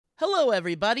Hello,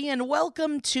 everybody, and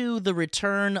welcome to the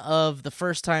return of the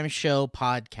First Time Show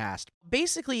podcast.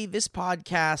 Basically, this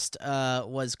podcast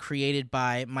was created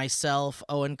by myself,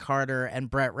 Owen Carter, and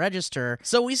Brett Register.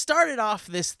 So we started off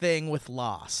this thing with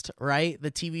Lost, right?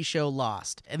 The TV show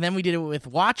Lost. And then we did it with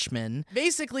Watchmen.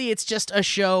 Basically, it's just a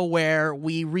show where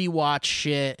we rewatch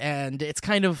shit, and it's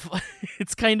kind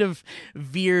of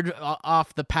veered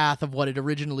off the path of what it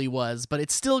originally was. But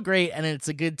it's still great, and it's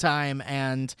a good time.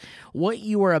 And what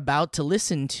you are about to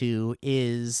listen to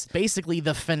is basically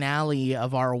the finale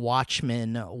of our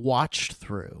Watchmen watch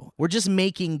through. We're just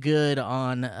making good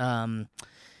on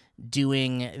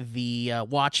doing the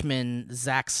Watchmen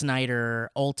Zack Snyder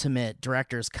Ultimate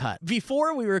Director's Cut.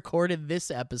 Before we recorded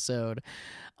this episode,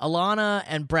 Alana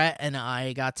and Brett and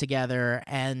I got together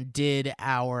and did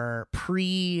our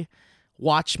pre-Watchmen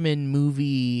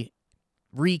movie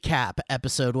recap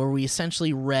episode where we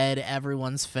essentially read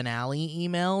everyone's finale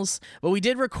emails. But we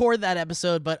did record that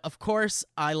episode, but of course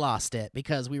I lost it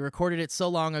because we recorded it so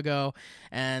long ago,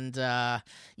 and I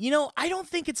don't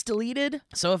think it's deleted.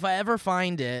 So if I ever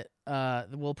find it,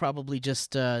 we'll probably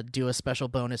just do a special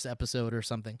bonus episode or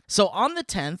something. So on the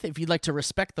 10th, if you'd like to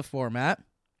respect the format,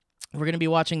 we're going to be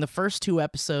watching the first 2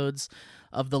 episodes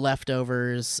of The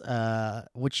Leftovers,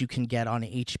 which you can get on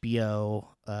HBO,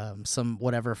 some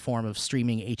whatever form of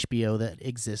streaming HBO that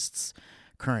exists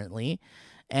currently.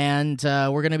 And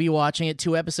we're going to be watching it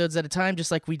 2 episodes at a time,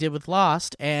 just like we did with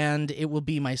Lost. And it will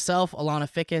be myself, Alana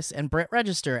Fickus, and Brett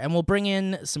Register. And we'll bring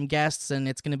in some guests, and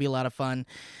it's going to be a lot of fun.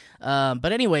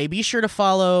 But anyway, be sure to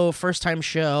follow First Time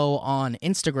Show on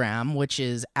Instagram, which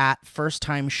is at First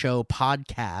Time Show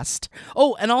Podcast.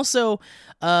 Oh, and also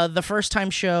the First Time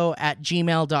Show at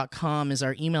gmail.com is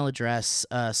our email address,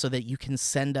 so that you can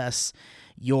send us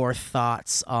your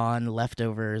thoughts on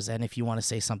Leftovers. And if you want to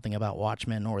say something about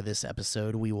Watchmen or this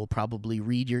episode, we will probably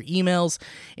read your emails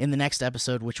in the next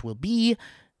episode, which will be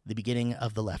the beginning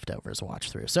of the Leftovers watch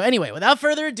through. So anyway, without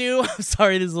further ado, I'm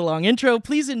sorry this is a long intro.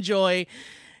 Please enjoy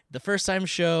the First Time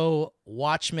Show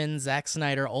Watchmen Zack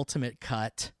Snyder Ultimate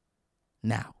Cut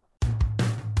now.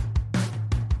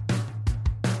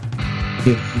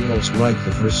 It feels like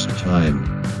the first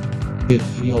time. It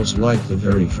feels like the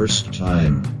very first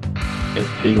time. It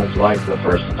feels like the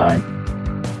first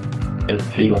time. It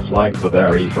feels like the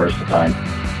very first time.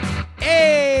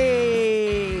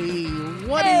 Hey!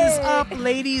 What is up,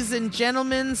 ladies and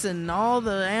gentlemen, and all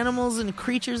the animals and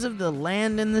creatures of the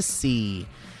land and the sea?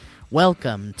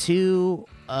 Welcome to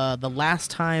the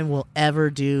last time we'll ever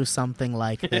do something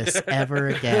like this ever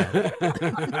again.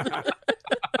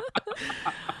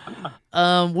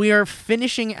 We are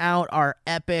finishing out our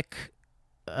epic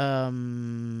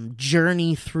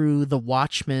journey through the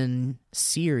Watchmen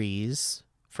series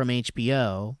from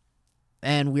HBO,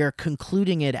 and we are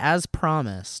concluding it as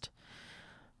promised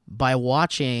by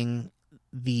watching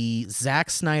the Zack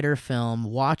Snyder film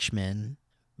Watchmen,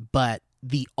 but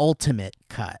the ultimate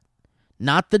cut.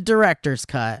 Not the director's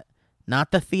cut,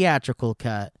 not the theatrical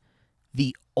cut,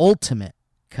 the ultimate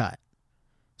cut.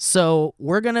 So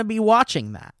we're going to be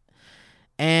watching that.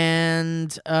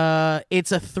 And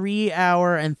it's a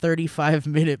 3-hour and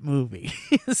 35-minute movie.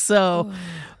 So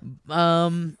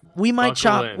we might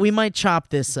chop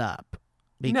this up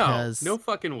because no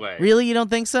fucking way. Really, you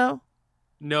don't think so?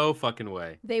 No fucking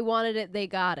way. They wanted it, they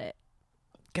got it.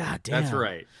 God damn. That's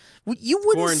right. You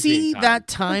wouldn't Quarantine see time. that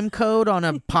time code on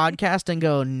a podcast and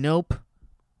go, nope.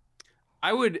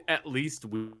 I would at least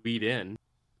weed in.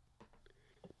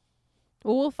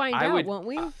 Well, we'll find out, won't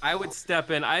we? I would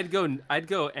step in. I'd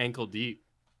go ankle deep.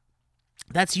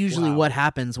 That's usually what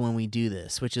happens when we do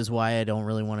this, which is why I don't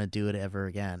really want to do it ever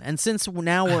again. And since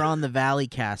now we're on the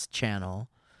Valleycast channel,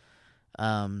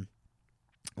 Does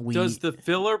the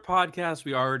filler podcast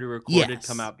we already recorded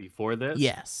come out before this?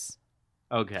 Yes.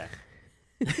 Okay.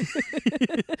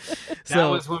 So, that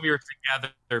was when we were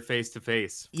together face to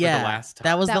face for the last time.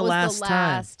 That was the last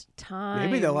last time.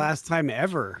 Maybe the last time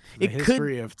ever in the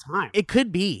history of time. It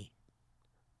could be.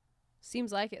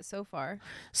 Seems like it so far.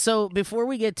 So before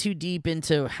we get too deep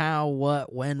into how,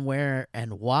 what, when, where,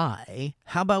 and why,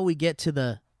 how about we get to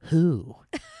the who?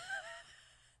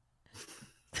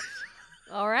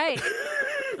 All right.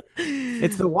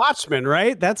 It's the Watchmen,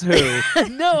 right? That's who.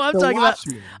 No, I'm The talking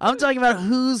Watchmen. about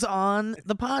who's on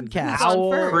the podcast. Who's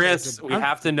on first? Chris, we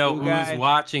have to know who's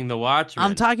watching the Watchmen.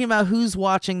 I'm talking about who's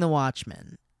watching the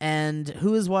Watchmen. And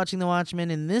who is watching the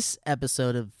Watchmen in this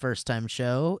episode of First Time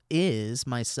Show is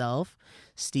myself,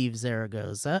 Steve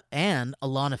Zaragoza, and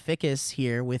Alana Fickus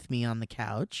here with me on the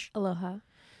couch. Aloha.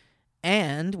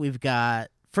 And we've got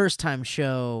First Time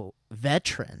Show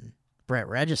veteran Brett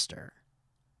Register.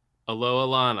 Hello,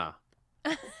 Alana.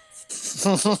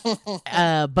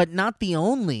 But not the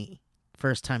only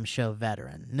first-time show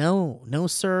veteran. No,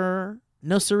 sir.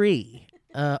 No, siree.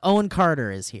 Owen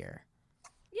Carter is here.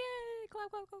 Yay! Clap,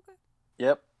 clap, clap, clap.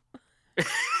 Yep.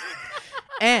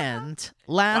 And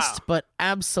last but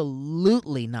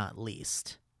absolutely not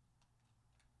least,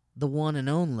 the one and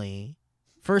only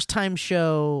first-time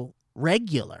show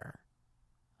regular,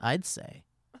 I'd say.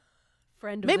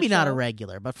 Friend of Maybe the not a show.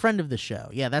 regular, but friend of the show.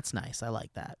 Yeah, that's nice. I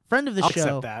like that. Friend of the I'll show,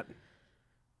 accept that.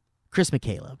 Chris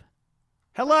McCaleb.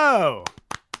 Hello.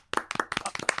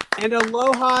 And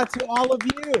aloha to all of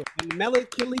you. And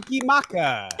Melikiliki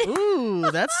Maka. Ooh,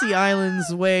 that's the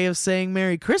island's way of saying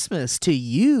Merry Christmas to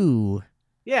you.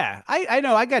 Yeah, I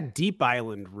know. I got deep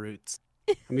island roots.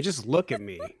 I mean, just look at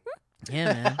me.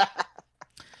 Yeah, man.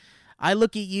 I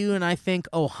look at you and I think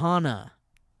Ohana.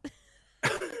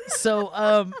 So,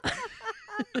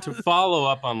 To follow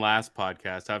up on last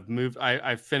podcast,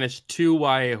 I finished 2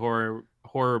 YA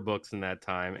horror books in that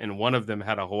time, and one of them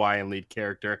had a Hawaiian lead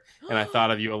character, and I thought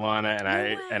of you, Alana,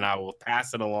 and I will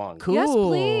pass it along. cool. Yes,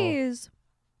 please.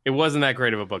 It wasn't that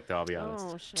great of a book, though, I'll be honest.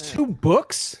 Oh shit. 2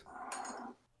 books?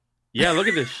 Yeah, look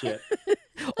at this shit.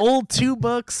 Old 2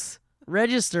 books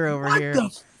register over here.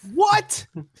 What?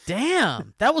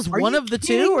 Damn, that was Are one you of the 2,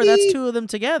 kidding or that's me? 2 of them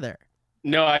together?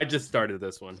 No, I just started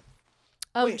this one.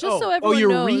 Wait, Just so everyone you're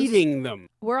knows, reading them.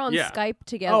 we're on Yeah. Skype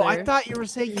together. Oh, I thought you were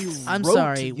saying you I'm wrote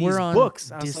sorry, these we're on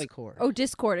books. I was like, Discord. Oh,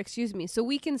 Discord, excuse me. So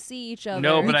we can see each other.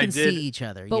 No, we but I can did- see each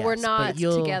other, but yes, we're not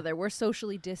you'll- together. We're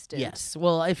socially distant. Yes.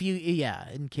 Well, if you,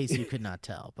 in case you could not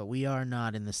tell, but we are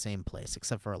not in the same place,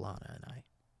 except for Alana and I.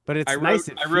 but it's I wrote, nice.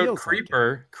 It I wrote feels like it.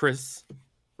 Creeper, Chris.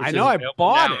 which I know, is I available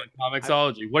bought now it. in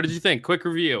Comixology. What did you think? Quick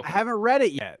review. I haven't read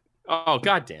it yet. Oh,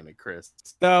 god damn it, Chris.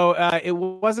 So it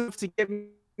wasn't enough to get me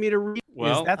to read.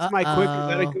 Well, that's my quick. Is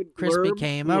that a good Chris blurb?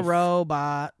 became a Oof.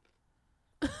 robot.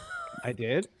 I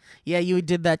did. Yeah, you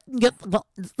did that when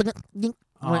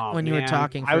you were man.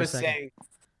 talking for I a was second. saying,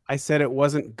 I said it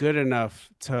wasn't good enough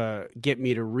to get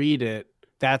me to read it.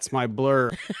 That's my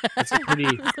blur. That's a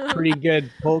pretty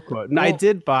good pull quote. And I We'll-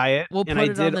 did buy it, we'll and put I it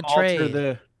on did the alter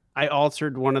trade. I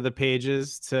altered one of the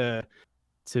pages to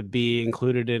be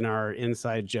included in our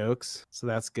inside jokes. So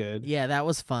that's good. Yeah, that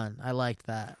was fun. I liked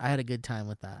that. I had a good time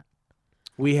with that.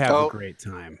 We have Oh. a great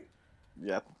time.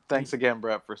 Yeah. Thanks again,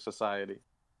 Brett, for society.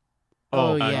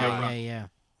 Oh, no yeah, problem. yeah.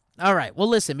 All right. Well,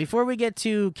 listen, before we get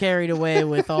too carried away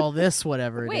with all this,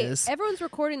 whatever it Wait, is. everyone's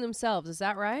recording themselves. Is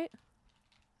that right?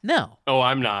 No. Oh,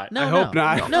 I'm not. No, I hope no.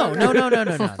 not.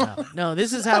 No. No,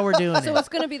 this is how we're doing So it. it's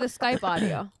going to be the Skype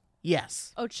audio.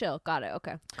 Yes. Oh, chill. Got it.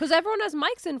 Okay. Because everyone has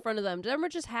mics in front of them. Did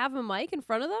everyone just have a mic in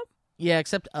front of them? Yeah,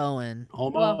 except Owen.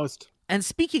 Almost. And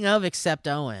speaking of except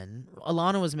Owen,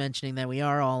 Alana was mentioning that we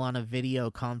are all on a video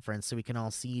conference so we can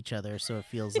all see each other, so it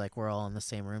feels like we're all in the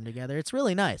same room together. It's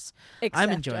really nice. Except I'm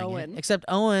enjoying Owen. it. Except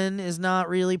Owen is not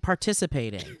really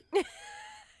participating.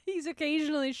 He's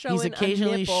occasionally showing He's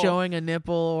occasionally a nipple showing a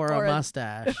nipple or Or a a-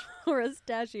 mustache. or a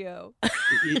stachio.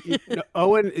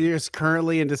 Owen is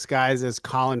currently in disguise as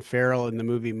Colin Farrell in the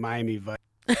movie Miami Vice.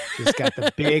 He's got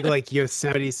the big like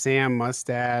Yosemite Sam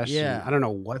mustache. Yeah. and I don't know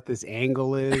what this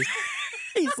angle is.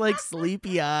 He's like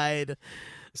sleepy-eyed.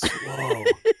 Whoa,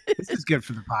 this is good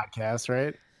for the podcast,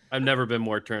 right? I've never been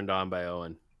more turned on by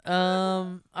Owen.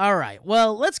 All right.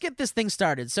 Well, let's get this thing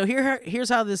started. So here's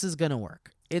how this is going to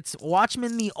work. It's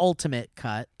Watchmen the Ultimate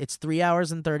Cut. It's 3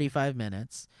 hours and 35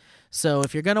 minutes. So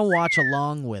if you're going to watch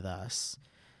along with us,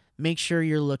 make sure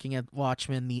you're looking at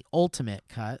Watchmen the Ultimate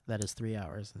Cut. That is 3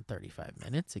 hours and 35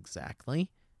 minutes exactly.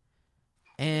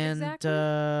 And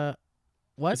Exactly?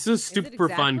 what? This is a it super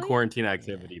fun exactly? quarantine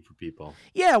activity for people.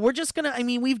 Yeah, we're just going to, I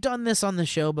mean, we've done this on the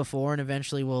show before, and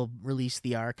eventually we'll release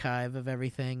the archive of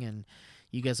everything, and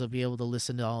you guys will be able to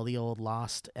listen to all the old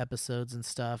lost episodes and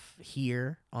stuff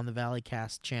here on the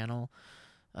Valleycast channel.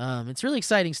 It's really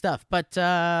exciting stuff. But,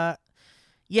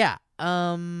 yeah.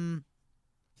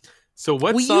 So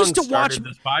what We song used to started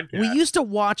watch- this podcast? We used to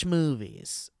watch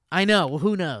movies. I know. Well,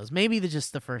 who knows? Maybe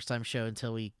just the first time show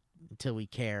until we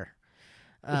care.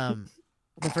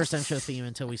 The first time show theme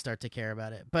until we start to care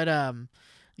about it. But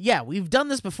yeah, we've done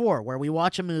this before where we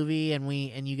watch a movie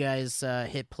and you guys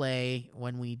hit play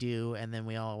when we do, and then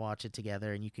we all watch it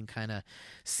together, and you can kind of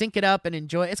sync it up and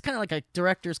enjoy. It's kind of like a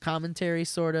director's commentary,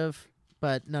 sort of,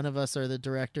 but none of us are the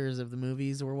directors of the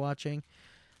movies we're watching.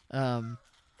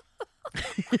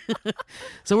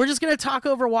 So we're just going to talk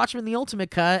over Watchmen the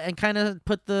Ultimate Cut and kind of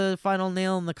put the final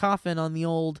nail in the coffin on the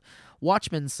old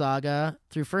Watchmen saga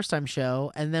through first time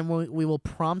show, and then we will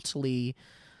promptly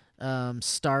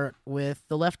start with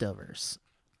the leftovers.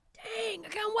 Dang, I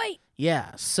can't wait.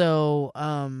 Yeah, so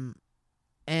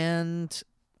and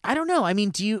I don't know. I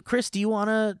mean, Chris, do you want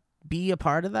to be a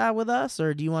part of that with us,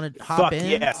 or do you want to hop Fuck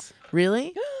in? yes.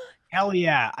 Really? Hell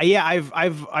yeah. Yeah,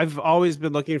 I've always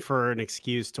been looking for an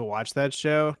excuse to watch that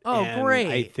show. Oh, and great.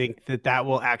 I think that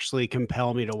will actually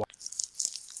compel me to watch.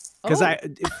 Because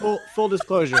Oh. full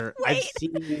disclosure, I've Wait.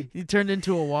 seen You turned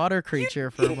into a water creature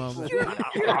for a moment.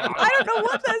 I don't know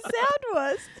what that sound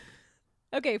was.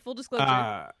 Okay, full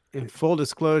disclosure. in full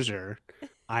disclosure,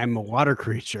 I'm a water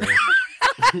creature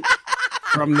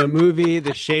from the movie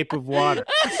The Shape of Water.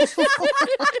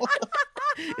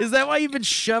 Is that why you've been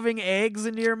shoving eggs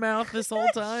into your mouth this whole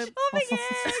time? Shoving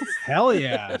eggs. Hell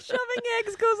yeah. Shoving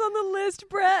eggs goes on the list,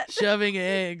 Brett. Shoving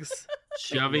eggs.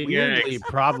 Shoving Weirdly eggs.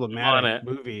 problematic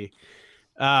movie.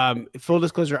 Full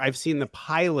disclosure, I've seen the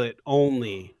pilot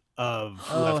only of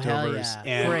Oh, hell Leftovers, yeah.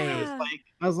 and Great.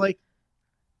 I was like,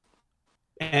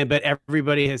 but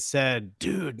everybody has said,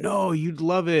 dude, no, you'd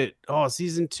love it. Oh,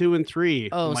 season 2 and 3.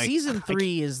 Oh, I'm like, season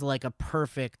 3 is like a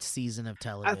perfect season of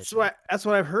television. that's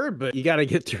what I've heard. But you got to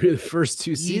get through the first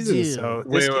 2 seasons. do. So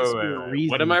this gives me a Wait. reason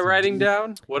What am I to writing do-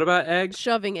 down? What about eggs?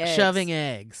 Shoving eggs. Shoving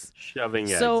eggs. Shoving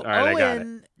eggs. So All right, I got it.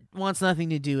 Owen wants nothing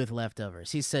to do with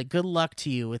Leftovers. He said, "Good luck to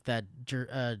you with that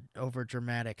over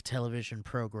dramatic television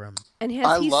program." And has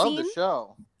I he love seen? the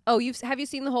show. Oh, have you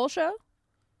seen the whole show?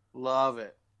 Love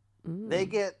it. They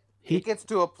get it gets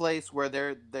to a place where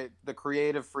the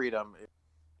creative freedom is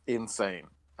insane.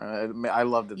 I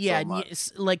loved it Yeah, so much.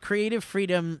 it's like creative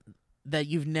freedom that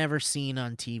you've never seen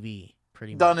on TV.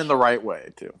 Pretty Done much. in the right way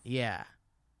too. Yeah.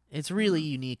 It's really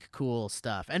unique, cool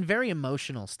stuff, and very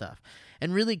emotional stuff,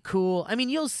 and really cool. I mean,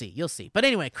 you'll see. But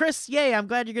anyway, Chris, yay! I'm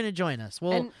glad you're going to join us.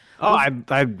 We'll I'm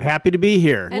happy to be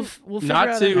here. we'll figure Not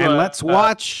out to, And let's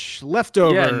watch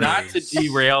Leftovers. Yeah, not to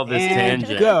derail this and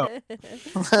tangent. go. At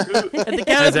the count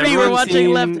Has of 3, we're everyone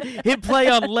watching seen- hit play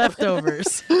on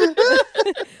Leftovers.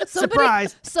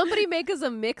 Surprise. Somebody make us a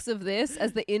mix of this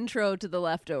as the intro to the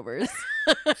Leftovers.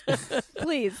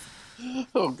 Please.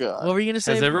 Oh god. What were you going to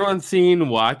say? Has everyone seen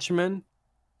Watchmen?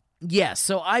 Yes.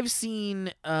 So I've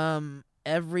seen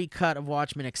every cut of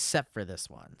Watchmen except for this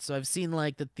one. So I've seen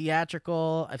like the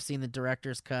theatrical, I've seen the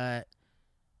director's cut,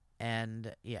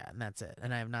 and that's it.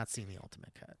 And I have not seen the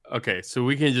ultimate cut. Okay, so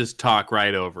we can just talk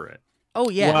right over it. Oh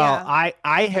yeah. Well,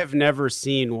 I have never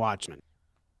seen Watchmen.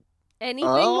 Anything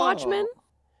Oh. Watchmen?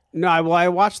 No, I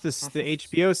watched the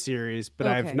HBO series, but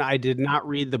Okay. I did not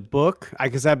read the book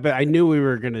because I knew we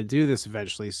were going to do this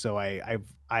eventually, so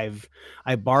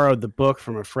I borrowed the book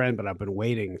from a friend, but I've been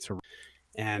waiting to,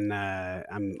 and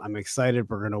I'm excited.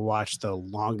 We're going to watch the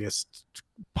longest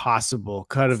possible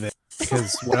cut of it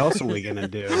because what else are we going to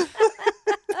do?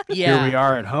 Here we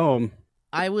are at home.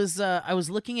 I was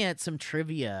looking at some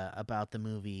trivia about the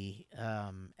movie,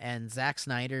 and Zack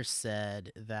Snyder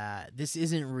said that this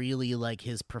isn't really like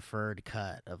his preferred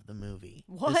cut of the movie.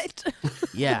 What?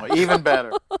 Yeah, Oh, even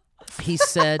better. he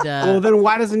said. Well, then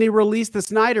why doesn't he release the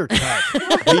Snyder cut?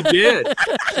 He did.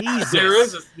 Jesus. There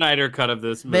is a Snyder cut of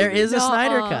this movie. There is a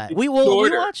Snyder Nuh-uh. cut. It's We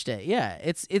shorter. watched it. Yeah,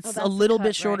 it's that's a the little cut,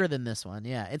 bit shorter right. than this one.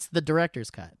 Yeah, it's the director's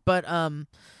cut. But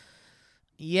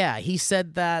yeah, he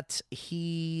said that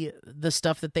the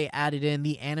stuff that they added in,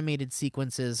 the animated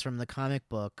sequences from the comic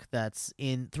book that's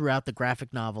in throughout the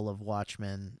graphic novel of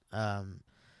Watchmen,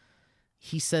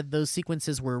 he said those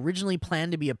sequences were originally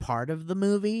planned to be a part of the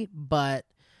movie, but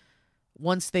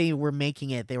once they were making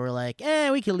it, they were like,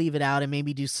 we could leave it out and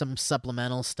maybe do some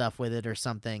supplemental stuff with it or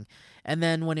something. And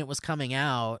then when it was coming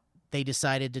out, they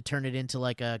decided to turn it into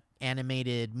like a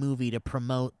animated movie to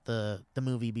promote the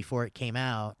movie before it came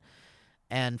out.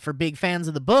 And for big fans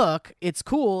of the book, it's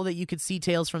cool that you could see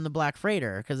Tales from the Black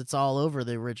Freighter because it's all over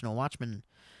the original Watchmen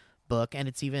book, and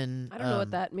it's even I don't know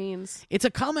what that means. it's a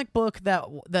comic book that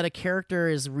a character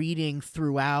is reading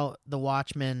throughout the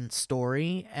Watchmen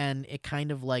story, and it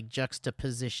kind of like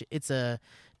juxtaposition. It's a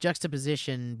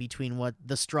juxtaposition between what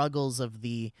the struggles of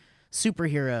the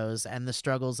superheroes and the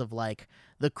struggles of like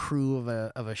the crew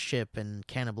of a ship and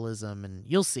cannibalism, and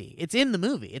you'll see it's in the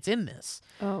movie. It's in this.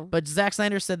 Oh. But Zack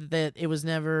Snyder said that it was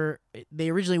never. They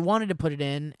originally wanted to put it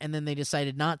in, and then they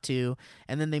decided not to,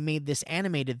 and then they made this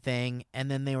animated thing, and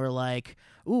then they were like,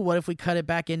 "Ooh, what if we cut it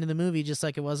back into the movie just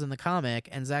like it was in the comic?"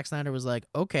 And Zack Snyder was like,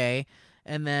 "Okay,"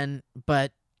 and then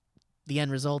but the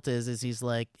end result is he's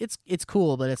like, "It's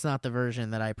cool, but it's not the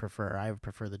version that I prefer. I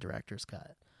prefer the director's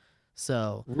cut."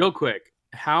 So Real quick,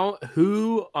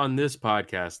 who on this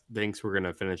podcast thinks we're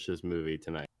gonna finish this movie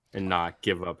tonight and not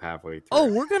give up halfway through? oh,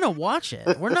 we're gonna watch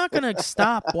it. We're not gonna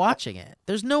stop watching it.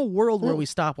 There's no world where we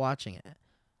stop watching it.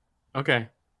 Okay.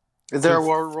 Is there a So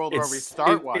world where we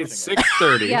start watching It's it?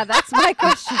 6:30. Yeah, that's my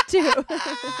question too.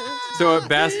 So at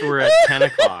best we're at 10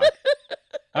 o'clock.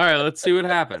 All right, let's see what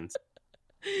happens.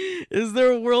 Is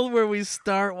there a world where we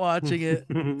start watching it?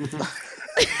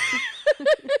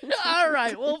 All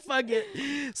right, well, fuck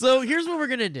it. So here's what we're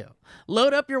gonna do: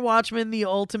 load up your Watchmen, the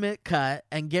ultimate cut,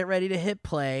 and get ready to hit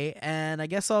play. And I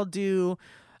guess I'll do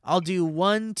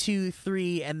 1, 2,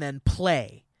 3, and then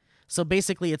play. So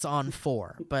basically, it's on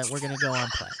 4, but we're gonna go on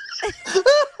play.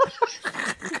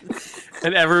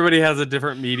 And everybody has a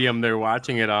different medium they're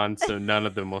watching it on, so none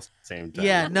of them will at the same time.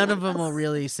 Yeah, none of them will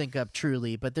really sync up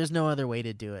truly, but there's no other way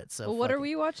to do it. So Well, what are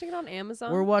we watching it on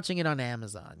Amazon? We're watching it on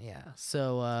Amazon, yeah.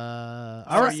 So, All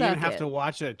all right, right. you have to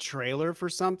watch a trailer for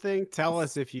something? Tell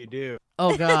us if you do.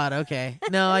 Oh, God, okay.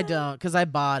 No, I don't, because I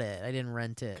bought it. I didn't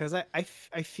rent it. Because I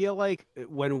feel like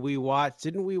when we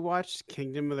didn't we watch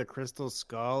Kingdom of the Crystal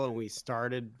Skull, and we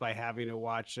started by having to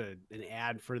watch an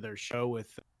ad for their show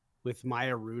with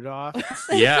Maya Rudolph?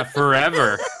 Yeah,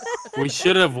 forever. We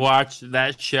should have watched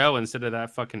that show instead of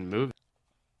that fucking movie.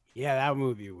 Yeah, that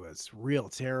movie was real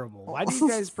terrible. Why do you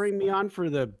guys bring me on for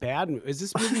the bad movie? Is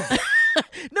this movie?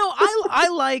 No, I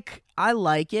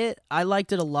like it. I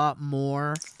liked it a lot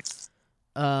more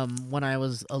when I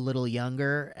was a little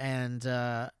younger, and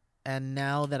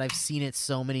now that I've seen it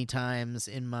so many times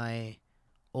in my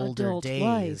older Adult days.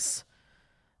 life.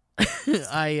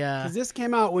 Because this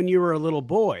came out when you were a little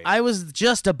boy. I was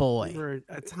just a boy. You were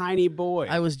a tiny boy.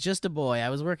 I was just a boy. I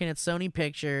was working at Sony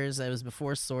Pictures. I was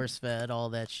before SourceFed, all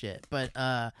that shit. But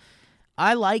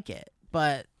I like it.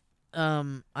 But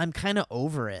I'm kind of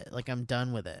over it. Like, I'm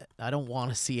done with it. I don't want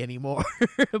to see anymore.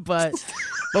 but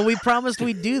we promised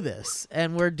we'd do this,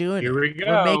 and we're doing Here it. we go.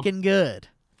 We're making good.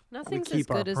 Nothing's as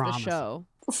keep our good as the promise. show.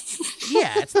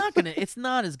 Yeah, it's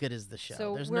not as good as the show.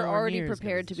 So There's we're nowhere already near as good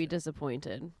prepared as to the be show.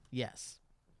 disappointed. Yes.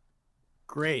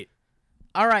 Great.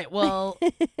 All right. Well,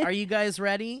 are you guys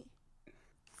ready?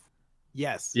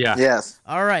 Yes. Yeah. Yes.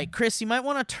 All right, Chris, you might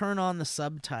want to turn on the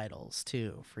subtitles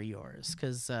too for yours,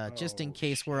 because just in Oh,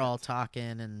 case we're all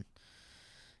talking and,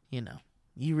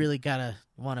 you really gotta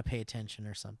want to pay attention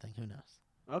or something. Who knows?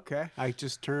 Okay. I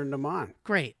just turned them on.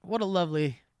 Great. What a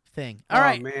lovely thing. All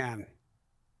right. Man.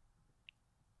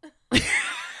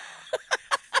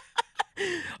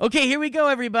 Okay, here we go,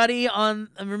 everybody. And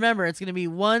remember, it's gonna be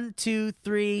 1, 2,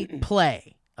 3,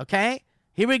 play. Okay,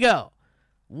 here we go.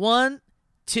 1,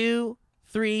 2,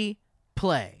 3,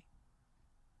 play.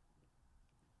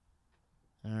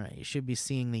 All right, you should be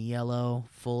seeing the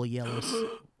full yellow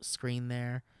screen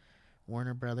there.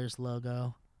 Warner Brothers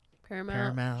logo.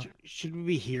 Paramount. Should we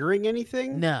be hearing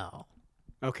anything? No,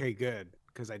 Okay, good.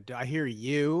 Because I hear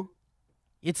you.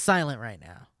 it's silent right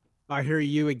now. I hear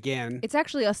you again. It's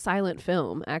actually a silent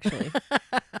film, actually.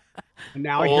 And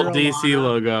now I hear Old DC Alana.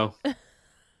 logo.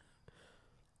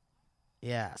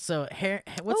 Yeah. So,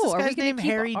 what's this are we guy's gonna name? keep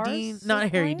Harry ours Dean? so Not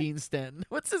Harry quiet? Dean Stanton.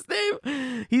 What's his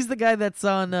name? He's the guy that's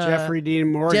on Jeffrey Dean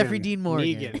Morgan. Jeffrey Dean Morgan.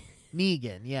 Negan.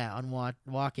 Negan, yeah, on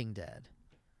Walking Dead.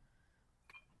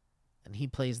 And he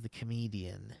plays the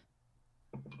comedian.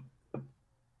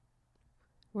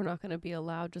 We're not going to be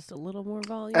allowed just a little more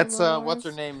volume. That's on what's her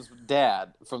ours? name's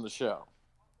dad from the show.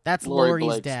 That's Lori Lori's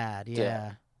Blake's dad, yeah.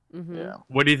 dad. Mhm. Yeah.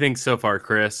 What do you think so far,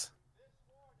 Chris?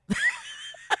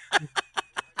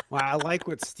 Well, I like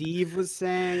what Steve was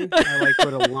saying. I like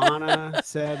what Alana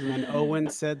said, and then Owen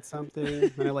said something.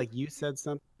 And I like you said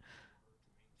something.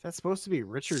 Is that supposed to be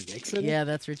Richard Nixon? Yeah,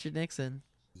 that's Richard Nixon.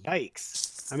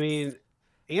 Yikes. I mean,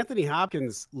 Anthony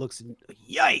Hopkins looks.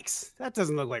 Yikes. That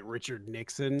doesn't look like Richard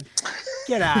Nixon.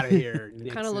 Get out of here,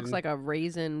 Nixon. Kind of looks like a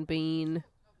raisin bean.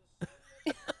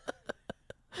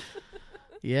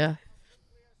 Yeah.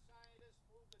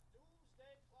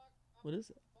 What is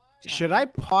it? Should I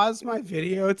pause my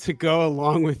video to go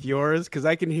along with yours? Because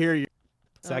I can hear you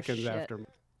seconds shit.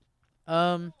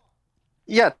 after.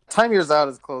 Yeah, time yours out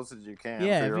as close as you can.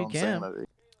 Yeah, for if your you own can. sanity.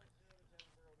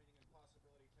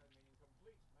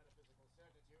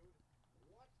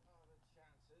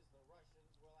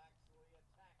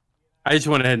 I just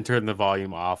went ahead and turned the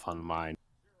volume off on mine.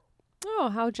 Oh,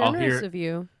 how generous hear- of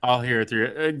you. I'll hear it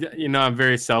through. I'm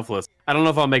very selfless. I don't know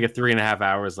if I'll make it 3.5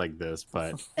 hours like this,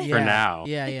 but for Yeah. now.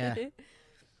 Yeah, yeah.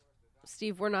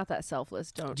 Steve, we're not that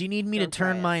selfless. Don't. Do you need me to Don't try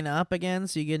turn it. mine up again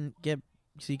so you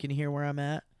can hear where I'm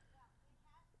at?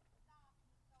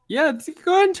 Yeah,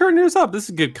 go ahead and turn yours up. This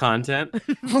is good content.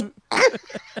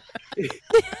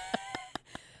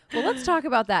 Well, let's talk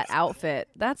about that outfit.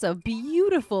 That's a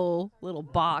beautiful little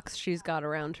box she's got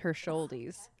around her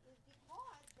shoulders.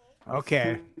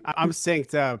 Okay, I'm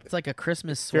synced up. It's like a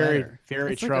Christmas Very, sweater.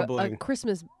 very It's like troubling. a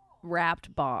Christmas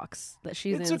wrapped box that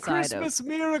she's It's a inside Christmas of.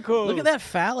 miracle. Look at that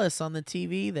phallus on the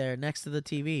TV there next to the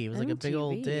TV. It was like a big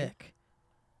old MTV. dick.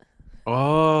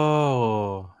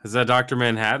 Oh, is that Dr.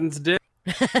 Manhattan's dick?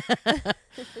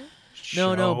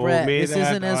 No, Show Brett, me this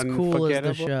that isn't as cool as the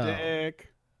unforgettable show. dick.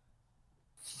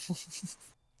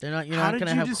 You're How not did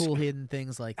gonna you have desc- cool hidden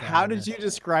things like that. How in did this. you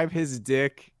describe his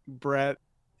dick, Brett?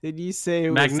 Did you say it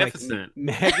was like, Magnificent.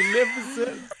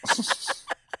 magnificent?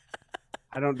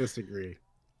 I don't disagree.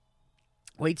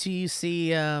 Wait till you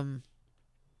see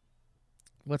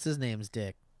what's his name's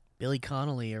dick? Billy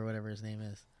Connolly or whatever his name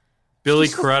is. Billy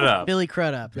Crudup. Billy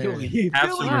Crudup. There it is.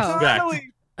 Have some Wow.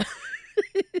 respect.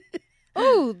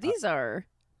 Oh, these are.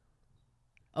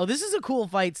 Oh, this is a cool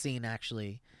fight scene,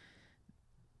 actually.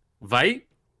 Vite?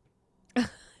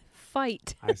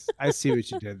 Fight. I see what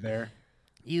you did there.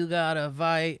 You gotta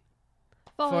fight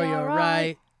for your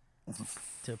right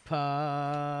to This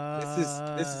party.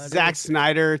 is Zack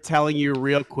Snyder telling you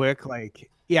real quick, like,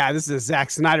 yeah, this is a Zack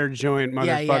Snyder joint,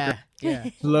 motherfucker. Yeah.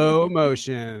 Slow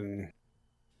motion.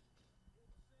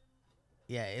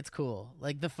 Yeah, it's cool.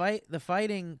 Like the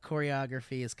fighting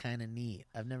choreography is kind of neat.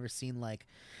 I've never seen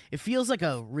it feels like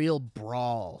a real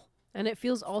brawl. And it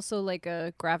feels also like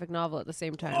a graphic novel at the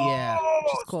same time. Yeah.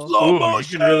 Which is cool. Slow Ooh,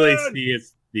 motion. you can really see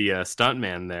it's the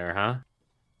stuntman there, huh?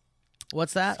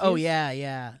 What's that? Oh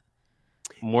yeah.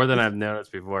 More than I've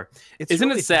noticed before. It's Isn't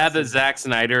really it sad that fascinating. Zack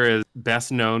Snyder is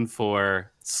best known for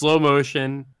slow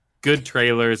motion, good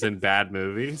trailers, and bad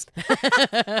movies?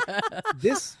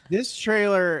 This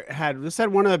trailer had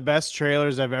one of the best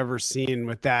trailers I've ever seen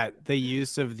with the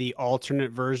use of the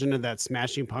alternate version of that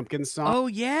Smashing Pumpkins song. Oh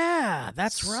yeah,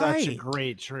 that's right. Such a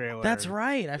great trailer. That's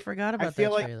right. I forgot about I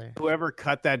feel that like trailer. whoever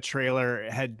cut that trailer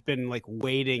had been like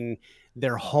waiting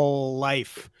their whole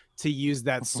life to use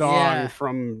that song Yeah.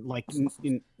 from like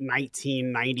in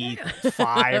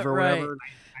 1995 or Right. whatever.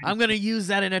 I'm gonna use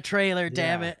that in a trailer.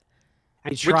 Damn Yeah. it! I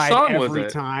tried song was every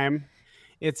it? time.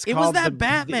 It was called that the-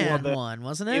 Batman well, one,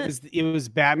 wasn't It was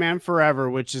Batman Forever,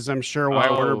 which is I'm sure why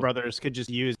Warner Oh. Brothers could just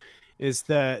use. Is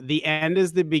the end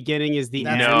is the beginning is the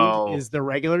end No. is the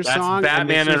regular That's song.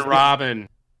 Batman this and is Robin.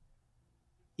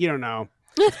 You don't know.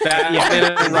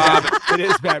 Batman and Robin. It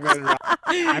is Batman and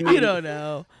Robin. you mean- don't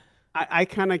know. I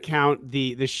kind of count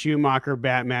the Schumacher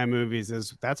Batman movies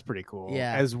as that's pretty cool.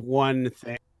 Yeah. As one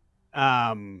thing.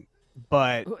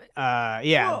 But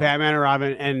yeah, Whoa. Batman and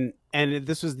Robin and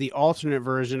this was the alternate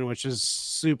version, which is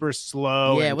super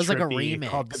slow. Yeah, and it was like a trippy,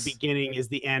 called remix. The Beginning is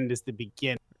the End is the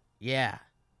Beginning. Yeah,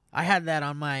 I had that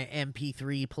on my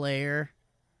MP3 player.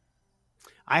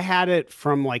 I had it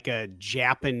from like a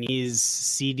Japanese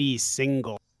CD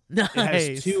single. Nice. It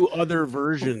has two other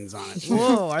versions on it.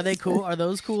 Whoa, are they cool? Are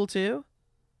those cool too?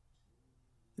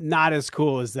 Not as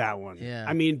cool as that one. Yeah.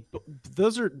 I mean,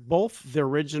 those are both the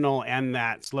original and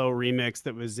that slow remix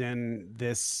that was in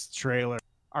this trailer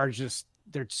are just,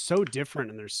 they're so different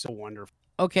and they're so wonderful.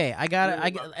 Okay, I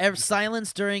got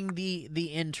silence during the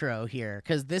intro here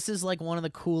because this is like one of the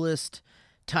coolest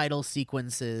title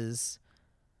sequences.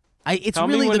 It's Tell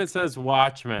really me when it says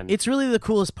Watchmen. it's really the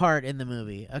coolest part in the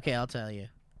movie. Okay, I'll tell you.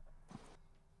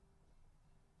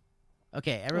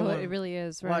 Okay, everyone, it really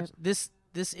is, right? watch this.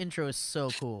 This intro is so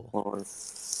cool.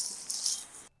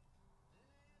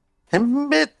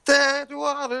 Admit that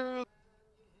water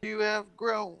you have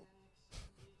grown.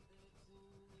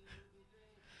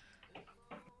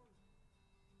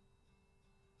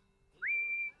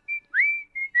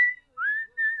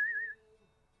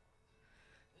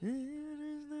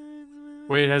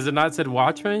 Wait, has it not said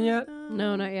Watchmen yet?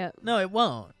 No, not yet. No, it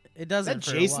won't. It Is doesn't. that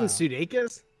for a Jason while.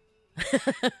 Sudeikis?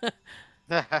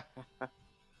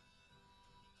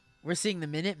 We're seeing the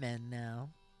Minutemen now,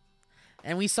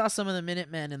 and we saw some of the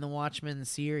Minutemen in the Watchmen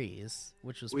series,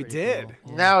 which was We pretty did.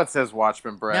 cool. Yeah. Now it says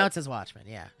Watchmen, Brett. Now it says Watchmen,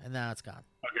 yeah, and now it's gone.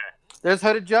 There's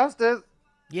Hooded Justice.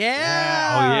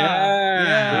 Yeah. Oh, yeah.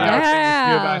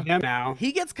 Yeah. About him now.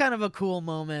 He gets kind of a cool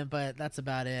moment, but that's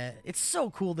about it. It's so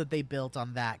cool that they built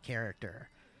on that character,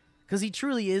 because he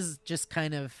truly is just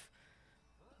kind of.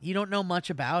 You don't know much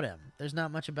about him. There's not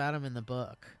much about him in the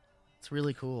book. It's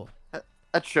really cool.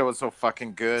 That show is so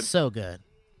fucking good. So good.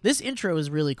 This intro is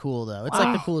really cool, though. It's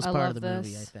like the coolest I part love of the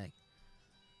movie, this. I think.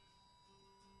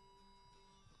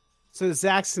 So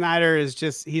Zack Snyder is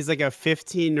he's like a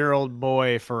 15-year-old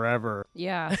boy forever.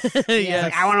 Yeah, Yes.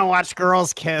 Like, I want to watch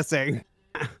girls kissing.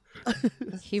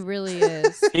 he really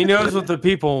is. He knows what the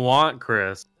people want,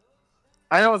 Chris.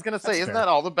 I know I was gonna say, That's isn't fair. that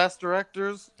all the best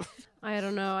directors? I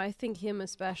don't know. I think him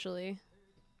especially.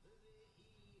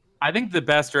 I think the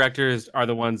best directors are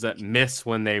the ones that miss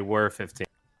when they were 15,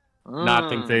 not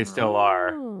think they still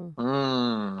are. Oh,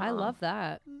 Mm. I love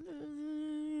that.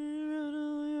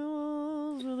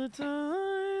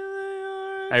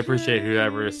 I appreciate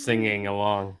whoever is singing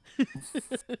along.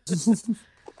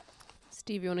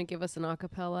 Steve, you want to give us an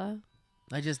acapella?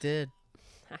 I just did.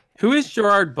 Who is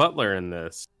Gerard Butler in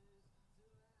this?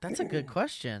 That's a good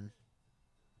question.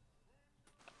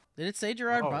 Did it say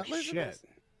Gerard Butler's in shit. this?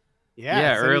 Yeah,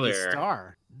 Yeah, it said he was earlier. a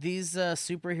star. These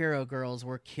superhero girls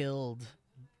were killed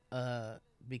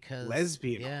because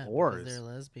Lesbian yeah, whores. because they're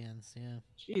lesbians, yeah.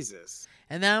 Jesus.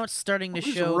 And now it's starting to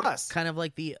Who's show Russ? kind of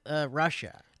like the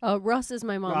Russia. Russ is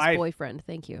my mom's boyfriend.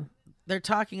 Thank you. They're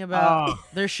talking about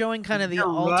they're showing kind of the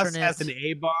alternate. Russ has an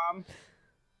A-bomb.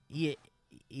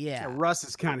 Yeah. Russ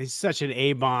is he's such an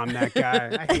A-bomb, that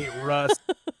guy. I hate Russ.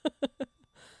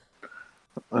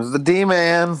 There's the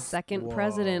D-man. Second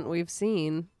president we've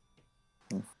seen.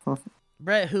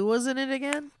 Brett, who was in it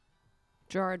again?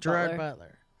 Gerard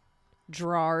Butler.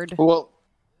 Gerard. Well,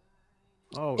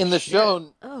 Oh, in the shit.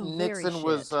 show, Oh, very Nixon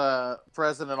was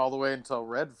president all the way until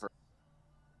Redford.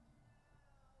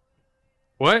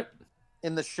 What?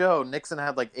 In the show, Nixon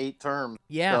had like 8 terms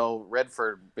Yeah. until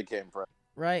Redford became president.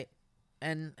 Right.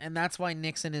 And that's why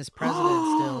Nixon is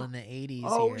president still in the 80s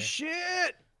Oh, here.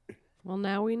 shit. Well,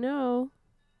 now we know.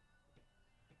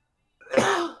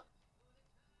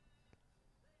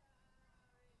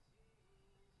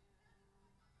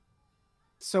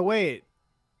 So wait,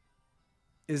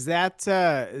 is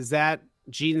that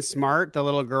Jean Smart, the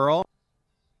little girl?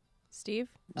 Steve?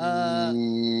 She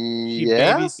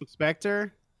Yeah? babies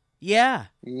Spectre? Yeah.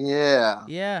 Yeah.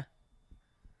 Yeah.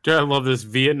 Dude, I love this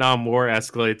Vietnam War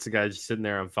escalates. The guy just sitting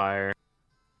there on fire.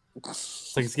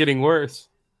 It's like it's getting worse.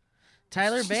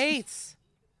 Tyler Bates.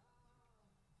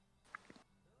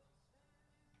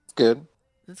 It's good.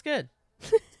 That's good.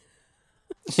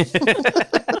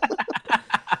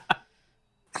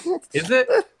 Is it?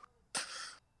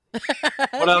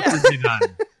 What else has he done?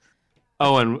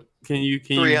 Oh, and can you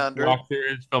 300. walk through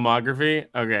his filmography?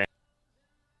 Okay.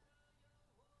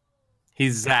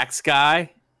 He's Zach's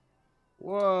guy.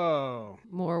 Whoa.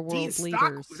 More world Was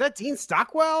leaders. that Dean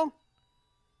Stockwell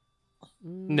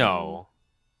No.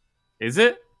 Is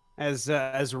it?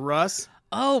 as Russ?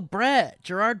 Oh, Brett.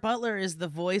 Gerard Butler is the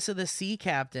voice of the sea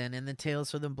captain in the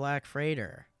Tales from the Black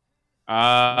Freighter.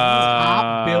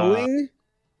 Top billing?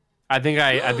 I think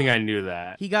I knew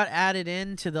that. He got added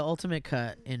into the Ultimate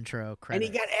Cut intro And credit. he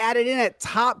got added in at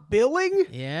top billing?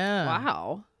 Yeah.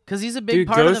 Wow. Because he's a big Dude,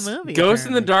 part of the movie. Ghost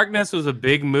in the apparently. Darkness was a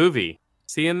big movie.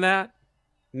 Seeing that?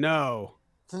 No.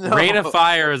 No. Rain of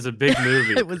Fire is a big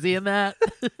movie. Was he in that?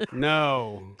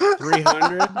 No.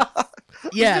 300?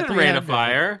 Yeah. He's in Rain of 300.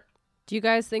 Fire. Do you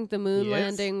guys think the moon Yes.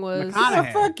 landing was McConaughey.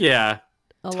 Oh, fuck yeah.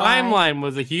 a lie? Timeline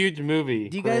was a huge movie.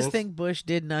 Do you guys Chris. think Bush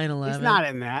did 9/11? He's not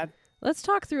in that. Let's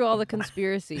talk through all the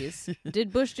conspiracies.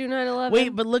 Did Bush do 9/11? Wait,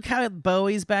 but look how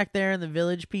Bowie's back there and the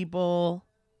Village People.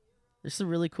 There's some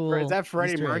really cool. Is that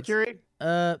Freddie Easter eggs.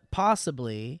 Mercury?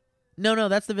 Possibly. No,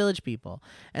 that's the Village People,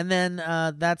 and then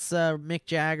that's Mick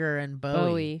Jagger and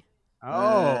Bowie.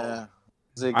 Oh. Yeah.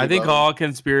 Ziggy I think Bowie. all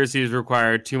conspiracies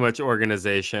require too much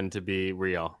organization to be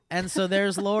real. And so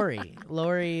there's Lori.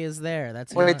 Lori is there.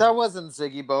 That's who Wait, I- that wasn't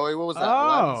Ziggy Bowie. What was that? Oh.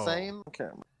 Aladdin Sane? Okay.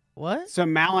 what? So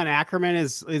Malin Ackerman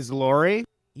is Lori?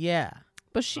 Yeah.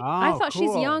 But I Oh, thought she's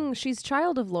cool. young. She's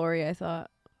child of Lori, I thought.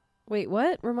 Wait,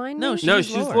 what? Remind No, me? she- No, She's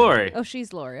she's Lori. Lori. Oh,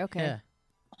 she's Lori. Okay. Yeah.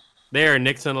 There,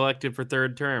 Nixon elected for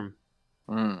third term.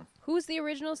 Mm. Who's the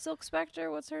original Silk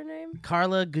Spectre? What's her name?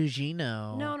 Carla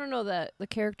Gugino. No. The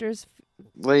character's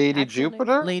Lady Actual name?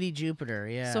 Jupiter? Lady Jupiter.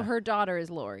 Yeah. So her daughter is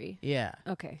Lori. Yeah.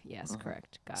 Okay. Yes,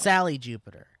 correct. Got it. Sally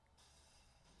Jupiter.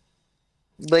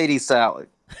 Lady Sally.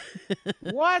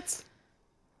 What?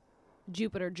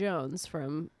 Jupiter Jones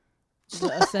from the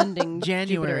Ascending.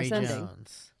 January Jupiter Ascending.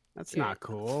 Jones That's not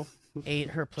cool. ate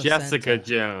her placenta. Jessica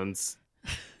Jones.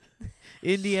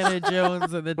 Indiana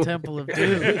Jones and the Temple of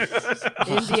Doom.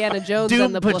 Indiana Jones Doom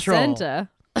and the Patrol. placenta.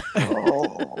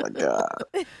 Oh my god.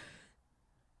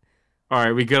 All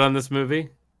right, we good on this movie?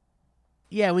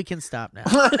 Yeah, we can stop now.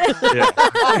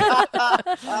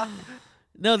 Yeah.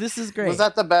 No, this is great. Was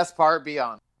that the best part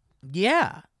beyond?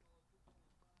 Yeah.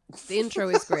 The intro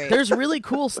is great. There's really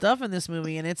cool stuff in this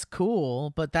movie, and it's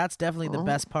cool, but that's definitely the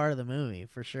best part of the movie,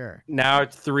 for sure. Now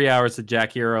it's 3 hours of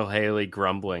Jackie Earle Haley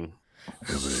grumbling.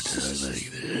 Every time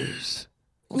like this,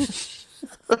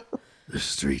 the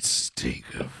streets stink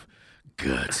of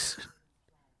guts.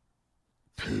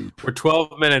 Poop. We're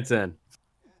 12 minutes in.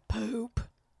 Poop.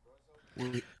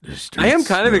 The I am streets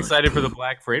kind of smell excited like for the poop.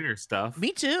 Black Freighter stuff.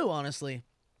 Me too, honestly.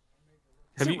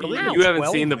 Have it you, really you haven't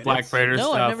 12 seen the Black minutes? Freighter No,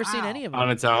 stuff I've never seen any of on them.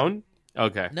 its own?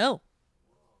 Okay. No.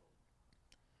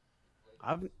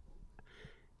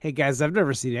 Hey guys, I've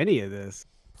never seen any of this.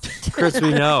 Chris,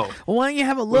 we know. Well, why don't you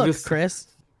have a look, just- Chris?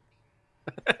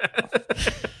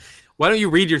 Why don't you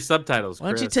read your subtitles, Chris?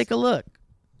 Why don't you take a look?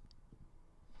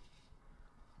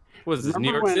 What is this, New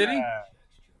Remember York when, City?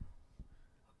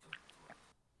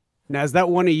 Now, is that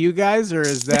one of you guys, or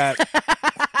is that?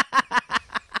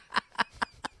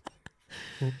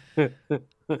 The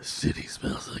city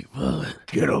smells like vomit.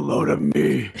 Get a load of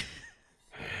me,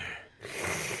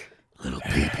 Little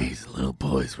peepees, little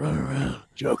boys run around.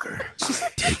 Joker.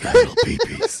 Take our little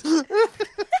peepees.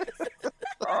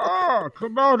 Oh,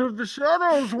 come out of the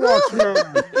shadows, Watchmen.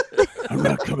 I'm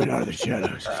not coming out of the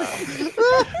shadows.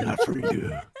 Not for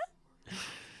you.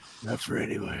 Not for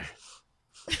anyone.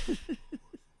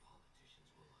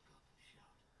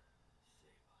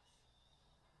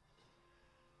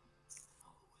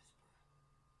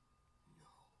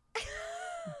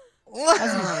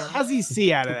 How's he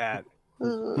see out of that?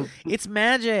 It's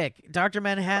magic. Dr.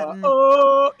 Manhattan.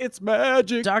 Oh, it's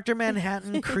magic. Dr.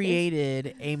 Manhattan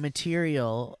created a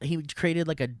material. He created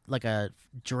like a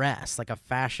dress, like a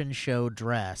fashion show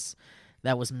dress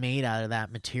that was made out of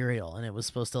that material, and it was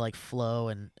supposed to like flow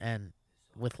and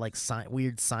with like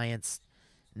weird science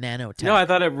nanotech. No, I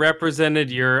thought it represented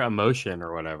your emotion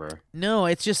or whatever. No,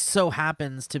 it just so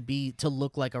happens to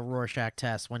look like a Rorschach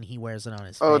test when he wears it on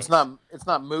his face. Oh, it's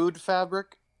not mood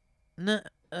fabric. No,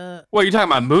 What, you talking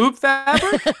about move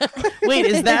fabric? wait,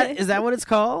 is that what it's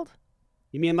called?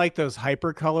 You mean like those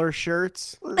hypercolor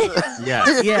shirts?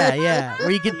 Yes. Yeah,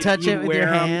 where you can touch You'd it with wear your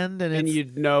 'em hand and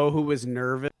you'd know who was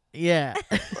nervous. yeah.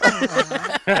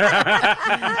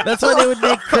 That's why they would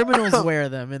make criminals wear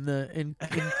them in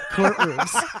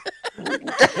courtrooms.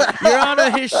 Your Honor,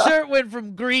 his shirt went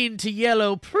from green to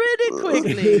yellow pretty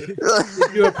quickly.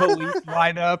 You do a police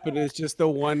lineup, and it's just the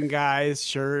one guy's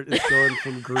shirt is going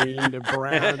from green to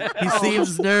brown. He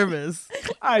seems nervous.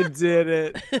 I did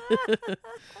it.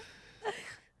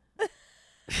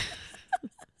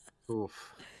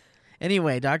 Oof.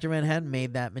 Anyway, Dr. Manhattan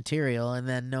made that material, and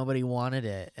then nobody wanted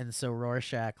it, and so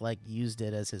Rorschach used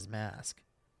it as his mask.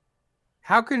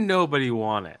 How can nobody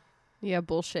want it? Yeah,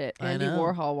 bullshit. I Andy know.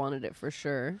 Warhol wanted it for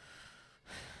sure.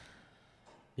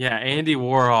 Yeah, Andy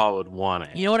Warhol would want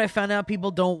it. You know what I found out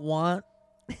people don't want,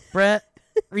 Brett,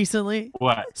 recently?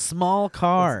 What? Small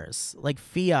cars, like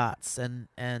Fiats and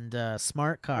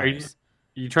smart Are cars.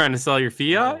 you trying to sell your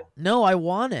Fiat? No, I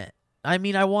want it. I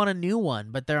mean, I want a new one,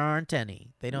 but there aren't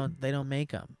any. They don't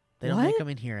make them. They don't make What? them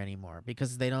in here anymore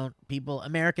because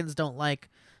Americans don't like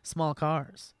small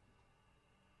cars.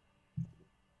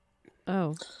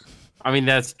 Oh. I mean,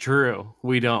 that's true.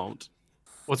 We don't.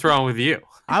 What's wrong with you?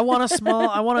 I want a toy.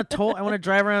 I want to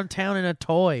drive around town in a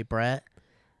toy, Brett.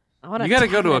 I want You got to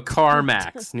go to a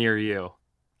CarMax near you.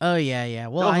 Oh yeah.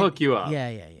 Well, They'll hook you up.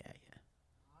 Yeah.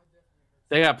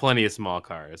 They got plenty of small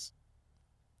cars.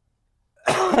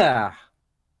 Well,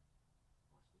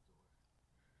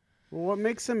 what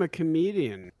makes him a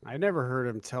comedian? I never heard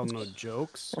him tell no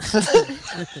jokes.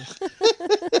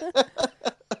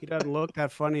 He doesn't look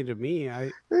that funny to me. I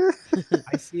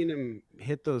seen him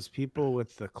hit those people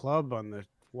with the club on the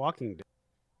Walking Dead.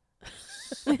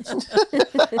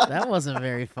 That wasn't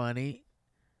very funny.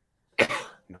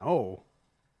 No.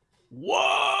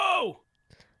 Whoa!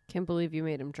 Can't believe you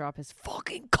made him drop his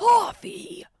fucking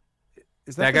coffee.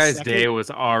 Is That the guy's second- day was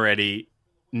already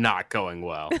not going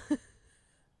well.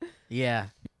 Yeah.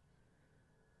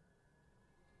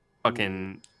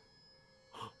 Fucking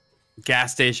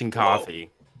gas station coffee.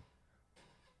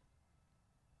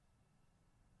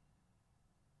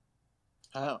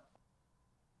 Oh.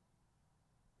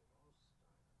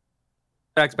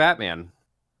 That's Batman.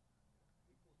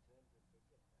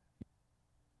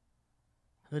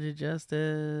 Hooded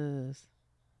Justice.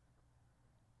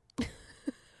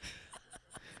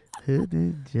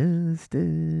 Hooded Justice.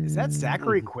 Is that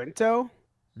Zachary Quinto?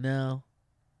 No.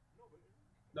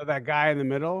 No, that guy in the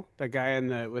middle, that guy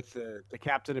with the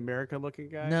Captain America looking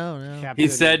guy. No. He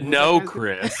said Who's no, that guy's name?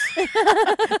 Chris.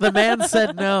 The man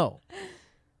said no.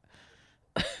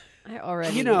 I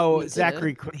already You know, need to-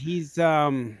 Zachary. He's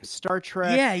Star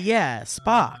Trek. Yeah.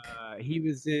 Spock. He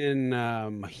was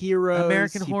in Heroes.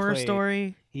 American He Horror played-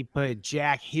 Story. He played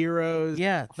Jack Heroes.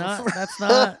 Yeah,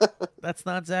 that's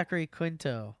not Zachary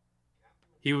Quinto.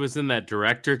 He was in that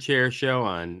director chair show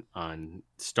on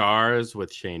Stars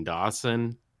with Shane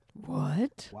Dawson.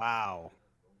 What? Wow.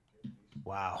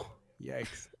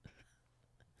 Yikes.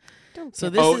 Don't So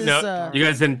get this Oh is no, you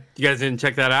guys didn't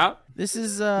check that out? this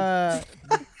is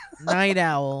Night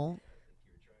Owl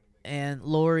and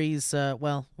Lori's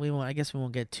well, I guess we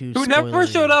won't get too Who never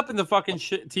spoilery. showed up in the fucking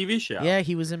TV show? Yeah,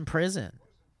 he was in prison.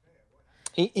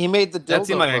 He made the dildo. That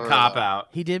seemed like a for her, cop though. out.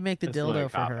 He did make the That's like a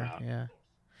dildo for her. cop-out. Yeah.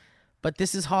 But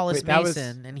this is Hollis Wait, that was-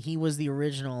 Mason, and he was the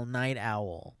original Night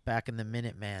Owl back in the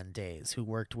Minuteman days, who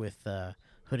worked with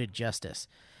Hooded Justice.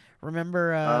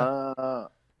 Remember?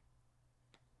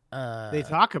 They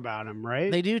talk about him,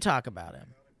 right? They do talk about him.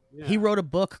 He wrote a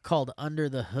book called Under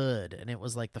the Hood, and it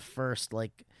was like the first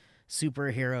like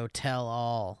superhero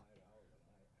tell-all.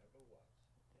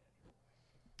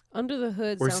 Under the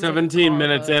Hood. We're sounds like a 17 car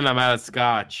minutes book. in. I'm out of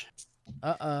scotch.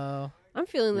 Uh-oh. I'm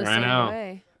feeling the I same know.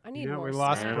 way. I need more. we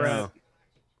lost snacks. Brett.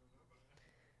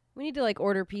 We need to like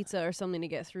order pizza or something to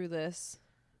get through this.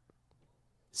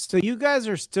 So you guys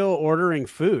are still ordering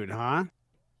food, huh?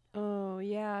 Oh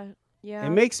yeah, yeah. It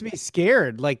makes me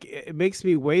scared. Like it makes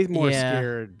me way more Yeah.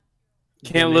 scared.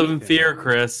 Can't than live in anything. fear,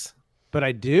 Chris. But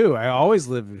I do. I always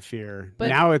live in fear. But-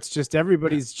 now it's just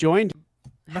everybody's joined.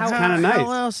 How- It's kind of nice.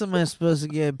 How else am I supposed to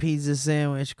get a pizza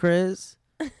sandwich, Chris?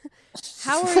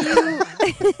 How are you?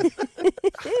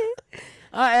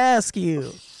 I ask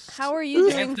you. How are you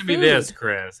It doing has to food? be this,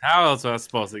 Chris. How else am I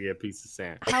supposed to get a piece of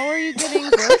sandwich? How are you getting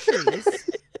groceries?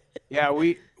 Yeah,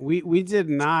 we did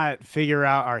not figure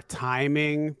out our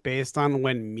timing based on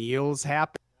when meals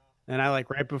happen. And I like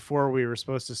right before we were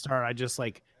supposed to start, I just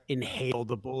like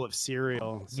inhaled a bowl of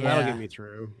cereal. So that'll Yeah. get me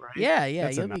through, right? Yeah,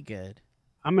 That's you'll enough. be good.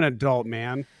 I'm an adult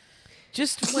man.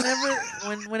 Just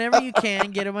whenever you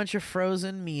can, get a bunch of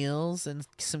frozen meals and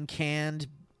some canned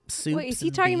soups. Wait, is he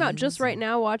and talking about beans just right and-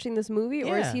 now watching this movie,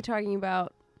 or is Yeah. he talking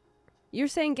about? You're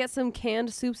saying get some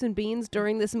canned soups and beans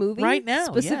during this movie Right now, yeah.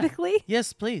 specifically?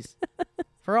 Yes, please.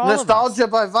 For all of Nostalgia us.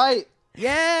 by Vite.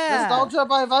 Yeah. Nostalgia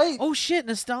by Vite. Oh shit,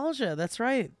 nostalgia. That's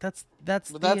right. That's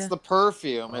But that's the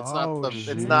perfume. It's not Oh, the.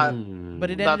 shit. It's not. But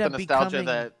it not ended the up nostalgia becoming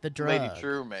that the drug. Lady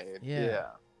True made. Yeah.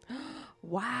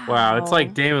 Wow. Wow, it's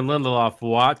like Damon Lindelof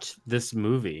watched this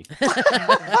movie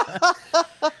It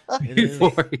is.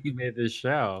 before he made this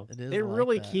show. It is They like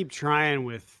really that. keep trying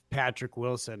with Patrick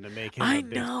Wilson to make him. I a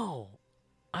big... know.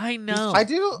 I know. I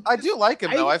do like him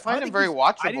though. I find him think very he's-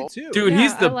 watchable. I do too. Dude, Yeah,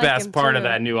 he's the I like best him part of too.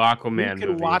 that new you Aquaman can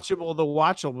movie. watchable the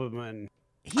watchable man.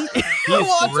 He,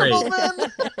 Watchable, great.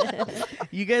 man.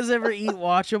 you guys ever eat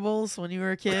Watchables when you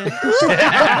were a kid?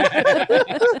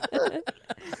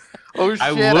 Oh shit!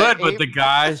 I would, but ate- the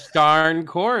guy's darn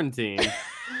quarantine.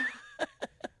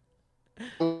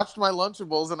 watched my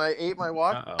Lunchables and I ate my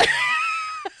watch. Uh-oh.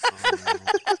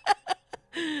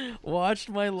 Watched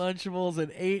my Lunchables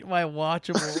and ate my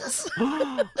Watchables.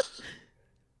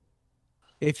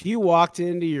 If you walked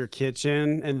into your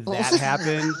kitchen and that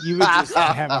happened, you would just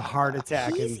have a heart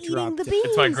attack He's and drop eating the dead. beans.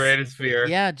 It's my greatest fear.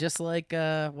 Yeah, just like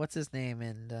what's his name,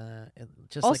 and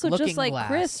just Also, like just like Looking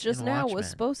Chris Glass just in now was Watchmen.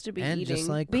 supposed to be and eating just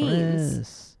like beans.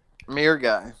 Chris. Mere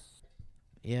guy.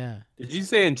 Yeah. Did you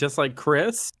say it just like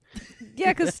Chris?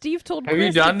 Yeah, because Steve told Have you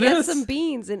Chris done to get this? some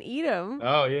beans and eat them.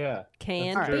 Oh yeah.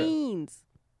 Canned That's true. beans.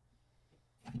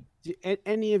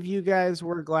 Any of you guys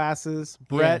wear glasses?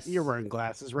 Brett, Yes. you're wearing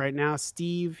glasses right now.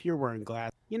 Steve, you're wearing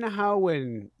glasses. You know how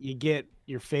when you get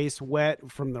your face wet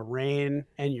from the rain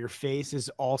and your face is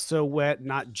also wet,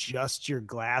 not just your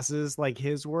glasses like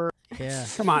his were? Yeah.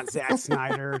 Come on, Zack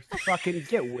Snyder. Fucking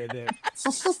get with it.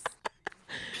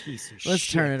 Piece of Let's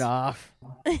shit. turn it off.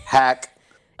 Hack.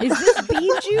 Is this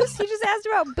bean juice? He just asked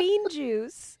about bean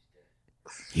juice.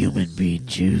 Human bean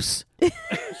juice.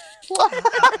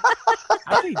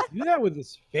 How do you do that with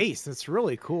his face? That's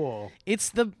really cool. It's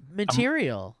the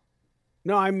material.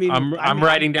 No, I mean, I'm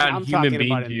writing down I'm human talking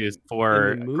bean about juice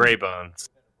for in the movie. gray bones.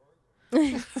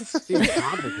 Seems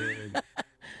complicated.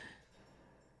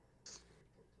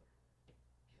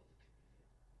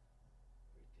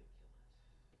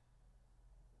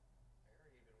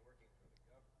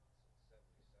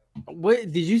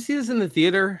 Wait, did you see this in the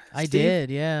theater? I Steve? did,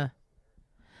 yeah.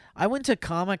 I went to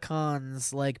Comic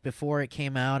Cons like before it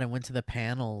came out and went to the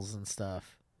panels and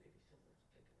stuff.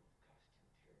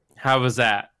 How was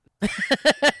that?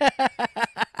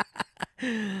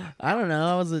 I don't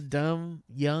know. I was a dumb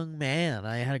young man.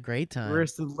 I had a great time.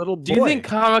 Where's the little boy? Do you think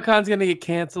Comic Con's gonna get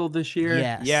canceled this year?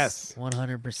 Yes. Yes.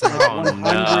 100%. Oh, no.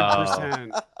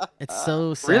 100%. It's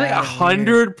so sad. Really, and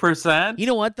weird. 100%? You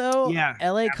know what though? Yeah,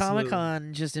 LA absolutely. Comic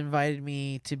Con just invited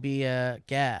me to be a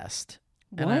guest,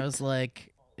 and I What? was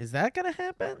like, "Is that gonna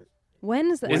happen?"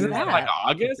 When is that? Isn't that like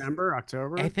August? September,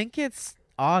 October? I think it's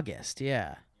August.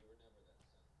 Yeah.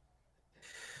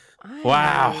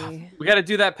 Wow, we got to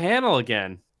do that panel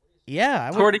again. Yeah. I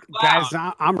It's would, already Guys,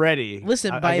 I'm ready.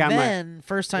 listen, I by got my- then,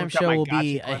 first time worked out my show will gotcha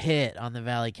be a question. hit on the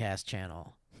Valleycast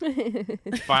channel,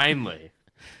 Finally,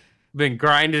 been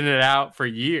grinding it out for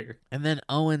years. and then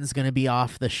Owen's gonna be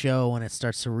off the show when it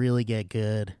starts to really get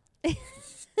good.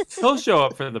 He'll show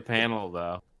up for the panel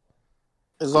though.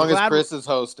 As long as glad- Chris is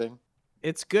hosting.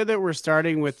 It's good that we're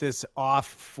starting with this off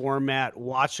format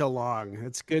watch along.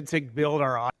 It's good to build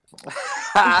our audience.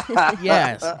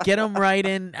 Yes, get them right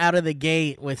in out of the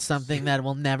gate with something that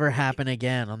will never happen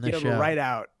again on the Get show. 'em right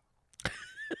out.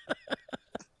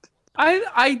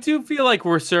 I do feel like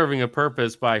we're serving a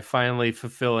purpose by finally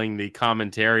fulfilling the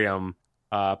commentarium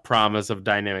promise of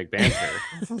dynamic banter.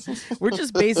 We're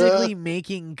just basically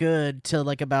making good to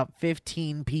like about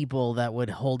 15 people that would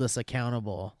hold us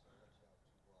accountable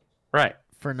Right.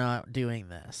 for not doing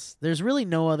this. There's really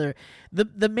no other.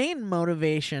 The main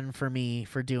motivation for me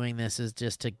for doing this is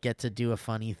just to get to do a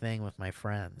funny thing with my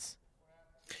friends.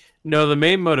 No, the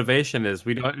main motivation is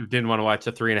we didn't want to watch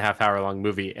a 3.5 hour long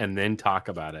movie and then talk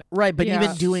about it. Right, but Yeah.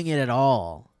 even doing it at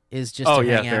all is just to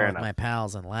hang out with my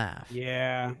pals and laugh.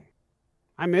 Yeah.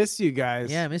 I miss you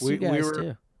guys. Yeah, I miss you guys were,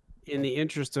 too. In the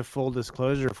interest of full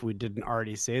disclosure, if we didn't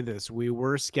already say this, we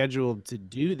were scheduled to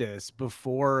do this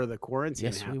before the quarantine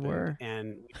Yes, happened. we were.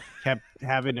 And we kept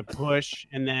having to push,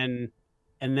 and then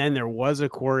there was a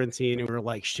quarantine, and we were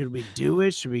like, should we do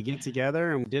it? Should we get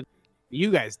together? And we did. You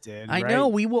guys did. I right? know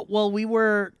we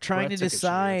were trying Brett to took a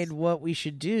decide chance. what we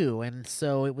should do, and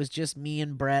so it was just me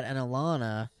and Brett and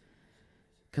Alana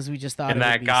because we just thought And it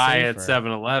would that be guy at safer.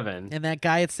 7-Eleven. And that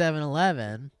guy at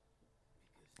 7-Eleven,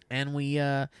 and we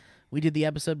did the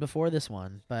episode before this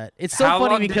one, but it's so How funny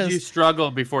long because did you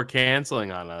struggle before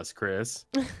canceling on us, Chris?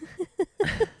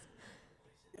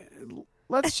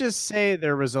 Let's just say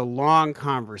there was a long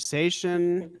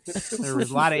conversation. There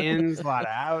was a lot of ins, a lot of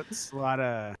outs,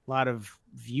 a lot of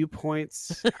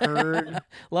viewpoints heard, a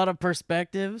lot of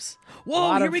perspectives. Whoa,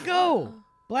 lot here of we go.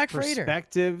 Black Freighter.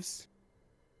 perspectives.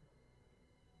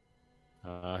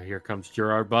 Here comes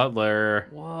Gerard Butler.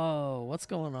 Whoa, what's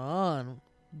going on?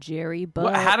 Jerry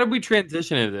Butt. How did we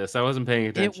transition into this? I wasn't paying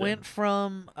attention. It went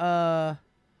from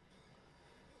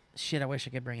shit, I wish I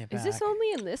could bring it back. Is this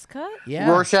only in this cut? Yeah.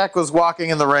 Rorschach was walking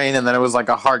in the rain, and then it was like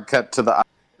a hard cut to the.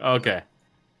 Okay.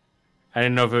 I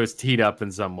didn't know if it was teed up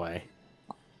in some way.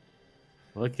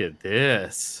 Look at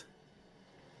this.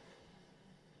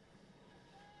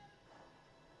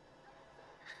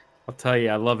 I'll tell you,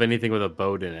 I love anything with a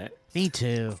boat in it, Me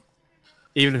too.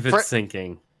 even if it's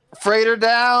sinking. Freighter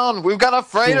down! We've got a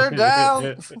freighter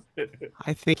down!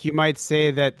 I think you might say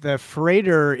that the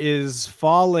freighter is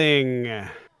falling.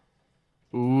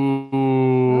 Ooh.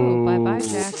 Oh, bye-bye,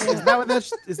 Jack. Is that what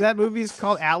that movie's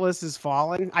called? Atlas is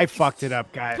Falling? I fucked it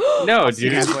up, guys. No, See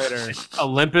you dude. guys later.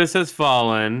 Olympus has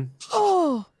fallen.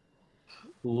 Oh,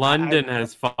 London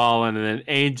has fallen, and then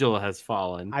Angel has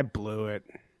fallen. I blew it.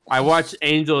 I watched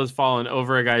Angel has fallen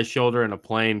over a guy's shoulder in a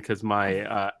plane because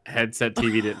my headset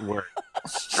TV didn't work.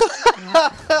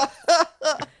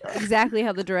 exactly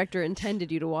how the director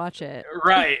intended you to watch it.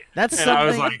 Right. That's And I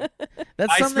was something. like,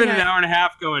 That's I something. spent an hour and a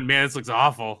half going, man, this looks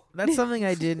awful. That's something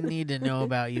I didn't need to know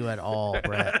about you at all,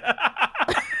 Brett.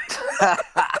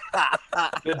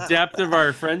 The depth of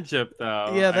our friendship,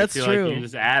 though. Yeah, that's I feel true. Like you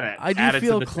just add it. I Add do it to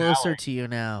feel the closer tower. to you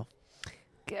now.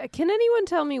 Can anyone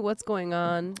tell me what's going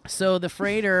on? So the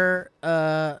freighter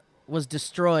was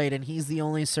destroyed, and he's the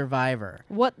only survivor.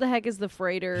 What the heck is the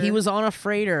freighter? He was on a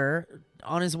freighter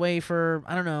on his way for,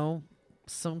 I don't know,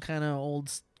 some kind of old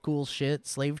school shit,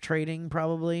 slave trading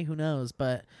probably, who knows,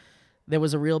 but there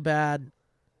was a real bad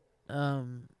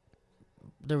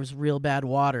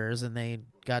waters, and they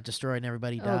got destroyed and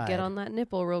everybody died. Oh, get on that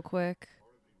nipple real quick.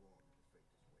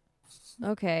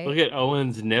 Okay. Look at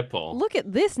Owen's nipple. Look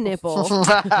at this nipple.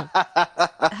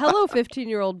 Hello,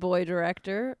 15-year-old boy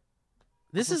director.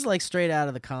 This is like straight out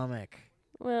of the comic.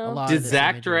 A Well, lot Did of this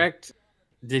Zach imagery. direct?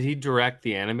 Did he direct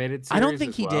the animated series? I don't think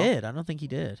as he well? did. I don't think he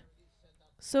did.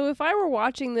 so if I were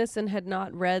watching this and had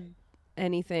not read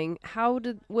anything,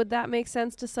 would that make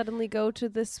sense to suddenly go to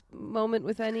this moment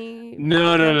with any?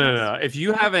 No. If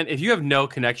you have no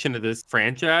connection to this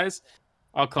franchise,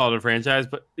 I'll call it a franchise,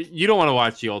 but you don't want to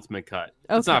watch the Ultimate Cut.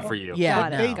 It's Okay. not for you. Yeah,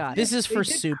 Got it, no. got it. This is They for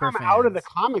did super come fans. out of the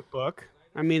comic book.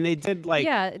 I mean, they did like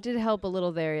Yeah, it did help a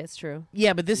little there. It's true.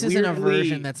 Yeah, but this isn't a weirdly-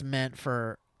 version that's meant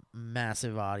for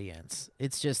massive audience.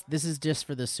 This is just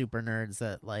for the super nerds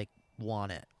that like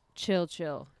want it.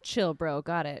 Chill, bro.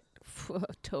 Got it.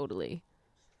 Totally.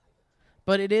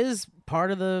 But it is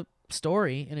part of the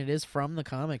story, and it is from the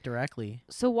comic directly.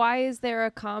 So why is there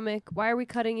a comic? Why are we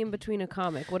cutting in between a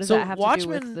comic? What does So that have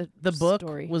Watchmen, to do with the book,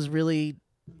 story? was really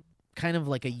kind of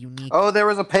like a unique. Oh, there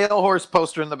was a pale horse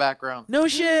poster in the background. No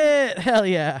shit! Hell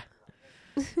yeah.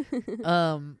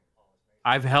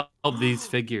 I've held these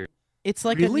figures. It's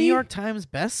like a Really? New York Times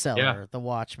bestseller. Yeah. The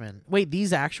Watchmen. Wait,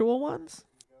 these actual ones?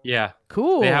 Yeah,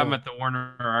 Cool. they have them at the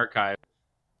Warner Archive.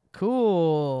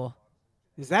 Cool.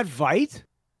 is that Vite?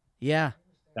 Yeah.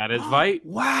 That is Vite.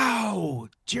 Wow,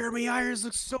 Jeremy Irons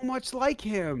looks so much like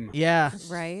him. Yeah.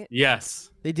 right.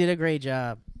 Yes. They did a great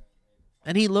job.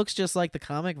 And he looks just like the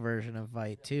comic version of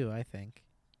Vite too, I think.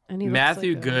 And he looks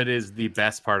Matthew like Good is the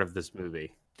best part of this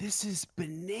movie. This is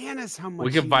bananas. How much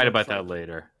We can he fight looks about that like-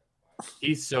 later.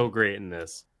 He's so great in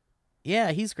this.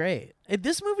 Yeah, he's great.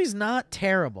 This movie's not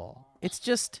terrible. It's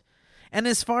just, and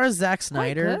as far as Zack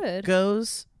Snyder good.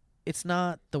 goes, it's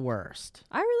not the worst.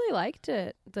 I really liked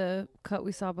it. The cut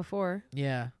we saw before.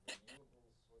 Yeah.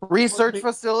 Research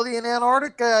facility in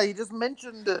Antarctica. You just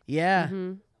mentioned it. Yeah.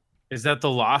 Mm-hmm. Is that the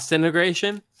Lost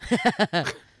integration?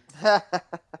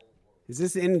 Is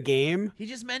this in game? He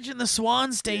just mentioned the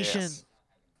Swan Station.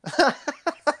 Yes.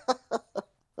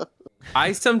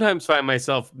 I sometimes find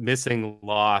myself missing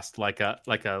Lost like a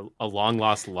long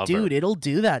lost lover. Dude, it'll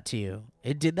do that to you.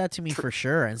 It did that to me for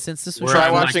sure. And since this was Where Try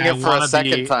I'm watching like, it I for a wanna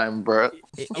second be- time, bro.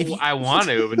 if you, I want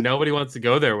to, but nobody wants to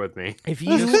go there with me. if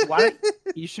you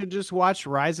You should just watch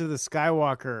Rise of the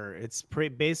Skywalker. It's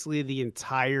basically the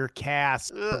entire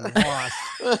cast from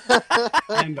Lost,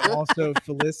 and also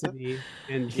Felicity.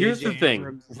 And Here's J.J. the thing,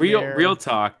 Abrams is real there.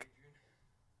 talk.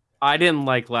 I didn't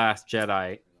like Last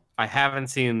Jedi. I haven't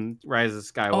seen Rise of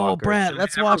Skywalker. Oh, Brad, Should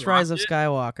let's I ever watch Rise of it?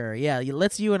 Skywalker. Yeah,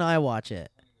 let's you and I watch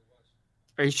it.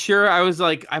 Are you sure? I was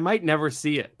like, I might never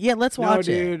see it. Yeah, let's No, watch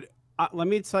it. dude. Let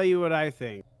me tell you what I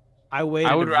think. I waited.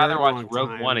 I would a rather very watch long Rogue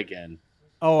time. One again.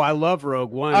 Oh, I love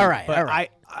Rogue One. All right, but all right.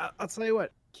 I'll tell you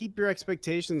what. Keep your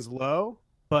expectations low.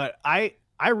 But I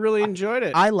really enjoyed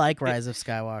it. I like Rise of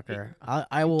Skywalker.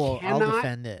 I'll cannot-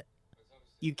 defend it.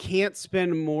 You can't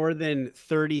spend more than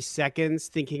 30 seconds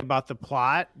thinking about the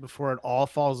plot before it all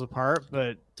falls apart.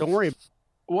 But don't worry.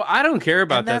 Well, I don't care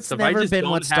about And that that's stuff. I never just been don't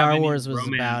what have Star any Wars was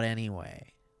romance. about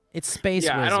anyway. It's space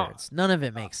Yeah, I don't- wizards. None of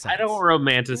it makes sense. I don't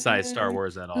romanticize Star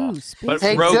Wars at all. Ooh, space But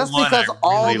Hey, Rogue just One, because I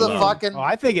all really the love. fucking Oh,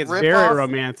 I think it's rip very off-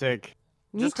 romantic.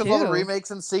 Me just because all the too. remakes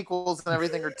and sequels and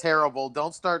everything are terrible,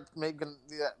 don't start making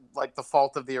like the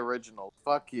fault of the original.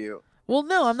 Fuck you. Well,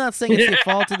 no, I'm not saying it's the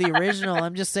fault of the original.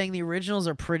 I'm just saying the originals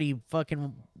are pretty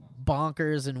fucking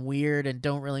bonkers and weird and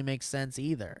don't really make sense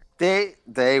either.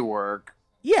 They work.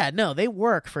 Yeah, no, they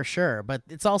work for sure, but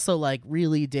it's also like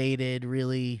really dated,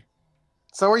 really.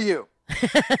 So are you.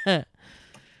 And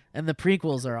the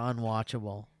prequels are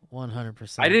unwatchable,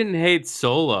 100%. I didn't hate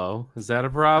Solo. Is that a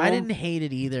problem? I didn't hate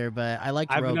it either, but I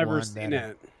liked I've Rogue never One seen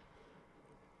better. it.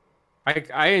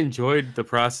 I enjoyed the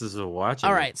process of watching.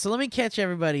 All it. right, so let me catch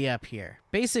everybody up here.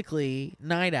 Basically,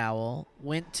 Night Owl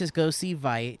went to go see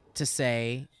Vite to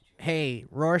say, hey,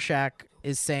 Rorschach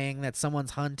is saying that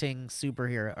someone's hunting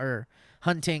superhero or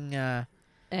hunting and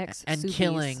Ex-Subies.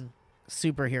 killing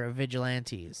superhero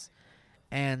vigilantes.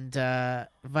 And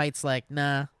Vite's like,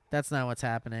 nah, that's not what's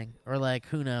happening. Or like,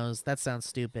 who knows? That sounds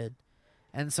stupid.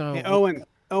 And so Hey,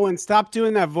 Owen, stop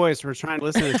doing that voice. We're trying to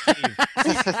listen to Steve.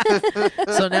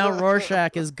 so now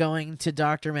Rorschach is going to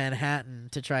Dr. Manhattan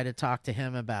to try to talk to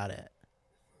him about it.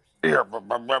 And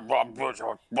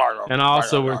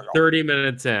also, we're 30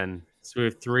 minutes in, so we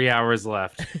have 3 hours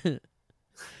left.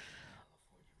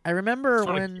 I remember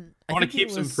I when I want to think keep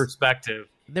it some was- perspective.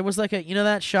 There was like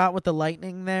that shot with the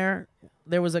lightning there?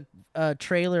 There was a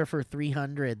trailer for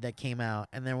 300 that came out,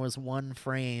 and there was one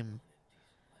frame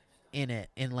in it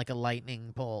in like a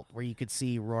lightning bolt where you could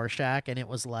see Rorschach, and it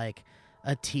was like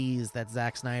a tease that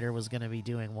Zack Snyder was going to be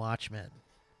doing Watchmen.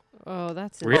 Oh,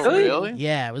 that's Really? insane. Really?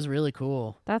 Yeah, it was really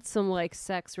cool. That's some like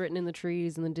sex written in the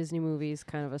trees in the Disney movies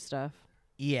kind of a stuff.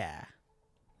 Yeah.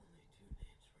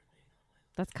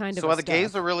 That's kind of So a the gays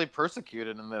stuff. are really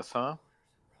persecuted in this, huh?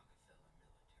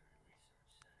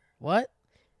 What?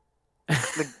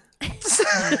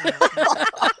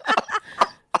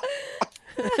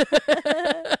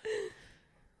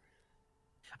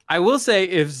 I will say,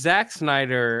 if Zack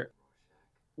Snyder,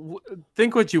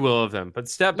 think what you will of him, but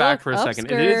step back Look, for a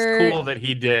second. It is upskirt. cool that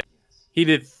he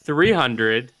did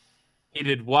 300, he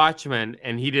did Watchmen,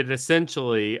 and he did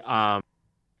essentially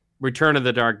Return of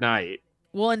the Dark Knight.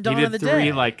 Well, and He Dawn did of the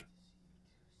three Dead.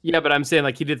 yeah, but I'm saying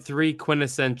he did 3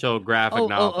 quintessential graphic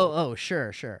novels.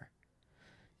 Sure.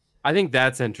 I think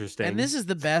that's interesting. And this is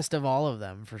the best of all of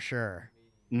them for sure.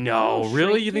 no, Oh,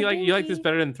 really, Shrink you think the you like this Movie?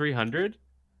 better than 300?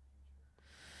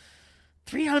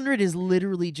 300 is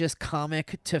literally just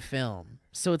comic to film.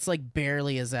 So it's like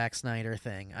barely a Zack Snyder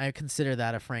thing. I consider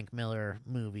that a Frank Miller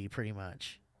movie pretty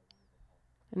much.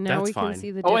 And now That's we fine. can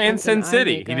see the Oh, and difference Sin in eye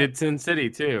City. He makeup. did Sin City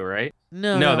too, right?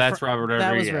 No, No, that's Robert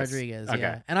That was Rodriguez. Rodriguez, Okay.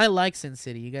 yeah. And I like Sin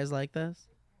City. You guys like this?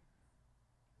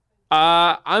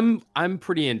 I'm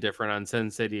pretty indifferent on Sin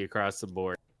City across the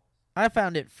board. I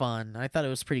found it fun. I thought it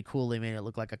was pretty cool. They made it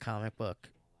look like a comic book.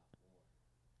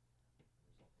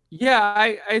 Yeah,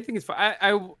 I think it's fine.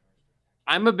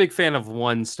 I'm a big fan of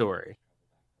one story.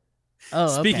 Oh,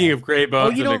 Speaking okay. of great Oh,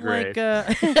 bones you in the don't grave,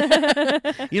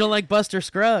 like you don't like Buster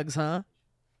Scruggs, huh?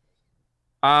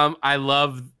 I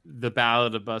love the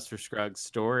Ballad of Buster Scruggs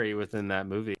story within that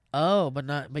movie. Oh,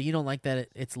 but you don't like that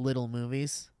it's little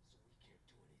movies.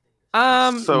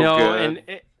 So no, good.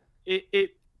 and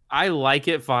I like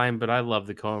it fine, but I love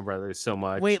the Coen Brothers so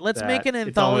much. Wait, let's make an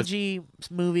it's almost- anthology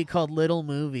movie called Little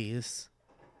Movies.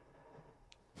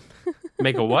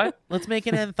 Make a what? Let's make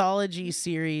an anthology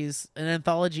series, an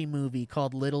anthology movie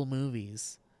called Little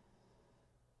Movies.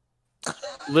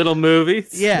 Little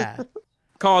movies. Yeah,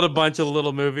 Call it a bunch of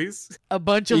little movies. a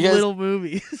bunch of You guys- little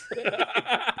movies.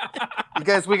 You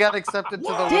guys, we got accepted to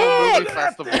the Little Movie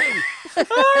Festival.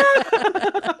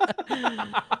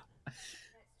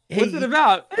 Hey, What's it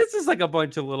about? It's just like a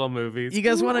bunch of little movies. you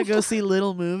guys want to go see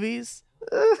Little Movies?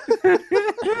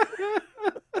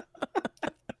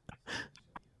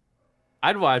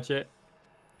 I'd watch it.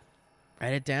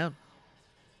 Write it down.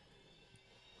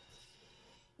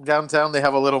 Downtown, they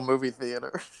have a little movie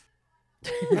theater.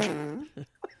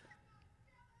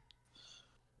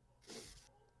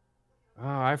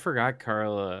 Oh, I forgot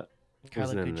Carla.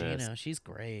 Carla was in this. Gugino, she's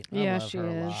great. Yeah, I love she her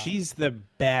a is. lot. She's the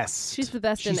best. She's the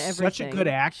best in She's everything. such a good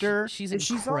actor. She's And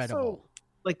incredible. She's also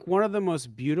like one of the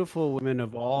most beautiful women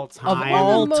of all Of time. One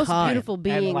all of the most time. beautiful and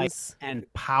beings. like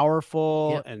and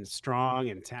powerful Yep. and strong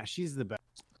and she's the best.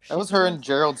 That was her in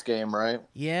Gerald's Game, right?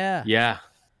 Yeah. Yeah.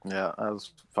 Yeah, that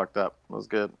was fucked up. That was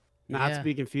good. Not Yeah. to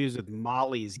be confused with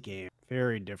Molly's Game.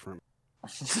 Very different.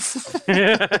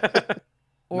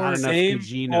 Or Not enough Same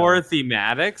Gugino. or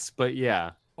thematics, but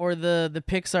yeah. or the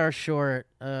Pixar short.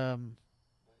 What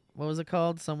was it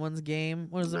called? Someone's Game.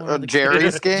 What was it? one with the Jerry's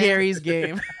kids? Game? Jerry's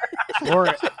Game.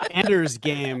 or Ender's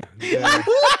Game.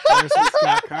 Versus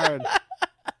Scott Card.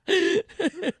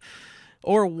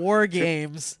 Or War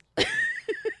Games.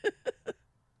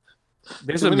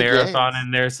 There's Too a many marathon games.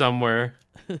 in there somewhere.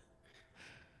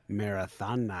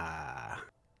 Marathona.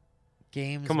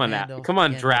 Games. Come on, Vandal, come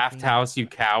on, Gandalf, Draft Fiend. House, you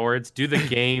cowards! Do the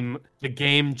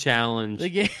game challenge. The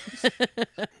game.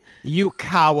 You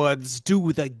cowards,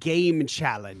 do the game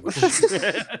challenge.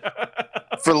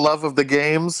 For love of the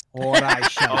games. Or I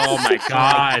shall Oh my strike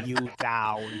God. you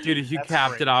down. Dude, if you That's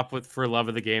capped great. it off with "For Love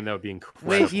of the Game," that would be incredible.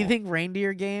 Wait, do you think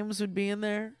Reindeer Games would be in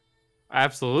there?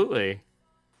 Absolutely.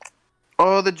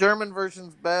 Oh, the German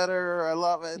version's better. I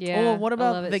love it. Yeah. Oh, what I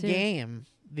love about it the too. game?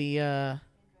 The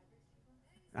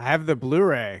I have the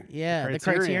Blu-ray. yeah, the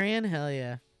Criterion. Hell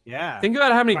yeah. Yeah. Think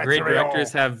about how many great Criterion.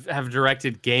 directors have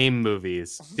directed game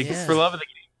movies. Because Yeah. "For Love of the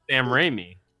Game," Sam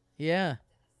Raimi, Yeah.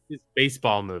 his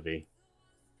baseball movie.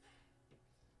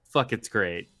 Fuck, it's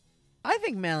great. I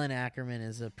think Malin Ackerman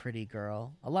is a pretty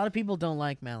girl. A lot of people don't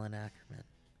like Malin Ackerman.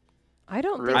 I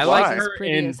don't Really? think I she's like as her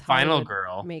pretty in as Final Hollywood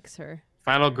Girl. makes her.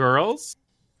 Final Girls.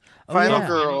 Oh, Final yeah.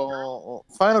 Girl.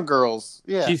 Final Girls.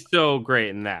 Yeah. She's so great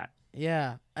in that.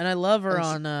 Yeah, and I love her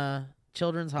And on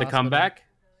Children's The Hospital. comeback.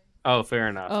 Oh, fair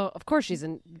enough. Oh, of course she's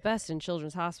best in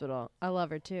Children's Hospital. I love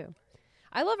her too.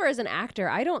 I love her as an actor.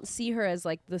 I don't see her as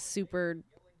like the super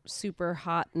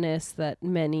hotness that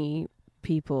many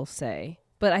people say.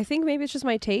 But I think maybe it's just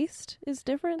my taste is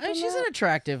different. I mean, than she's that. an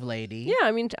attractive lady. Yeah,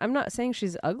 I mean, I'm not saying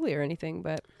she's ugly or anything,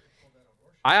 but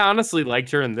I honestly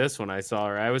liked her in this when I saw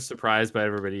her. I was surprised by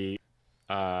everybody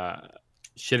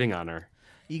shitting on her.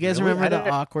 You guys Really? remember Why the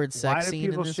did- awkward Why sex do scene in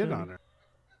people this shit movie? on her?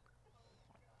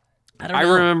 I don't I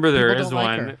know. remember there People is don't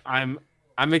like one. her.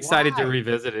 I'm excited to Why?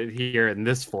 revisit it here in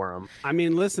this forum. I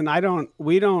mean, listen,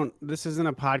 this isn't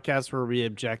a podcast where we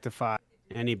objectify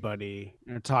anybody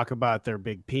or talk about their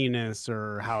big penis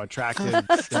or how attractive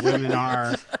the women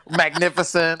are.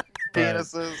 Magnificent But-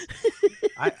 penises.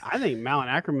 I think Malin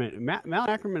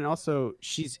Ackerman also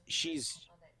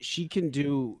she can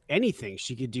do anything.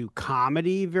 She could do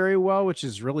comedy very well, which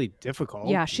is really difficult.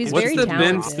 Yeah, she's And What's very the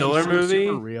talented. Ben Stiller super, movie?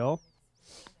 super real.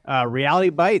 Reality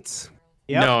Bites.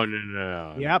 Yep.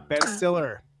 No. Yep, Ben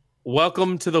Stiller.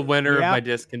 Welcome to the winter of Yep. my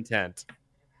discontent.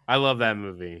 I love that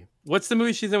movie. What's the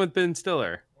movie she's in with Ben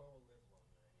Stiller?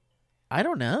 I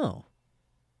don't know.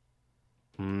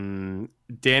 Danny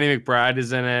McBride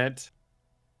is in it.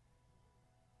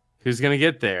 Who's gonna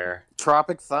get there?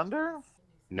 Tropic Thunder?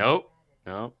 Nope.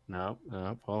 Hold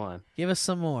on. Give us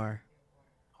some more.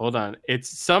 Hold on. It's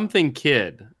something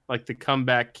kid, like the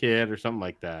comeback kid or something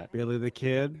like that. Billy the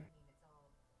Kid.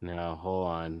 No, hold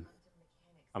on.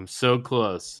 I'm so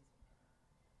close.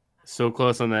 So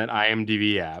close on that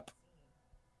IMDb app.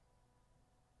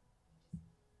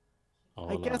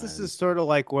 I guess this is sort of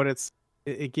like what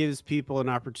it gives people an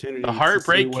opportunity The to see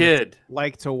Heartbreak what it's Kid.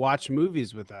 like to watch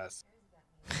movies with us.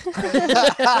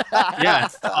 Yeah,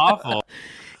 it's awful.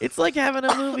 It's like having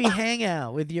a movie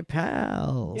hangout with your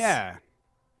pals. Yeah.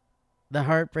 The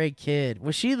Heartbreak Kid.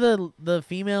 Was she the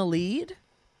female lead?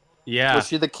 Yeah. Was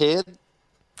she the kid?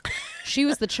 she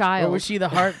was the Or child. was she the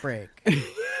heartbreak?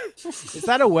 Is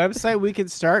that a website we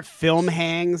could start?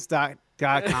 Filmhangs.com?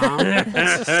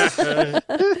 I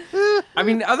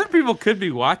mean, other people could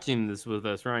be watching this with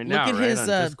us right now. Look at right, his on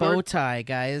Discord? bow tie,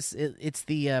 guys. It's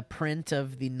the print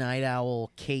of the Night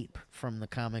Owl cape from the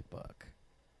comic book.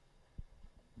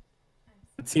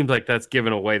 It seems like that's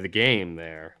giving away the game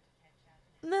there.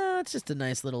 No, it's just a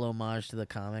nice little homage to the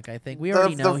comic. I think we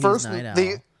already know he's Night Owl.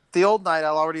 The old Night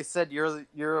Owl already said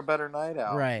you're a better Night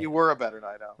Owl. Right. You were a better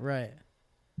Night Owl. Right.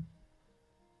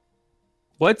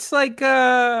 What's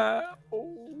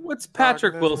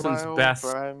Patrick Wilson's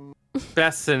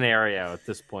best scenario at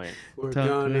this point? We're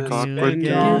gonna spend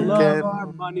all of our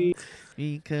money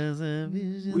because of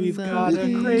we've got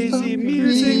a crazy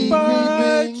music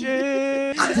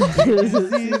budget.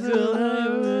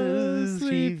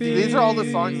 These are all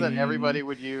the songs that everybody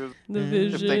would use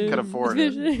if they could afford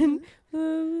it.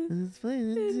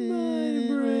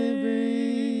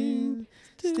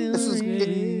 This is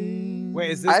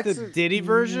Wait, is this the Diddy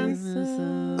version?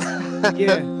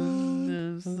 Yeah.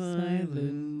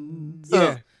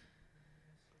 Yeah.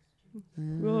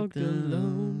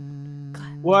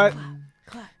 What?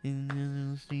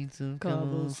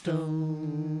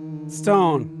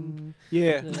 Stone.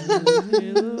 Yeah.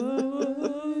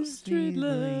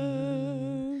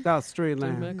 South Street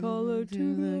Land.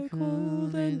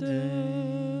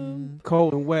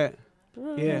 Cold and wet.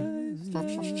 Yeah.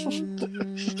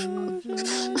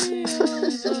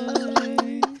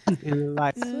 In the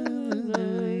light.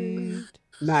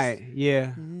 Night.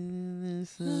 Yeah.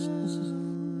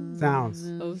 Sounds.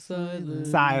 of silence.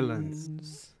 Silence.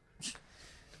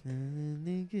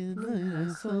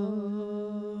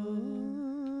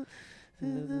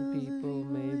 People,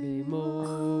 maybe more.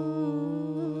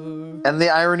 And the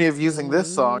irony of using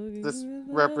this song, this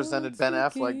represented Ben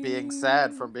Affleck being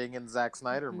sad from being in Zack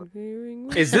Snyder movie.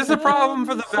 Is this a problem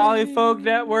for the Valley Folk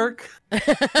Network?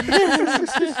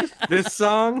 This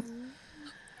song?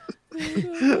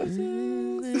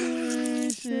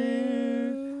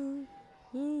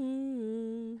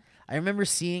 I remember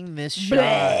seeing this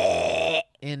shot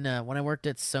in when I worked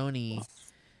at Sony.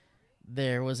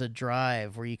 There was a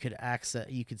drive where you could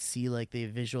see like the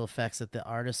visual effects that the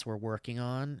artists were working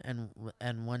on,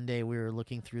 and one day we were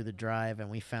looking through the drive and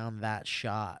we found that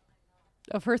shot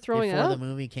Of her throwing before up? the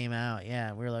movie came out.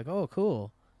 Yeah, we were like, oh,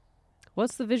 cool.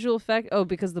 What's the visual effect? Oh,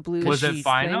 because the blue. Was it thing?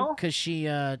 final? Because she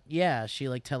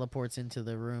like teleports into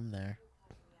the room there.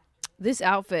 This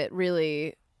outfit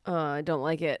really, I don't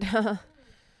like it.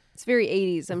 It's very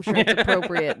 80s. I'm sure it's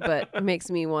appropriate, but it makes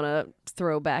me want to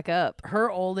throw back up. Her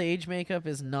old age makeup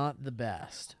is not the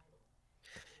best.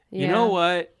 Yeah. You know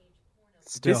what?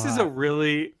 Still This is hot. a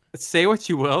really, say what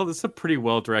you will, this is a pretty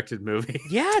well-directed movie.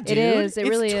 Yeah, dude. It is. It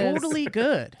really is. It's totally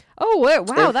good. Oh,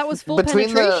 wow. That was full Between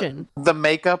penetration. the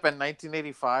makeup and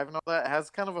 1985 and all that, it has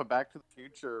kind of a Back to the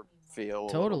Future feel. a little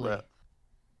Totally. bit.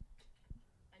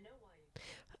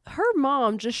 Her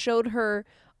mom just showed her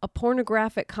a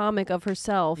pornographic comic of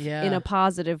herself Yeah. in a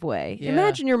positive way. Yeah.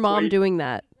 Imagine your mom Wait. doing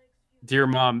that. Your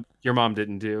mom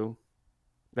didn't do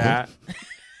that.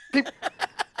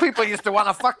 People used to want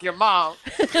to fuck your mom.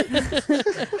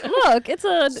 Look, it's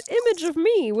an image of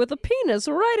me with a penis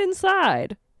right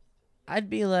inside. I'd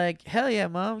be like, hell yeah,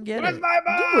 mom, get it.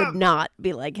 You would not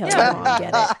be like, hell Yeah. mom,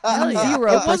 get it. Hell yeah.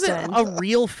 0%. It wasn't a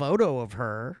real photo of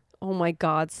her. Oh my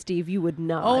God, Steve, you would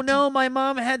not. Oh no, my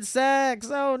mom had sex.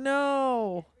 Oh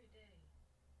no.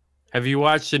 Have you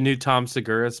watched the new Tom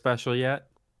Segura special yet?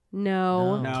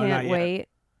 No, No, not can't yet. wait.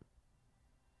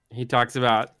 He talks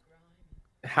about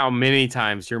how many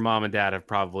times your mom and dad have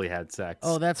probably had sex.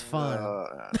 Oh, that's fun.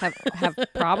 Have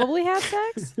probably had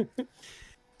sex?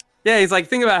 Yeah, he's like,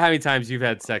 think about how many times you've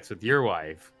had sex with your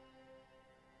wife.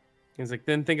 He's like,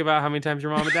 then think about how many times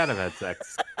your mom and dad have had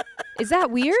sex. Is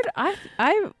that weird?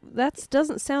 That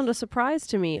doesn't sound a surprise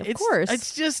to me. Of course.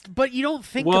 It's just, but you don't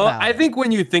think Well, about it. I think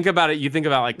when you think about it, you think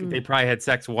about like they probably had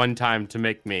sex one time to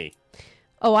make me.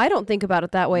 Oh, I don't think about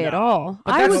it that way at all.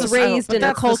 But I that's was the- raised but in a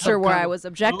that's the culture where I subcon- was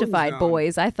objectified, zone.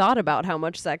 boys. I thought about how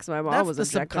much sex my mom that's was the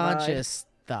objectified. subconscious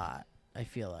thought, I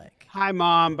feel like. Hi,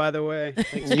 Mom, by the way.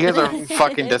 You guys are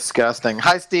fucking disgusting.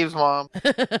 Hi, Steve's mom.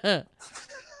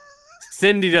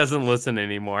 Cindy doesn't listen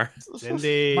anymore.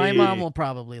 Cindy. My mom will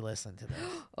probably listen to this.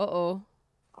 Uh-oh.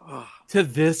 To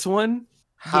this one?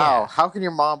 How? Yeah. How can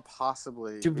your mom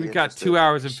possibly? Dude, be we got interested? 2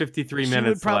 hours and 53 She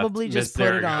minutes would probably left. just Miss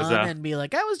put it on Zaragoza. and be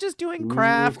like, I was just doing Ooh,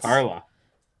 crafts. Carla.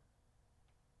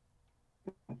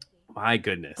 My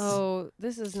goodness. Oh,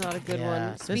 this is not a good Yeah,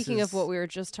 one. this Speaking of is- what we were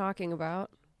just talking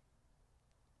about.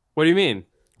 What do you mean?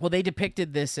 Well, they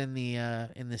depicted this in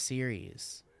the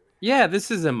series. Yeah, this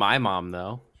isn't my mom,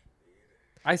 though.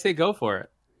 I say go for it.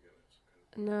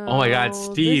 No. Oh my God,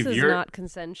 Steve, this is you're- not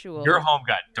consensual. Your home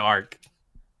got dark.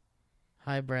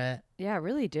 Hi, Brett. Yeah, it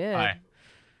really did. Hi.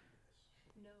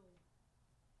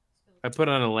 I put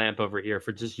on a lamp over here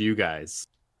for just you guys.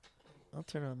 I'll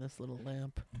turn on this little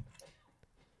lamp.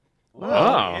 Oh, Oh.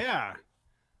 yeah.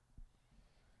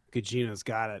 Gugino's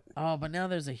got it. Oh, but now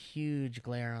there's a huge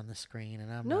glare on the screen, and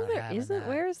I'm No, not there having isn't. that.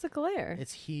 Where is the glare?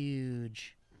 It's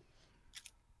huge.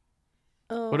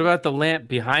 Oh. What about the lamp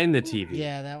behind the TV?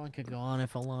 Yeah, that one could go on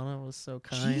if Alana was so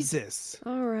kind. Jesus.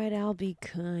 All right, I'll be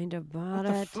kind about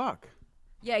What the it. fuck?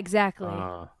 Yeah, exactly.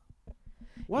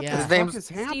 What Yeah. the His fuck name's is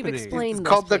Steve, happening? explain It's this,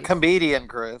 called The please. Comedian,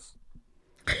 Chris.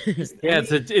 Yeah,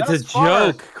 it's a thus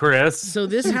far, joke, Chris. So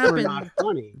this super happened. not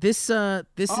funny. This Oh,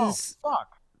 is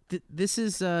fuck. this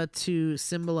is to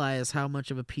symbolize how much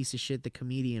of a piece of shit the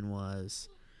comedian was.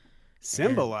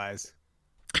 Symbolize.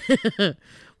 Well, it's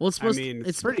I supposed. mean,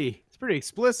 it's it's pretty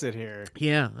explicit here.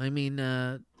 Yeah, I mean,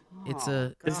 it's Oh,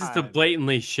 a. This is to God.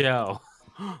 blatantly show.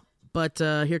 But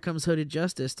here comes Hooded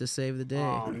Justice to save the day.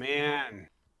 Oh man.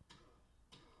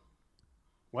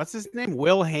 What's his name?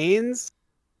 Will Haynes?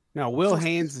 No, Will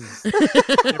Haynes is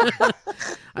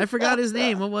I forgot his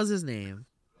name. What was his name?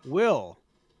 Will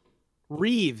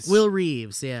Reeves. Will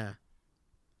Reeves. Yeah,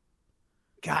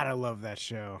 God, I love that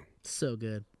show. so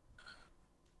good.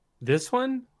 This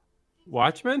one?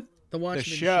 Watchmen? The The Watchmen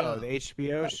show, the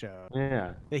HBO show,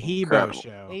 Yeah. the Hebo Incredible.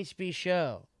 show. HB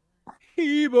show.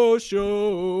 Hebo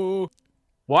show.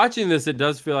 Watching this, it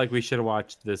does feel like we should have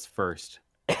watched this first.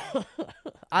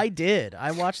 I did.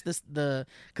 I watched this because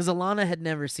Alana had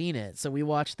never seen it, so we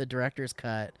watched the director's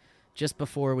cut just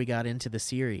before we got into the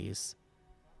series.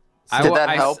 Did that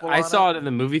help, I Alana? saw it in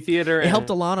the movie theater. It helped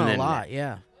and Alana a then- lot.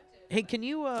 Yeah. Hey, can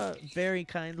you very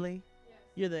kindly?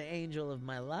 You're the angel of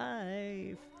my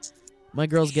life. My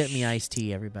girl's getting me iced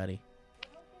tea. Everybody.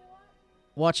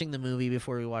 Watching the movie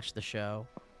before we watch the show.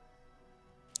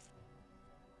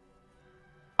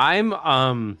 I'm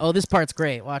Oh, this part's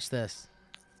great. Watch this.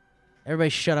 Everybody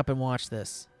shut up and watch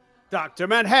this. Dr.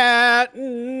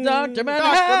 Manhattan. Dr.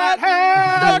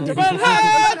 Manhattan! Dr.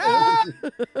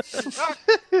 Manhattan!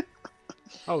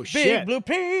 Oh Big shit. blue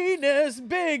penis,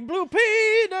 big blue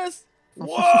penis.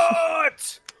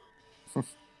 What?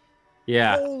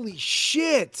 yeah. Holy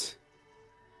shit.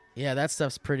 Yeah, that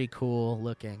stuff's pretty cool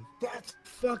looking. That's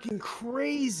fucking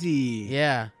crazy.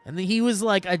 Yeah, and then he was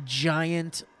like a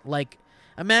giant, like,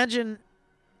 imagine,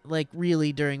 like,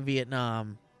 really during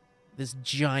Vietnam, this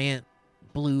giant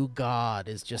blue god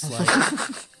is just like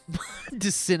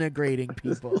disintegrating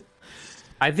people.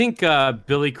 I think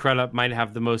Billy Crudup might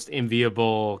have the most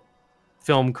enviable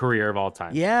film career of all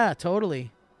time. Yeah,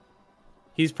 totally.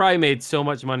 He's probably made so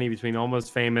much money between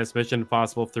Almost Famous, Mission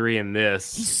Impossible 3, and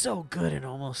this. He's so good and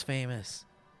Almost Famous.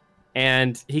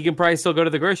 And he can probably still go to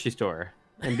the grocery store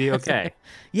and be okay.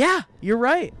 Yeah, you're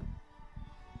right.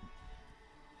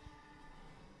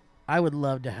 I would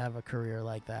love to have a career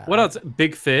like that. What else?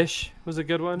 Big Fish was a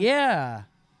good one. Yeah.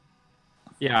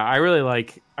 Yeah, I really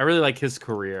like his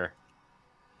career.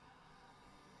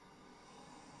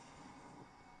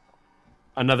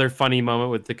 Another funny moment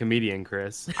with the comedian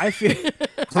Chris. I feel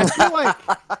like,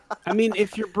 I mean,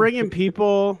 if you're bringing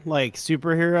people like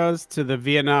superheroes to the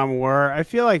Vietnam War, I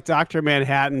feel like Dr.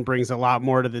 Manhattan brings a lot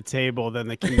more to the table than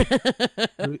the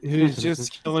comedian who's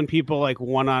just killing people like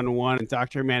one-on-one, and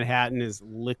Dr. Manhattan is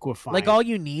liquefying. Like, all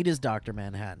you need is Dr.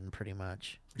 Manhattan, pretty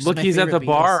much. Which is Look, my he's at favorite the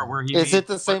bar Beatles where he Is made- it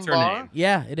the same what's her bar? name?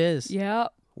 Yeah, it is. Yeah.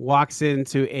 walks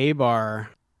into a bar.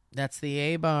 That's the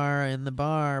A bar in the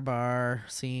bar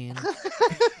scene.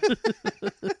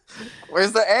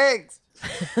 Where's the eggs?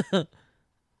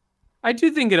 I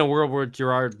do think in a world where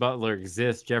Gerard Butler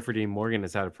exists, Jeffrey Dean Morgan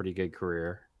has had a pretty good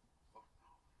career.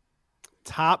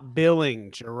 Top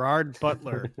billing, Gerard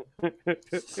Butler.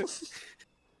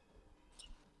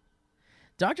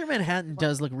 Dr. Manhattan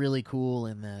does look really cool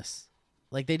in this.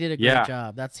 Like, they did a great Yeah.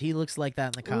 job. He looks like that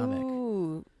in the comic.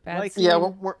 Ooh, bad Like- scene. Yeah,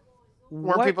 weren't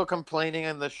What? people complaining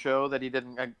in the show that he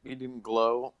didn't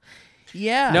glow?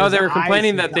 Yeah. No, his they were eyes,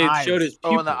 complaining his that they eyes. showed his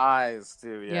Oh, and pupil. the eyes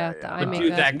too. Yeah, Yeah, the eye But makeup.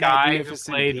 dude, that guy who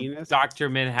Magnificent played penis. Dr.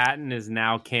 Manhattan is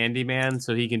now Candyman,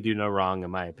 so he can do no wrong,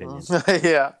 in my opinion.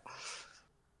 yeah.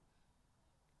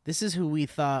 This is who we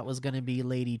thought was going to be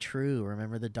Lady True.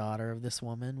 Remember the daughter of this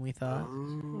woman, we thought?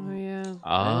 Oh yeah.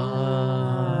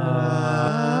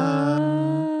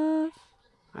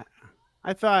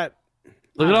 I thought,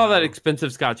 Look at all that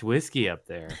expensive Scotch whiskey up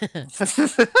there.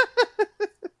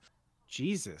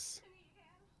 Jesus.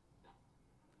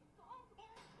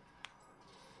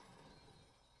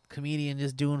 Comedian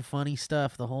just doing funny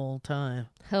stuff the whole time.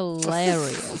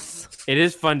 Hilarious. It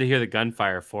is fun to hear the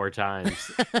gunfire 4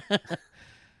 times.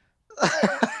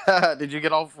 Did you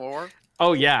get all 4?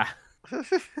 Oh yeah,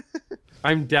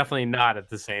 I'm definitely not at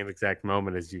the same exact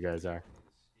moment as you guys are.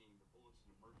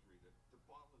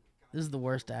 This is the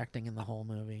worst acting in the whole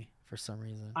movie for some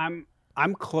reason.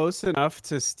 I'm close enough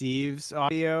to Steve's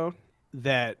audio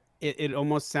that it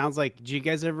almost sounds like. Do you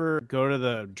guys ever go to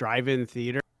the drive-in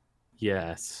theater?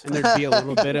 Yes. And there'd be a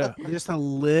little bit of just a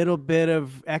little bit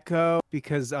of echo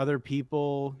because other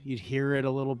people, you'd hear it a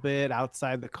little bit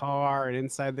outside the car and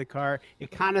inside the car.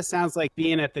 It kind of sounds like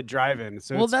being at the drive-in.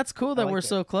 So Well, that's cool that like we're it.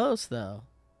 so close, though.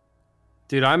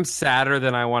 Dude, I'm sadder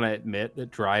than I want to admit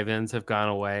that drive-ins have gone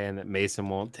away and that Mason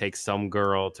won't take some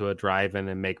girl to a drive-in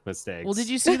and make mistakes. Well, did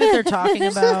you see that they're talking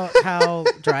about how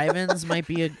drive-ins might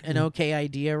be an okay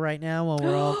idea right now while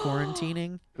we're all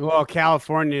quarantining? Well,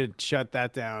 California shut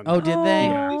that down. Oh, did they?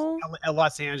 Oh. At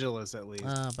Los Angeles, at least.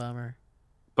 Oh, bummer.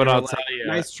 But They were I'll like, tell you,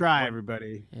 nice try,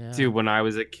 everybody. Yeah. dude, when I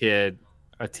was a kid,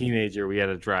 a teenager, we had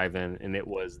a drive-in, and it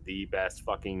was the best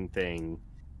fucking thing.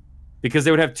 Because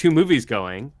they would have two movies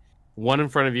going, one in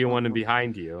front of you, one in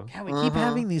behind you. God, we keep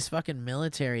having these fucking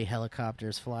military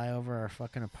helicopters fly over our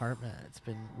fucking apartment. It's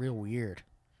been real weird.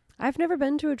 I've never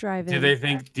been to a drive-in.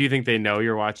 Do you think they know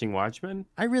you're watching Watchmen?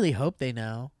 I really hope they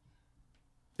know.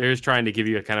 They're just trying to give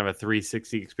you a kind of a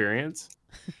 360 experience.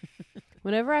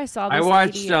 Whenever I saw this I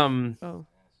watched lady- Oh.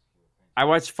 I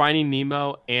watched Finding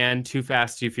Nemo and Too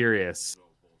Fast, Too Furious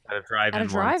at a drive-in. At a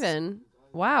once. drive-in?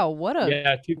 Wow, what a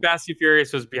Yeah, Too Fast, Too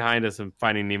Furious was behind us, and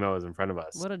Finding Nemo was in front of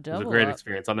us. What a It was double a great up.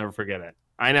 experience. I'll never forget it.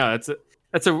 I know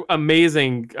that's an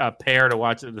amazing pair to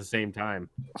watch at the same time.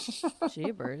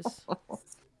 jeepers.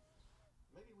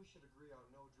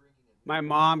 My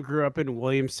mom grew up in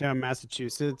Williamstown,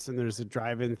 Massachusetts, and there's a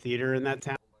drive-in theater in that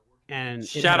town. And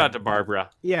Shout out to Barbara.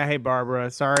 Yeah, hey Barbara.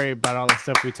 Sorry about all the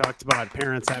stuff we talked about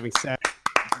parents having sex.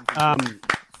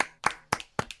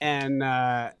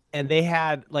 And they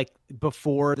had like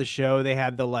before the show, they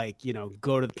had the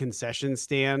go to the concession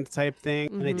stand type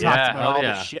thing, and they Mhm. talked Yeah, about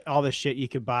hell all the shit you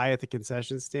could buy at the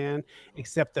concession stand.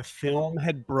 Except the film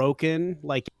had broken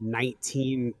like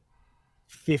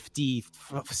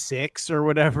 1956 or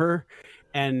whatever,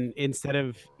 and instead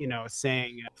of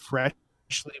saying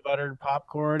freshly buttered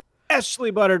popcorn.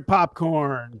 Freshly buttered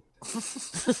popcorn.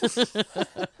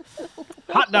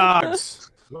 Hot dogs.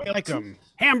 We like them.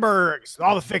 Hamburgers.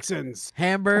 All the fixins.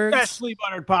 Hamburgs. Freshly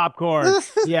buttered popcorn.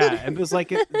 Yeah, it was like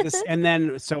this. And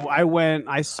then so I went.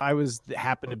 I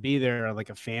happened to be there at like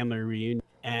a family reunion,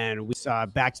 and we saw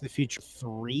Back to the Future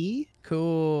 3.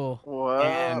 Cool. Wow.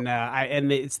 And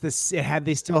they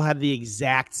still had the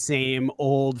exact same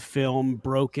old film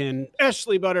broken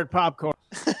freshly buttered popcorn.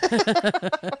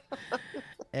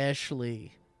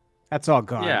 Ashley. That's all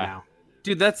gone Yeah. now.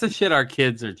 Dude, that's the shit our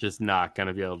kids are just not going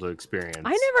to be able to experience.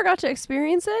 I never got to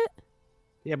experience it.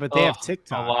 Yeah, but they have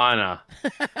TikTok. Alana.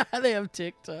 They have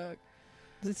TikTok.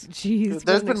 Jeez.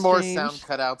 There's what been an more exchange. sound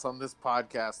cutouts on this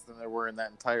podcast than there were in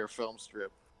that entire film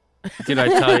strip. Did I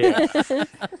tell you?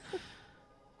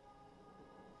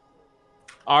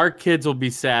 Our kids will be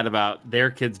sad about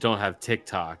their kids don't have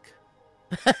TikTok.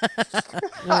 Oh,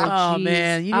 jeez.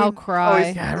 man, you I'll didn't-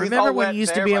 cry. God, He's remember all when wet you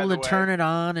used to there, be by able the to way. turn it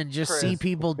on and just see Chris.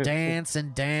 people dance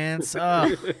and dance?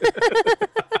 Oh.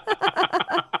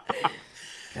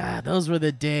 God, those were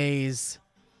the days.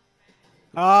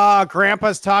 Oh,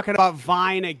 Grandpa's talking about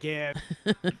Vine again.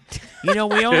 You know,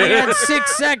 we only had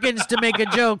 6 seconds to make a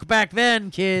joke back then,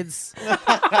 kids.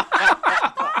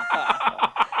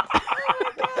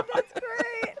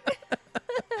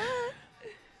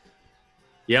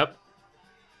 Yep.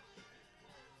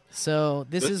 So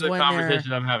this is the when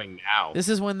conversation I'm having now. this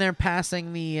is when they're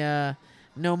passing the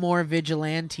no more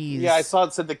vigilantes. Yeah, I saw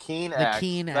it said the Keene the Act.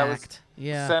 Keene That was Act.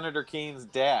 Yeah. Senator Keene's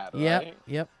dad, Yep. right?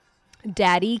 Yep.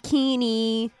 Daddy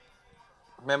Keeney.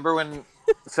 Remember when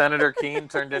Senator Keene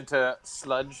turned into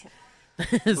sludge?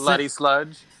 Bloody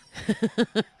sludge?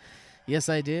 Yes,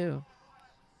 I do.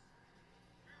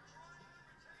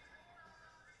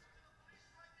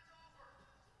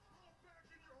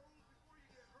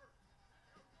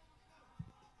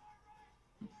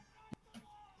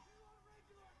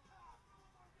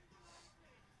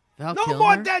 Val No Kilmer?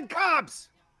 more dead cops.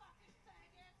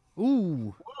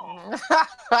 Ooh.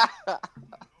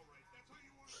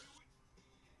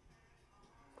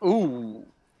 Ooh.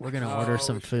 We're gonna order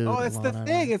some food. Oh, that's the Alana.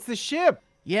 thing. It's the ship.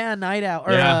 Yeah, Night Out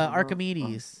or Yeah.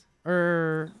 Archimedes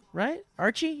or right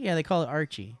Archie. Yeah, they call it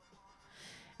Archie.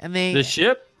 And they The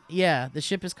ship? yeah, the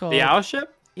ship is called The owl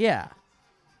ship? yeah.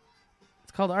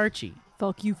 It's called Archie.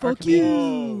 Fuck you,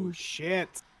 Oh shit,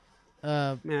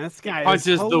 Uh, man, this guy Punches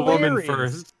is the woman hilarious.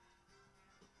 first.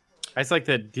 I just like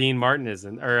that Dean Martin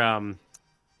isn't, or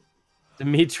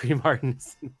Dimitri Martin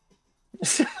isn't.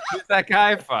 Who's that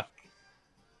guy? Fuck.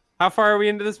 How far are we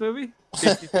into this movie?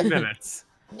 52 minutes.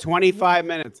 25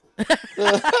 minutes.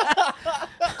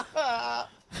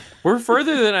 We're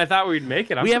further than I thought we'd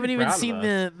make it. We haven't even seen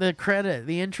the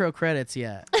intro credits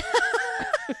yet.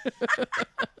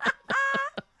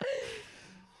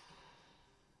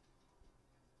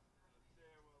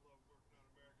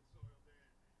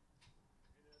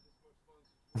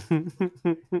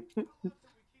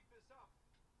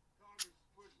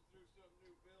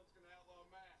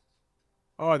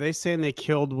 Oh, are they saying they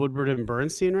killed Woodward and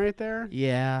Bernstein right there?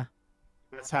 Yeah.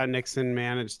 That's how Nixon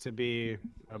managed to be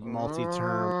a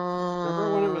multi-term.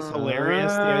 Remember when it was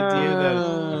hilarious, the idea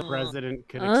that a president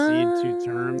could exceed 2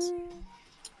 terms?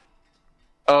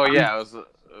 Oh yeah, it was.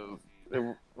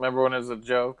 Remember when it was a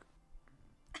joke?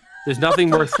 There's nothing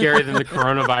more scary than the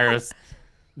coronavirus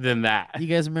than that. You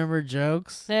guys remember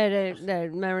jokes?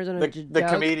 Remember The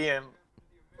comedian.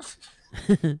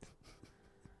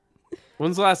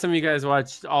 When's the last time you guys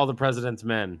watched All the President's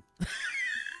Men?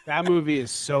 That movie is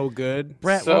so good.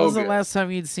 Brett, So when was the good. last time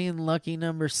you'd seen Lucky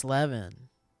Number 11?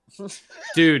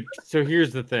 Dude, so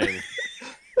here's the thing.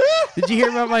 Did you hear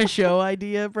about my show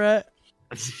idea, Brett?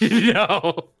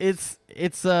 No. It's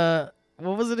what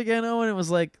was it again, Owen? It was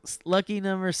like Lucky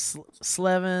Number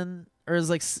 11, or it was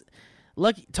like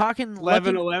Lucky talking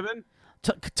 11-11?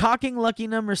 Talking Lucky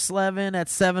Number 11 at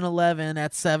 7-Eleven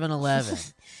at 7-Eleven.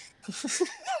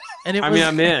 And it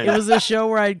I'm in. It was a show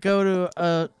where I'd go in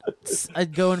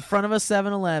front of a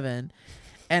 7-Eleven,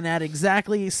 and at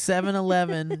exactly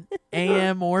 7-Eleven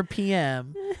a.m. or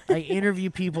p.m., I interview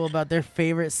people about their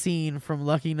favorite scene from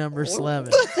Lucky Number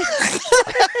 11.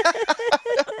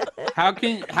 How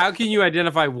can you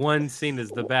identify one scene as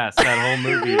the best? That whole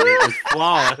movie is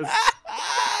flawless.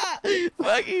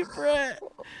 Fucking Brett.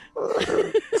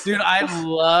 Dude, I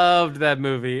loved that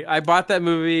movie. I bought that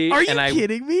movie. Are you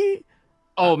kidding me?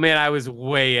 Oh man, I was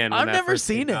way in. I've never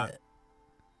seen it.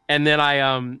 And then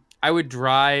I would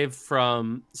drive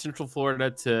from Central Florida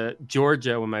to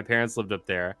Georgia when my parents lived up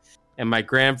there, and my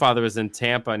grandfather was in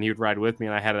Tampa, and he would ride with me,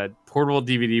 and I had a portable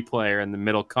DVD player in the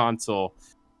middle console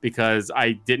because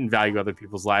I didn't value other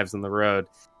people's lives on the road.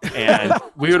 And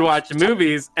we would watch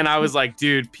movies, and I was like,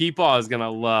 dude, Peepaw is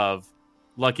gonna love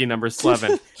Lucky Number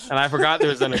 11. And I forgot there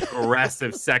was an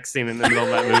aggressive sex scene in the middle of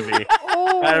that movie.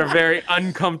 I had a very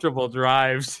uncomfortable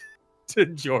drive to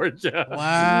Georgia.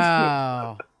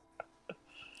 Wow.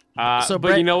 So,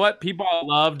 but you know what? People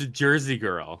loved Jersey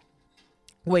Girl.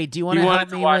 Wait, do you want He to wanted help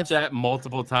to me watch with? that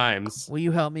multiple times. Will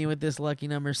you help me with this Lucky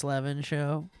Number 11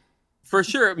 show? For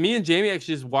sure. Me and Jamie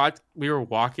actually just watched. We were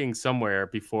walking somewhere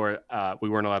before we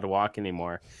weren't allowed to walk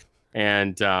anymore,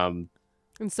 and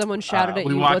someone shouted at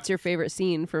you, "What's your favorite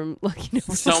scene from Lucky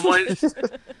Number?" Someone,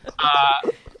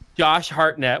 Josh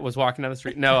Hartnett was walking down the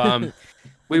street. No,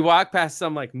 we walked past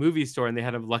some like movie store, and they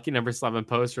had a Lucky Number 11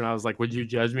 poster, and I was like, "Would you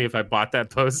judge me if I bought that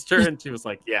poster?" And she was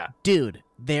like, "Yeah, dude,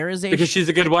 there is because she's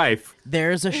a good wife."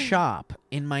 There's a shop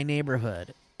in my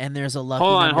neighborhood, and there's a Lucky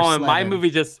Hold Number on.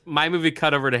 11. My movie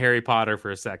cut over to Harry Potter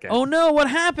for a second. Oh no, what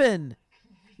happened?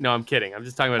 No, I'm kidding. I'm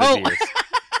just talking about his ears.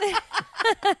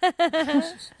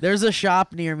 There's a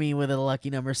shop near me with a Lucky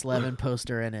Number 11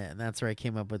 poster in it, and that's where I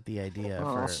came up with the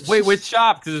idea. Wait, which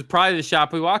shop? Because it's probably the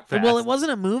shop we walked past. Well, it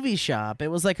wasn't a movie shop. It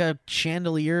was like a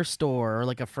chandelier store or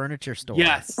like a furniture store.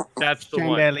 Yes, that's the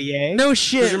Chandelier. one. No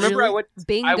shit. Remember,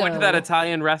 really? I went to that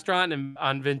Italian restaurant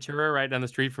on Ventura, right down the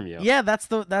street from you. Yeah, that's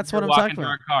what I'm talking about. To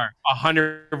our car.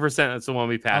 100%. That's the one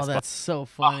we passed. Oh, that's so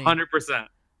funny. 100%.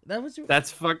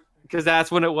 That's because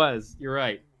that's when it was. You're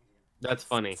right. That's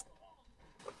funny.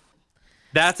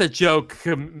 That's a joke,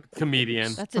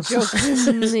 comedian. That's a joke,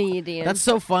 comedian. That's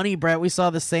so funny, Brett. We saw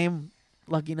the same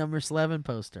Lucky Number 11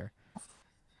 poster.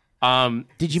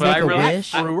 Did you make a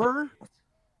wish?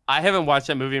 I haven't watched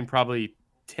that movie in probably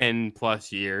 10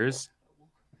 plus years,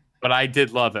 but I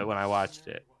did love it when I watched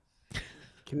it.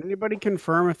 Can anybody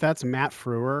confirm if that's Matt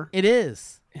Frewer? It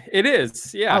is. It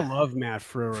is, yeah. I love Matt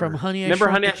Frewer. From Honey, Remember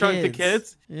Honey, I Shrunk the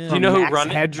Kids? Yeah. Do you know who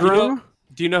Max Headroom?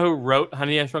 Do you know who wrote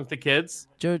Honey, I Shrunk the Kids?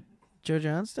 Joe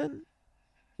Johnston?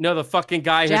 No, the fucking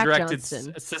guy Jack who directed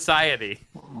Johnson. Society.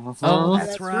 Oh,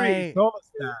 that's right. You told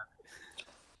us that.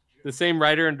 The same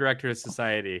writer and director of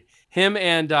Society. Him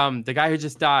and the guy who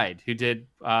just died, who did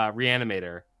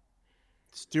Reanimator.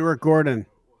 Stuart Gordon.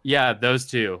 Yeah, those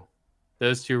two.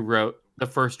 Those two wrote the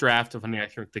first draft of Honey, I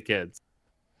Shrunk the Kids.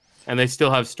 And they still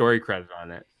have story credit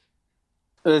on it.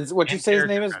 What you say his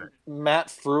name is? Matt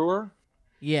Frewer?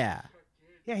 Yeah.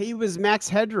 Yeah, he was Max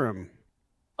Headroom.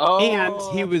 Oh. And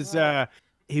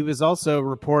he was also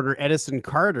reporter Edison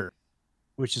Carter,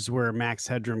 which is where Max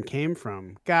Headroom came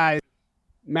from. Guys,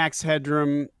 Max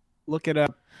Headroom, look it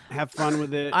up. have fun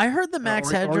with it. I heard the Max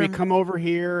or you Headroom. come over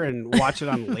here and watch it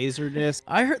on Laserdisc.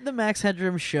 I heard the Max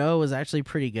Headroom show was actually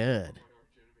pretty good.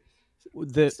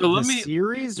 The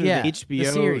series or Yeah, the the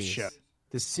HBO series. show?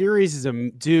 The series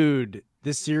is dude.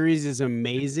 This series is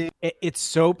amazing. It's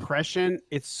so prescient.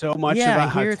 It's so much Yeah, about I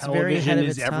how hear it's very ahead television of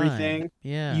is its everything. time.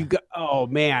 Yeah. You got. Oh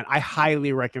man, I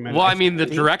highly recommend. Well, it. I mean, the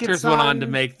think directors it's went on to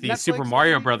on make the Netflix, Super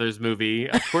Mario maybe? Brothers movie.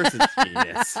 Of course, it's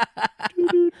genius.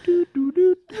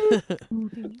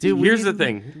 Dude, Here's the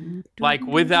thing, like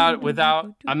without,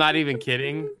 I'm not even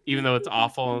kidding. Even though it's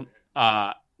awful,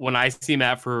 when I see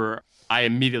Matt Frewer, I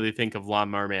immediately think of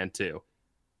Lawnmower Man 2.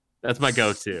 That's my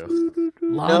go-to.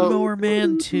 Lawnmower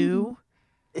Man 2?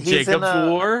 Jacob's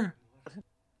War.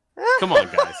 Come on,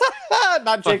 guys.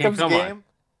 Not Fucking Jacob's come on. Game.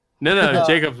 No,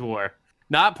 Jacob's War.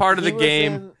 Not part of the He was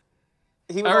game.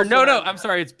 He was Or also no, in, I'm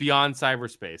sorry. It's Beyond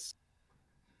Cyberspace.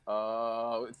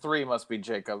 3 must be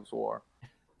Jacob's War.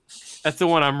 That's the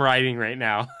one I'm writing right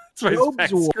now. It's my Job's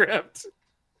spec War. script.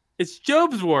 It's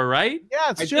Job's War, right? Yeah,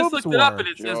 it's I Job's just looked it up War. and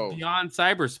it says Job. Beyond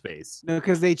Cyberspace. No,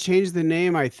 because they changed the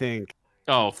name. I think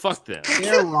Oh, fuck them.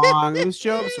 they're wrong. It was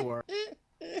Job's War.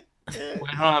 Wait, hold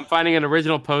on, I'm finding an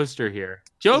original poster here.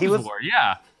 Job's was- War,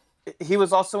 yeah. He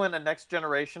was also in a Next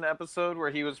Generation episode where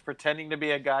he was pretending to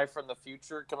be a guy from the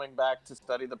future coming back to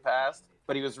study the past,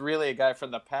 but he was really a guy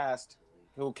from the past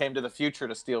who came to the future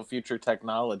to steal future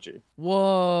technology.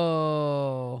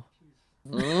 Whoa.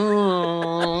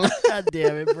 Mm. God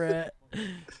damn it, Brett.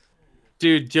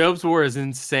 Dude, Job's War is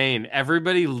insane.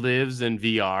 Everybody lives in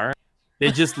VR.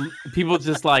 People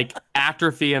just like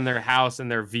atrophy in their house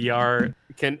and their VR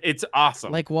it's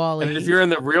awesome. Like Wall-E. And if you're in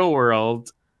the real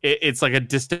world, it's like a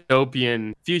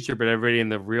dystopian future, but everybody in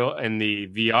the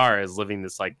VR is living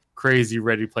this like crazy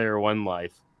Ready Player One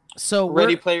life. So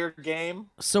Ready Player Game.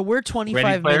 So we're 25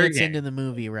 Ready Player minutes Game. into the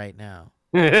movie right now.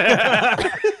 Ooh,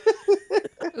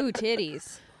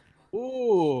 titties.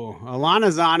 Ooh,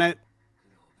 Alana's on it.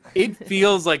 It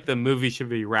feels like the movie should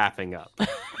be wrapping up. It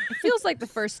feels like the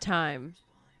first time.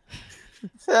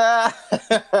 Thank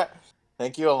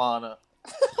you, Alana.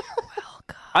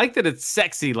 I like that it's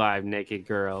sexy live naked It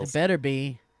girls. better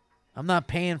be. I'm not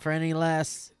paying for any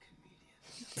less.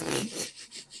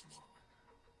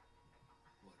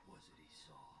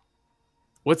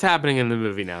 What's happening in the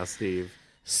movie now, Steve?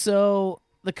 So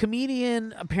the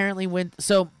comedian apparently went.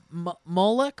 So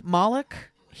Moloch,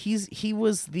 he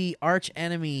was the arch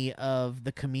enemy of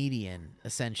the comedian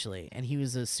essentially, and he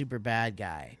was a super bad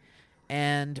guy.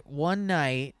 And one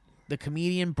night, the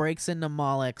comedian breaks into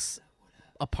Moloch's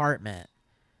apartment,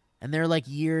 and they're like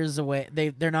years away.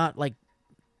 They're not like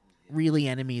really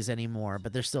enemies anymore,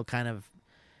 but they're still kind of.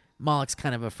 Moloch's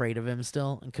kind of afraid of him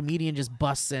still. And comedian just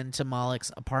busts into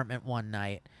Moloch's apartment one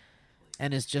night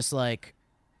and is just like,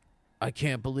 I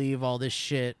can't believe all this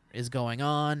shit is going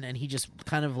on. And he just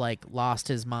kind of like lost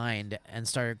his mind and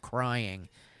started crying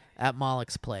at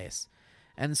Moloch's place.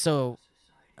 And so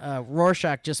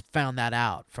Rorschach just found that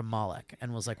out from Moloch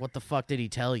and was like, what the fuck did he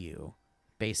tell you?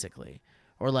 Basically.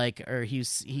 Or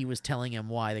he was telling him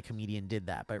why the comedian did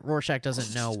that. But Rorschach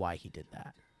doesn't know why he did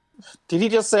that. Did he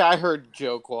just say, I heard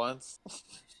joke once?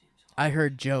 I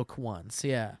heard joke once,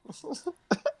 yeah.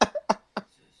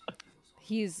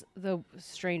 He's the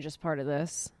strangest part of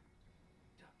this.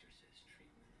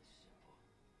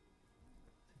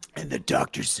 And the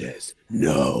doctor says,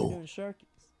 no.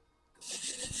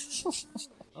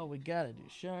 Oh, we gotta do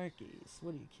Sharkies.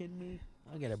 What are you kidding me?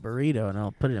 I'll get a burrito and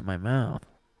I'll put it in my mouth.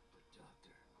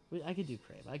 I could do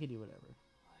crave. I could do whatever.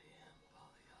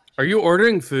 Are you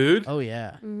ordering food? Oh,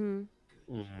 yeah.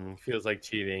 Mm-hmm. Feels like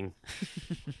cheating.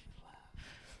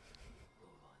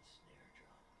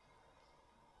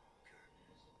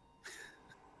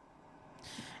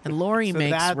 And Laurie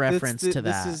makes reference to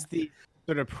that. This is the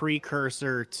sort of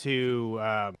precursor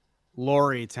to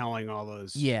Laurie telling all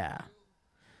those. Yeah.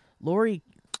 Laurie.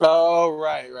 Oh,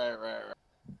 right.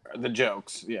 The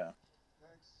jokes, yeah.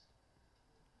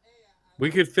 We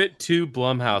could fit 2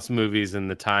 Blumhouse movies in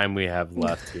the time we have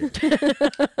left here.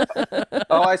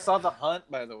 Oh, I saw The Hunt,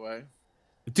 by the way.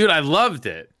 Dude, I loved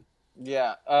it.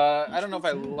 Yeah. I don't know if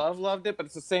I loved it, but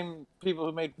it's the same people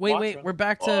who made Wait, we're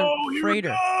back to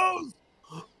Freighter.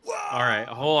 All right,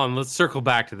 hold on. Let's circle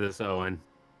back to this, Owen.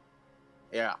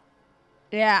 Yeah.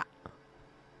 Yeah.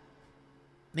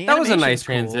 The That was a animation's nice cool.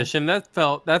 transition. That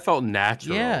felt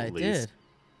natural. Yeah, at it least. did.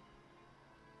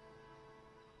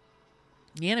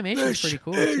 The animation's pretty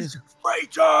cool, too.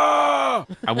 Freighter!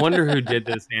 I wonder who did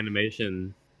this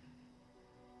animation.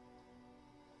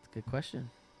 That's a good question.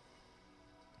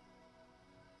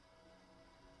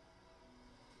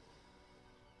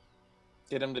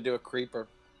 Get him to do a creeper.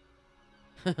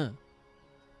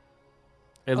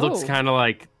 It looks Oh. kind of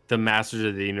like the Masters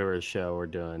of the Universe show we're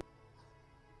doing.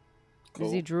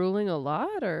 Is he drooling a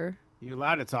lot, or? You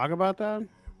allowed to talk about that?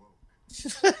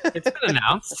 It's been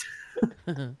announced.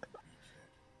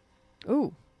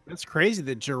 Ooh. That's crazy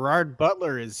that Gerard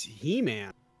Butler is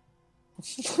He-Man.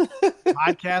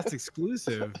 Podcast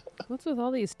exclusive. What's with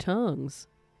all these tongues?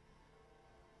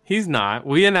 He's not.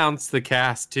 We announced the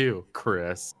cast too,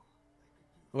 Chris.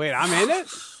 Wait, I'm in it?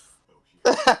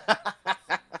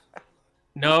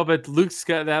 No, but that Luke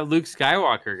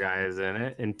Skywalker guy is in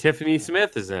it, and Tiffany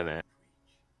Smith is in it.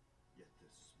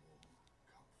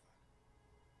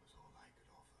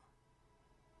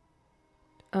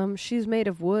 She's made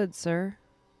of wood, sir.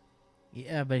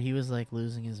 Yeah, but he was like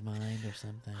losing his mind or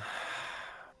something.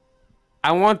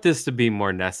 I want this to be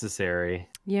more necessary.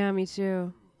 Yeah, me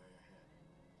too.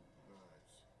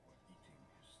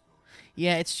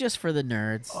 Yeah, it's just for the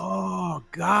nerds. Oh,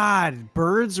 God.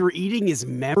 Birds were eating his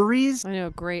memories? I know,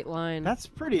 great line. That's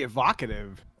pretty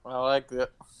evocative. I like that.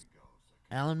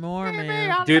 Alan Moore,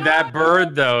 man. Dude, that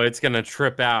bird though, it's gonna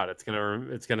trip out. It's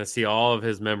gonna see all of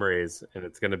his memories, and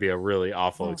it's gonna be a really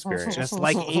awful experience. Just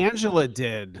like Angela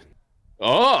did.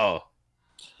 Oh,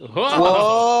 Whoa! See?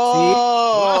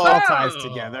 Well, that all ties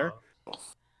together. Oh,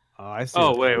 I see.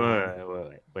 Oh, wait.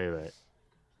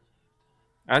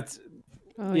 That's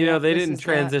Oh, you yeah, know they this didn't is that.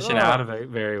 transition Ugh. out of it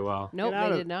very well. Nope, Get out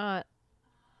they of- did not.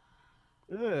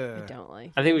 I Ugh. don't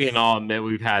like. I think we can all admit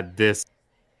we've had this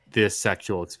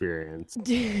sexual experience.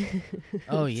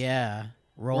 Oh yeah,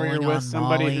 Where rolling you're with on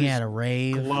somebody Molly who's at a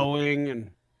rave. Glowing and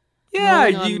Yeah,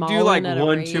 Rolling on you do Mullen like at a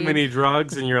one too rave. many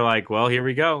drugs, and you're like, well, here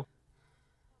we go.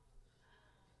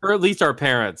 Or at least our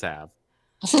parents have.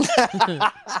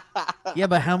 Yeah,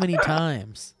 but how many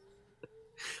times?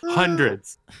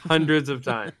 Hundreds of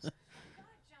times.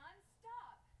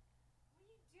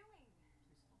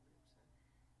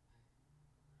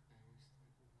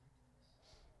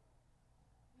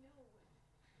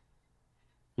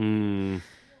 Hmm.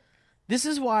 This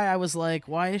is why I was like,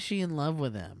 why is she in love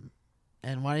with him?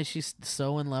 And why is she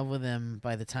so in love with him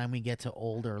by the time we get to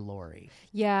older Lori?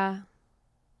 Yeah.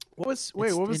 what was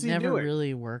It he never doing?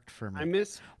 really worked for me. I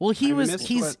missed. Well, I missed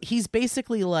he's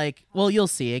basically like, well, you'll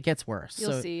see, it gets worse.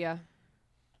 You'll So see, yeah.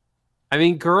 I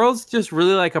mean, girls just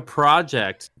really like a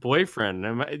project boyfriend.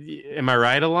 Am I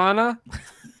right, Alana?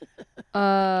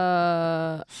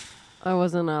 I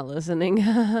wasn't not listening.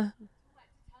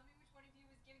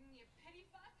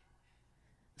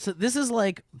 So this is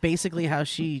like basically how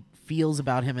she feels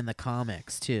about him in the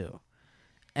comics too.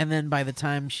 And then by the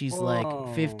time she's Whoa.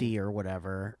 like 50 or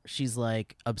whatever, she's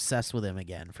like obsessed with him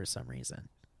again for some reason.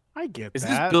 I get Is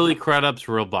that. this Billy Crudup's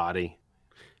real body?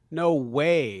 No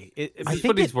way. Is I this think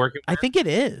what he's working I think it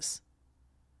is.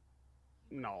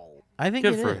 No. I think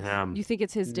Good it for is. him. You think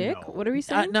it's his dick? No. What are we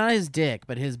saying? Not his dick,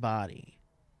 but his body.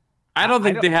 I don't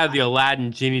think I they don't- had the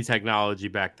Aladdin genie technology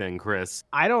back then, Chris.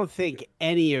 I don't think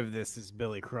any of this is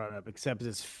Billy Crudup except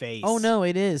his face. Oh no,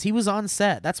 it is. He was on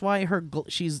set. That's why her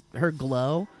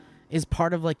glow is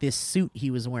part of like this suit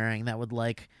he was wearing that would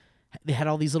like they had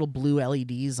all these little blue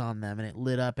LEDs on them and it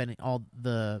lit up and it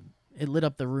lit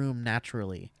up the room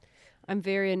naturally. I'm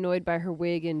very annoyed by her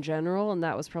wig in general, and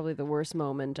that was probably the worst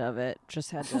moment of it.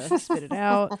 Just had to spit it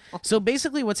out. So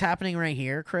basically what's happening right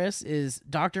here, Chris, is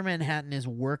Dr. Manhattan is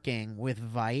working with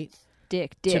Vite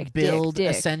Dick, to build dick.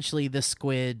 essentially the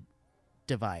squid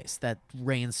device that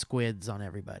rains squids on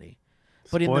everybody.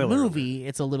 But in Spoiler the alert. movie,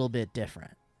 it's a little bit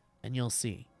different. And you'll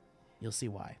see. You'll see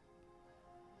why.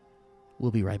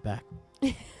 We'll be right back.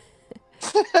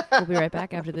 We'll be right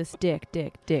back after this. Dick.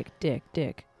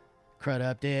 Crud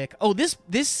up, dick. Oh, this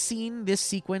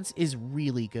sequence is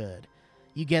really good.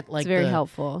 You get like It's very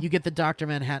helpful. You get the Dr.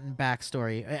 Manhattan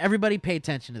backstory. Everybody pay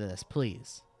attention to this,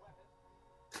 please.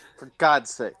 For God's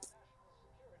sake.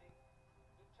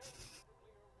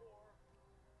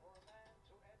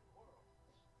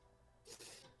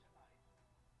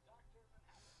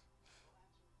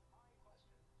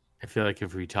 I feel like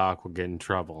if we talk, we'll get in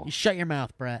trouble. You shut your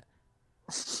mouth, Brett.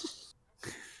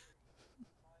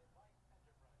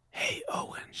 Hey,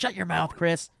 Owen, Shut your mouth,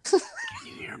 Chris. can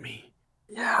you hear me?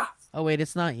 Yeah. Oh wait,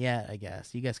 it's not yet, I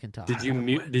guess. You guys can talk. Did you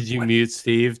mute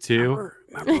Steve too?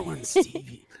 Remember when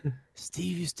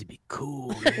Steve used to be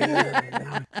cool,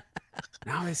 man?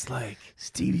 Now it's like,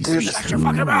 Stevie, Dude, shut your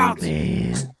fucking mouth.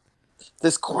 man.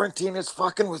 This quarantine is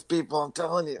fucking with people, I'm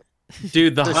telling you.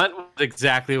 Dude, the hunt was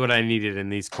exactly what I needed in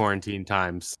these quarantine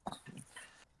times.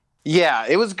 Yeah,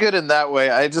 it was good in that way.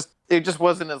 It just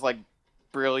wasn't as like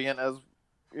brilliant as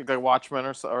like Watchmen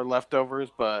or Leftovers,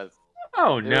 but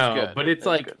Oh it was no, good. but it's It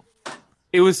was like good.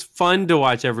 it was fun to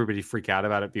watch everybody freak out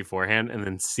about it beforehand and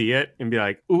then see it and be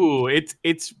like, ooh, it's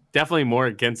definitely more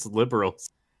against liberals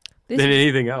than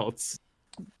anything else.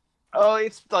 Oh,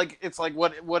 it's like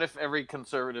what if every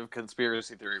conservative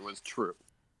conspiracy theory was true?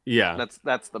 Yeah.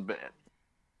 That's the bit.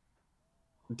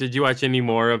 Did you watch any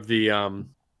more of the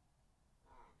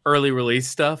early release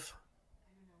stuff?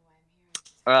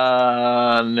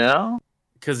 No.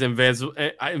 Because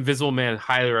Invisible Man,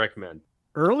 highly recommend.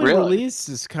 Early Really? release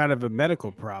is kind of a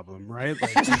medical problem, right?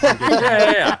 Like,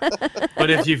 Yeah. But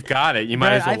if you've got it, you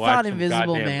might as well I watch thought some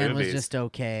Invisible goddamn Man movies. was just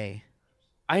okay.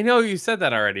 I know you said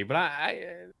that already, but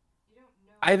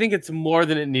I think it's more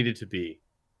than it needed to be,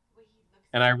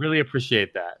 and I really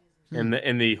appreciate that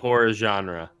in the horror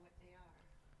genre.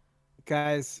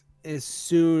 guys, as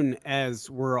soon as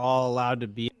we're all allowed to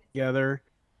be together,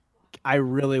 I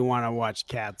really want to watch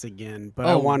Cats again, but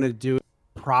I want to do it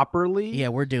properly. Yeah,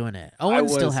 we're doing it. Owen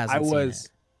still hasn't seen it.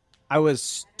 I was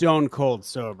stone cold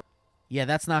sober. Yeah,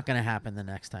 that's not going to happen the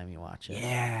next time you watch it.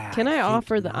 Yeah. Can I think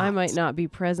offer that I not. might not be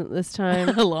present this time?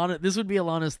 Alana, this would be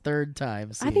Alana's third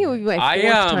time seeing I think it would be my I,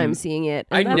 fourth time seeing it.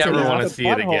 I and that's never enough. wanna The see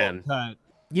it butthole again. cut.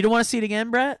 You don't want to see it again,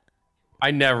 Brett?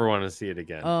 I never want to see it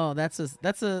again. Oh, that's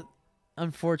a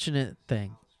unfortunate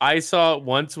thing. I saw it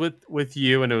once with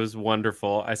you, and it was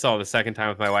wonderful. I saw it the second time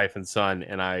with my wife and son,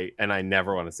 and I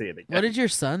never want to see it again. What did your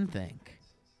son think?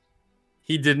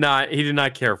 He did not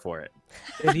care for it.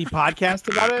 Did he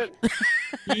podcast about it?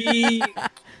 He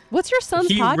What's your son's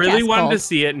podcast really wanted called? to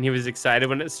see it, and he was excited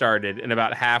when it started. And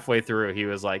about halfway through, he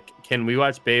was like, "Can we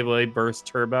watch Beyblade Burst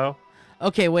Turbo?"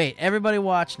 Okay, wait. Everybody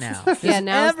watch now. Yeah,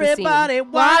 now's the scene. Everybody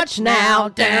watch now.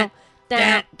 Down,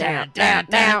 down, down, down,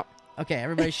 down. Okay,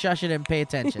 everybody shush it and pay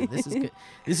attention. This is good.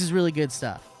 This is really good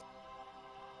stuff.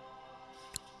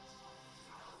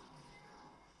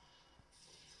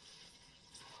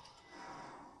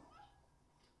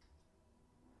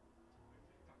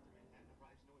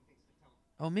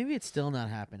 Oh, maybe it's still not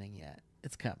happening yet.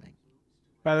 It's coming.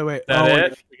 By the way, that Owen,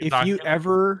 it? We can if talk you about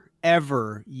it?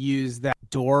 ever use that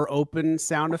door open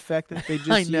sound effect that they just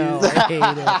I know. used, I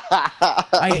hate it.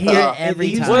 I hear it they every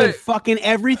use time. it in fucking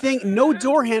everything. No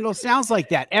door handle sounds like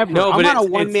that ever. No, I'm but on a it's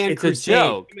one-man it's crusade. a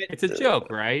joke. It's a joke,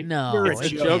 right? No, You're it a It's a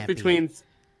joke. joke can't be. between.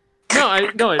 No,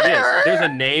 it is. There's a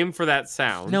name for that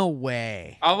sound. No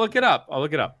way. I'll look it up.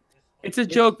 It's a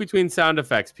joke between sound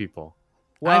effects people.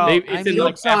 Well, It's I in mean,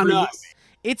 like joke's on every us.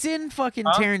 It's in fucking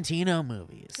Tarantino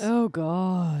movies. Oh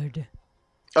God.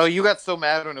 Oh, you got so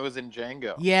mad when it was in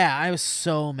Django. Yeah, I was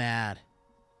so mad.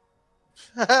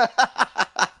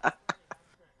 I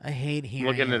hate hearing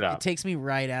Looking it up. It takes me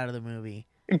right out of the movie.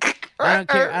 I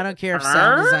don't care if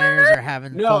sound designers are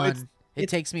having No, fun. It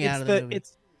takes me out of the movie.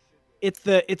 It's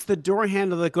the door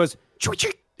handle that goes.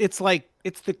 It's like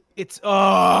it's.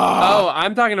 Oh,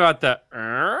 I'm talking about the.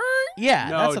 Yeah,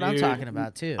 No, that's what I'm dude. talking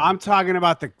about too. I'm talking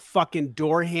about the fucking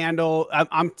door handle.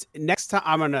 Next time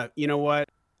I'm gonna. You know what?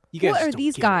 You guys What just are don't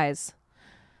these get it. guys?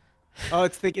 Oh,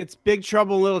 it's Big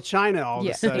Trouble in Little China all of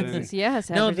Yeah. a sudden. Yes.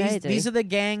 No, these are the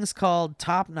gangs called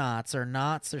Top Knots or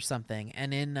Knots or something.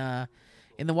 And in the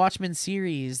Watchmen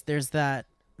series, there's that.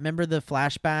 Remember the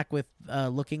flashback with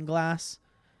Looking Glass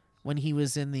when he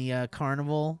was in the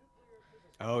carnival.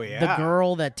 Oh yeah. The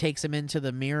girl that takes him into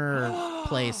the mirror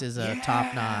place is a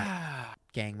Top Knot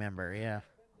gang member. Yeah,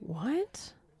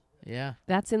 What? yeah,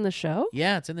 That's in the show?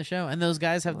 yeah. It's in the show, and those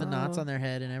guys have the knots Wow. on their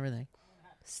head and everything.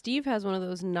 Steve has one of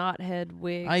those knot head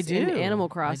wigs I do. in Animal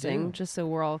I Crossing, do. just so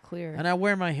we're all clear. And I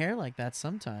wear my hair like that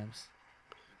sometimes.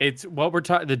 It's what we're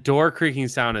talking. The door creaking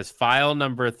sound is file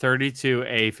number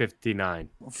 32A59.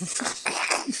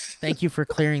 Thank you for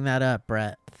clearing that up,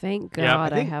 Brett. Thank Yeah,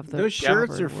 God I I, think have the those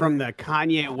shirts are covered from word. the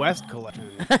Kanye West collection.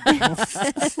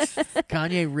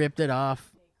 Kanye ripped it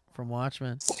off from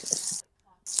Watchmen.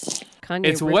 Kanye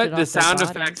It's ripped what it the off their sound body.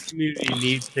 effects community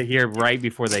needs to hear right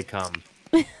before they come.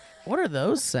 What are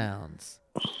those sounds?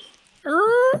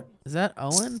 Is that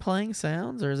Owen playing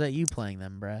sounds, or is that you playing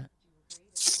them, Brett?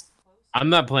 I'm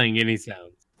not playing any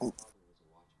sounds.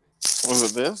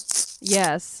 Was it this?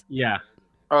 Yes. Yeah.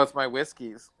 Oh, it's my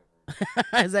whiskeys.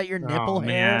 Is that your nipple Oh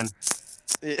hair? man.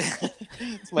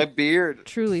 It's my beard.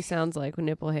 Truly sounds like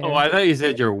nipple hair. Oh, I thought you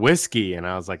said your whiskey, and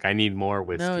I was like, I need more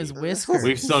whiskey. No, his whiskers.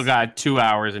 We've still got 2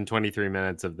 hours and 23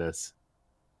 minutes of this.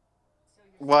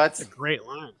 What? Great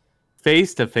line.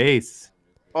 Face to face.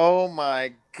 Oh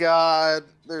my god.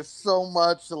 There's so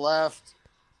much left.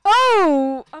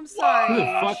 Oh, I'm sorry. Who the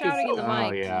fuck is- Shouting in the Oh,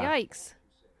 mic. yeah. Yikes.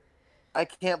 I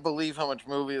can't believe how much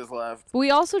movie is left.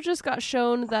 We also just got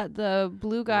shown that the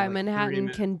blue guy Like 3 Manhattan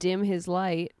minutes. can dim his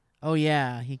light Oh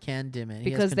yeah, he can dim it.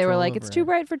 He has because they were control like, over it's too it.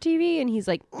 bright for TV, and he's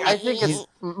like, I think it's.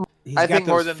 He's I got think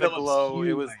more those than the Philips glow, Hue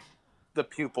it was. lights. the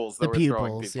pupils that The were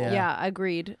throwing pupils, people. yeah.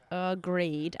 Agreed.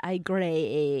 Agreed. But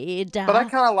I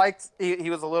kind of liked he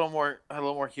was a little more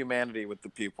humanity with the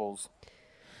pupils.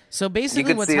 So basically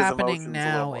could what's see his happening emotions a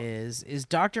now little more. is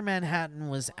Dr. Manhattan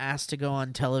was asked to go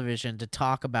on television to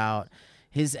talk about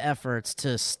his efforts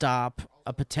to stop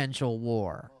a potential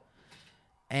war.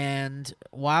 And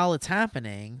while it's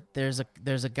happening, there's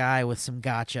a guy with some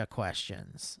gotcha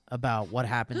questions about what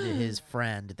happened to his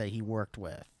friend that he worked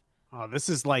with. Oh, this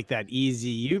is like that Easy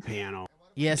U panel.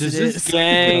 Yes, Does it this is.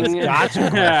 gang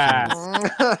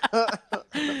Gotcha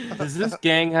Does this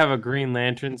gang have a Green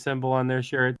Lantern symbol on their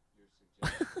shirt?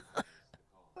 Am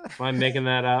I making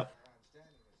that up?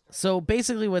 So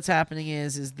basically what's happening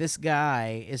is this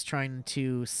guy is trying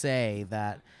to say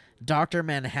that Dr.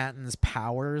 Manhattan's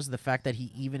powers, the fact that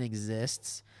he even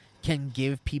exists, can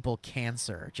give people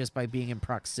cancer just by being in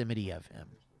proximity of him.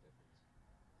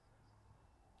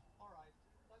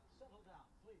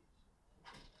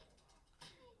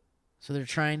 So they're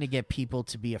trying to get people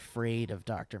to be afraid of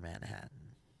Dr. Manhattan.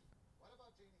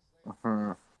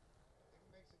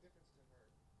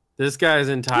 This guy's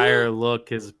entire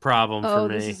look is a problem for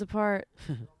me. This is a part.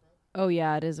 Oh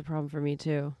yeah, it is a problem for me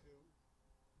too.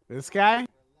 This guy?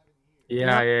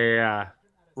 Yeah.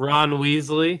 Ron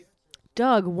Weasley.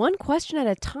 Doug, one question at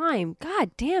a time.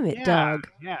 God damn it, Doug.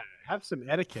 Yeah, have some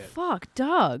etiquette. Fuck,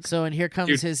 Doug. So and here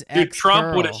comes his Dude, ex.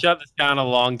 Trump would have shut this down a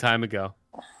long time ago.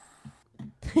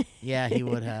 Yeah, he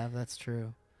would have. That's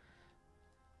true.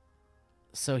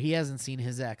 So he hasn't seen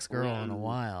his ex-girl in a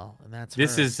while, and that's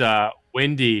This her. is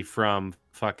Wendy from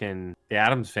fucking the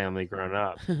Addams Family growing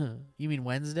up. You mean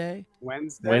Wednesday?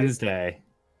 Wednesday.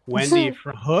 Wendy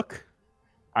from Hook.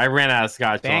 I ran out of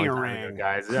scotch a long time Bangarang. ago,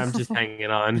 guys. I'm just hanging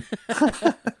on.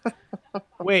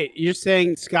 Wait, you're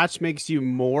saying Scotch makes you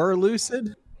more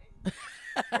lucid?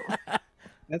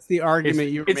 That's the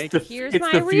argument you're making. Here's It's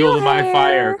my the real fuel to my hair.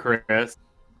 fire, Chris.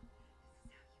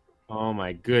 Oh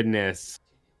my goodness.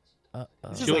 Uh-oh.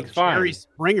 This She is like looks fine. Jerry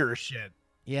Springer shit.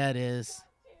 Yeah, it is.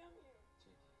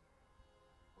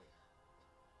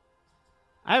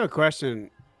 I have a question.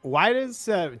 Why does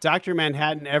Dr.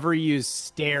 Manhattan ever use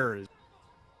stairs?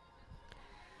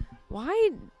 Why?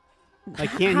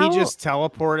 Like, can't How- he just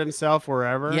teleport himself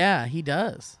wherever? Yeah, he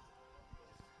does.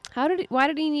 Why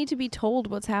did he need to be told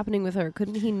what's happening with her?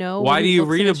 Couldn't he know? Why when do he you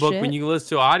looks read at a his book shit? when you can listen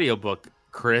to an audiobook,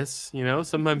 Chris? You know,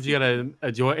 sometimes you gotta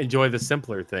enjoy the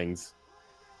simpler things.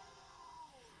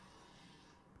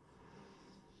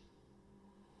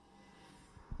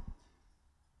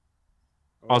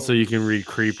 Also, you can read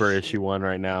Creeper issue 1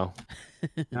 right now,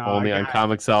 No, only I on got-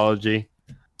 Comixology.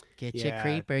 Get Yeah. your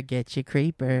creeper, get your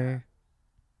creeper.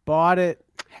 Bought it.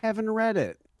 Haven't read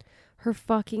it. Her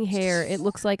fucking hair. It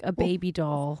looks like a baby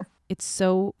doll. It's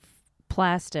so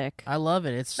plastic. I love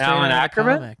it. It's straight Alan out of the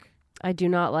Ackerman? comic. I do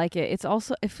not like it. It's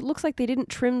also. It looks like they didn't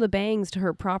trim the bangs to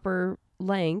her proper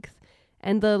length,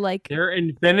 and the like They're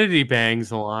infinity bangs,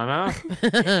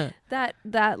 Alana.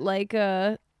 that like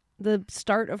the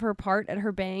start of her part at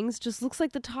her bangs just looks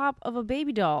like the top of a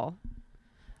baby doll.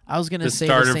 I was gonna The say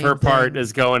start the of same her part thing.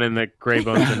 is going in the Grey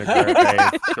Bones and the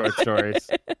Grave short stories.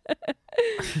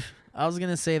 I was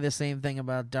gonna say the same thing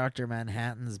about Dr.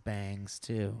 Manhattan's bangs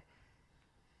too.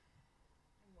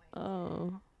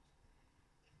 Oh,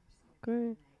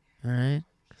 great! All right,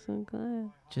 So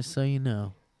glad. just so you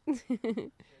know.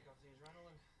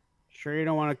 Sure you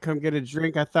don't want to come get a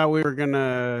drink? I thought we were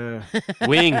gonna...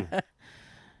 Wing.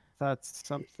 Thought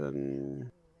something...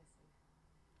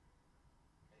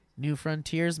 New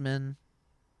Frontiersman.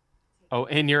 Oh,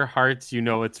 in your hearts, you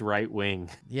know it's right wing.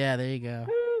 Yeah, there you go.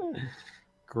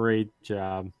 Great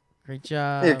job. Great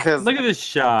job. Yeah, because Look at this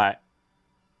shot.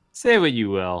 Say what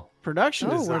you will. Production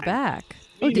Oh, design. we're back.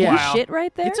 Oh, did Meanwhile, he shit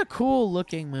right there? It's a cool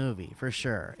looking movie for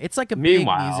sure. It's like a big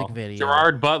Meanwhile, music video.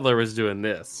 Gerard Butler was doing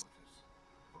this.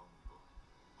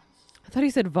 I thought he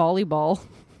said volleyball.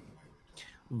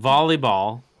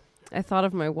 Volleyball. I thought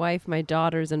of my wife, my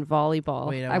daughters, and volleyball.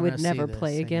 Wait, I I would wanna see never this.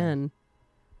 play Hang on. again.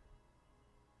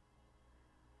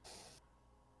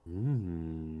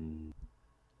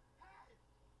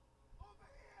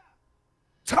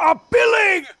 Top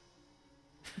billing!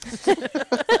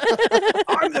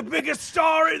 I'm the biggest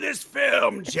star in this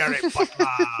film, Jerry Butler.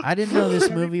 I didn't know this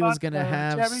movie was gonna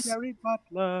have. Jerry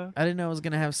Butler. I didn't know it was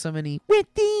gonna have so many weird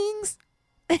things.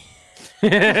 You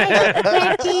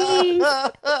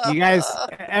guys,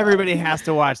 everybody has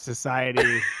to watch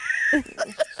Society. We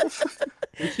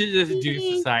should just do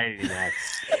society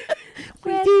next.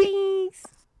 Weddings.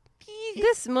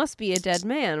 This must be a dead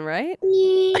man, right?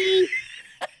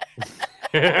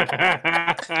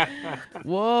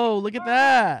 Whoa! Look at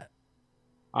that.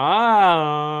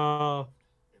 Oh.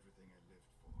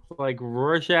 like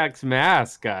Rorschach's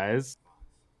mask, guys.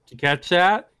 Did you catch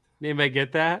that? Anybody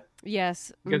get that?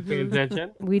 Yes. You guys paying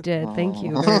attention? We did. Thank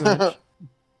you very much.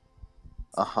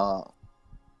 Uh-huh.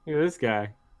 Look at this guy.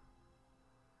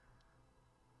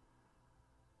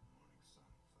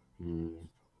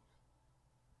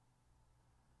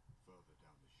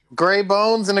 Gray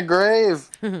bones in a grave.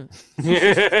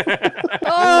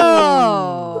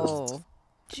 Oh,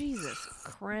 Jesus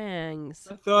Crangs.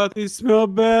 I thought these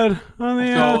smelled bad on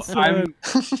the outside.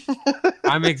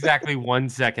 I'm exactly 1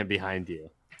 second behind you.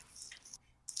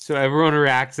 So everyone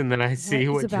reacts, and then I see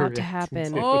What what is you're about to reacting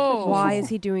happen? to. Oh. Why is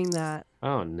he doing that?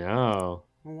 Oh no!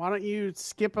 Why don't you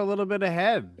skip a little bit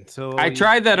ahead? So I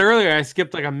tried that earlier. I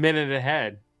skipped like a minute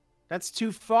ahead. That's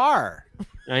too far.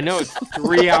 I know it's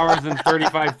 3 hours and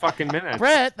 35 fucking minutes.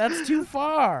 Brett, that's too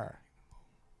far.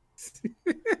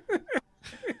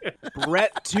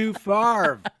 Brett, too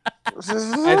far. At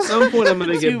some point, I'm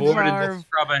gonna get Too bored far. and just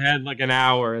scrub ahead like an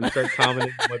hour and start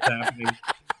commenting on what's happening.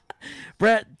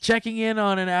 Brett, checking in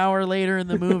on an hour later in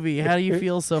the movie. How do you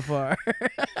feel so far?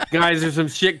 Guys, there's some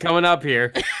shit coming up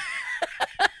here.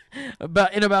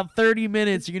 In about 30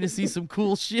 minutes, you're gonna see some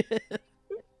cool shit.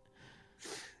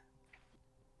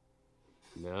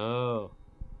 No.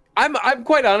 I'm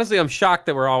quite honestly, I'm shocked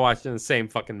that we're all watching the same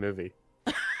fucking movie.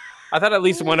 I thought at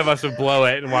least one of us would blow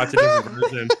it and watch a different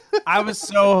version. I was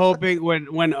so hoping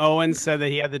when Owen said that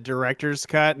he had the director's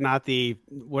cut, not the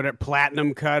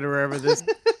platinum cut or whatever this.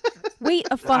 Wait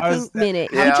a fucking minute.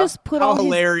 Yeah. He just put How all his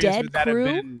hilarious dead would that have crew.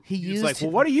 been? He He was used like,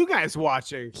 "Well, what are you guys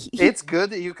watching?" It's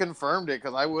good that you confirmed it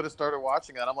because I would have started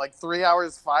watching it. I'm like 3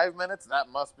 hours 5 minutes. That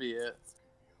must be it.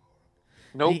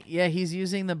 Nope. He's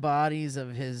using the bodies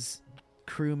of his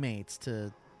crewmates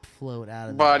to float out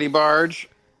of Body barge.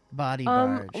 the body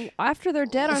barge. After they're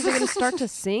dead, aren't they going to start to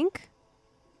sink?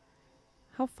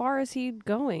 How far is he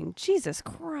going? Jesus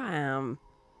Christ.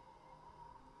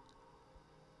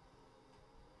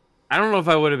 I don't know if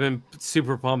I would have been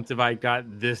super pumped if I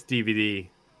got this DVD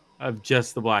of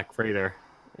just the Black Freighter.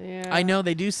 Yeah. I know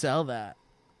they do sell that.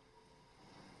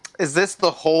 Is this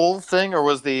the whole thing or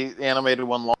was the animated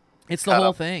one long? It's the Cut whole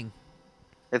up. thing.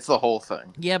 It's the whole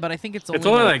thing. Yeah, but I think it's It's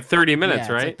only like 30 yeah, minutes, it's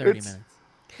right? like 30 It's- minutes.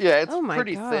 Yeah, it's Oh my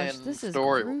pretty gosh, thin this is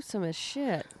story. gruesome as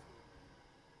shit.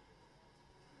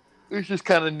 It's just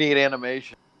kind of neat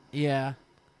animation. Yeah.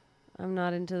 I'm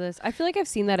not into this. I feel like I've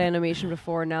seen that animation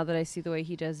before now that I see the way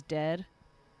he does dead.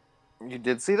 You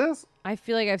did see this? I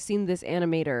feel like I've seen this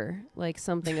animator, like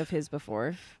something of his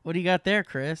before. What do you got there,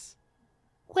 Chris?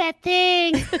 Wet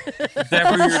thing! Is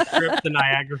that for your trip to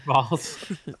Niagara Falls?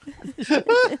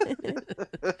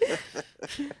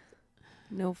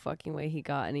 No fucking way he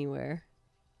got anywhere.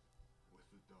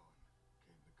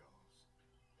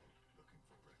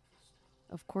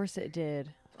 Of course it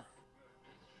did.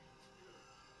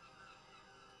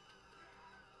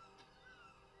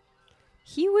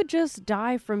 He would just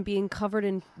die from being covered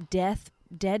in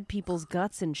dead people's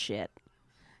guts and shit.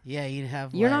 Yeah, you'd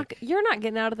have You're like not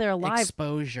getting out of there alive.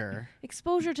 exposure.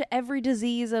 Exposure to every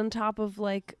disease on top of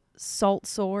like salt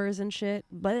sores and shit.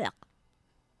 Blech.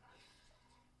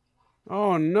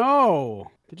 Oh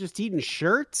no! They're just eating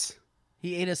shirts.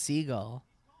 He ate a seagull.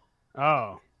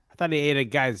 Oh, I thought he ate a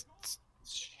guy's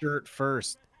shirt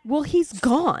first. Well, he's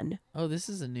gone. Oh, this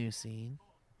is a new scene.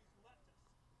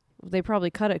 They probably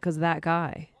cut it because that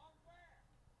guy.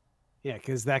 Yeah,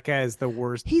 because that guy is the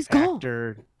worst He's gone.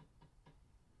 actor.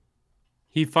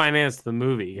 He financed the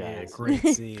movie, Yeah, guys. great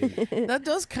scene. That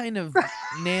does kind of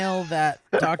nail that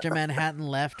Dr. Manhattan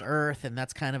left Earth, and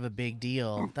that's kind of a big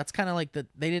deal. That's kind of like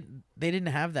they didn't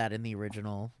have that in the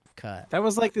original cut. That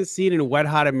was like the scene in Wet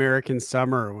Hot American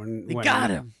Summer when They got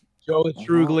him. Joe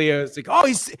Truglio is like, "Oh,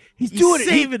 he's doing it.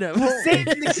 Saving him.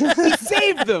 He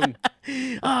saved them."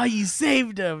 Oh, you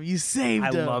saved him. You saved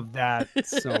I him. love that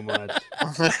so much.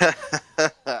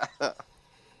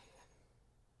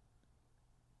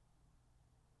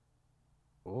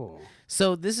 Oh.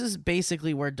 So this is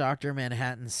basically where Dr.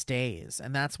 Manhattan stays,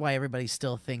 and that's why everybody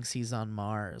still thinks he's on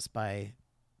Mars by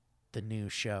the new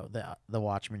show, the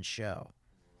Watchmen show.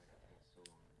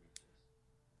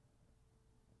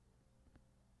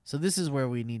 So this is where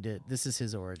we need to. This is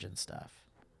his origin stuff.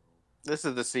 This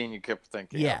is the scene you kept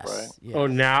thinking Yes. of, right? yes. Oh,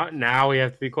 now we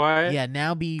have to be quiet? Yeah.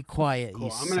 Now be quiet.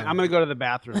 Cool. You I'm gonna go to the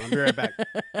bathroom. I'll be right back.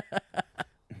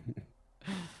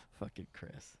 Fucking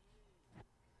Chris.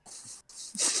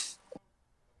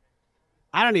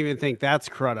 I don't even think that's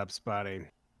crud up spotting.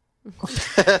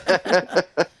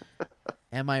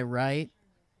 Am I right?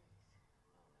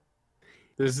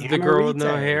 This is the girl with no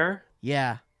Amarita. hair?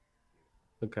 Yeah.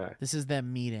 Okay. This is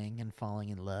them meeting and falling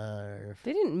in love.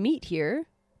 They didn't meet here.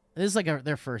 This is like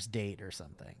their first date or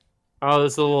something. Oh,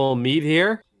 there's a little meat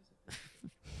here.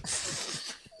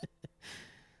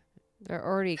 They're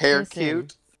already Hair kissing.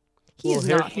 cute. He's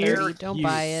Well, not hair 30. Don't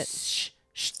buy it. Shh,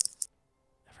 shh.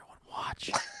 Everyone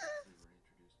watch.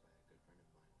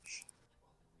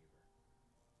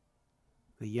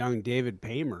 The young David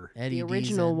Paymer. Eddie The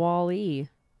original Deason. Wall-E.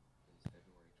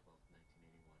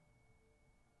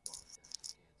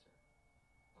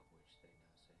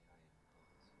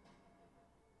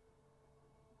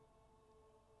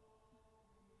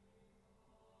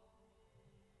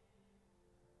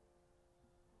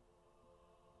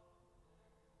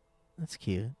 That's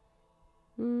cute.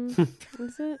 Is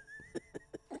it?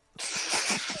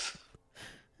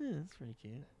 Yeah, that's pretty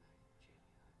cute.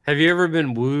 Have you ever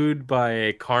been wooed by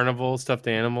a carnival stuffed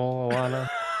animal, Alana?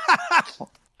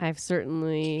 I've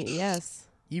certainly, yes.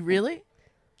 You really?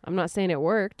 I'm not saying it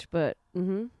worked, but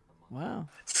Wow.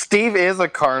 Steve is a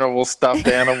carnival stuffed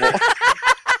animal. That's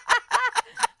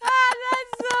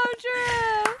so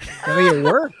true. I think it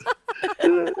worked.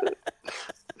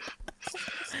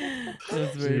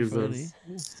 That's very Jesus.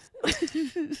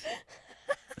 funny.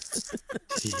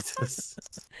 Jesus.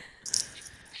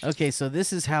 Okay, so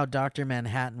this is how Dr.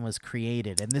 Manhattan was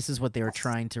created, and this is what they were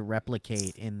trying to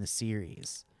replicate in the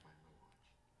series.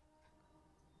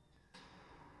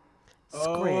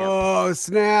 Oh,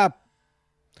 snap.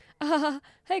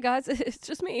 Hey guys, it's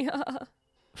just me.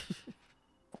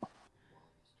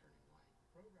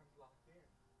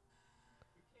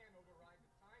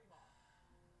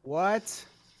 What?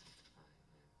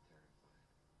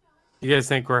 You guys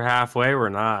think we're halfway? We're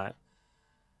not.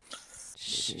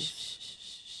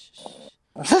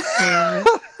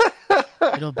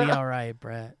 It'll be all right,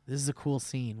 Brett. This is a cool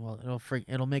scene. Well,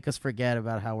 it'll make us forget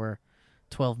about how we're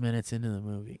 12 minutes into the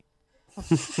movie.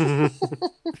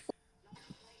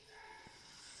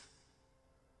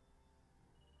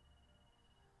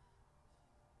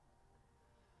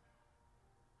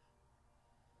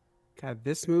 God,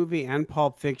 this movie and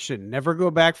Pulp Fiction. Never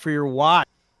go back for your watch.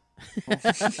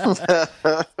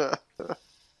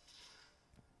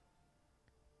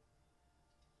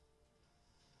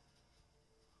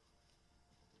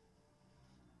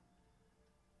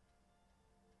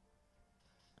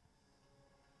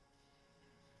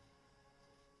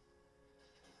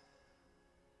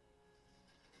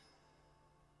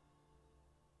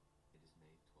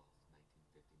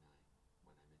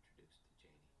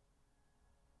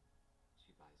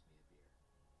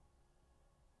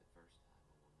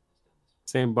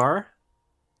 Same bar?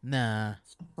 Nah.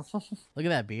 Look at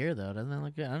that beer, though. Doesn't that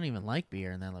look good? I don't even like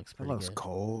beer, and that looks That pretty looks good.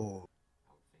 cold.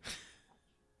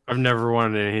 I've never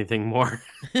wanted anything more.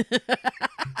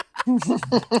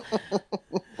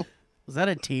 Was that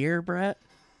a tear, Brett?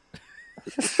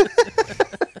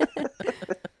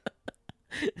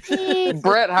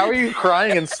 Brett, how are you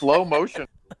crying in slow motion?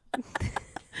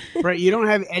 Brett, you don't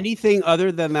have anything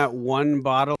other than that one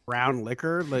bottle of brown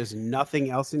liquor? There's nothing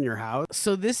else in your house?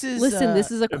 So this is... Listen, this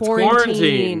is a it's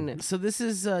quarantine. quarantine. So this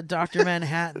is Dr.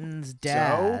 Manhattan's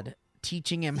dad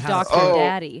teaching him how Dr. Oh.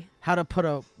 Daddy, how to put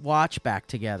a watch back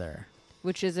together.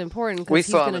 which is important We because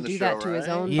he's saw him going in to the do that show, to his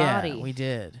right? own Yeah, body. we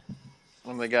did.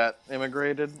 When they got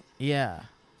immigrated. Yeah.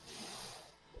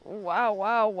 Wow,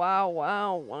 wow, wow,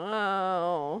 wow,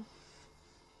 wow.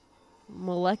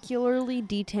 Molecularly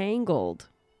detangled.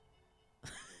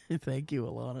 Thank you,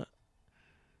 Alana.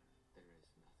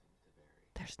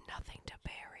 There's nothing to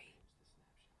bury.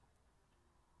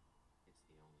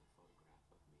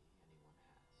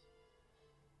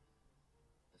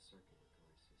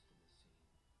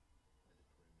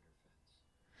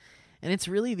 And it's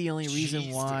really the only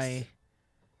reason why...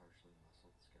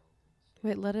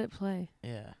 Wait, let it play.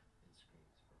 Yeah.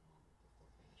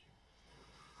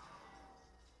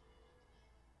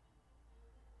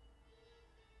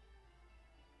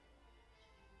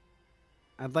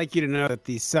 I'd like you to know that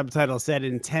the subtitle said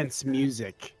intense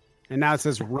music, and now it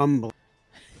says rumble.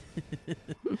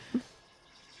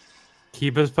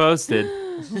 Keep us posted.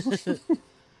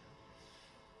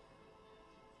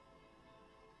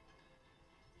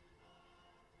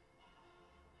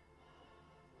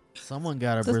 Someone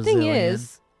got a The Brazilian. thing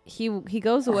is, he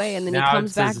goes away and then Now he it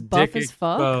comes back says buff dick as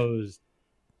fuck. exposed.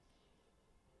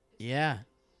 Yeah.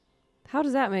 How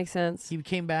does that make sense? He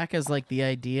came back as like the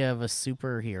idea of a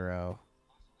superhero.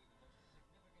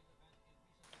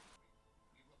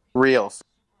 Real.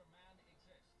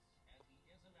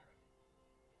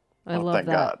 I Oh, love thank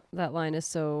that. God. That line is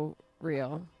so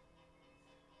real.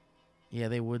 Yeah,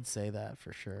 they would say that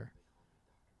for sure.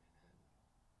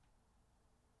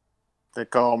 They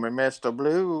call me Mr.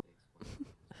 Blue.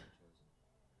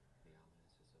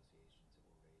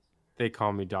 They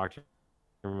call me Doctor.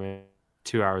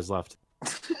 2 hours left.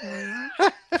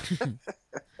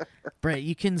 Brett,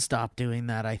 you can stop doing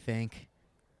that, I think.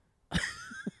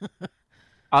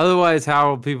 Otherwise, how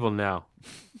will people know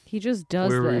He just does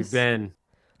where this. we've been?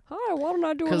 Hi, why don't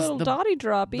I do a 'Cause little the- dotty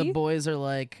droppy? The boys are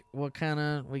like, what kind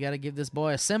of... We got to give this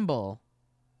boy a symbol.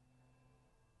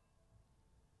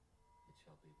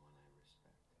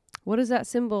 What is that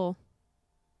symbol?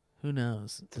 Who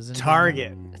knows? Does anybody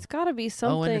Target. know? It's got to be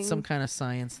something. Oh, and it's some kind of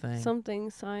science thing. Something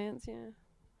science, yeah.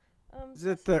 Is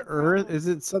it the Earth? Is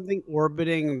it something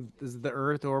orbiting? Is the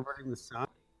Earth orbiting the sun?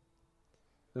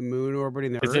 The moon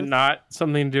orbiting the Earth? Is it not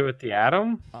something to do with the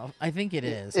atom? Oh, I think it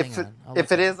is. If Hang it, on. I'll if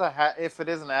look it it is a if it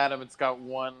is an atom, it's got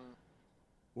one.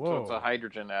 So Whoa. it's a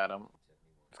hydrogen atom.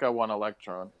 It's got one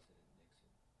electron.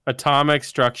 Atomic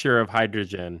structure of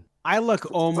hydrogen. I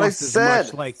look almost as said.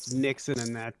 much like Nixon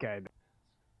and that guy.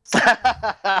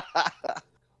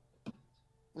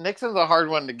 Nixon's a hard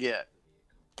one to get.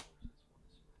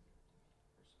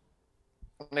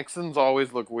 Nixon's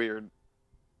always look weird.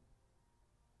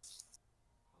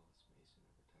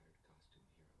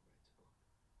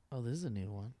 Oh, this is a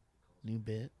new one. New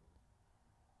bit.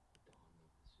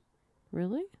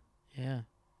 Really? Yeah.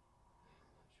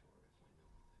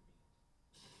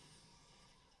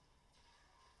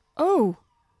 Oh.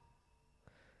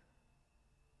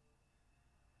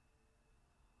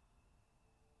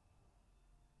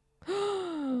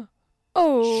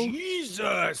 Oh.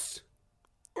 Jesus!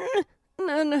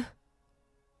 No, no.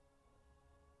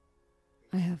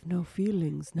 I have no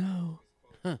feelings now.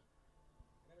 Huh.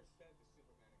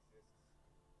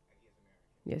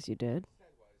 Yes, you did.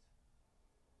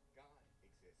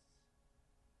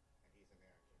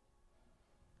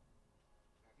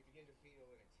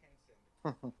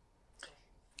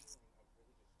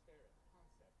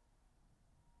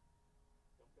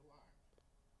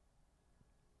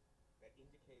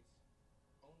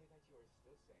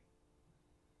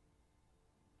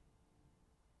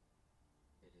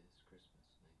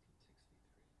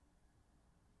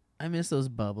 I miss those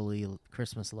bubbly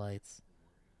Christmas lights.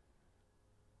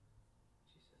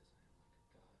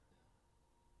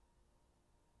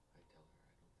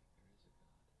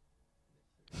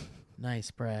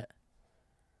 Nice, Brett.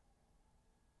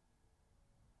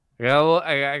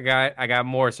 I got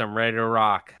more, so I'm ready to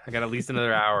rock. I got at least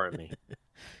another hour of me.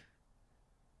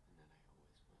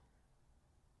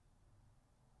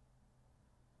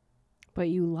 But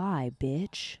you lie,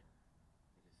 bitch.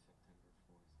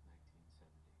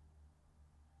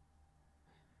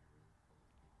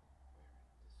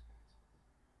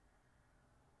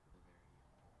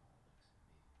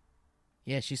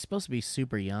 Yeah, she's supposed to be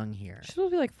super young here. She's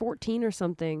supposed to be like 14 or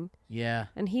something. Yeah.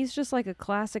 And he's just like a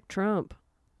classic Trump.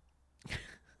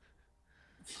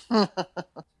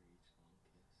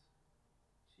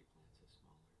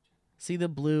 See the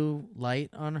blue light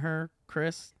on her,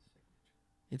 Chris?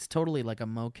 It's totally like a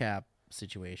mocap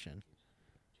situation.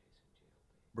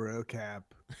 Bro cap.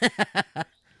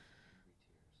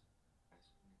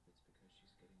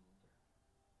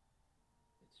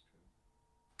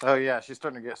 Oh yeah, she's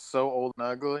starting to get so old and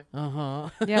ugly. Uh-huh.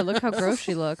 Yeah, look how gross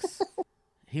she looks.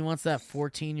 He wants that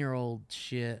 14-year-old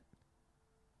shit.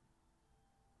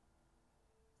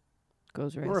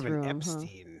 Goes right More of through an him,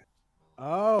 Epstein.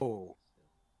 Oh.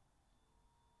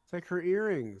 It's like her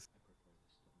earrings.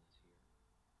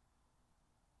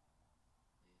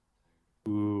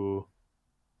 Ooh.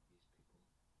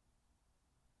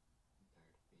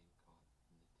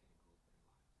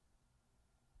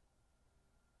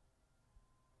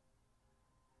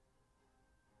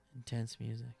 Intense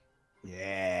music.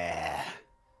 Yeah.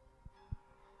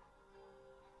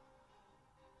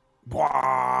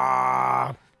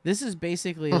 Blah. This is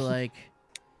basically like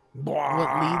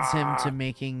what leads him to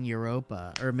making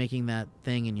Europa, or making that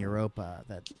thing in Europa.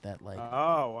 That like,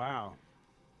 Oh, wow.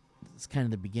 it's kind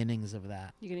of the beginnings of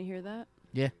that. You gonna hear that?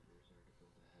 Yeah.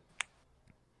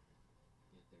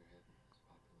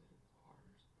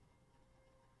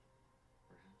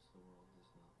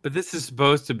 But this is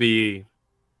supposed to be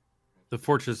the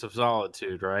Fortress of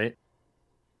Solitude, right?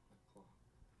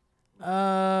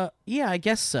 Yeah, I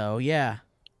guess so. Yeah.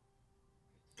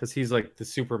 Because he's like the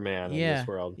Superman in Yeah. this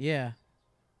world. Yeah.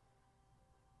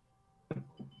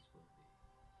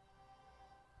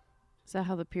 Is that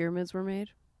how the pyramids were made?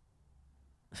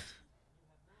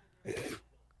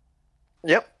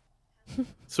 Yep.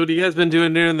 So what have you guys been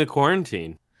doing during the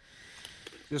quarantine?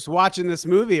 Just watching this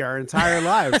movie our entire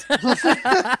lives. I've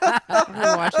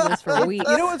been watching this for weeks.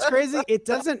 You know what's crazy? It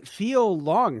doesn't feel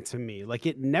long to me. Like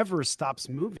it never stops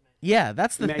moving. Yeah,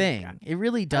 that's the Meg- thing. It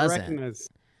really I doesn't. reckon there's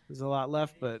a lot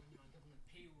left, but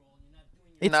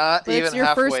Not But it's even your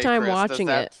halfway, first time Chris. watching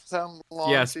Does that it. sound long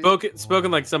Yeah, to you?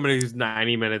 spoken like somebody who's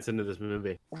 90 minutes into this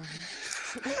movie.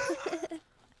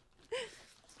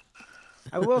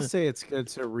 I will say it's good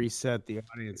to reset the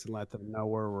audience and let them know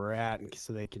where we're at, and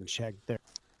so they can check their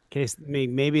case.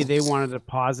 Maybe they wanted to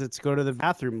pause it to go to the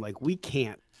bathroom, like we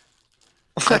can't.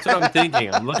 That's what I'm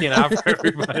thinking. I'm looking out for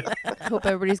everybody. Hope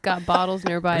everybody's got bottles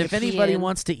nearby. And if to pee anybody in.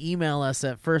 wants to email us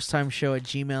at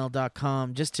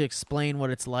firsttimeshow@gmail.com just to explain what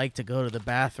it's like to go to the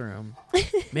bathroom,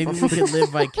 maybe we can live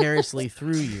vicariously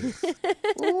through you.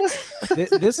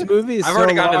 This movie is I've so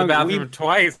already gone to the long, bathroom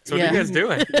twice. What Yeah. are you guys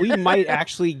doing? we might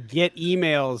actually get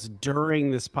emails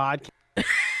during this podcast.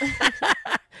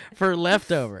 For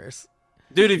leftovers.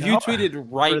 Dude, if you No, tweeted for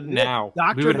right this, now,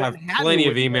 Dr. we would have Manhattan plenty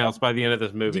of would know. emails by the end of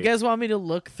this Do movie. you guys want me to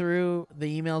look through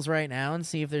the emails right now and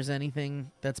see if there's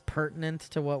anything that's pertinent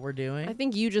to what we're doing? I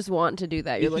think you just want to do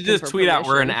that. You're You should looking just for tweet out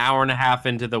we're an permission. hour and a half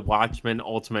into the Watchmen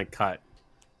Ultimate Cut.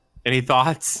 Any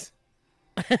thoughts?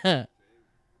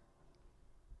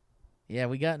 Yeah,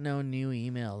 we got no new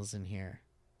emails in here.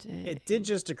 It did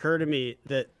just occur to me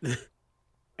that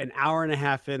an hour and a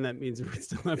half in, that means we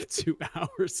still have 2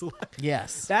 hours left.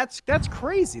 Yes. That's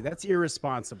crazy. That's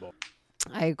irresponsible.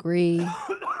 I agree.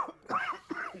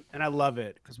 And I love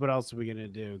it, because what else are we gonna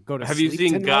do? Go to Have you sleep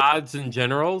seen tonight? Gods and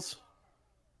Generals?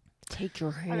 Take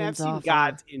your I mean, I've hands seen off.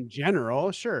 gods in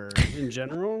general, sure. In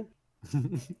general,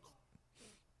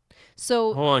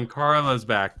 So Hold on, Carla's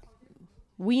back.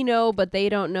 we know, but they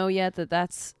don't know yet that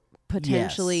that's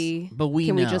potentially. Yes, but we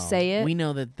Can know. we just say it? We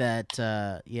know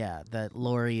that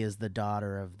Lori is the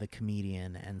daughter of the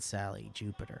comedian and Sally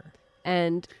Jupiter.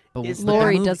 And But Is but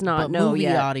Lori the does not but know movie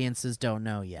yet. audiences don't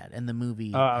know yet, and the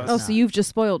movie. Oh, does so not. you've just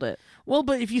spoiled it. Well,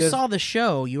 but if you Does- saw the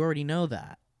show, you already know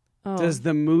that. Oh. does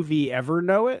the movie ever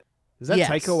know it? Is that Yes.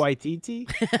 Taika Waititi?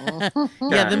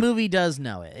 Yeah, the movie does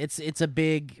know it. It's a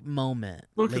big moment.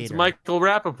 Look, later. it's Michael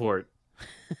Rappaport.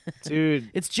 Dude,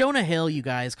 It's Jonah Hill. You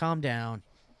guys, calm down.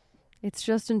 It's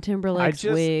Justin I Timberlake's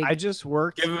wig. just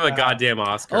worked. Give him a goddamn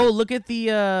Oscar. Oh, look at the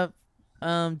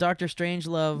Doctor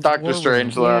Strangelove. Doctor War Wing.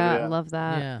 Strangelove. yeah, yeah. love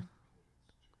that. Yeah.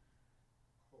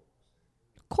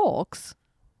 Colks.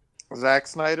 Zack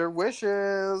Snyder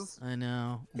wishes. I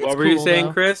know. what It's were you cool, saying,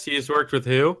 though. Chris? You just worked with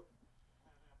who?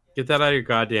 Get that out of your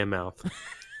goddamn mouth.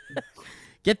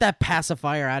 Get that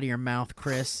pacifier out of your mouth,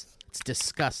 Chris. It's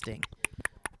disgusting.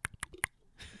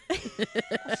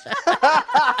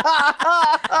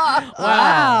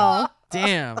 Wow.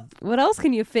 Damn. What else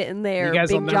can you fit in there? You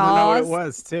guys will Big never know what jaws. it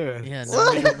was, too. Yeah.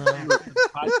 No.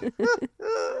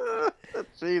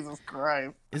 Jesus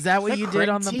Christ. Is that what Is you that did Craig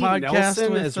on the T. podcast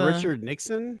Nelson with as Richard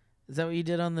Nixon? Is that what you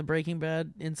did on the Breaking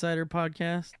Bad Insider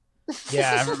podcast?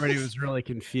 Yeah, everybody was really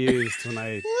confused when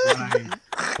I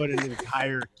put an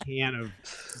entire can of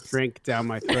drink down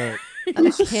my throat.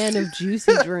 A can of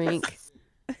juicy drink.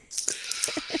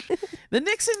 The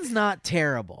Nixon's not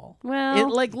terrible. Well,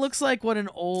 It like looks like what an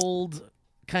old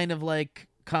kind of like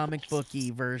comic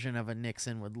booky version of a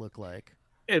Nixon would look like.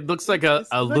 It looks like a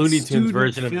It's like Looney Tunes student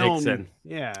version of film. Nixon.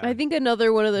 Yeah. I think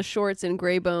another one of the shorts in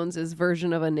Grey Bones is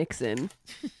version of a Nixon.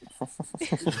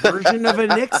 version of a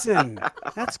Nixon.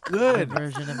 That's A good.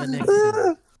 version of a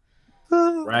Nixon.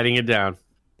 Writing it down.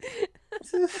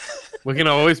 We can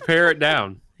always pare it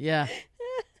down. Yeah.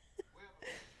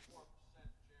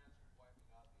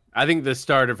 I think the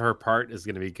start of her part is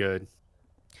going to be good.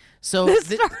 So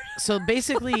so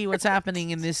basically what's happening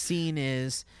in this scene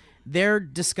is they're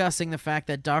discussing the fact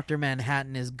that Dr.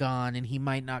 Manhattan is gone and he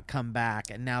might not come back,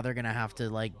 and now they're going to have to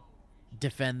like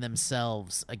defend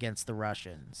themselves against the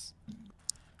Russians.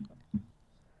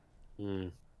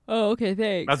 Oh, okay,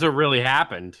 thanks. That's what really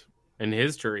happened in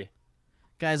history.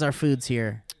 Guys, our food's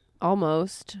here.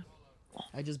 Almost.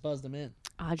 I just buzzed them in.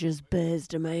 I just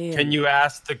buzzed a man. Can you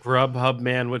ask the Grubhub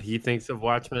man what he thinks of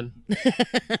Watchmen?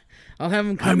 I'll have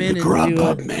him come in and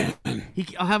do man.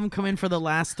 I'll have him come in for the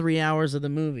last 3 hours of the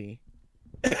movie.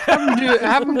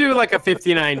 Have him do like a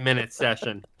 59-minute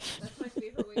session. That's my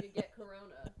favorite way to get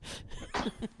Corona.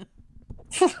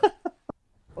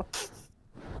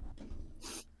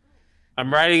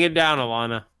 I'm writing it down,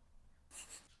 Alana.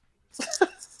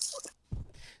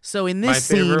 So in My this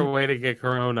favorite scene, way to get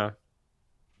Corona.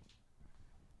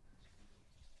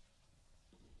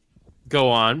 Go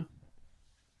on.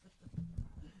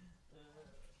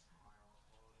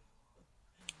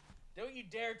 don't you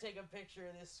dare take a picture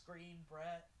of this screen,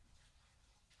 Brett.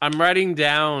 I'm writing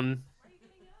down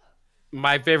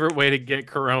my favorite way to get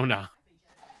Corona.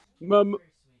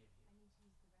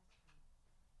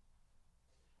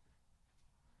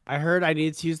 I heard I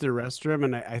needed to use the restroom,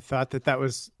 and I thought that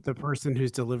was the person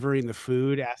who's delivering the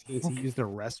food asking to use the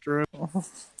restroom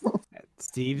at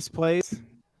Steve's place.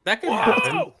 That could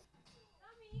happen.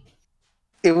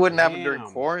 It wouldn't happen during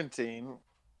Damn. quarantine.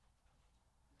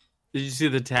 Did you see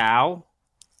the towel?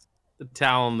 The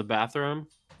towel in the bathroom?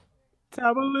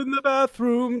 Towel in the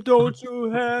bathroom, don't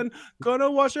you hand. Gonna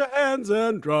wash your hands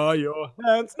and dry your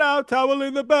hands now. Towel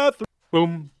in the bathroom.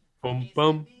 Boom, boom,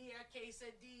 boom.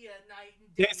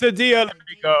 Quesadilla, let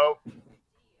me go.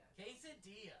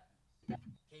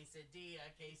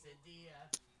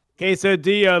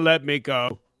 Quesadilla, let me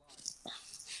go.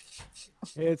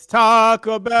 It's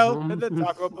Taco Bell, and the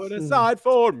taco put aside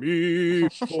for me,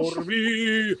 for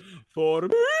me, for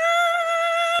me.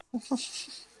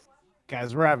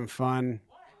 Guys, we're having fun.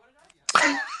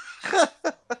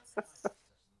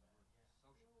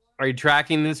 Are you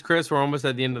tracking this, Chris? We're almost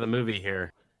at the end of the movie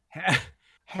here.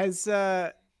 Has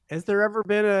there ever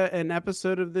been an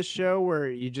episode of this show where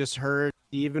you just heard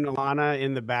Steve and Alana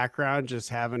in the background just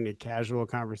having a casual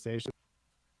conversation?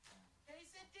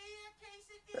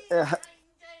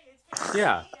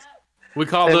 Yeah. We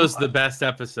call those the best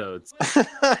episodes.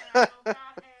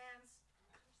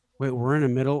 Wait, we're in the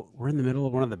middle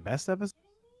of one of the best episodes?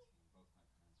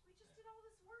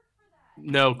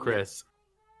 No, Chris.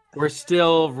 We're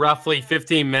still roughly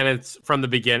 15 minutes from the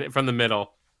beginning, from the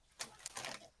middle.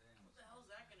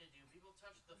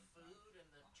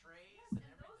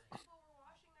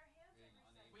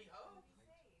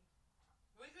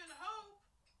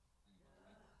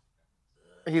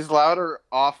 He's louder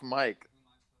off mic.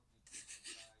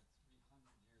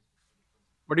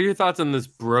 What are your thoughts on this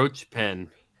brooch pen?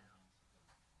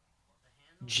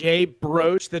 Jay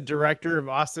Broach, the director of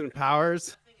Austin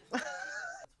Powers.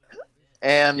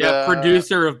 And Yeah,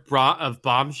 producer of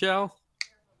Bombshell.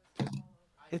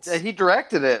 he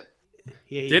directed it.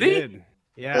 Yeah, Did he? did.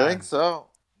 Yeah, I think so.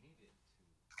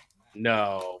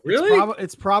 No, It's really?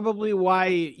 it's probably why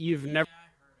you've never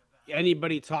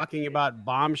anybody talking about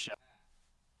Bombshell.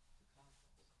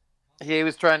 He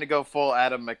was trying to go full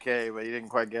Adam McKay, but he didn't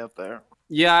quite get there.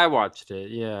 Yeah, I watched it.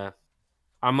 Yeah,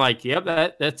 I'm like, yep,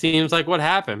 that seems like what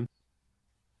happened.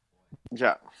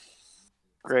 Yeah.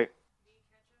 Great.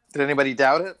 Did anybody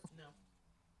doubt it? No.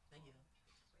 Thank you.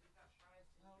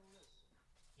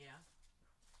 Yeah.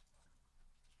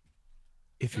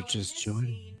 If you just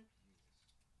join.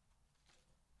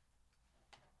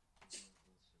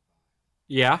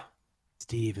 Yeah.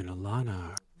 Steve and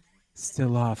Alana are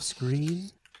still off screen,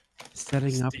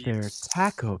 setting up their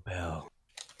Taco Bell.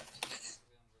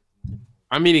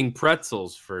 I'm eating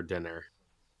pretzels for dinner.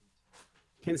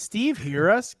 Can Steve hear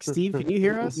us? Steve, can you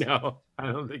hear us? No,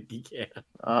 I don't think he can.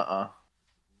 Uh-uh.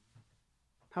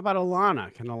 How about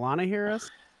Alana? Can Alana hear us?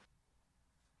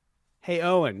 Hey,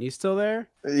 Owen, you still there?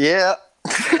 Yeah.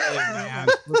 Hey, man,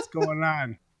 what's going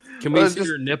on? Can we Well, see just-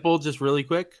 your nipple just really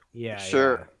quick? Yeah,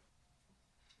 Sure. yeah.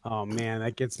 Oh man,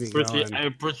 that gets me I going.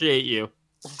 appreciate you.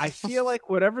 I feel like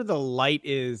whatever the light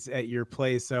is at your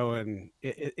place, Owen,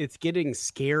 it's getting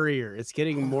scarier. It's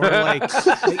getting more like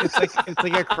it's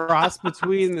like a cross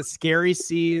between the scary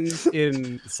scenes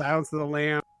in Silence of the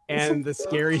Lambs and the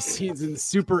scary scenes in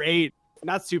Super 8.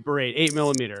 Not Super 8,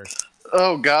 8mm.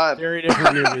 Oh, God. Very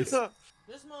different movies.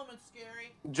 This moment's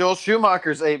scary. Joel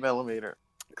Schumacher's 8mm.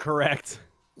 Correct.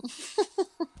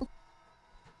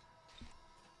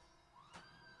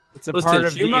 It's a Listen, part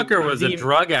of Schumacher the, was a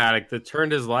drug addict that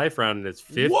turned his life around in his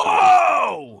 50s.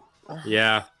 Whoa!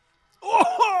 Yeah.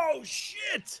 Oh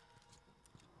shit!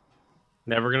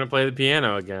 Never going to play the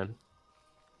piano again.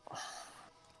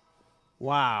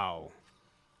 Wow.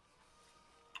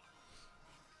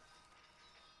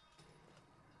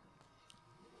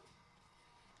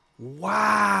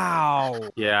 Wow.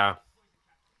 Yeah.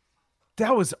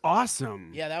 That was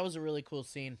awesome. Yeah, that was a really cool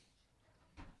scene.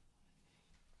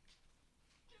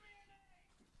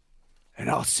 And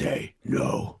I'll say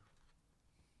no.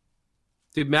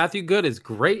 Dude, Matthew Good is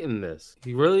great in this.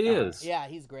 He really is. Yeah,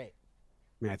 he's great.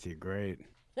 Matthew, great.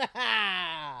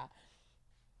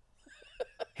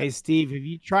 Hey, Steve, have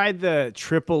you tried the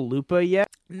triple lupa yet?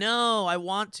 No, I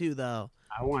want to though.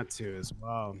 I want to as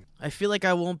well. I feel like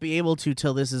I won't be able to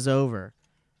till this is over.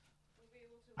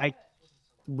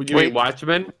 You mean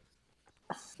Watchmen?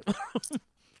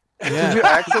 Did you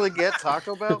actually get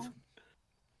Taco Bell?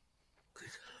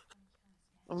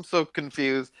 I'm so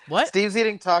confused. What? Steve's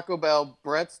eating Taco Bell,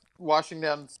 Brett's washing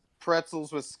down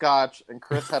pretzels with scotch, and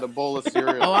Chris had a bowl of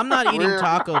cereal. Oh, I'm not eating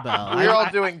Taco Bell. We're all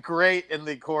doing great in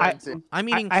the quarantine. I'm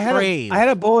eating I Crave. had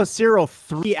a bowl of cereal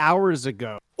 3 hours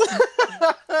ago.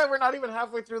 We're not even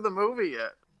halfway through the movie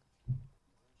yet.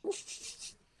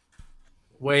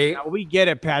 Wait, Now, we get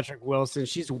it, Patrick Wilson.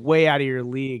 She's way out of your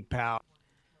league, pal.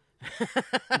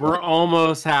 we're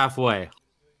almost halfway.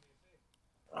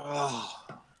 Oh.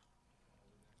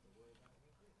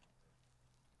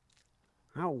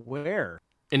 How? Where?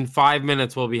 In 5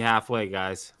 minutes, we'll be halfway,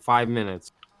 guys. 5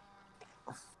 minutes.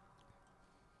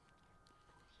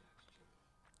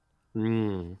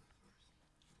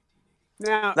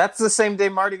 Now, That's the same day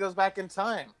Marty goes back in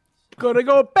time. gonna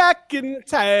go back in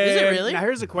time. Is it really? Now,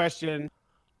 here's a question: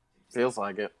 Feels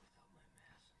like it.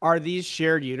 Are these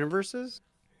shared universes?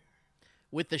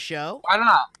 With the show? Why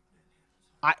not?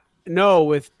 No,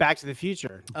 with Back to the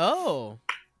Future. Oh.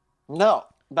 No,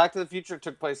 Back to the Future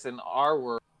took place in our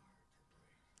world.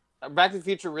 Back to the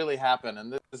Future really happened,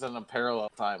 and this is in a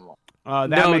parallel timeline. That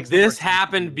No, makes this more sense.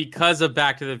 happened because of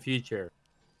Back to the Future.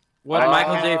 What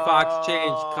Michael J. Fox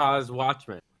changed caused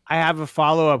Watchmen. I have a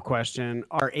follow-up question.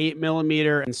 Are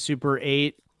 8mm and Super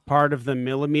 8 part of the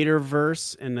millimeter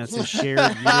verse, and that's a shared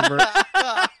universe?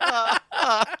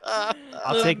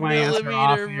 I'll take my answer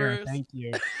off here. Millimeter-verse. Thank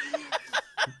you.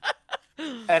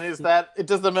 And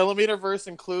does the millimeter verse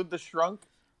include the shrunk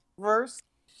verse?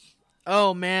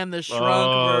 Oh man, the shrunk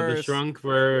verse. The shrunk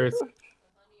verse.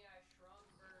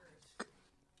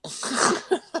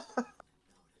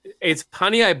 It's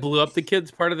Honey, I Blew Up the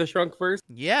Kids part of the shrunk verse,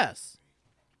 Yes.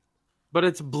 but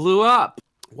it's blew up.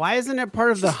 Why isn't it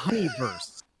part of the honey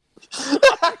verse?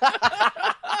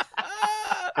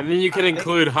 And then you can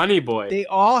include Honey Boy. They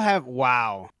all have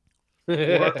wow.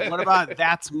 What about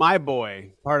That's My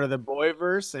Boy, part of the boy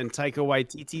verse, and Taika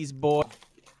Waititi's boy?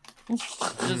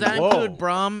 Does that Whoa. include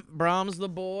Brahms the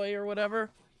boy or whatever?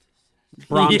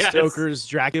 Bram Yes. Stoker's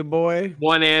Dracula boy.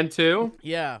 1 and 2.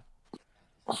 Yeah.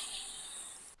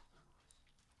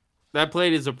 That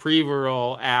played as a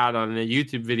pre-roll ad on a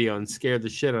YouTube video and scared the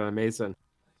shit out of Mason.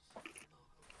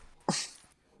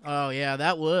 Oh yeah,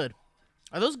 that would.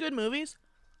 Are those good movies?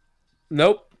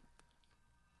 Nope.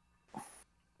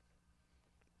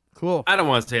 Cool. I don't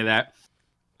want to say that.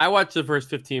 I watched the first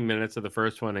 15 minutes of the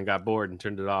first one and got bored and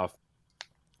turned it off.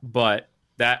 But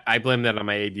that I blame that on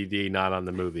my ADD, not on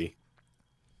the movie.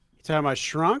 You talking about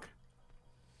Shrunk?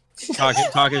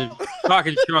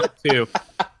 Talking Shrunk too.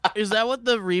 Is that what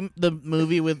the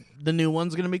movie with the new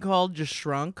one's gonna be called? Just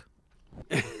Shrunk?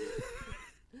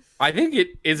 I think it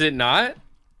is. It not?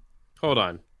 Hold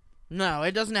on. No,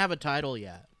 it doesn't have a title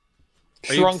yet.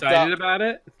 Are you Shrunked excited up. about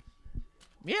it?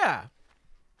 Yeah.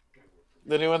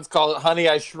 The new one's called Honey,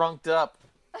 I Shrunked Up.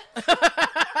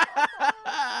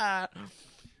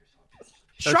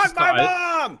 Shrunk my fine.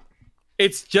 mom!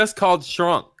 It's just called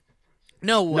Shrunk.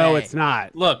 No way. No, it's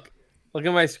not. Look at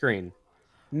my screen,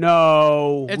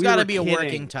 No. It's we got to were be a kidding.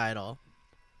 working title.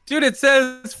 dude. It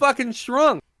says fucking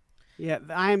Shrunk Yeah,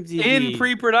 the IMDb. in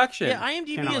pre-production. Yeah,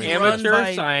 IMDb Cannot is be. run Amateur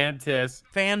by scientist.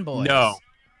 fanboys.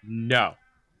 No.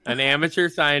 An amateur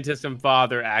scientist and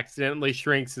father accidentally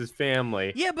shrinks his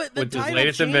family. Yeah, but the With his title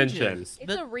latest changes. invention.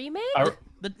 It's a remake?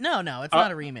 No, it's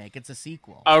not a remake. It's a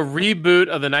sequel. A reboot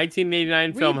of the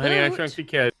 1989 film Honey, I Reboot? Shrunk the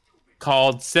Kids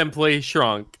called simply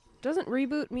Shrunk. Doesn't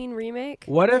reboot mean remake?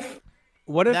 What if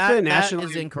That the National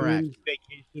is incorrect. Lampoon's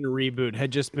Vacation reboot had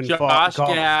just been Josh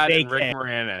called Gad and Rick Vacay?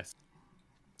 Moranis.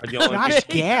 Are the only Josh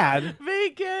Gad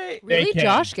Vacay. Really? Vacay.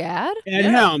 Josh Gad? and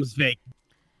Yeah. Helms Vacay.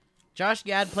 Josh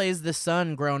Gad plays the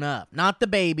son grown up, not the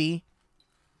baby.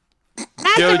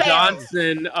 Joe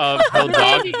Johnson of Hill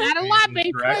Dog.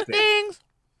 Things.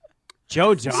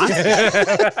 Joe Johnson.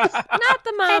 Not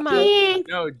the mama.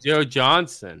 No, Joe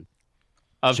Johnson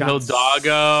of Johnson.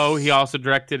 Hildoggo. He also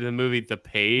directed the movie The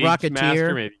Page Rocketeer.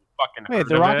 Master. Maybe you fucking Wait, heard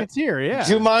the of it. Rocketeer, yeah.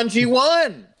 Jumanji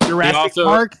 1. Jurassic also-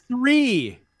 Park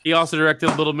 3. He also directed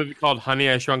a little movie called Honey,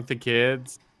 I Shrunk the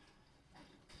Kids.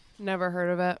 Never heard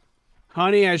of it.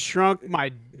 Honey, I Shrunk My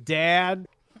Dad.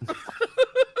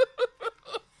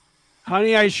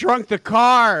 Honey, I Shrunk the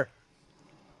Car.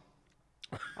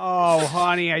 Oh,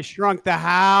 honey, I shrunk the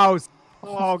house.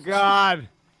 Oh, God.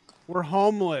 We're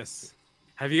homeless.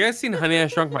 Have you guys seen Honey, I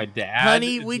Shrunk My Dad?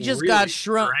 Honey, It's we just really got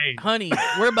shrunk. great. Honey,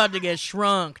 we're about to get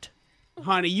shrunked.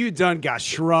 Honey, you done got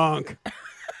shrunk.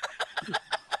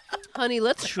 Honey,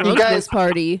 let's shrunk guys- this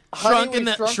party. Shrunk we in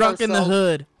the shrunk in the ourselves-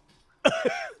 hood.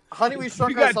 Honey, we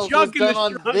shrunk You got ourselves was junk in the done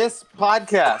on trunk. this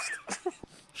podcast.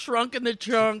 Shrunk in the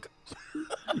trunk.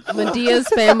 Medea's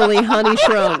family honey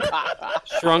shrunk.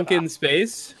 Shrunk in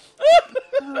Space.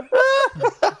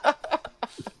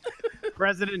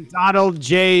 President Donald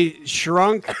J.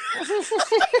 Shrunk.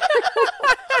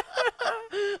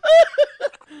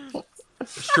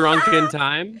 Shrunk in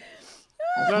Time.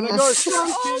 Gonna go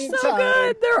shrunk in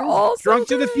time. They're all so Shrunk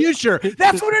to the future.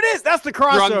 That's what it is. That's the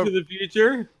Shrunk crossover. to the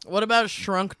Future. What about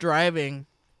shrunk driving?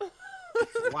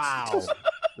 Wow.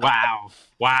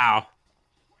 Wow.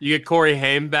 You get Corey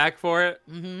Haim back for it.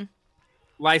 Mm-hmm.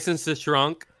 License to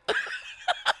Shrunk.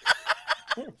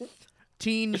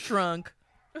 Teen shrunk.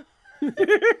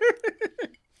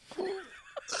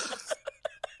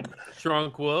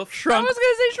 Shrunk Wolf. I Shrunk. was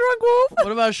gonna say Shrunk Wolf.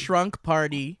 What about Shrunk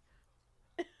Party?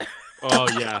 Oh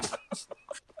yeah.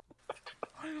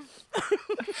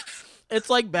 It's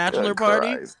like Bachelor Good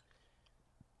Party. Christ.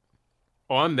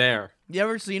 Oh, I'm there. You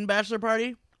ever seen Bachelor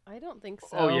Party? I don't think so.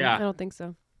 Oh, yeah. I don't think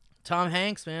so. Tom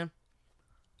Hanks, man.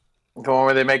 The one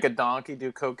where they make a donkey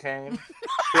do cocaine.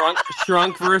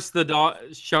 Shrunk versus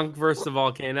Shrunk versus the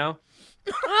volcano.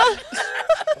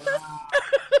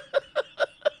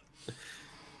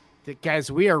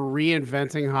 Guys, we are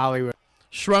reinventing Hollywood.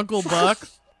 Shrunkle Buck.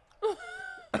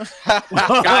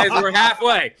 Guys, we're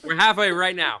halfway. We're halfway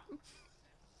right now.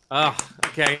 Oh,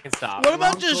 okay, stop. What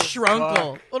about just Shrunkle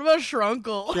Shrunkle? Buck. What about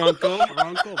Shrunkle? Shrunkle?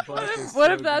 Uncle Buck is What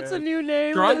so if that's a good. new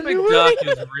name? Drunk McDuck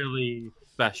is really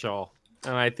special,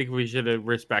 and I think we should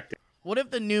respect What if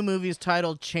the new movie's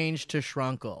title changed to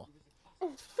Shrunkle?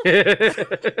 it.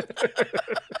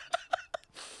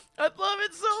 I'd love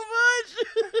it so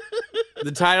much.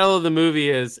 The title of the movie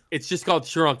is, it's just called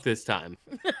Shrunk this time.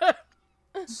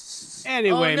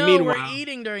 Anyway, oh no, meanwhile, we're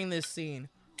eating during this scene.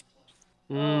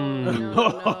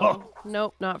 No.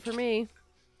 Nope, not for me.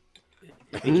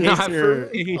 in case Not you're-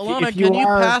 for me. Alana, if you can you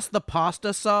are- pass the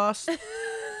pasta sauce?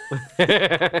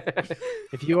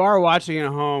 if you are watching at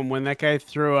home, when that guy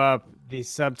threw up, the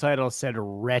subtitle said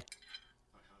 "wretch."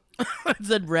 It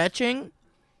said retching.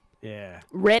 Yeah,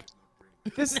 Rit.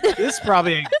 this is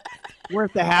probably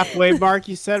worth the halfway mark.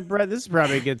 You said, Brett. This is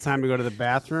probably a good time to go to the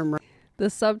bathroom. Right? The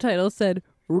subtitle said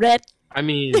Rit. I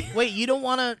mean, Wait, you don't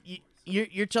want to...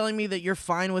 You're telling me that you're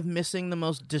fine with missing the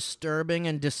most disturbing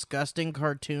and disgusting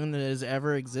cartoon that has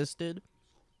ever existed?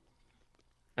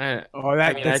 I Oh,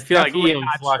 that, I mean, I that's feel like definitely Ian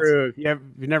not Flux- true. You've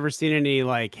never seen any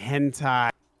like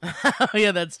hentai, Oh,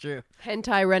 yeah, that's true.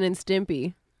 Hentai Ren and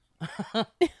Stimpy.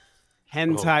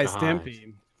 hentai God.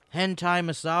 Stimpy, Hentai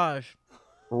massage.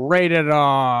 rated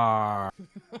R.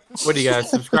 what do you guys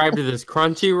subscribe to this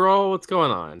Crunchyroll? What's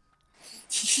going on?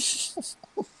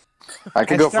 I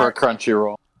could I go start- for a crunchy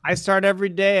roll. I start every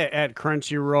day at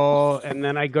Crunchyroll, and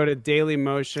then I go to Daily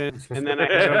Motion, and then I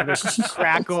go to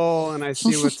Crackle, and I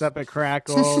see what's up at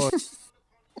Crackle.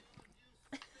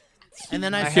 And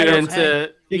then I I said, had Tune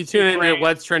into you 60 tune into grand.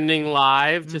 What's Trending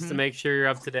Live just to make sure you're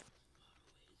up to date.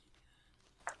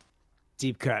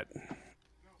 Deep cut.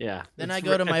 Yeah. then It's I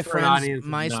go to for- my it's for an friend's audience of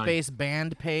none. MySpace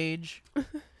band page.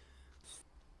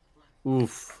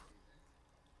 Oof.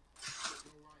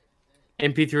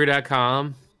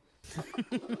 MP3.com.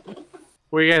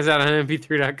 Where you guys at on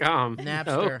MP3.com?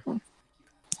 Napster. Oh.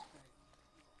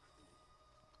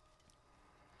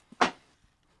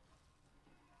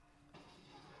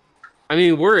 I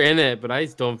mean, we're in it, but I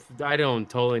don't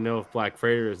totally know if Black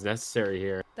Freighter is necessary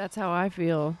here. That's how I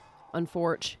feel.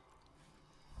 Unfortunate.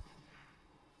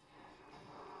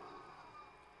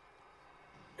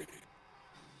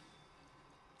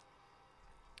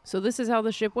 So this is how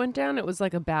the ship went down? It was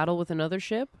like a battle with another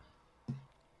ship?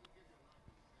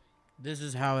 This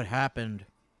is how it happened.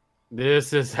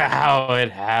 This is how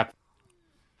it happened.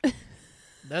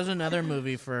 There's another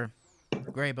movie for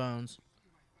Gray Bones.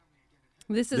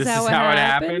 This is This how is it how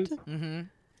happened? Mm-hmm.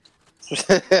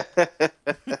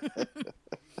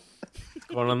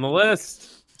 Going on the list.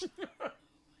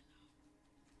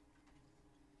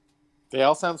 They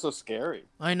all sound so scary.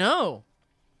 I know.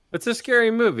 It's a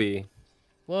scary movie.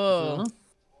 Whoa.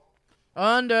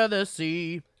 Under the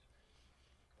sea.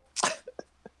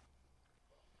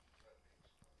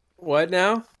 What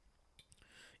now?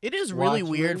 It is really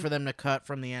Watchmen. weird for them to cut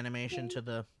from the animation to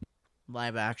the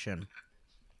live action.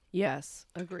 Yes,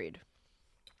 agreed.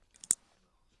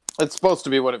 It's supposed to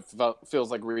be what it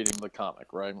feels like reading the comic,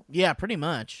 right? Yeah, pretty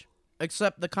much.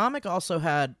 Except the comic also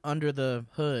had under the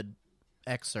hood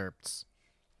excerpts,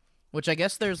 which I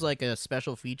guess there's like a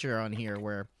special feature on here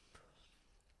where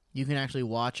you can actually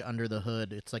watch under the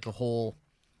hood. It's like a whole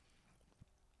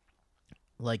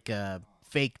like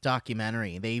fake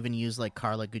documentary. They even use like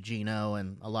Carla Gugino,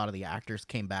 and a lot of the actors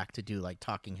came back to do like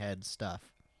talking head stuff.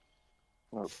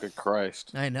 Oh, good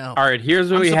Christ. I know. All right, here's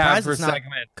what I'm we have surprised for it's not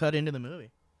segment. cut into the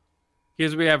movie.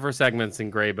 Here's what we have for segments in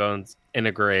Gray Bones in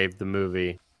a Grave, the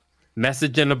movie.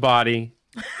 Message in a Body.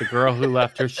 The girl who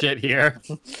left her shit here.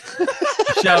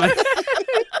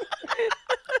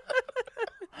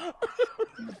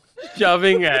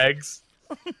 Shoving eggs.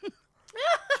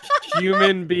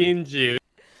 Human bean juice.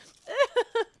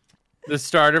 The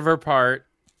start of her part.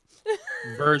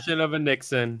 Version of a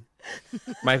Nixon.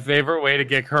 My favorite way to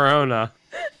get corona.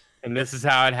 And this is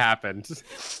how it happened.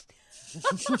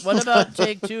 What about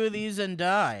take two of these and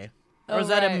die? Or is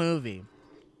that a right. movie?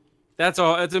 That's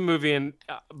all. It's a movie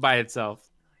by itself.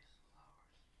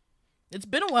 It's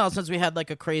been a while since we had like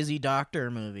a crazy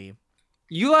doctor movie.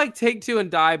 You like Take Two and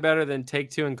Die better than Take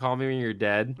Two and Call Me When You're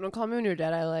Dead? Don't Call Me When You're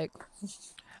Dead. I like.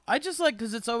 I just like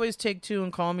because it's always Take Two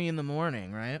and Call Me in the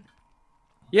Morning, right?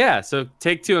 Yeah, so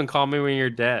Take Two and Call Me When You're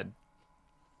Dead.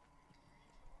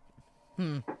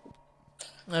 I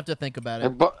have to think about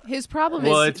it. But His problem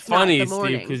Well, is it's not funny, the Steve,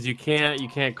 morning. because you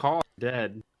can't call it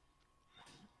dead.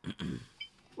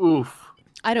 Oof.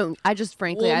 I just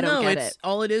frankly I don't get it.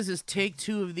 All it is take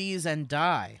 2 of these and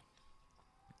die.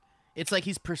 It's like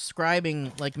he's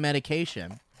prescribing like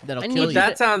medication that'll I kill need you. to-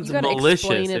 That sounds you gotta malicious.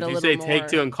 explain it If a you little say more. Take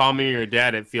Two and Call Me When You're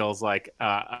Dead, it feels like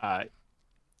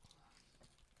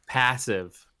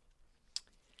passive.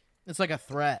 It's like a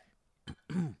threat.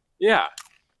 Yeah.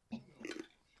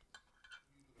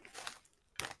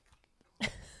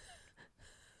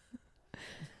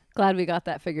 Glad we got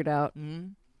that figured out.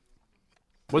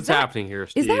 What's happening here,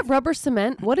 Steve? Is that rubber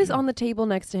cement? What is on the table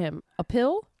next to him? A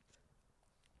pill?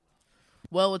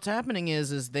 Well, what's happening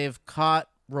is they've caught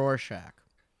Rorschach.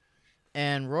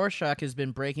 And Rorschach has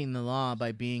been breaking the law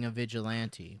by being a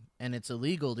vigilante. And it's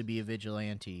illegal to be a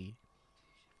vigilante.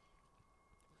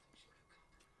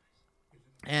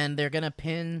 And they're going to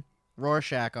pin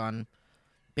Rorschach on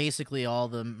basically all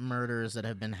the murders that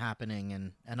have been happening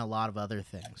and a lot of other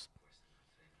things.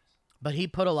 But he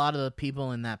put a lot of the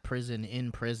people in that prison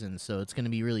in prison, so it's going to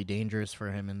be really dangerous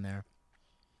for him in there.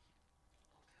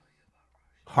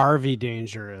 Harvey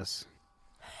Dangerous.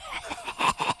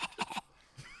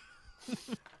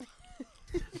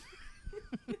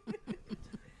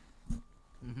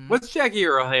 What's Jackie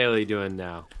Earle Haley doing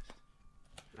now?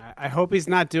 I hope he's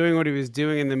not doing what he was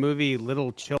doing in the movie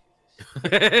Little Children,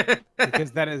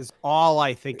 because that is all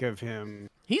I think of him.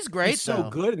 He's great, He's so though.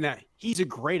 good in that. He's a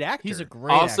great actor. He's a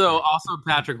great Also actor.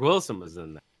 Patrick Wilson was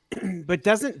in that. But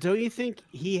don't you think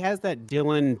he has that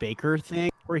Dylan Baker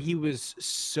thing where he was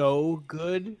so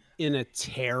good in a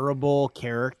terrible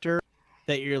character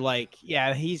that you're like,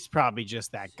 yeah, he's probably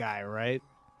just that guy, right?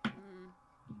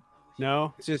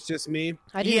 No, it's just me.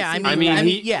 I didn't Yeah, see I that. mean,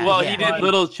 he yeah. did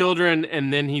Little Children,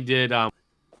 and then he did Nightmare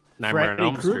on Freddy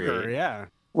Elm Krueger, Street. yeah.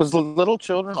 was the Little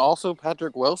Children also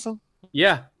Patrick Wilson?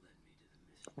 Yeah.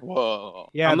 Whoa.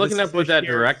 Yeah, I'm looking this up what is the that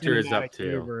shared director is up cinematic to.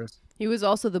 universe. He was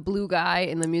also the blue guy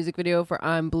in the music video for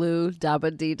I'm Blue,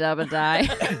 Dabba Dee Dabba Die.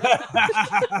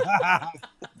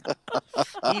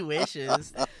 He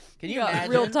wishes. Can you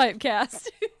imagine? Real typecast.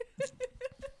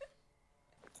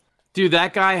 Dude,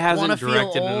 that guy Wanna hasn't feel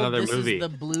directed old? another This movie. is the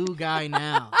blue guy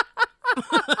now.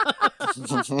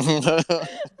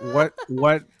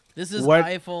 What? This is What-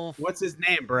 Eiffel. What's his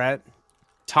name, Brett?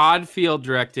 Todd Field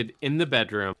directed In the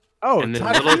Bedroom, Oh, and then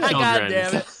Todd Little Field. God Children,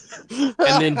 damn it.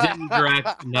 and then didn't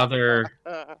direct another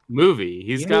movie.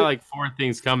 He's You got know- like 4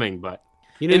 things coming, but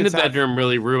You know In the Todd- Bedroom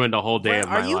really ruined a whole day Brett, of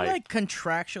my are you life. like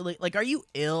contractually are you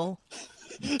ill?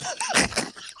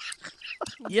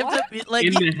 You have to like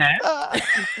In the head?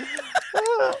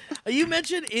 you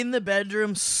mentioned In the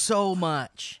Bedroom so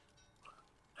much.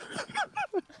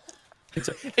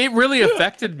 It really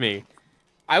affected me.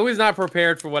 I was not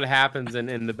prepared for what happens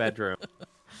in the bedroom.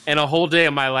 And a whole day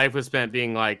of my life was spent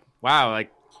being like, wow, like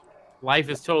life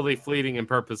is totally fleeting and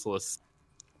purposeless.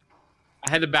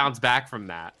 I had to bounce back from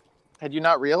that. Had you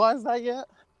not realized that yet?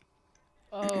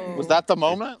 Oh. Was that the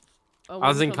moment? Oh, I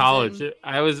was one in comes college.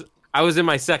 I was in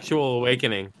my sexual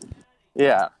awakening.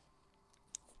 Yeah.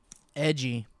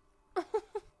 Edgy.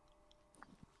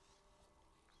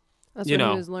 That's You when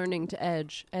know. he was learning to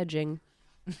edging.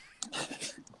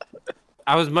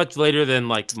 I was much later than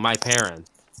like my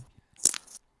parents.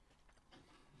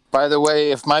 By the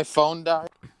way, if my phone dies,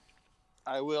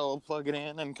 I will plug it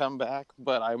in and come back,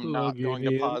 but I'm not going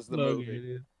to pause the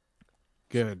movie.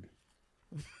 Good.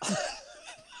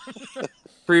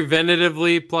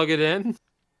 Preventatively plug it in.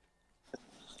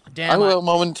 Damn, I will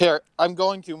momentarily. I'm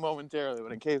going to momentarily,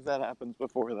 but in case that happens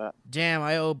before that. Damn,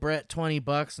 I owe Brett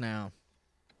 $20 now.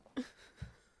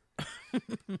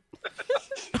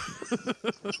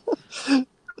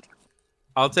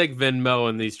 I'll take Venmo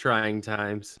in these trying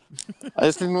times. I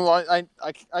just didn't want.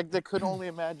 I could only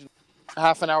imagine a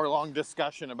half an hour long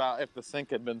discussion about if the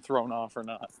sink had been thrown off or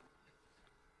not.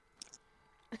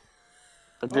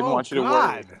 I didn't want you to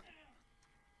worry.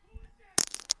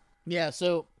 Yeah,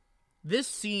 so this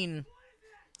scene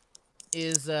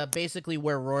is basically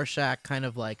where Rorschach kind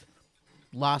of like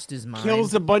lost his mind.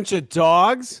 Kills a bunch of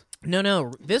dogs.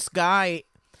 No, this guy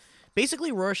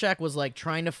basically Rorschach was like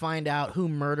trying to find out who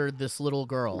murdered this little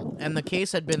girl, and the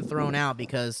case had been thrown out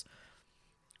because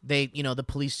they, the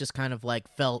police just kind of like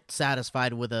felt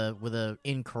satisfied with a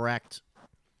incorrect,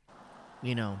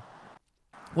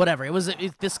 whatever.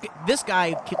 This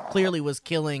guy clearly was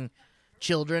killing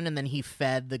children, and then he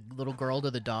fed the little girl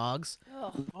to the dogs.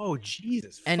 Oh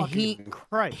Jesus! And fucking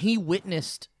Christ. he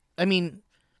witnessed. I mean,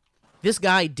 this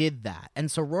guy did that, and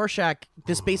so Rorschach.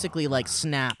 This basically like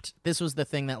snapped. This was the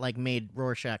thing that like made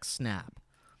Rorschach snap.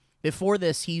 Before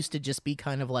this, he used to just be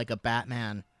kind of like a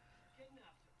Batman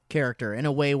character in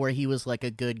a way where he was like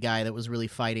a good guy that was really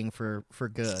fighting for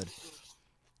good.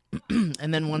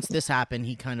 And then once this happened,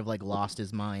 he kind of like lost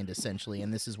his mind essentially,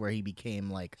 and this is where he became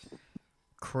like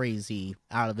crazy,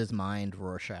 out of his mind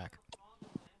Rorschach.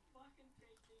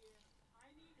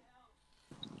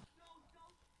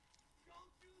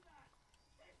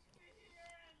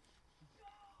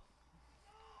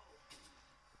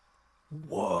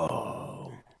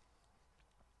 Whoa.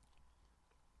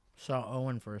 Saw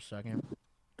Owen for a second.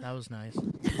 That was nice.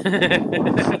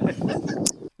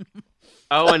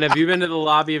 Owen, have you been to the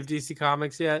lobby of DC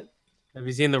Comics yet? Have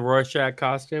you seen the Rorschach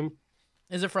costume?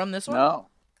 Is it from this one? No.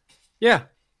 Yeah.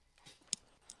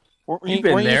 You've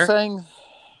been there. You saying?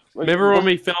 Remember when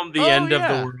we filmed the end of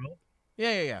the world?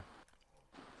 Yeah.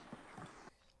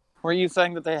 Were you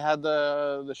saying that they had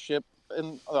the ship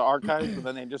in the archives, but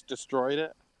then they just destroyed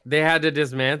it? They had to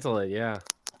dismantle it, yeah.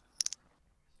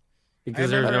 Because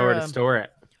there's remember, nowhere to store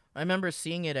it. I remember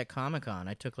seeing it at Comic-Con.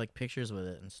 I took like pictures with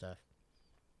it and stuff.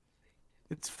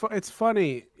 It's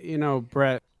funny, you know,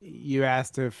 Brett. You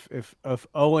asked if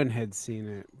Owen had seen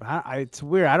it. It's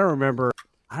weird. I don't remember.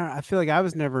 I feel like I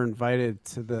was never invited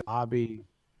to the lobby.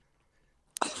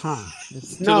 Huh?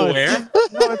 It's To the where?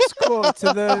 No, it's cool. To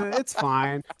the. It's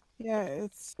fine. Yeah,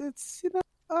 it's you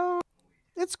know.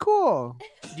 It's cool.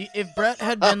 If Brett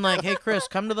had been like, "Hey, Chris,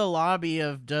 come to the lobby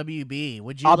of WB,"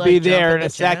 would you? I'll like, be jump there at in the a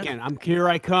chance? second. Here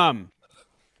I come.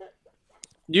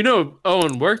 You know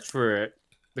Owen works for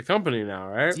the company now,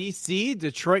 right? DC,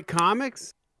 Detroit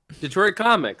Comics? Detroit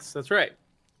Comics, that's right.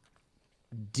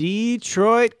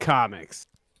 Detroit Comics.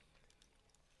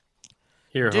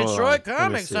 Here, hold on. Detroit Let me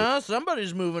Comics, see. huh?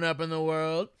 Somebody's moving up in the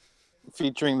world.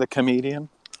 Featuring the comedian.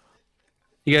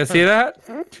 You guys see that?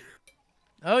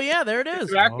 Oh yeah, there it is.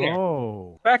 It's back there.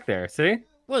 Oh, Back there, see?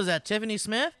 What is that, Tiffany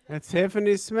Smith? that's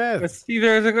Tiffany Smith. Steve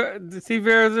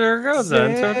Zaragoza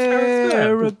and Tom Smith.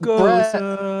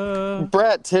 Zaragoza.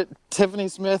 Brett, Tiffany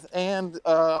Smith, and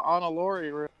Anna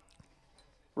Laurie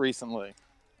recently.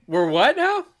 We're what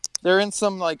now? They're in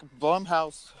some like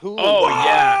Blumhouse Hulu. Oh,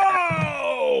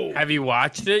 yeah. Have you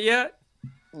watched it yet?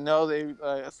 No, they.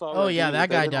 I saw. Oh, yeah, reviews. that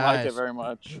They guy didn't like dies. it very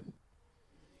much.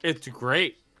 It's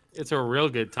great. It's a real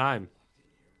good time.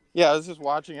 Yeah, I was just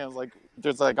watching it. I was like,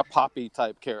 there's like a Poppy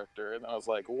type character, and I was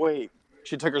like, wait.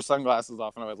 She took her sunglasses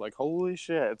off, and I was like, holy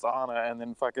shit, it's Anna. And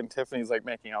then fucking Tiffany's like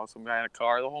making out with some guy in a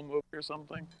car the whole movie or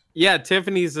something. Yeah,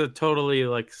 Tiffany's a totally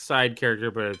like side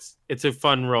character, but it's a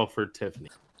fun role for Tiffany.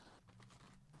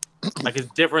 Like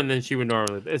it's different than she would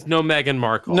normally. It's no Meghan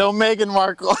Markle. No Meghan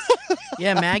Markle.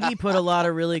 Yeah, Maggie put a lot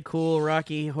of really cool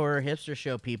Rocky Horror Hipster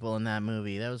Show people in that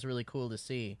movie. That was really cool to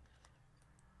see.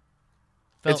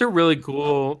 It's a really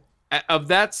cool of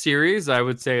that series. I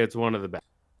would say it's one of the best,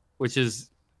 which is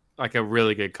like a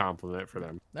really good compliment for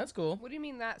them. That's cool. What do you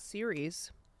mean that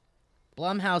series?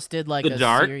 Blumhouse did like The a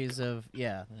Dark? series of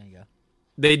there you go.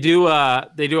 They do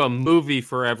a movie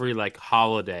for every like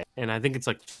holiday, and I think it's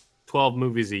like 12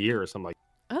 movies a year or something like.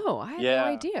 Oh, I had Yeah. no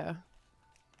idea.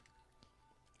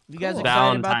 You guys Cool.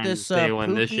 excited about Valentine's this Day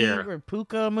one this Pookie year. or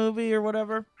Puka movie or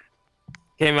whatever?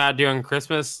 Came out during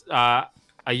Christmas a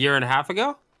year and a half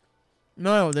ago.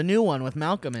 No, the new one with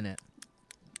Malcolm in it.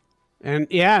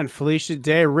 And and Felicia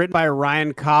Day, written by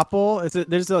Ryan Koppel.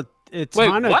 There's a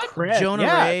ton what? of credit. Jonah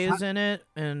yeah, Ray's in it,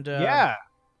 and yeah.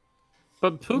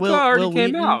 But Puka Will already came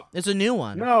Wheaton. out. It's a new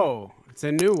one. No, it's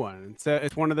a new one.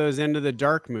 It's one of those Into the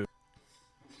Dark movies.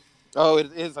 Oh,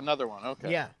 it is another one.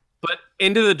 Okay. Yeah, But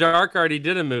Into the Dark already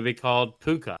did a movie called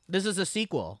Puka. this is a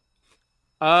sequel.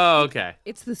 Oh, okay.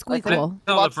 It's the Like squeakle.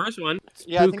 Oh, the first one.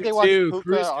 Yeah, I think Puka they watched 2, Puka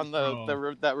Cruise on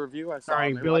Control. that review I saw. Starring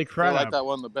and they Billy They Crudup. like that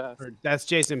one the best. That's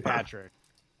Jason Patrick.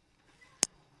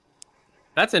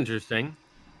 That's interesting.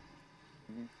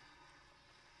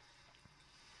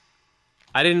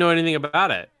 I didn't know anything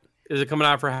about it. Is it coming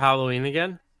out for Halloween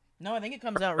again? No, I think it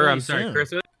comes out Or really I'm sorry, soon.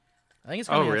 Christmas? I think it's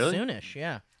Oh, coming out really? soonish.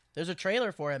 Yeah, there's a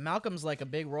trailer for it. Malcolm's like a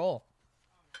big role.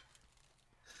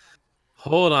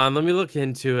 Hold on, let me look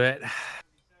into it.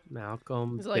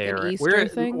 Malcolm Is it like an Barrett. Easter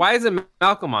thing? Why is it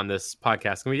Malcolm on this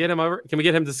podcast? Can we get him over? Can we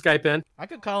get him to Skype in? I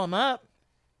could call him up.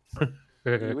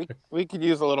 We could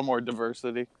use a little more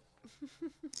diversity.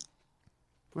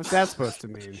 What's that supposed to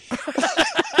mean?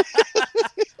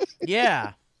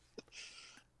 Yeah.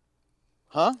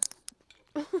 Huh?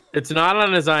 It's not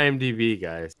on his IMDb,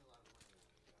 guys.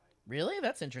 Really?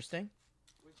 That's interesting.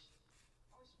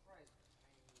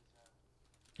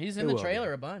 He's in It the will be.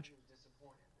 trailer a bunch.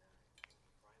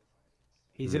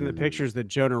 He's in the pictures that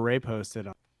Jonah Ray posted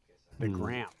on the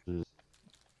gram.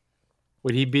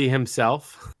 Would he be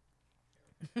himself?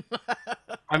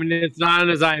 I mean, it's not on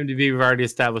his IMDb. We've already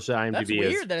established that IMDb That's is.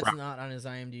 weird that it's not on his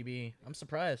IMDb. I'm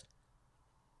surprised.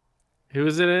 Who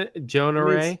was in it? Jonah I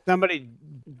mean, Ray? somebody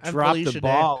I'm dropped Felicia the Day.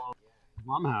 ball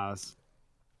on Blumhouse.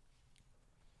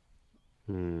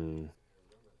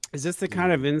 Is this the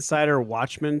kind of insider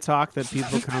Watchmen talk that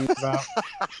people come about?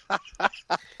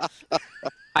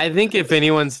 I think if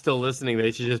anyone's still listening,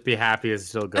 they should just be happy it's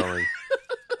still going.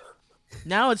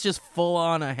 Now it's just full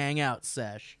on a hangout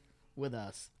sesh with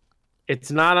us.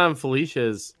 It's not on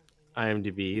Felicia's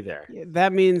IMDb either.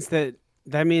 That means that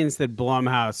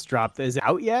Blumhouse dropped. Is it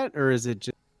out yet, or is it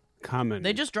just coming?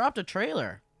 They just dropped a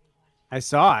trailer. I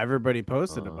saw everybody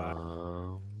posted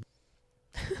about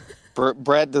it.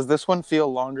 Brett, does this one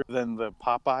feel longer than the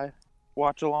Popeye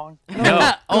watch along?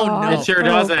 No, Oh no, it sure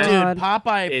doesn't. dude. God.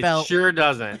 Popeye It felt. sure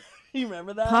doesn't. You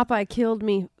remember that? Popeye killed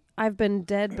me. I've been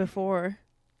dead before.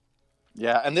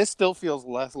 Yeah, and this still feels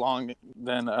less long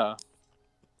than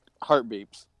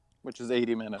Heartbeeps, which is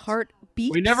 80 minutes. Heart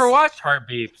beats. We never watched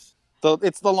Heartbeeps. So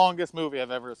it's the longest movie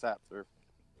I've ever sat through.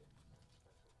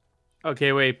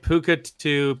 Okay, wait. Puka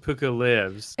 2, Puka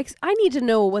Lives. I need to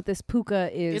know what this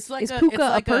Puka is. It's like is a- Puka it's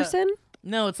like a person?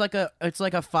 No, it's like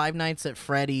a Five Nights at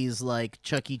Freddy's, like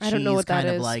Chuck E. I don't know Cheese what that kind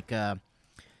of is. like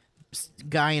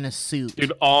guy in a suit.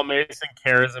 Dude, all Mason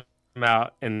cares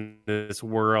about in this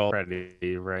world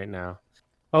already right now.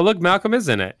 Oh, look, Malcolm is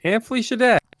in it. And Felicia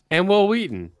Day. And Will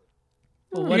Wheaton.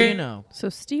 Well, what do you know? So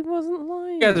Steve wasn't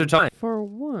lying. You guys are talking. For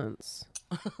once.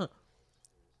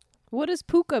 What does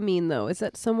Puka mean, though? Is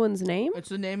that someone's name? It's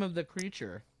the name of the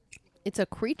creature. It's a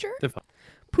creature? The-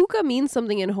 Puka means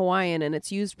something in Hawaiian, and it's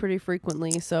used pretty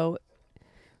frequently, so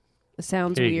it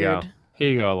sounds Here you weird. go. Here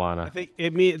you go, I Alana. think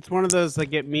it's one of those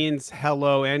like it means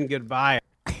hello and goodbye,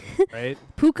 right?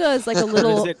 Puka is like a Or is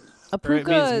little... it- A or it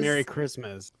puka means is... Merry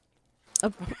Christmas.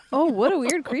 Oh, what a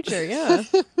weird creature, yeah.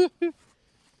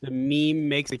 The meme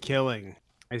makes a killing.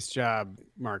 Nice job,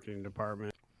 marketing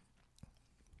department.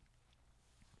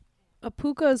 A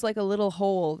puka is like a little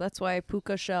hole. That's why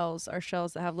puka shells are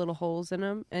shells that have little holes in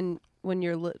them. And when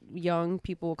you're young,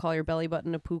 people will call your belly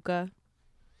button a puka.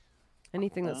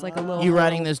 Anything that's like a little You hole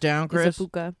writing this down, is Chris? a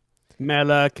puka.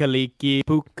 Mela Kaliki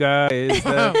Puka is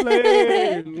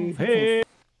the flame. Hey.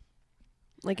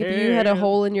 Like if you had a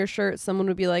hole in your shirt, someone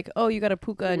would be like, "Oh, you got a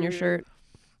puka in your shirt."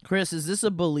 Chris, is this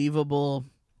a believable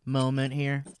moment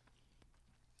here?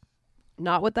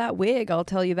 Not with that wig, I'll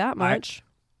tell you that much.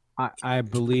 I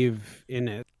believe in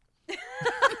it.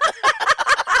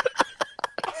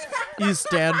 You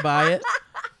stand by it.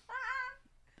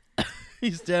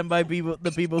 You stand by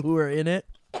the people who are in it.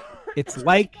 It's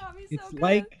like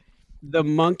the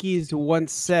monkeys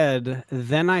once said,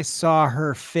 "Then I saw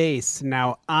her face.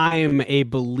 Now I'm a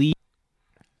believer."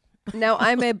 Now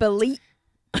I'm a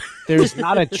There's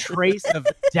not a trace of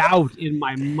doubt in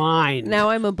my mind. Now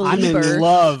I'm a I'm believer. in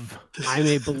love. I'm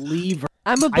a believer.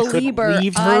 I'm a I could believer.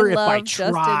 leave her if love I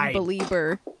Justin tried.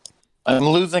 Belieber. I'm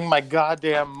losing my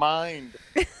goddamn mind.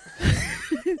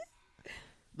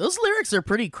 Those lyrics are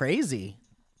pretty crazy.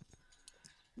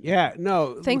 Yeah,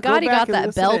 no. Thank go God he back got and that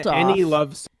listen belt to Any off.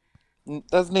 love song.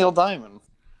 That's Neil Diamond.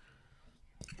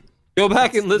 Go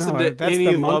back and listen No, to that's any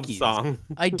the love Monkees. song.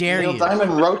 I dare Neil you.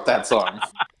 Diamond wrote that song.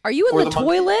 Are you in Or the the monkey.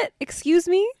 toilet? Excuse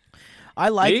me? I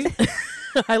like Me?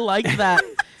 I like that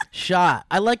shot.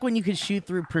 I like when you can shoot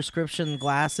through prescription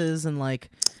glasses and like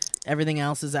everything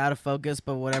else is out of focus,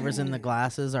 but whatever's in the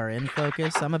glasses are in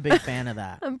focus. I'm a big fan of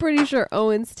that. I'm pretty sure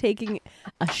Owen's taking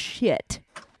a shit.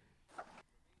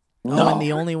 Oh, and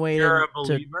the only way You're a to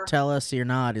believer? tell us you're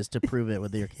not is to prove it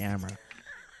with your camera.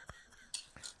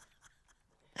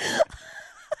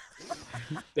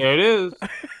 There it is.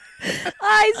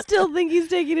 I still think he's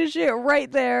taking a shit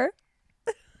right there.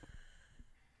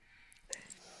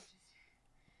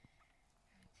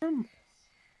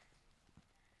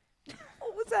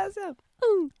 What was that sound?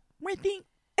 Ooh. Waiting.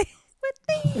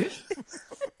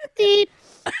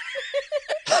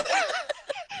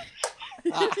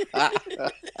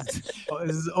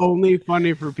 This is only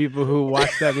funny for people who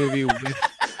watch that movie,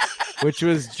 which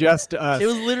was just us. It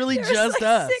was literally There's just like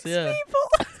us. 6 Yeah.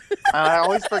 people. And I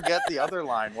always forget the other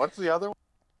line. What's the other one?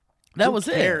 That Who was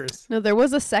it. cares? No, there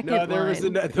was a second No, there was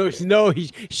line. no.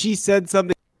 She said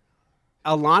something.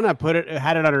 Alana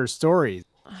had it on her stories.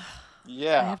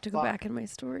 Yeah. I have to go fuck. back in my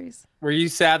stories. Were you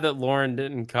sad that Lauren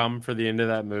didn't come for the end of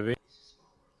that movie?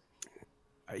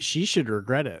 She should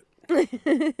regret it.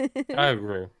 I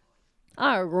agree.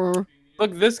 Arr.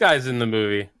 Look, this guy's in the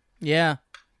movie. Yeah.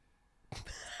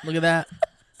 Look at that.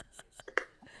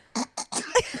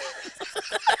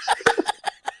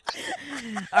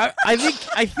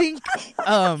 I think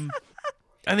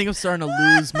I'm starting to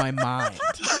lose my mind.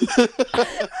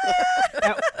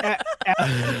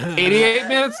 88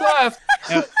 minutes left.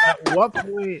 At what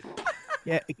point?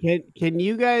 Yeah, can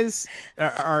you guys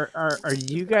are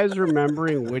you guys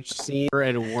remembering which scene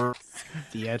and weren't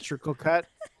theatrical cut?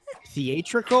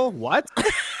 Theatrical? What?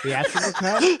 Theatrical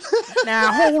cut?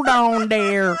 Now hold on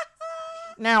there.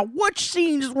 Now, what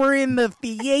scenes were in the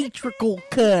theatrical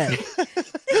cut?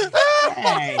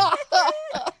 Hey.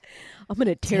 I'm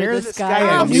gonna tear this guy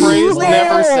guy a a new Phrase new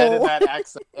never said in hole. that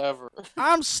accent ever.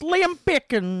 I'm Slim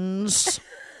Pickens.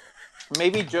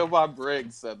 Maybe Joe Bob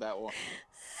Briggs said that one.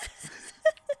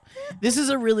 This is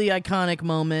a really iconic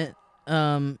moment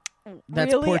that's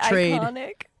really portrayed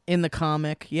iconic. in the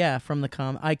comic. Yeah, from the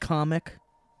icomic,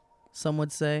 some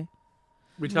would say.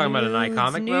 We talking about an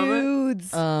iconic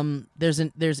moment?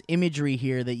 Nudes. There's imagery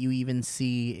here that you even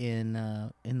see in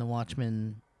the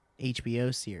Watchmen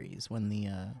HBO series when the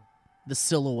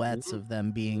silhouettes of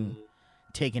them being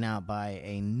taken out by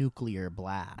a nuclear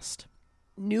blast.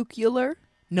 Nuclear.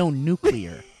 No,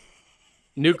 nuclear.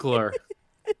 Nuclear.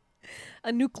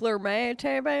 A nuclear man,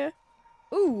 baby.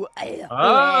 Ooh.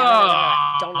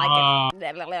 Oh. Don't like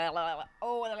it.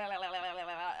 Oh.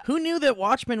 Who knew that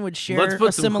Watchmen would Let's share put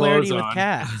a some similarity clothes with on.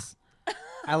 cats?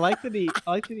 I like that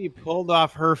he pulled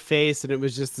off her face and it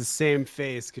was just the same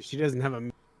face because she doesn't have a.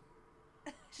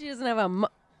 She doesn't have a.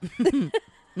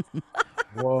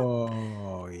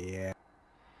 Whoa, yeah.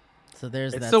 So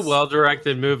there's It's that. a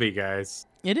well-directed movie, guys.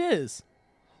 It is.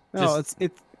 No,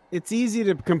 it's easy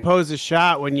to compose a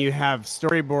shot when you have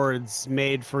storyboards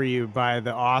made for you by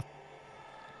the author.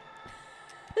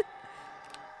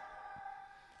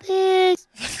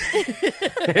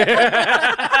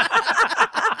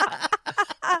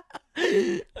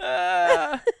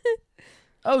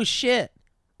 Oh shit.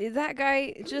 Is that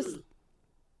guy just?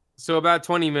 So about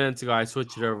 20 minutes ago, I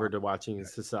switched it over to watching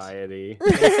Society.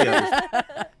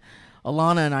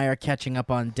 Alana and I are catching up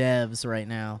on devs right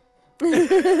now.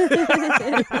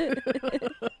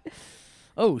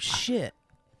 Oh shit.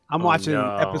 I'm Oh, watching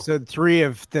no. episode 3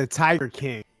 of The Tiger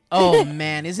King. Oh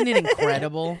man, isn't it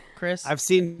incredible, Chris? I've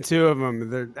seen 2 of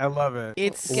them. I love it.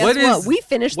 It's Guess what? We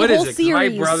finished the what whole is it? 'Cause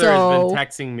series. my brother so...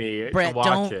 has been texting me Brett, to watch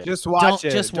don't- it. Just watch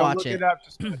it. just Don't watch look it. up.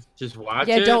 Just watch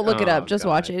Yeah, it? don't look it Oh, up. Just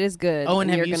watch God. it. It is good. Owen,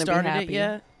 have You're you gonna be started it happy.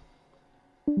 yet?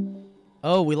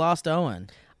 Oh, we lost Owen.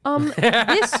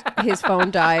 His phone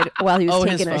died while he was Oh,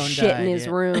 his taking a phone shit died, in his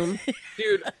yeah. room.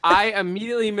 Dude, I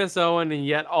immediately miss Owen, and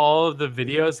yet all of the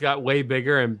videos got way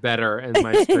bigger and better in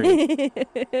my screen.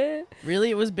 Really,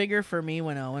 it was bigger for me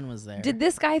when Owen was there. Did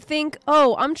this guy think,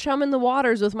 oh, I'm chumming the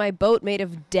waters with my boat made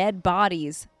of dead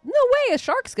bodies? No way, a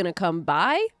shark's gonna come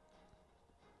by.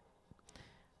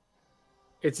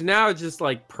 It's now just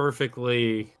like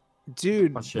perfectly.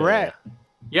 Dude, I'll show you. Brett,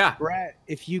 Yeah.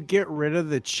 if you get rid of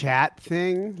the chat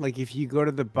thing, like if you go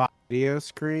to the video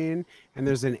screen and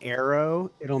there's an arrow,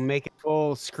 it'll make it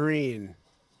full screen.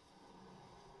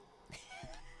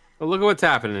 But look at what's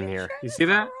happening here. You see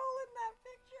that?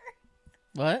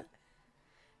 What?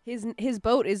 His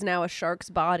boat is now a shark's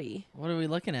body, What are we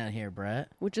looking at here, Brett?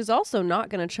 which is also not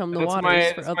gonna chum the That's waters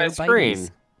for that's other my screen.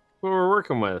 bites. What we're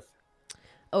working with.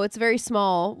 Oh, it's very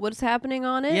small. What's happening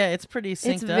on it? Yeah, it's pretty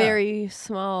synced it's up. very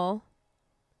small.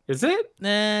 Is it?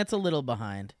 Nah, it's a little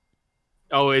behind.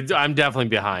 Oh, I'm definitely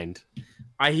behind.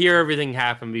 I hear everything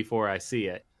happen before I see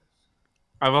it.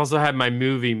 I've also had my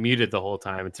movie muted the whole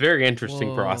time. It's a very interesting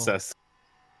Whoa. process.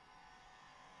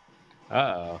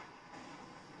 Uh-oh.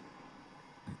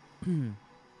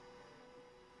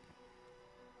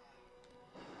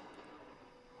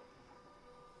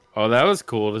 Oh, that was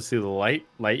cool to see the light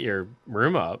your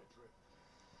room up.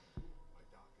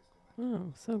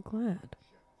 Oh, so glad.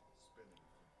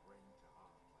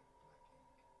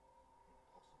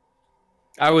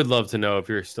 I would love to know if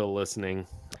you're still listening,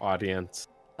 audience.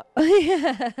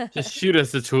 Yeah. Just shoot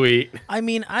us a tweet. I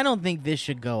mean, I don't think this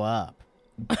should go up.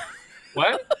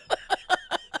 What?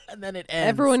 And then it ends.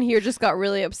 Everyone here just got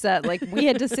really upset. Like, we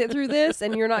had to sit through this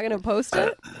and you're not going to post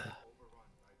it?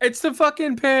 It's the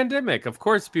fucking pandemic. Of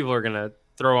course people are going to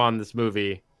throw on this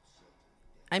movie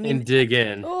I and mean, dig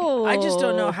in. Oh. I just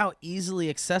don't know how easily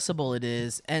accessible it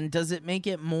is, and does it make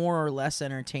it more or less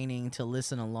entertaining to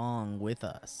listen along with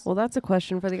us? Well, that's a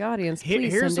question for the audience.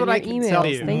 Please Here's send what in I your can tell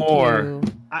emails. you. Thank More. you.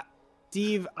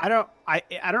 Steve, I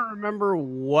don't remember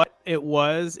what it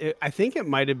was. I think it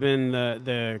might have been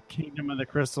the Kingdom of the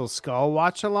Crystal Skull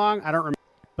watch along. I don't remember,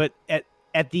 but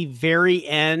at the very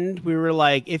end, we were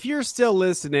like, if you're still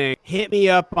listening, hit me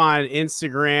up on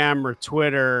Instagram or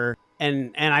Twitter.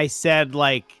 And I said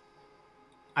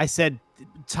I said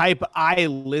type I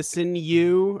listen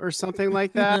you or something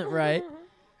like that. Right.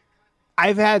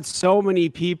 I've had so many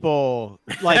people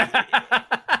like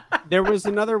there was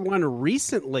another one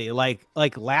recently, like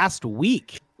last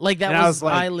week. Like that And I was, was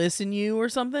like- I listen you or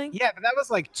something? Yeah, but that was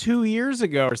like 2 years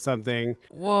ago or something.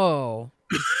 Whoa.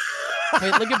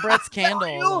 Wait, look at Brett's candle,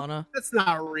 real? Alana. That's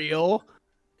not real.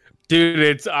 Dude,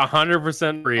 it's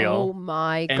 100% real. Oh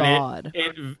my And god.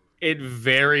 It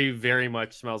very, very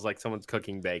much smells like someone's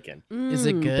cooking bacon. Is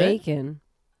it good? Bacon.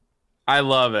 I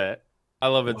love it. I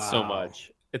love it so Wow.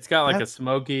 much. It's got like That's- a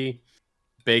smoky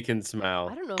bacon smell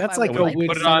I don't know That's if I like would a like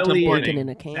put it on some to bacon morning. in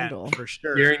a candle. For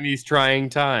sure. during these trying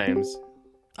times.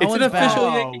 It's Owen's an official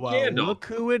back. Yankee candle. Look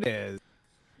who it is.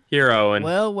 Here, Owen.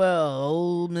 Well,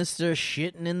 old Mr.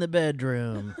 Shitting in the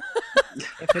bedroom.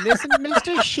 If it isn't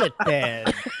Mr.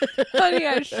 Shitbed. Honey,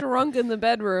 I shrunk in the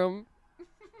bedroom.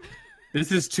 This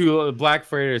is Black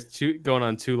Freighter is going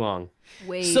on too long.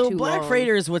 Way So too Black long.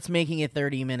 Freighter is what's making it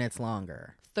 30 minutes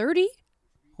longer. 30?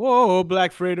 Whoa,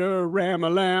 Black Freighter,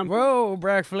 ram-a-lam. Whoa,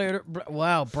 Black Freighter.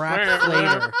 Wow, Black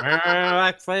Freighter.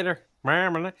 Black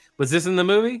Freighter. Was this in the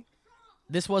movie?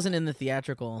 This wasn't in the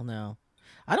theatrical, no.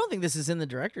 I don't think this is in the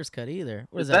director's cut either.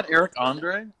 What Is that Eric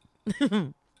Andre?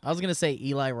 I was going to say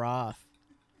Eli Roth.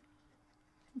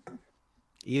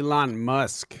 Elon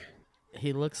Musk.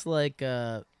 He looks like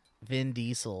Vin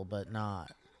Diesel, but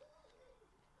not.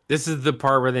 This is the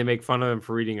part where they make fun of him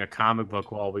for reading a comic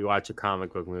book while we watch a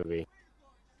comic book movie.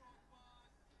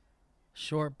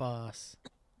 Short boss.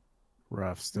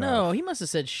 Rough stuff. No, he must have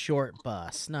said short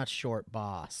bus, not short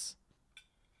boss.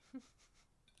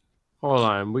 Hold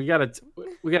on, we gotta That's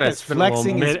spend a little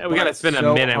flexing his minute. We gotta butt spend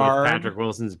so a minute hard. with Patrick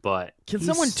Wilson's butt. Can He's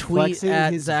someone tweet flexing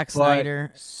at his Zack butt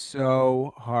Snyder?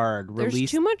 So hard. There's Release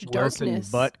too much Wilson darkness.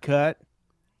 butt cut.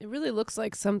 It really looks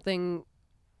like something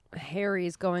hairy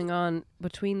is going on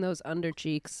between those under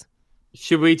cheeks.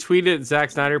 Should we tweet at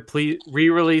Zack Snyder? Please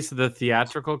re-release the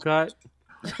theatrical cut.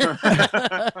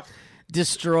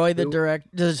 Destroy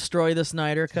the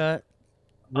Snyder cut.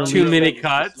 Too many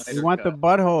cuts. We want the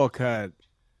butthole cut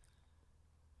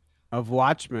of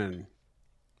Watchmen.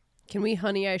 Can we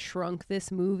Honey, I Shrunk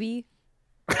this movie?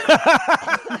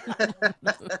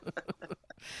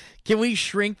 Can we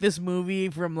shrink this movie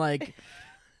from like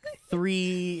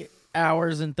 3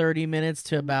 hours and 30 minutes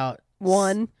to about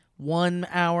 1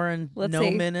 hour and Let's no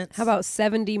say, minutes? How about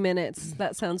 70 minutes?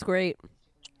 That sounds great.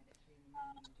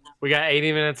 We got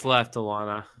 80 minutes left,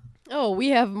 Alana. Oh, we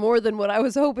have more than what I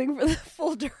was hoping for the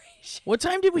full duration. What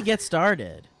time did we get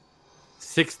started?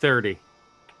 6:30.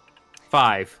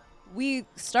 5. We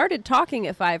started talking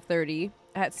at 5:30.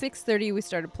 At 6:30, we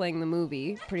started playing the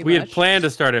movie, pretty We much. had planned to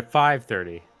start at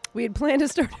 5:30, We had planned to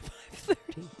start at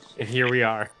 5:30. and here we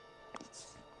are.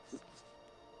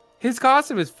 His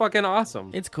costume is fucking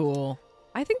awesome. It's cool.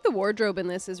 I think the wardrobe in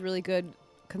this is really good,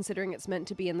 considering it's meant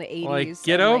to be in the 80s. Like,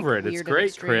 get and, over like, it. It's weird and great,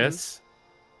 extreme. Chris.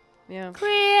 Yeah.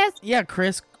 Yeah,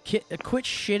 Chris, quit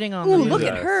shitting on Ooh, the look news.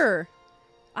 at her.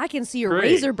 I can see your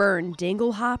Great. razor burn,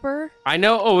 dingle hopper. I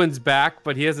know Owen's back,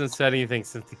 but he hasn't said anything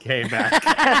since he came back.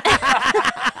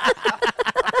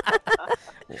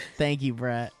 Thank you,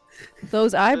 Brett.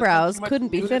 Those eyebrows couldn't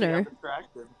be thinner.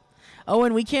 Oh,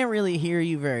 and we can't really hear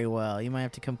you very well. You might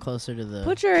have to come closer to the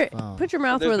Put your phone.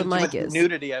 mouth where the mic is.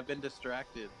 Nudity. I've been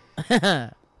distracted.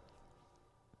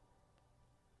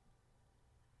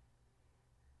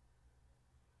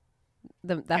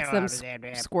 That's them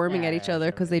squirming at each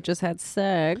other because they just had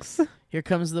sex. Here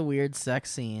comes the weird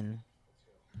sex scene.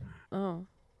 Oh.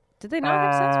 Did they not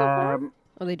have sex before?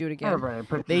 Oh, they do it again.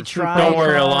 They tried. Don't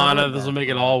worry, Alana. This will make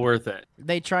it all worth it.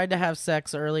 They tried to have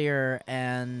sex earlier,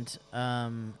 and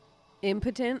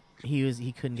Impotent? he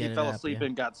couldn't He get it fell up, asleep yeah.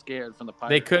 and got scared from the pirate.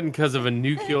 They couldn't because of a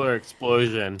nuclear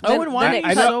explosion. Oh, and why Then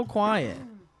are you it- so quiet?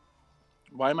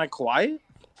 Why am I quiet?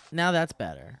 Now that's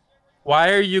better.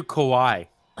 Why are you Kawhi?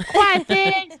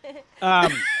 I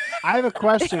have a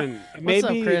question.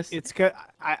 Maybe Chris? it's because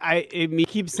you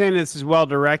keep saying this is well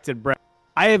directed, Brett.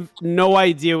 I have no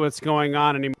idea what's going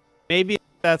on anymore. Maybe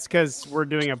that's because we're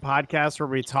doing a podcast where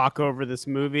we talk over this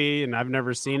movie and I've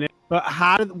never seen it.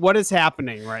 But what is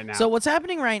happening right now? So what's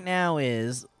happening right now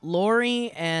is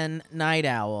Lori and Night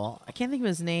Owl. I can't think of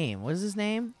his name. What is his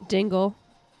name? Dingle.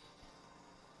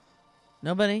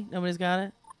 Nobody's got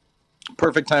it.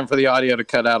 Perfect time for the audio to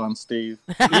cut out on Steve.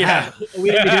 Yeah.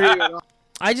 we didn't hear you at all.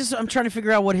 I'm trying to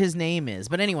figure out what his name is.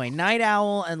 But anyway, Night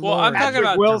Owl and Well, Lori. I'm talking Patrick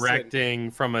about Wilson.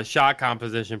 directing from a shot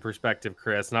composition perspective,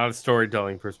 Chris, not a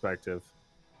storytelling perspective.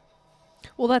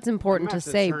 Well, that's important I'm to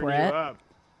gonna have say, turn you Brett. up.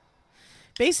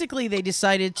 Basically, they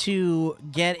decided to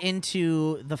get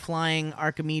into the flying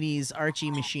Archimedes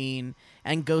Archie machine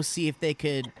and go see if they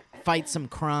could fight some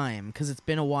crime because it's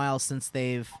been a while since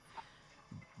they've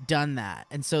done that.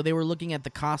 And so they were looking at the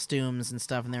costumes and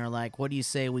stuff, and they were like, what do you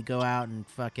say we go out and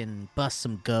fucking bust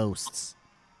some ghosts?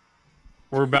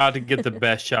 We're about to get the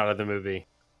best shot of the movie.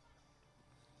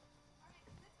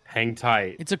 Hang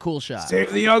tight. It's a cool shot.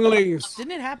 Save the younglings.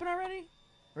 Didn't it happen already?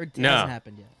 Or it No. hasn't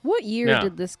happened yet? What year No.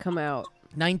 did this come out?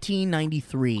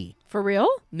 1993. For real?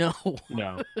 No.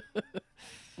 No.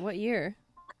 What year?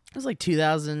 It was like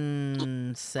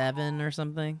 2007 or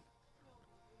something.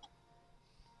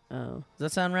 Oh. Does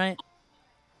that sound right?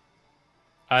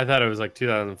 I thought it was like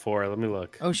 2004. Let me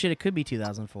look. Oh shit, it could be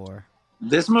 2004.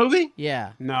 This movie?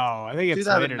 Yeah. No, I think it's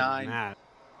later than 2009. that.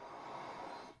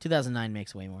 2009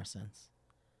 makes way more sense.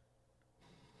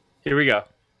 Here we go.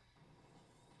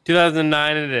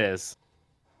 2009 it is.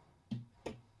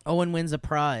 Owen wins a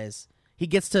prize. He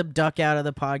gets to duck out of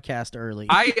the podcast early.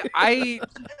 I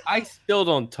still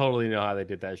don't totally know how they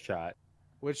did that shot.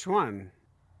 Which one?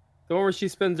 The one where she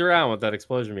spins around with that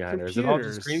explosion behind her. Is it all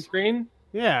just Computers. green screen?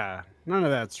 Yeah, none of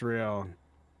that's real.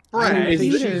 Right. I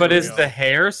think she's But is real. the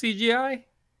hair CGI?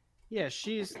 Yeah,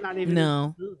 she's not even. No.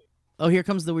 in the movie. Oh, here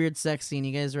comes the weird sex scene.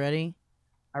 You guys ready?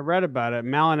 I read about it.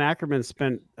 Malin Ackerman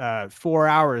spent 4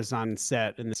 hours on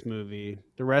set in this movie.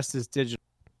 The rest is digital.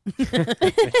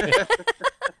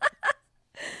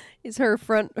 Is her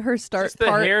start Just the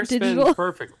part hair digital? spins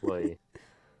perfectly.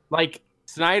 Like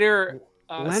Snyder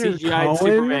Leonard CGI Cohen?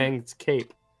 Superman's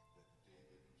cape.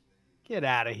 Get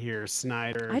out of here,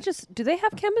 Snyder. Do they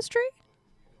have chemistry?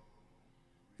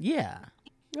 Yeah.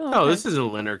 Oh, okay. this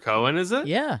isn't Leonard Cohen, is it?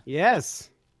 Yeah. Yes.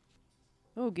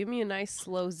 Oh, give me a nice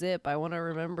slow zip. I want to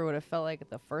remember what it felt like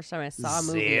the first time I saw a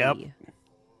Zip. movie.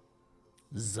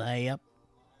 Zap.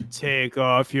 Take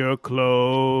off your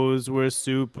clothes. We're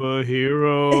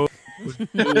superheroes.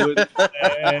 Do it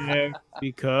back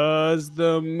because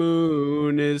the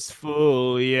moon is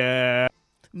full, yeah.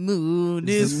 Moon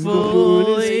is The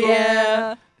full, moon is full.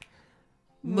 yeah.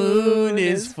 Moon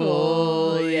is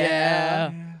full,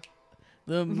 yeah.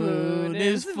 The moon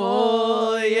is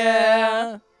full,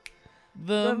 yeah.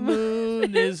 The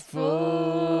moon is full.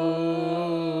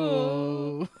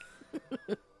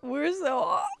 We're so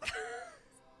off.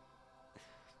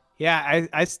 Yeah,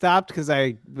 I stopped because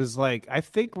I was like, I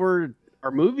think our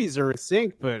movies are in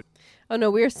sync, but Oh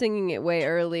no, we were singing it way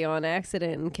early on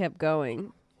accident and kept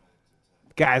going.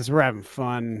 guys, we're having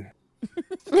fun.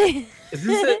 Is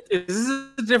this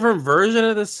a different version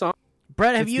of this song?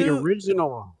 Brett, have It's the you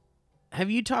original.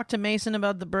 talked to Mason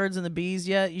about the birds and the bees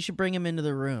yet? You should bring him into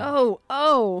the room.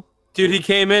 Oh. Dude, he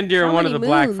came in during How one of the many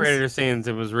Black moons? Freighter scenes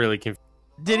and was really confused.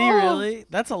 Did he Oh. really?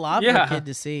 That's a lot for Yeah. a kid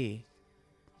to see.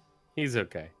 He's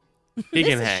okay. He This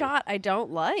can is a hang. shot I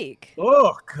don't like.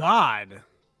 Oh God.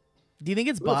 Do you think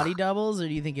it's body doubles or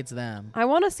do you think it's them? I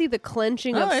want to see the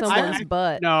clenching Oh, of it's- someone's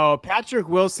butt. No, Patrick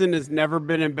Wilson has never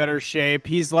been in better shape.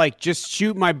 He's like, just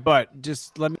shoot my butt.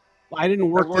 Just let me. I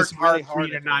didn't work this worked really hard for you hard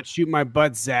to at not shoot my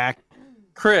butt, Zach.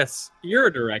 Chris, you're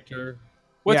a director.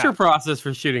 What's Yeah. your process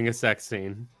for shooting a sex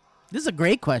scene? This is a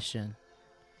great question.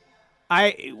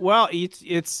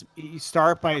 It's you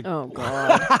start by. Oh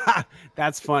god.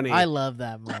 That's funny. I love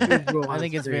that movie. Visual I on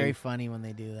think it's screen. very funny when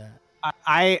they do that.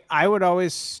 I would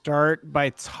always start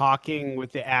by talking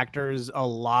with the actors a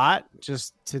lot,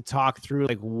 just to talk through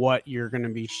like what you're going to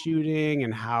be shooting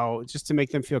and how, just to make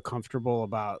them feel comfortable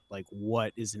about like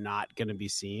what is not going to be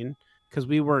seen, because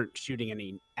we weren't shooting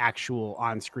any actual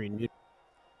on-screen music.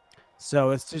 So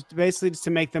it's just basically just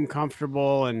to make them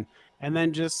comfortable and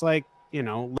then just like, you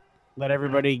know, let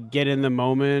everybody get in the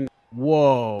moment.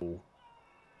 Whoa.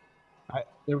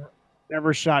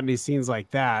 Never shot any scenes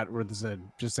like that where there's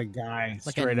just a guy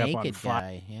Like a straight up on naked fire.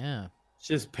 guy. Yeah. It's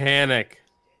just panic.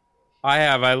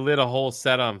 I lit a whole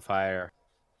set on fire.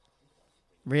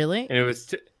 Really? And it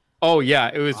was oh yeah,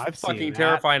 it was I've seen fucking that.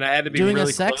 terrifying. I had to be Doing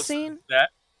really a sex close scene? to that.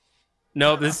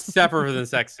 No, this is separate from the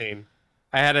sex scene.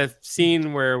 I had a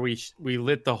scene where we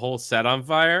lit the whole set on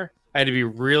fire. I had to be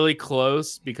really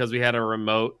close because we had a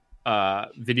remote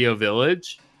video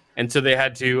village, and so they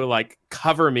had to like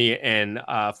cover me in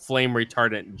flame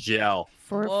retardant gel.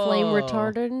 For Whoa. flame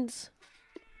retardants.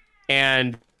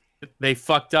 And they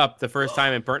fucked up the first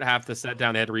time and burnt half the set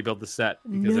down. They had to rebuild the set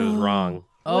because it was No. wrong.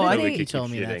 Oh, What I did think they- you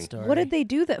told me that shooting. story. What did they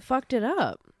do that fucked it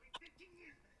up?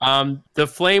 The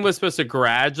flame was supposed to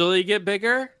gradually get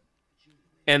bigger,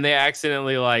 and they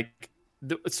accidentally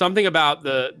something about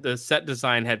the set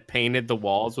design had painted the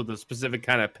walls with a specific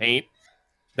kind of paint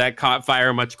that caught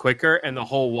fire much quicker, and the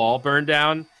whole wall burned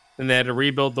down. And they had to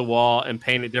rebuild the wall and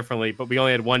paint it differently, but we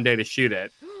only had one day to shoot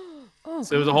it. Oh,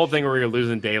 So it was a whole thing where we were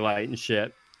losing daylight and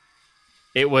shit.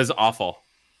 It was awful.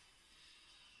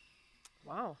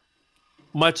 wow.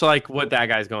 much like what that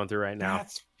guy's going through right now.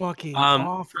 That's fucking Um,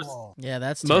 awful. Yeah,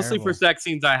 that's Mostly terrible. for sex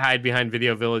scenes, I hide behind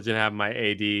Video Village and have my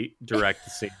AD direct the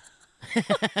scene.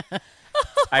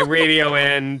 I radio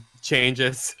in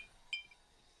changes.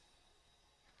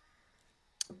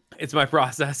 It's my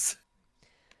process.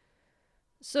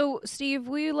 So, Steve,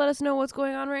 will you let us know what's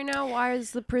going on right now? Why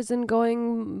is the prison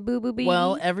going boo-boo-bee?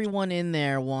 Well, everyone in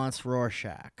there wants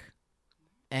Rorschach.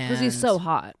 Because he's so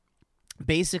hot.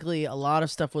 Basically, a lot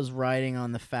of stuff was riding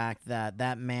on the fact that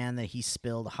that man that he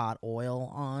spilled hot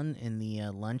oil on in the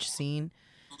lunch scene,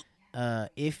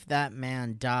 if that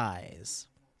man dies,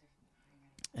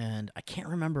 and I can't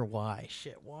remember why.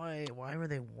 Shit, why were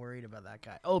they worried about that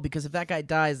guy? Oh, because if that guy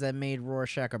dies, that made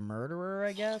Rorschach a murderer,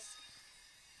 I guess?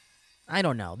 I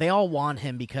don't know. They all want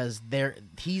him because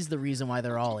he's the reason why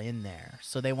they're all in there,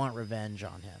 so they want revenge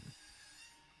on him.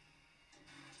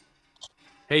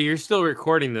 Hey, you're still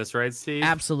recording this, right, Steve?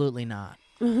 Absolutely not.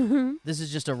 This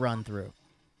is just a run through.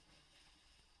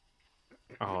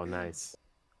 Oh, nice.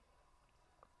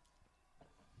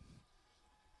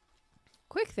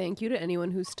 Quick thank you to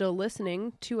anyone who's still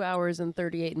listening 2 hours and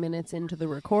 38 minutes into the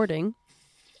recording.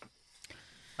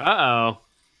 Uh-oh.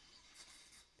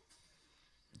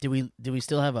 Do we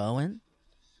still have Owen?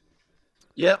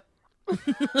 Yep.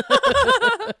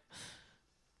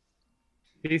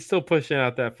 He's still pushing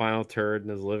out that final turd in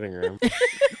his living room.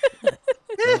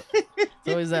 It's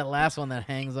always that last one that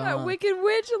hangs on. That wicked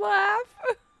witch laugh.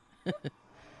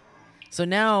 So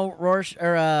now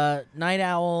Night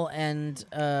Owl and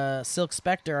Silk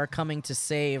Spectre are coming to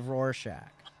save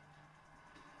Rorschach.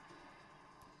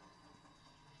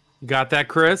 Got that,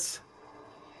 Chris?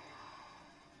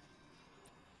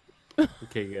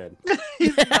 Okay, good.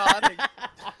 He's nodding.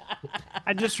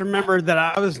 I just remembered that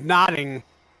I was nodding.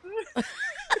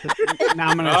 Now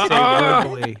I'm gonna say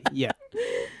verbally, yeah.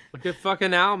 Look at fucking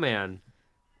Owlman.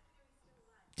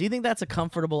 Do you think that's a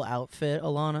comfortable outfit,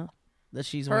 Alana, that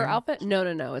she's Her wearing? outfit?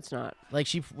 No, it's not. Like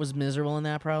she was miserable in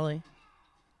that, probably.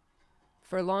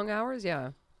 For long hours,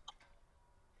 yeah.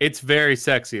 It's very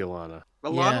sexy, Alana.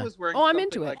 Alana Yeah. was wearing Oh, I'm something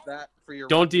into it. like that for your.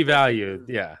 Don't devalue,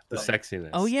 the sexiness.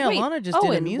 Oh yeah, Wait, Alana just did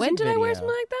a Owen, music when did video. I wear something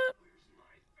like that?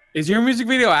 Is your music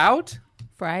video out?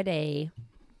 Friday.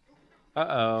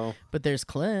 Uh-oh. But there's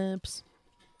clips.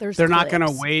 They're not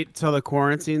gonna wait till the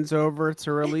quarantine's over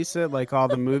to release it, like all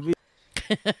the movies.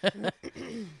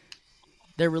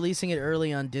 They're releasing it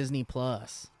early on Disney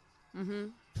Plus.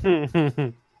 Mm-hmm.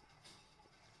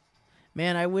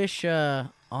 Man, I wish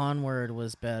Onward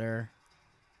was better.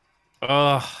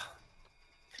 Ugh.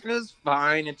 It was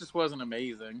fine. It just wasn't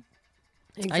amazing.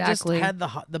 Exactly. I just had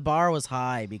the bar was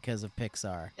high because of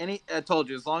Pixar. I told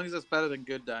you, as long as it's better than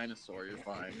Good Dinosaur, you're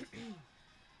fine.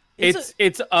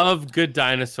 It's of Good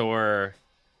Dinosaur.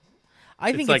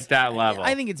 I think it's like that level.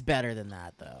 I think it's better than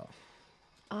that though.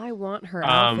 I want her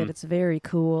outfit. It's very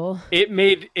cool. It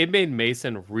made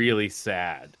Mason really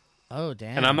sad. Oh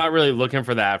damn! And I'm not really looking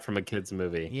for that from a kids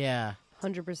movie. Yeah,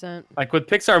 100%. Like with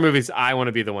Pixar movies, I want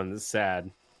to be the one that's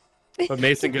sad. But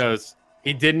Mason goes,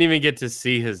 he didn't even get to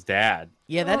see his dad.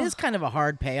 Yeah, that is kind of a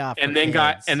hard payoff. And for then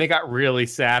kids. they got really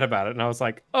sad about it. And I was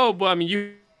like, oh, well, I mean,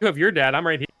 you have your dad. I'm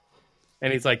right here.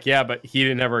 And he's like, yeah, but he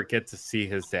didn't ever get to see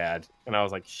his dad. And I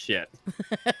was like, shit.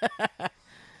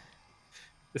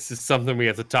 This is something we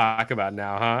have to talk about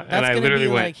now, huh? That's and I gonna literally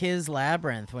be went, like his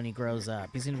labyrinth when he grows up.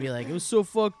 He's gonna be like, it was so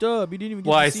fucked up. He didn't even. Get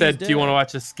well, to I see said, his do you want to dad."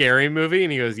 watch a scary movie?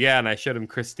 And he goes, yeah. And I showed him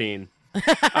Christine.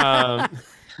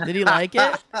 Did he like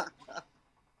it?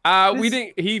 We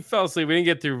didn't. He fell asleep. We didn't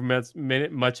get through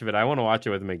much of it. I want to watch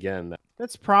it with him again.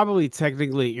 That's probably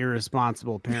technically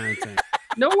irresponsible parenting.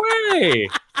 No way.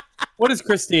 What is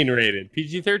Christine rated?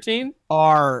 PG-13?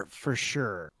 R for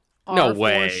sure. No R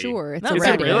way. For sure. It's No, a is it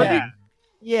rating. really? Yeah.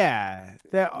 Yeah.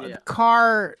 The Yeah.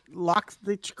 car locks.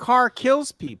 The car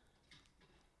kills people.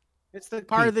 It's the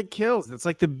car that kills. It's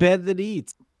like the bed that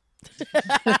eats.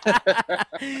 I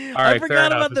right, fair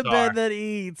forgot enough, about the it's bed R. that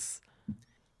eats.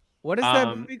 What is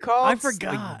that movie called? I It's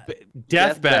forgot. Like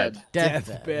Deathbed.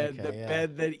 Deathbed. Okay, The yeah.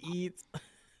 bed that eats.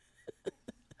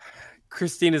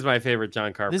 Christine is my favorite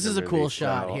John Carpenter. This is a cool movie,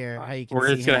 shot so here. How you can We're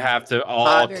see just gonna him. have to all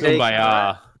Hot take.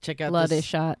 kumbaya. Check out Bloody this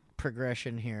shot.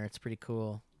 progression here. It's pretty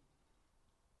cool.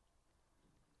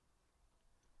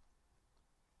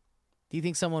 Do you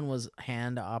think someone was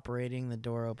hand operating the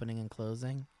door opening and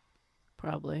closing?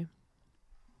 Probably.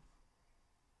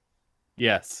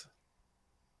 Yes,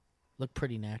 Looked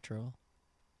pretty natural.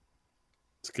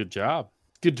 it's a good job.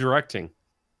 Good directing.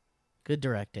 Good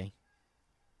directing.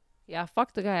 Yeah,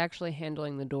 fuck the guy actually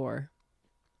handling the door.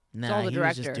 Nah, all the he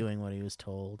was just director. doing what he was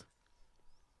told.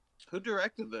 Who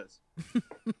directed this?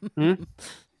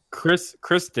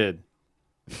 Chris did.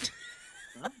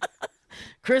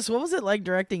 Chris, what was it like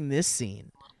directing this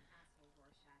scene?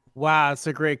 Wow, that's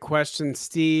a great question,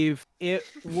 Steve. It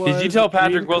was Did you tell a dream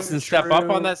Patrick come Wilson step up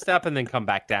true. on that step and then come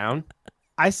back down?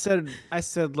 I said,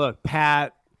 look,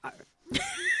 Pat.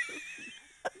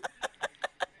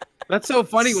 That's so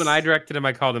funny. When I directed him,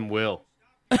 I called him Will.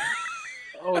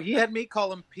 Oh, he had me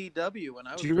call him PW when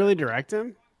I was. Did you really direct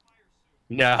him?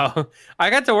 No, I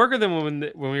got to work with him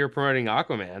when we were promoting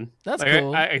Aquaman. That's Like,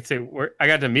 cool. I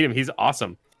got to meet him. He's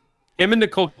awesome. Him and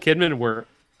Nicole Kidman were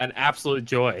an absolute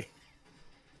joy.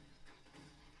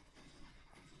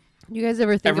 You guys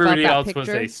ever think Everybody about else that was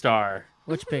picture? a star.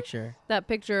 Which picture? That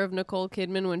picture of Nicole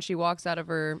Kidman when she walks out of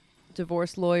her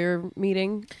divorce lawyer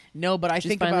meeting. No, but I She's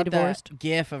think finally about divorced. that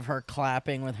gif of her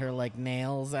clapping with her like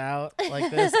nails out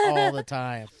like this all the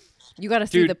time. You got to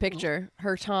see Dude. the picture.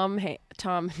 Her Tom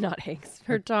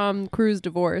Cruise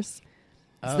divorce.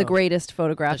 It's the Oh. greatest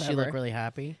photograph Does she ever. look really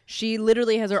happy? She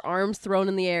literally has her arms thrown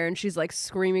in the air and she's like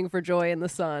screaming for joy in the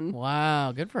sun.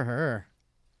 Wow, good for her.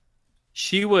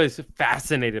 She was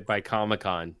fascinated by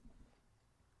Comic-Con.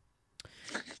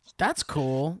 That's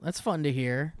cool. That's fun to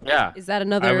hear. Yeah. Is that I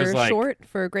another was like- short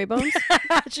for Grey Bones?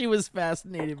 She was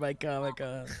fascinated by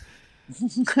Comic-Con.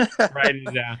 Write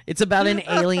it down. It's about an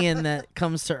alien that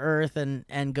comes to Earth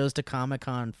and goes to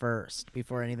Comic-Con first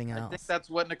before anything I else. think that's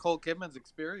what Nicole Kidman's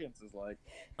experience is like.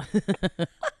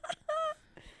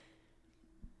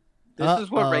 This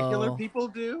is what regular Uh-oh. people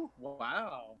do?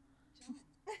 Wow.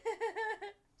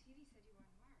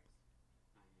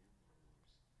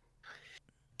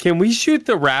 Can we shoot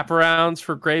the wraparounds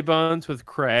for Grey Bones with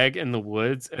Craig in the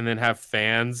woods and then have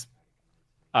fans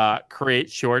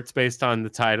create shorts based on the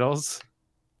titles?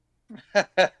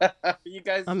 You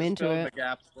guys I'm just into fill in it. the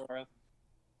gaps for us.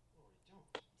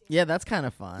 Yeah, that's kind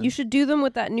of fun. You should do them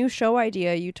with that new show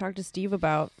idea you talked to Steve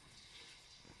about.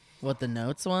 What, the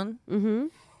notes one? Mm-hmm.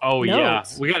 Oh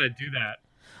Notes. yeah, we got to do that.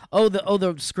 Oh,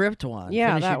 the script one. Yeah,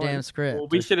 Finish that your damn one. script. Well,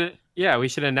 we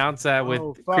should announce that with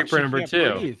Oh, fuck, Creeper she number can't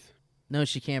 2. breathe. No,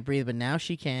 she can't breathe, but now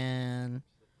she can.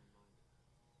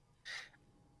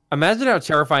 Imagine how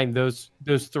terrifying those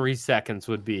 3 seconds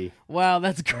would be. Wow,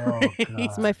 that's Oh, great.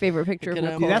 It's my favorite picture of Can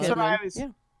I- Nicole That's what Kidman. I was- Yeah.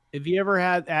 Have you ever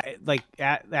had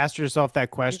asked yourself that You're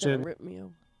gonna question? rip me up.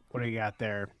 What do you got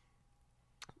there?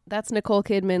 That's Nicole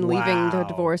Kidman leaving the Wow.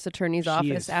 divorce attorney's She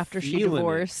office is after she feeling it.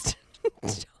 divorced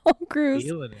Tom Cruise.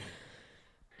 Feeling it.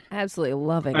 Absolutely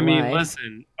loving I mean, life.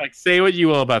 listen, like say what you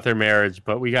will about their marriage,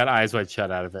 but we got eyes wide shut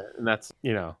out of it, and that's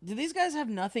Do these guys have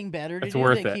nothing better to It's do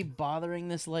worth than it. keep bothering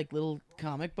this like little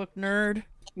comic book nerd?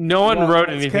 no one Well, wrote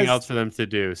it's anything 'cause else for them to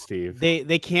do, Steve.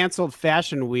 They canceled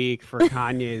Fashion Week for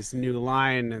Kanye's new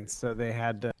line, and so they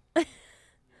had to.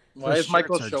 Why Those is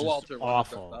Michael shirts are just Showalter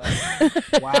awful.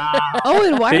 awful? Wow.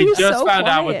 Owen, why They are you just so found quiet?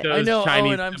 out what those I know, Chinese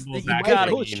Owen, I'm- symbols you gotta- actually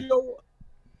Michael mean. Show-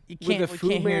 You With can't, a we Fu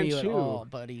can't hear you at Manchu. all,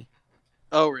 buddy.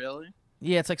 Oh, really?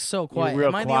 Yeah, it's like so quiet. real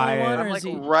Am I quiet. the only one, or I'm is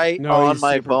like he? right No, on he's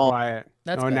my super phone. quiet.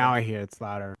 That's oh, better. now I hear it's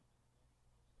louder.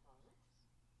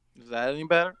 Is that any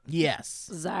better? Yes.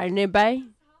 Zarne Bay?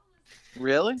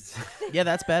 Really? Yeah,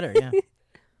 that's better. Yeah.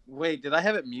 Wait, did I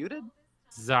have it muted?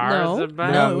 Zarzabay?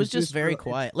 No, No, it was it's just just very real-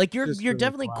 quiet. Like you're just you're really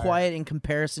definitely quiet. quiet in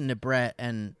comparison to Brett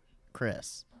and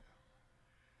Chris.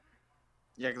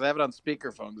 Yeah, because I have it on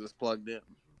speakerphone because it's plugged in.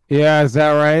 Yeah, is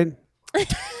that right?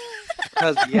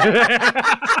 Because yeah,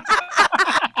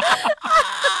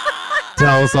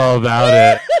 Tell us all about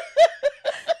it.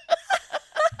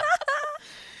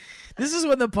 This is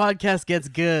when the podcast gets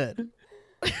good.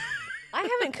 I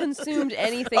haven't consumed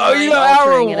anything. Oh, you know,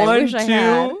 hour hour and I 1, wish I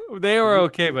had. 2, they were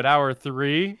okay, but hour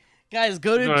 3, Guys,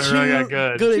 go to This one really got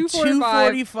good. go to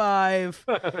 2:45.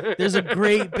 2:45. There's a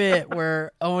great bit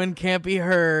where Owen can't be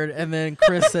heard, and then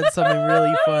Chris said something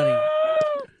really funny.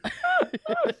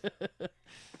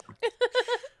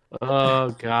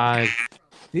 Oh God.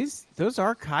 Those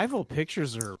archival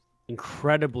pictures are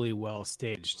incredibly well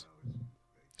staged.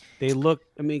 They look.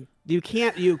 I mean, you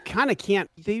kind of can't.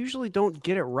 They usually don't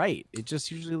get it right. It just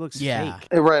usually looks Yeah. fake.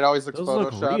 right. It always looks Those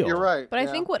look Photoshop. real. You're right. But I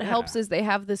yeah. think what Yeah. helps is they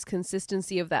have this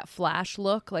consistency of that flash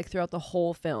look like throughout the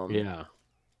whole film. Yeah.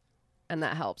 And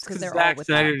that helps because Because they're all Zack with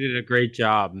Snyder that. did a great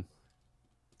job.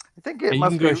 I think And it you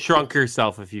must can go be. shrunk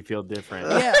yourself if you feel different.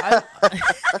 Yeah,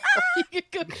 you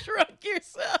can go shrunk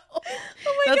yourself. Oh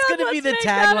my That's God, gonna be let's the make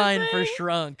that a tagline for thing.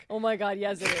 Shrunk. Oh my God,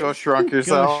 yes it is. Go shrunk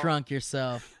yourself. Go shrunk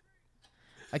yourself.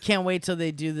 I can't wait till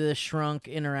they do the Shrunk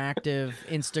interactive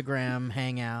Instagram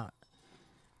hangout.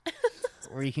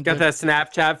 Where you can Got go. that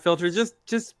Snapchat filter.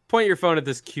 Just point your phone at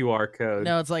this QR code.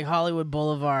 No, it's like Hollywood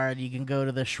Boulevard. You can go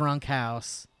to the Shrunk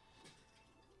House.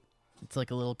 It's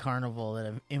like a little carnival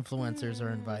that influencers are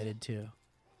invited to.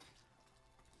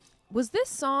 Was this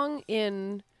song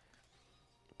in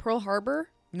Pearl Harbor?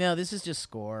 No, this is just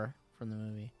score from the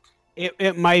movie.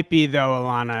 It might be though,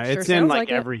 Alana. Sure It's in sounds like like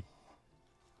it. every.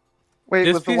 Wait,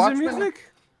 This was the piece of Watchmen?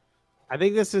 music? I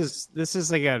think this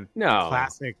is like a No.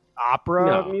 classic opera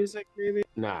No. music, maybe.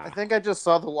 Nah. I think I just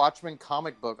saw the Watchmen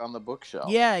comic book on the bookshelf.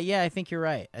 Yeah, I think you're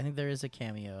right. I think there is a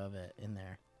cameo of it in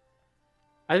there.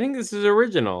 I think this is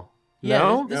original. Yeah,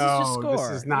 No? this is just No, score. this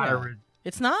is not Yeah. a.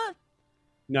 It's not?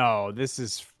 No, this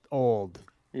is old.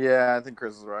 Yeah, I think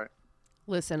Chris is right.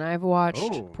 Listen, I've watched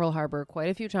Oh. Pearl Harbor quite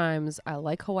a few times. I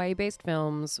like Hawaii-based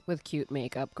films with cute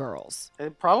makeup girls.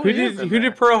 It probably Who is in did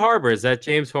there. Pearl Harbor? Is that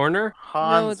James Horner?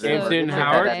 Hans it's, Zimmer. James Get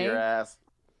Howard? that out of your ass.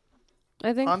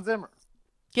 I think. Hans Zimmer.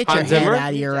 Get Hans your Zimmer? head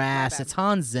out of your My ass. bad. It's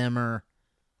Hans Zimmer.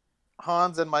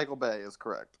 Hans and Michael Bay is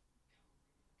correct.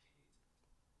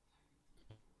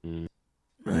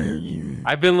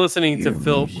 I've been listening to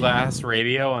Philip Glass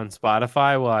radio on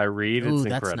Spotify while I read. It's Ooh,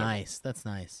 incredible. that's nice. That's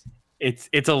nice.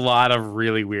 It's a lot of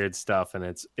really weird stuff, and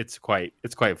it's quite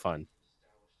fun.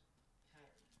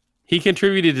 He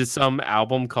contributed to some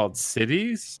album called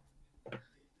Cities,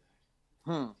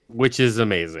 which is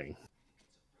amazing.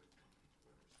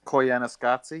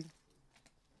 Koyaanisqatsi.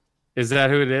 Is that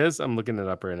who it is? I'm looking it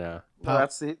up right now. No,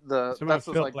 that's the Some that's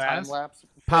of those Phil like Glass? time lapse.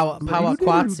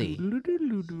 Pawakwatsi.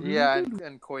 Yeah,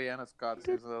 and Koyaanisqatsi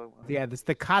is the other one. Yeah, this is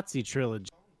the Kotze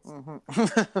trilogy.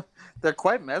 They're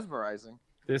quite mesmerizing.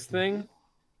 This thing?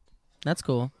 That's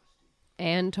cool.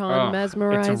 Anton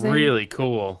mesmerizing. It's really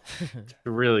cool. It's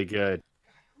really good.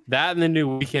 That and the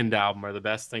new Weekend album are the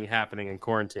best thing happening in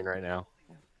quarantine right now.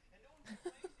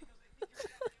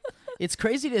 It's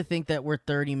crazy to think that we're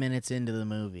 30 minutes into the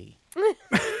movie.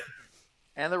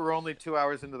 And that we're only 2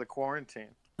 hours into the quarantine.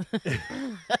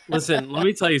 Listen, let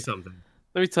me tell you something.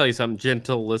 Let me tell you something,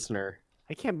 gentle listener.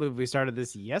 I can't believe we started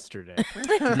this yesterday.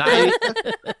 90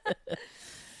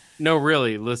 No,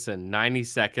 really, listen. 90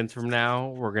 seconds from now,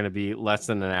 we're going to be less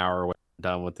than an hour away from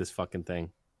done with this fucking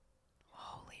thing.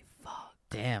 Holy fuck.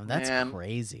 Damn, that's Man.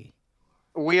 crazy.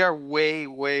 We are way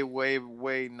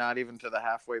not even to the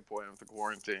halfway point of the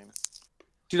quarantine.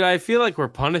 Dude, I feel like we're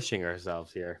punishing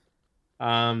ourselves here.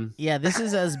 Yeah, this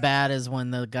is as bad as when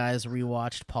the guys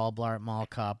rewatched Paul Blart Mall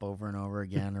Cop over and over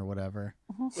again or whatever.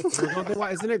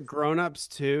 Isn't it Grown Ups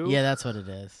too? Yeah, that's what it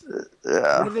is.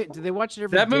 Yeah. Do they watch it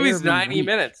every That day or movie's every 90 week?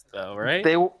 minutes, though, right?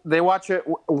 They watch it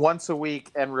once a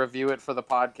week and review it for the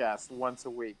podcast once a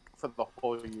week for the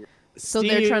whole year. So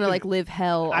they're trying to like live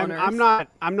hell on Earth.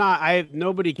 I'm not.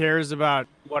 Nobody cares about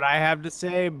what I have to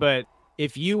say, but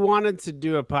if you wanted to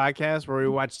do a podcast where we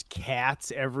watched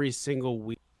Cats every single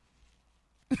week,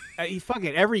 fuck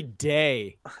it, every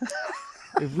day.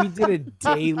 If we did a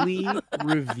daily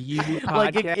review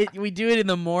podcast, Like we do it in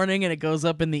the morning and it goes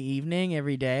up in the evening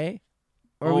every day,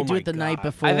 or Oh we do my it the night God.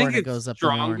 before I think and it it's goes up in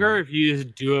the stronger morning. if you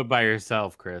just do it by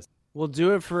yourself, Chris. we'll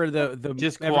do it for the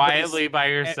Just everybody's- quietly by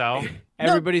yourself.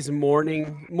 Everybody's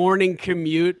morning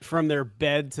commute from their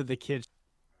bed to the kitchen.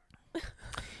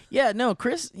 Yeah, no,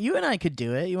 Chris, you and I could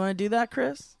do it. You want to do that,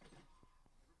 Chris?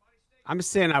 I'm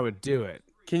saying I would do it.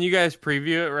 Can you guys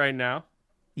preview it right now?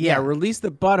 Yeah, release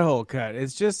the butthole cut.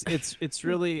 It's just it's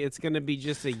going to be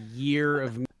just a year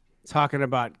of me talking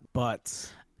about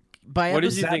butts. By What did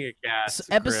episode, you think of Cats? so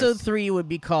episode Chris? 3 would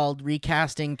be called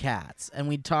Recasting Cats, and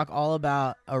we'd talk all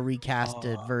about a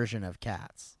recasted version of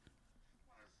Cats.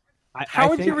 How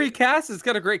would you recast? It's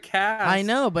got a great cast. I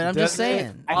know, but I'm just Doesn't it?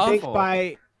 saying. Awful.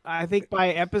 I think by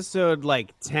episode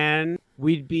like 10,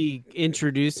 we'd be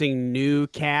introducing new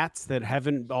cats that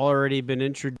haven't already been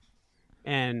introduced,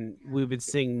 and we would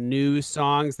sing new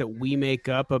songs that we make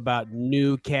up about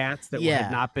new cats that Yeah.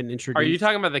 had not been introduced. Are you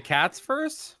talking about the Cats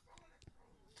first?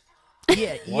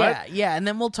 Yeah, and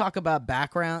then we'll talk about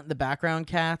the background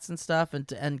cats and stuff,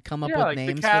 and come up with like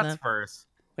names the for Cats them. first.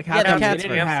 like Yeah, the come cats they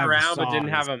They didn't danced have around but didn't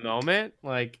songs? have a moment.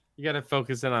 Like you got to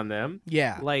focus in on them.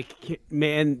 Yeah, Like,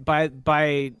 man, by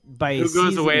Who goes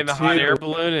season away in the hot 2 air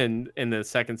balloon in the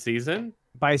second season?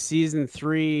 by season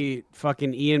 3,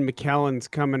 fucking Ian McKellen's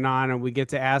coming on, and we get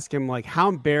to ask him like, how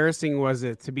embarrassing was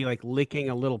it to be like licking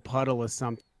a little puddle of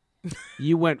something?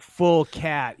 You went full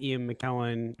cat, Ian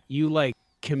McKellen. You like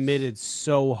committed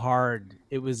so hard,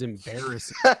 it was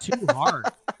embarrassing. Too hard.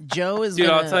 Joe is Dude,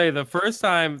 gonna. I'll tell you, the first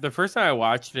time I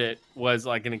watched it was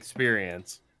like an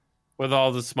experience with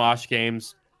all the Smosh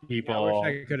Games people. I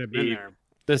wish I could have been there.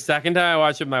 The second time I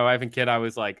watched it with my wife and kid, I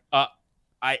was like,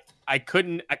 I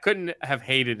couldn't have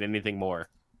hated anything more.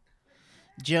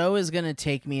 Joe is gonna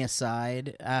take me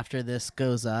aside after this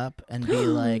goes up and be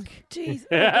like, Teeth.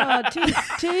 Oh God,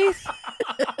 teeth.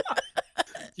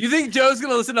 You think Joe's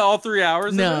gonna listen to all 3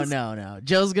 hours? No, of this? no.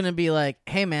 Joe's gonna be like,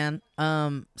 "Hey, man.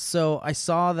 So I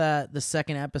saw that the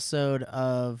second episode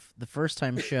of the first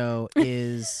time show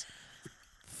is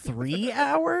 3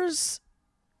 hours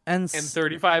and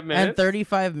 35 minutes. And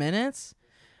 35 minutes.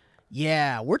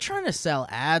 Yeah, we're trying to sell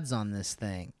ads on this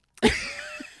thing.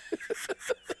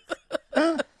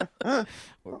 You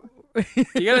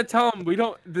gotta tell him we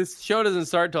don't. This show doesn't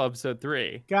start till episode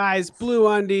 3. Guys, blue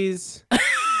undies.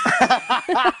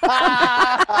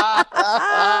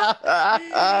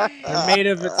 They're made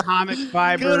of atomic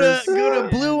fibers. Go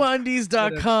to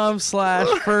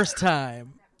blueundies.com/first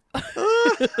time.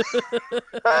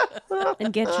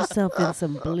 And get yourself in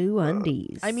some blue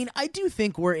undies. I mean, I do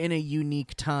think we're in a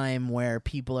unique time where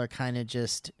people are kind of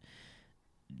just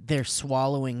they're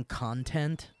swallowing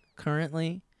content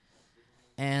currently.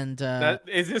 And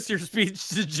Is this your speech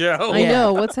to Joe? I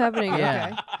know what's happening.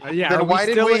 Yeah. Okay. Yeah, Then are why we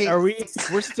did still, we- are we?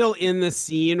 We're still in the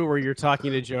scene where you're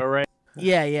talking to Joe, right?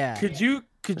 yeah. Could you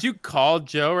call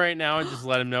Joe right now and just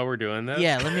let him know we're doing this?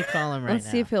 Yeah, let me call him right Let's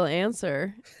now. see if he'll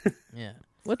answer. Yeah.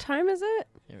 What time is it?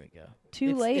 Here we go.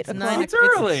 Too late. It's o'clock? 9 It's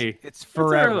early. It's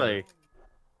forever. early.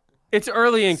 It's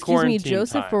early in Excuse me, quarantine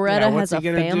Joseph time. Beretta Yeah, has what's a he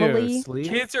gonna family. do? Sleep?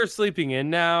 Kids are sleeping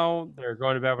in now. They're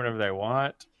going to bed whenever they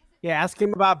want. Yeah, ask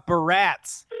him about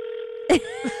barats.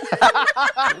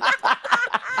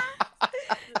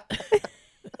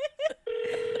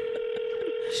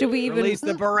 Should we even Release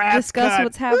the Barats discuss cut.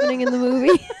 what's happening in the movie?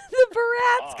 The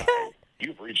Barats cut.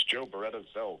 You've reached Joe Beretta's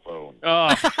cell phone.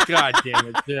 Oh, god damn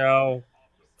it, Joe.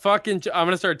 Fucking I'm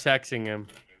going to start texting him.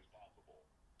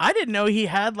 I didn't know he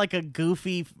had like a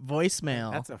goofy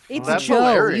voicemail. That's a fun. It's That's Joe.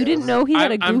 hilarious. You didn't know he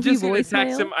had a goofy I'm just going to voicemail?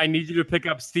 text him. I need you to pick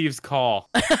up Steve's call.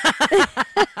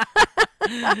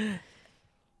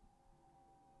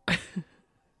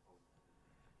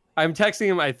 I'm texting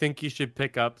him. I think you should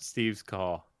pick up Steve's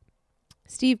call.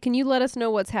 Steve, can you let us know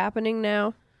what's happening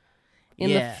now in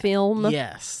Yeah. the film?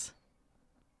 Yes.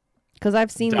 Because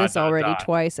I've seen Dot, this dot, already dot.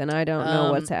 twice, and I don't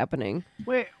know what's happening.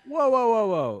 Wait,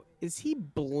 whoa. Is he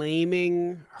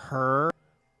blaming her?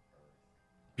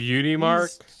 Beauty mark.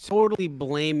 He's totally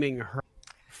blaming her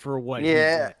for what he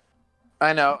Yeah, did.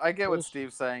 I know. I get what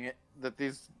Steve's saying. That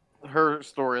her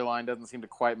storyline doesn't seem to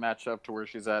quite match up to where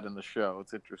she's at in the show.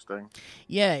 It's interesting.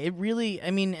 Yeah, it really, I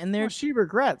mean, and Well, there's, she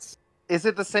regrets. Is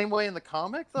it the same way in the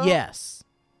comic though? yes.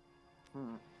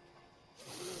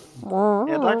 Yeah,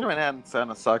 Dr. Manhattan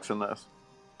kind of sucks in this.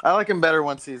 I like him better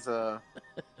once he's Look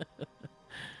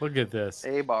at this.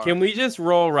 A-bar. Can we just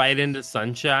roll right into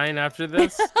Sunshine after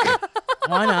this?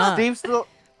 Why not? Steve still.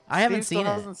 I haven't Steve seen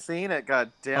still it. hasn't seen it.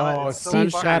 God damn it! Oh, It's so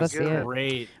Steve's fucking gotta see good. it.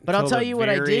 Great. But I'll till tell the you what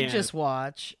I very did end. just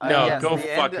watch. No, yes, go the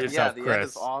fuck end, yourself, the Chris. end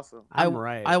is awesome. I'm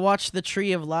right. I watched The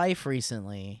Tree of Life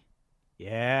recently,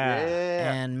 Yeah.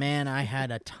 Yeah. and man, I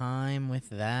had a time with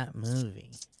that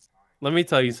movie. Let me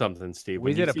tell you something, Steve. We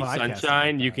When you did a see podcast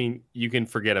Sunshine, about you can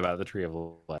forget about the Tree of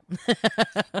Life.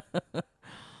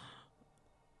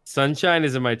 Sunshine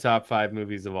is in my top 5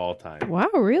 movies of all time. Wow,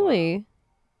 really?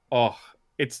 Oh,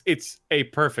 it's a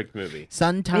perfect movie,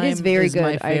 Sometime It is very my good,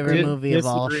 I favorite agree. movie of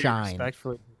all Disagree shine.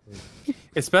 respectfully.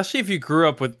 especially if you grew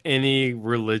up with any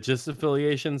religious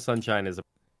affiliation. Sunshine is a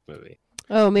movie.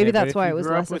 Oh, maybe Yeah, but that's if why you it was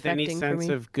grew less up with any affecting for sense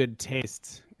me. of good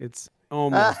taste, it's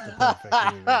almost the perfect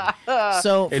movie.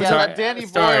 So, It's Yeah, all- that Danny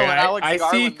sorry, Boyle and Alex I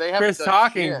Garland, see they haven't Chris done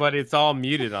talking, shit. but it's all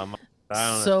muted on my. I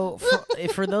don't know. So,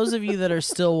 for those of you that are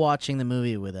still watching the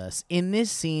movie with us, in this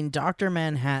scene, Dr.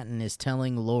 Manhattan is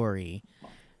telling Lori,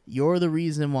 "You're the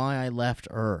reason why I left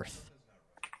Earth."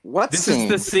 What This scene? is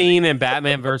the scene in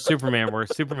Batman vs Superman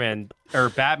where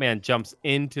Batman jumps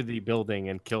into the building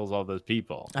and kills all those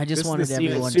people. I just This wanted is the scene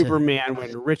in everyone Superman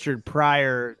when Richard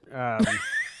Pryor.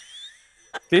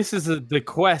 This is the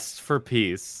quest for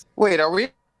peace. Wait, are we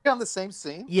on the same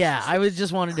scene? Yeah, I was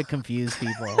just wanted to confuse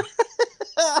people.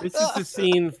 This is the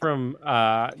scene from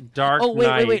Dark Oh,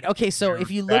 wait. Knight. Okay, so where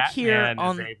if you look here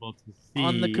Batman is able to see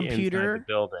on the inside computer- the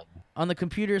building. on the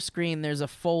computer screen, there's a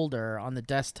folder on the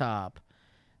desktop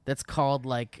that's called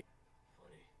like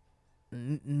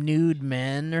nude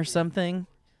men or something,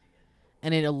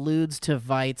 and it alludes to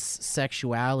Veight's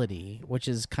sexuality, which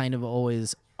is kind of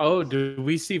always Oh, do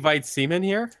we see Vite semen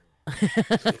here?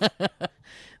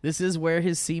 this is where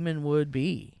his semen would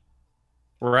be.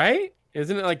 Right?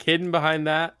 Isn't it like hidden behind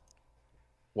that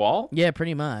wall? Yeah,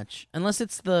 pretty much. Unless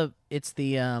it's the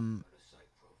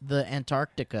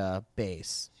Antarctica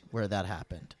base where that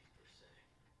happened,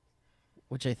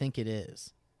 which I think it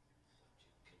is.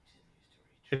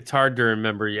 It's hard to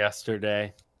remember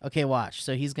yesterday. Okay, watch.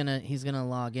 So he's gonna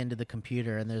log into the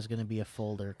computer, and there's gonna be a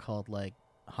folder called like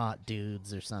hot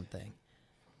dudes or something.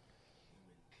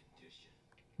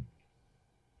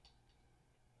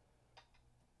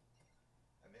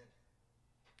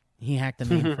 He hacked the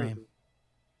mainframe.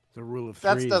 The rule of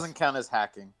That threes. doesn't count as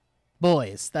hacking.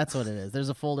 Boys, that's what it is. There's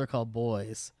a folder called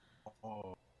Boys.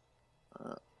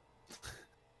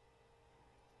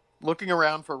 Looking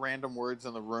around for random words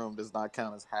in the room does not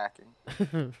count as hacking.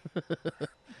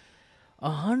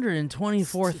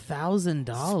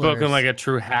 $124,000. Spoken like a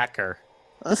true hacker.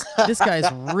 This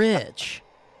guy's rich.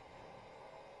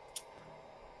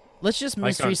 Let's just Like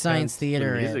Mystery how Science intense the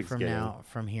Theater it music's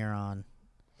from here on.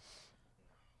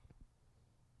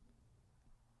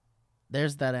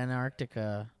 There's that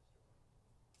Antarctica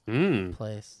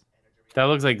place. That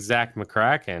looks like Zach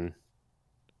McCracken.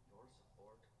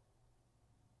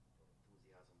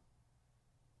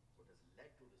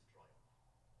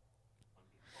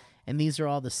 And these are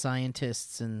all the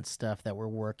scientists and stuff that were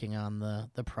working on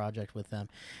the project with them.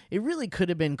 It really could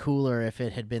have been cooler if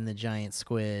it had been the giant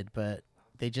squid, but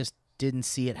they just didn't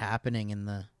see it happening in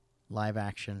the live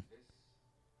action.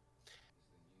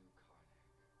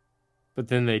 But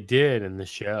then they did in the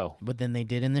show.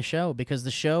 Because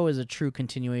the show is a true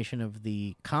continuation of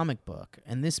the comic book,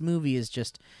 and this movie is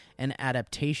just an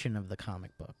adaptation of the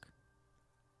comic book.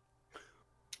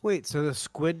 Wait, so the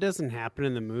squid doesn't happen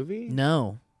in the movie?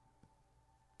 No.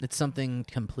 It's something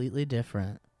completely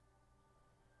different.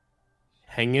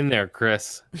 Hang in there,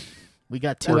 Chris. We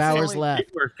got 2 hours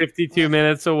left. We're 52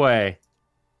 minutes away.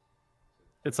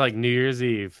 It's like New Year's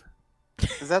Eve.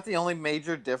 Is that the only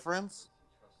major difference?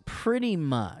 Pretty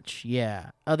much, yeah.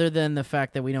 Other than the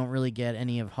fact that we don't really get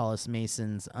any of Hollis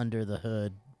Mason's Under the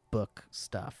Hood book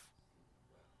stuff.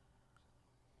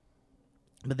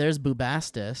 But there's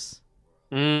Bubastis.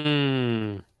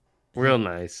 Real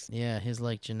nice. Yeah, his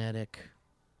like genetic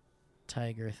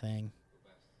tiger thing.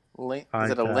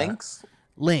 Is it a lynx?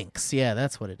 Lynx, yeah,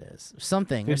 that's what it is.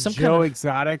 Something. Did Some Joe kind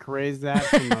Exotic raise that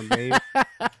from a baby?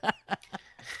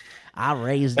 I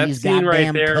raised That these scene right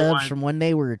goddamn there cubs was- from when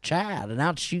they were a child, and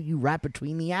I'll shoot you right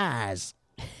between the eyes.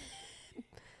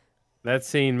 That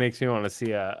scene makes me want to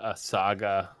see a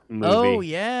Saga movie. Oh,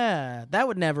 yeah. That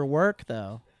would never work,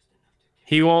 though.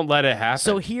 He won't let it happen.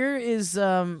 So here is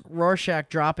Rorschach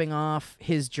dropping off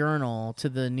his journal to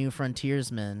the New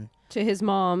Frontiersman. To his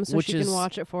mom, so Which she is- can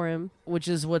watch it for him. Which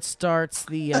is what starts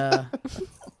the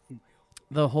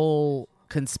the whole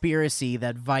conspiracy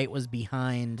that Veidt was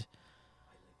behind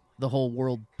the whole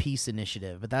world peace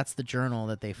initiative. But that's the journal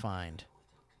that they find.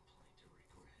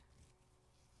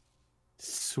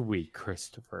 Sweet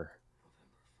Christopher.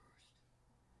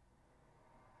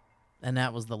 And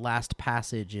that was the last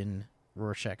passage in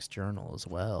Rorschach's journal as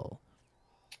well.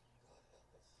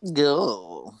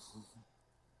 Go.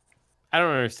 I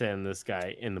don't understand this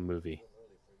guy in the movie.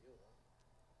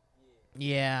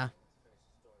 Yeah.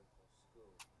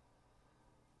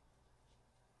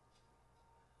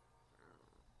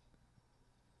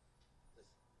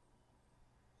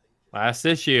 Last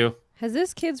issue. Has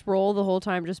this kid's role the whole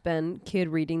time just been kid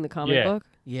reading the comic book?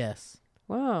 Yes.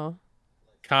 Wow.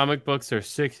 Comic books are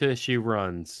 6-issue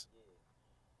runs.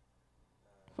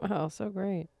 Wow, so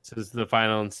great. This is the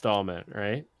final installment,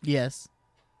 right? Yes.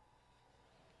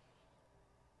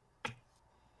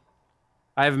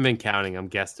 I haven't been counting. I'm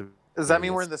guessing. Does that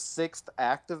mean we're in the 6th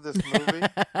act of this movie?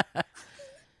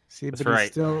 See, That's but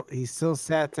right. he still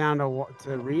sat down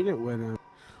to read it with him.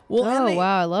 Well, and Oh, they-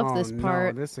 wow, I love Oh, this no,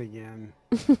 part. this again.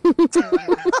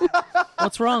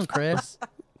 What's wrong, Chris?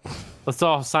 Let's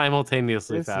all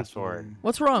simultaneously This fast again. forward.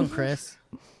 What's wrong, Chris?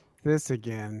 This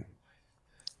again.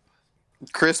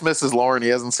 Chris misses Lauren. He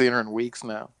hasn't seen her in weeks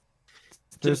now.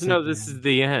 Just know this is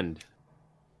the end.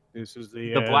 This is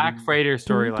the The Black Freighter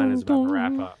storyline is about to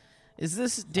wrap up. Is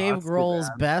this Dave that's too Grohl's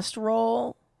bad. best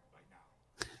role?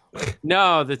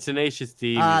 No, the Tenacious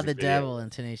D. Ah, music the video. devil in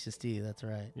Tenacious D. That's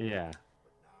right. Yeah,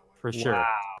 for sure. Wow.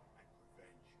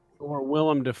 Or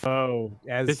Willem Dafoe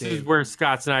as This is Dave. where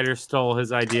Scott Snyder stole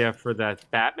his idea for that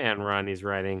Batman run he's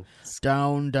writing,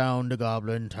 Down, down to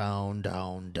Goblin Town,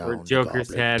 down, down. where to Joker's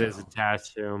Goblin head Town. is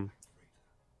attached to him.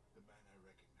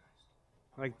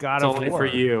 like God It's of only War. for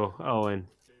you, Owen.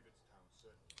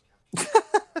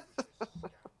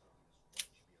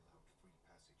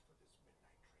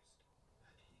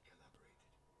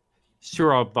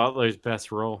 Sure, Butler's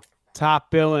best role.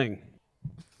 Top billing.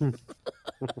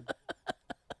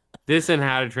 This and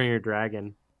How to Train Your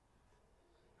Dragon.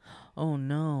 Oh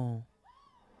no.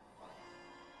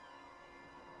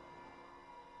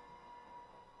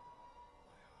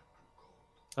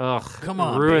 Ugh, Come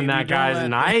on, ruin baby, that don't guy's let-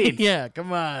 night. Yeah,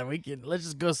 come on. Let's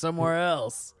just go somewhere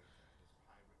else.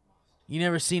 You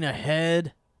never seen a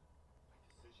head?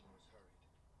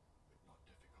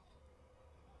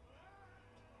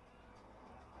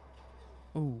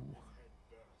 Ooh.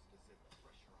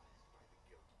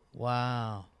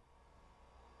 Wow.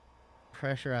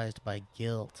 Pressurized by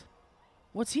guilt.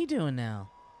 What's he doing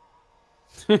now?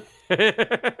 This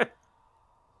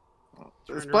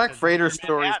Black Freighter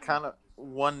story is kind of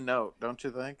one note, don't you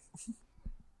think?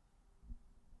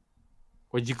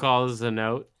 What'd you call this a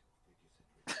note?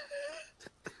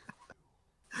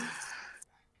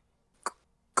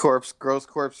 Gross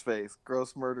corpse face,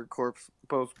 gross murder corpse,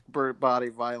 post body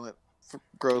violent,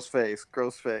 gross face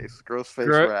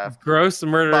wrap. Gross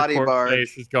murder Body corpse barge.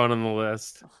 face is going on the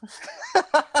list.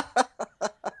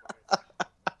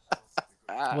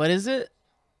 What is it?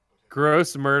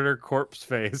 Gross murder corpse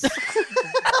face.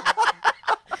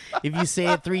 If you say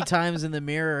it 3 times in the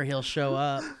mirror, he'll show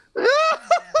up.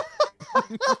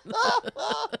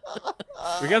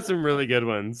 We got some really good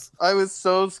ones. I was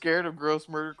so scared of gross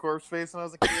murder corpse face when I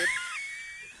was a kid.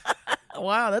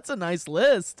 Wow, that's a nice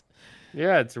list.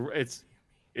 Yeah,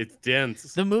 it's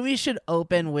dense. The movie should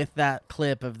open with that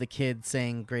clip of the kid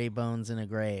saying "gray bones in a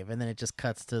grave," and then it just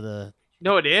cuts to the.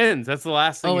 No, it ends. That's the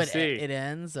last thing you see. It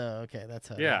ends. Oh, okay, that's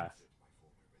how. Yeah.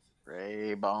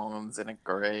 Gray bones in a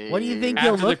grave. What do you think After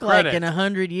you'll the look like credits. in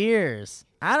 100 years?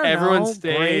 I don't Everyone know.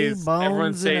 stays. Gray Everyone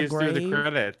bones in a stays through the grave?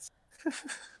 credits.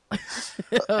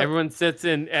 Everyone sits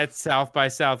in at South by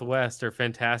Southwest or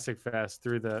Fantastic Fest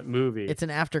through the movie. It's an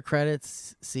after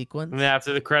credits sequence. And then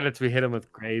after the credits, we hit them with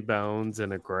gray bones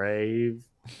in a grave.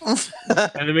 And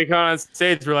then we come on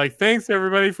stage. We're like, "Thanks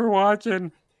everybody for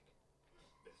watching."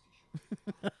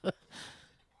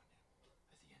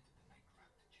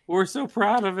 We're so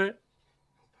proud of it.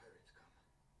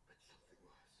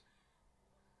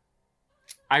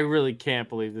 I really can't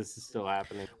believe this is still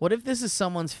happening. What if this is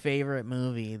someone's favorite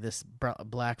movie? This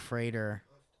Black Freighter.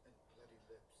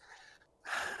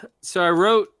 So I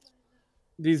wrote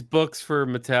these books for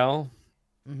Mattel,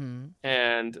 Mm-hmm.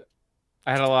 and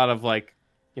I had a lot of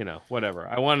whatever.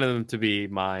 I wanted them to be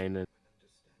mine, and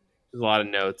there's a lot of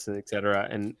notes and etc.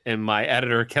 And my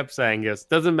editor kept saying, "Yes,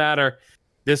 doesn't matter.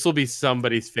 This will be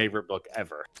somebody's favorite book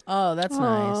ever." Oh, that's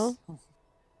Aw. nice.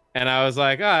 And I was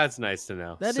like, "Oh, that's nice to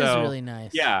know." That is So, really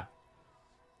nice. Yeah,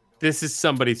 this is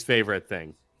somebody's favorite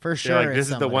thing. For They're sure. like, it's this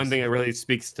is the one somebody's. thing that really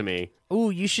speaks to me.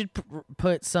 Ooh, you should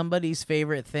put somebody's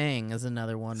favorite thing as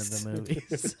another one of the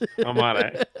movies. I'm on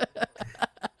it.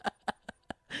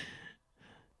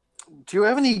 Do you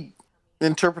have any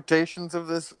interpretations of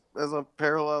this as a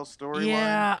parallel storyline?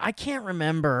 Yeah, I can't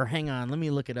remember. Hang on, let me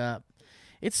look it up.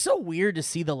 It's so weird to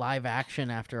see the live action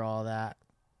after all that.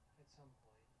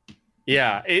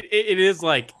 Yeah, it is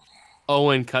like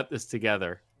Owen cut this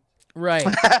together. Right.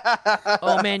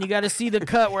 Oh man, you got to see the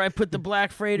cut where I put the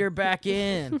Black Freighter back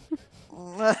in.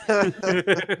 It's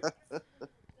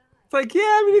like, yeah,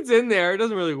 I mean, it's in there. It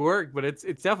doesn't really work, but it's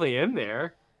definitely in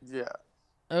there. Yeah.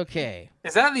 Okay.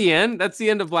 Is that the end? That's the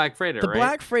end of Black Freighter, The right?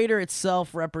 Black Freighter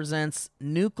itself represents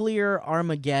nuclear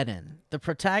Armageddon. The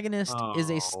protagonist is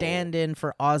a Oh. stand-in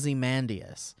for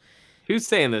Ozymandias. Who's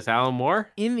saying this? Alan Moore?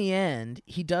 In the end,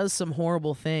 he does some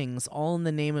horrible things, all in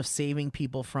the name of saving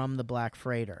people from the Black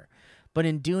Freighter. But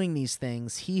in doing these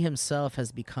things, he himself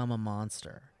has become a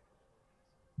monster.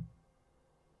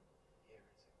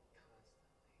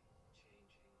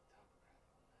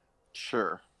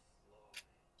 Sure.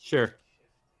 Sure.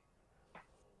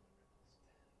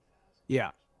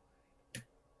 Yeah.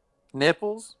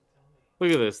 Nipples?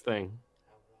 Look at this thing.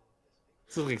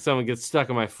 This looks like someone gets stuck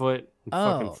in my foot in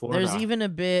fucking Oh, Florida. there's even a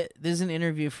bit. There's an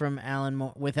interview from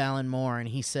with Alan Moore, and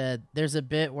he said there's a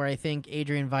bit where I think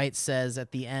Adrian Veidt says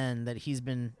at the end that he's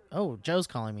been. Oh, Joe's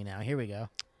calling me now. Here we go.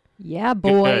 Yeah,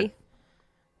 boy. Good.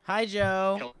 Hi,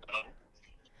 Joe.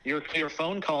 Your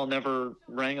phone call never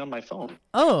rang on my phone.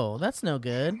 Oh, that's no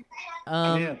good.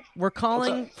 Yeah. We're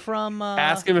calling from.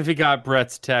 Ask him if he got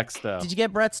Brett's text, though. Did you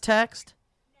get Brett's text?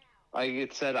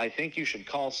 It said, I think you should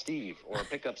call Steve or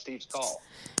pick up Steve's call.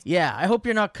 Yeah, I hope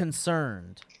you're not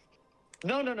concerned.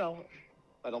 No.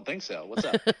 I don't think so. What's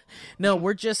up? No,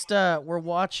 we're just we're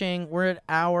watching. We're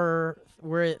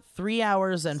at 3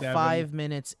 hours and 5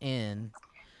 minutes in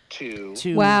to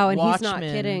Wow, and Watchmen, he's not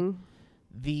kidding.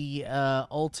 The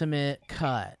ultimate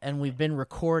cut, and we've been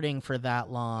recording for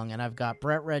that long, and I've got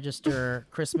Brett Register,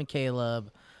 Chris McCaleb,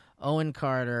 Owen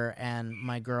Carter, and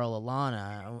my girl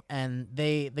Alana, and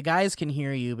the guys can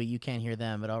hear you, but you can't hear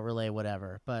them. But I'll relay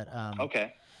whatever. But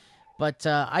okay. But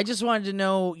I just wanted to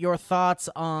know your thoughts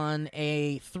on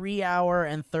a 3 hour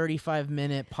and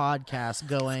 35-minute podcast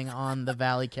going on the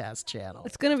Valleycast channel.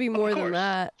 It's going to be more than course.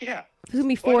 that. Yeah. It's going to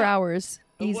be Why 4 not? hours.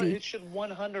 Well, Easy. it should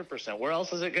 100%. Where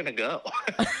else is it going to go?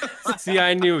 See,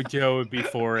 I knew Joe would be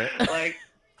for it. Like,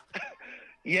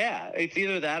 yeah, it's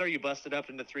either that or you bust it up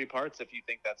into 3 parts if you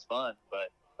think that's fun. But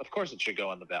Of course, it should go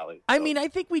on the Valley. I So, mean, I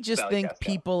think we just Valley think Cast out.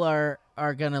 people are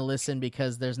gonna listen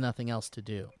because there's nothing else to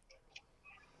do.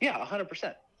 Yeah,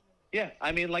 100%. Yeah,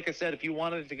 I mean, like I said, if you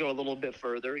wanted to go a little bit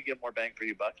further, you get more bang for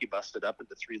your buck. You bust it up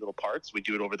into 3 little parts. We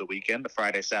do it over the weekend, the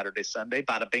Friday, Saturday, Sunday.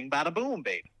 Bada bing, bada boom,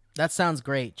 baby. That sounds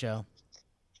great, Joe.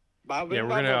 Bada bing, Yeah, we're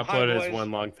bada gonna boom. Hi, upload it as boys.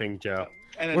 one long thing, Joe.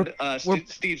 And then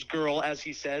Steve's girl, as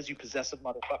he says, you possessive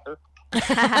motherfucker.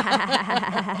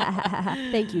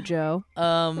 Thank you, Joe.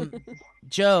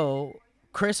 Joe,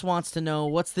 Chris wants to know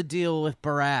what's the deal with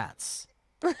Barats.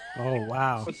 Oh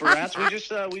wow. With Barats,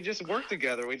 we just worked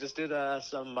together. We just did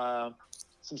some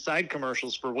side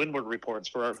commercials for Windward Reports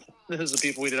for our. This is the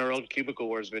people we did our old Cubicle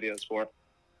Wars videos for.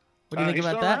 What do you think he's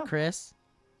about still that, around. Chris?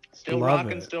 Still Love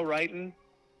rocking, it. still writing.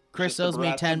 Chris Just the owes me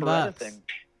Barats and $10. Beretta thing.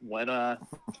 When I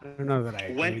don't know that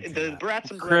I when agreed to the that.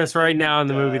 Barats and Chris, Beretta right thing, now in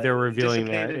the movie, they're revealing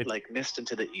that dissipated it's like mist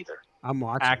into the ether. I'm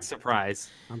watching. act surprise.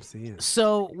 I'm seeing it.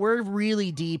 So we're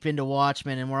really deep into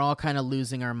Watchmen, and we're all kind of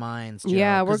losing our minds. Joe,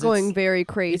 Yeah, we're 'cause going it's- very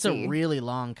crazy. It's a really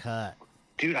long cut.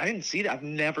 Dude, I didn't see that. I've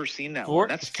never seen that Four- one.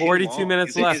 That's too 42 long.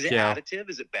 minutes Is it, left, Is it Joe. additive?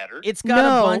 Is it better? It's got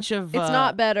no, a bunch of. It's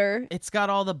not better. It's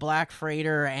got all the Black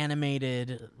Freighter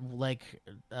animated, like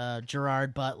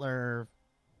Gerard Butler,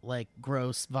 like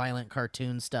gross, violent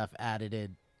cartoon stuff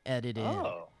edited.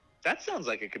 Oh, that sounds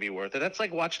like it could be worth it. That's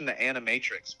like watching the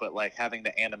Animatrix, but like having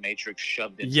the Animatrix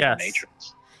shoved into Yes. the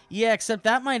Matrix. Yeah, except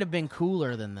that might have been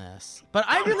cooler than this. But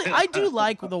I do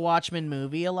like the Watchmen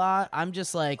movie a lot. I'm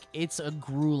just like, it's a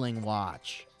grueling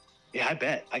watch. Yeah, I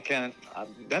bet. I can't.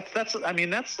 That's. I mean,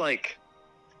 that's like.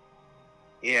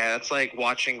 Yeah, that's like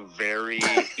watching very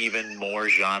even more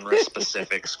genre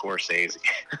specific Scorsese.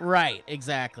 Right,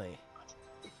 exactly.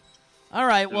 All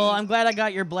right, well, I'm glad I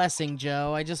got your blessing,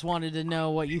 Joe. I just wanted to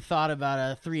know what you thought about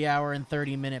a 3-hour and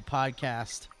 30-minute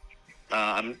podcast.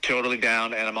 I'm totally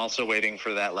down, and I'm also waiting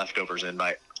for that leftovers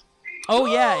invite. Oh,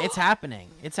 yeah, it's happening.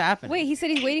 It's happening. Wait, he said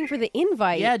he's waiting for the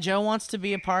invite. Yeah, Joe wants to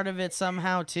be a part of it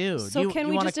somehow, too. So can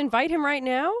we just invite him right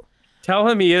now? Tell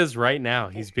him he is right now.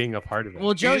 He's being a part of it.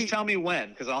 Well, Joe, Joe, just tell me when,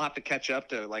 because I'll have to catch up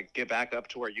to like get back up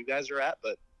to where you guys are at.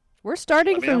 But We're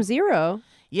starting Let me from know. 0.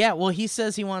 yeah, well, he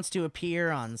says he wants to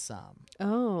appear on some.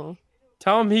 Oh.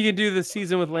 Tell him he can do the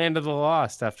season with Land of the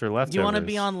Lost after Leftovers. Do you want to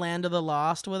be on Land of the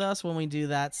Lost with us when we do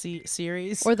that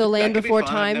series? Or the Land that could be Before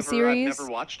fun. Time I've series?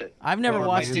 never watched it. I've never Or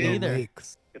watched it Land either.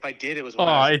 Lakes. If I did, it was when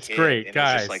I was a it's kid, great, and it was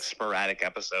guys. just like sporadic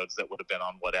episodes that would have been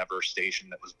on whatever station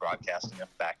that was broadcasting them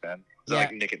back then. It was Yeah.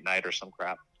 like Nick at Night or some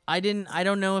crap. I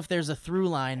don't know if there's a through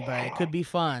line, but it could be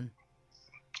fun.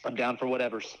 I'm down for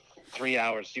whatever's. 3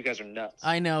 hours. You guys are nuts.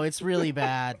 I know, it's really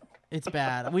bad. It's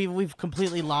bad. We've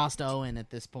completely lost Owen at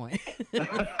this point.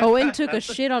 Owen took a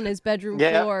shit on his bedroom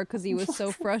Yeah. floor because he was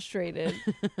so frustrated.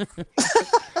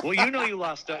 Well, you know you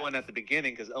lost Owen at the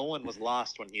beginning because Owen was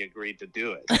lost when he agreed to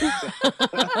do it.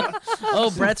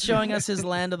 Oh, Brett's showing us his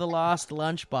Land of the Lost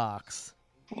lunchbox.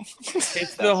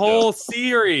 It's the whole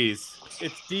series.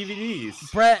 It's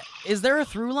DVDs. Brett, is there a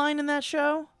through line in that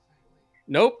show?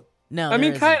 Nope. No, I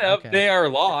mean, there kind isn't. of. Okay. They are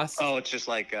lost. Oh, it's just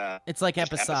like It's like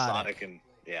just episodic. and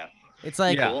yeah. It's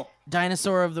like Yeah. Cool.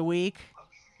 Dinosaur of the Week,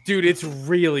 Dude, it's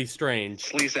really strange.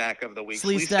 Sleestack of the week.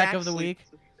 Sleestack of the Slee- Week.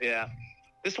 Yeah.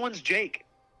 This one's Jake.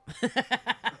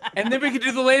 And then we could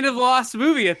do the Land of the Lost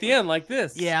movie at the end like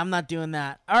this. Yeah, I'm not doing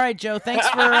that. All right, Joe.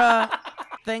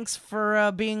 Thanks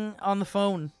for being on the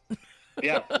phone.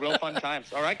 Yeah, real fun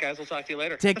times. All right, guys, we'll talk to you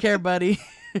later. Take care, buddy.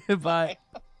 Bye.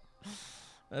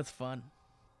 That's fun.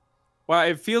 Wow,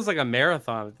 it feels like a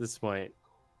marathon at this point.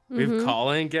 We have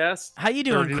call-in guests. How you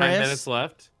doing, 39 Chris? minutes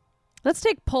left. Let's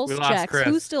take pulse We lost checks. Chris.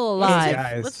 Who's still Hey, alive?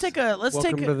 guys. Let's take a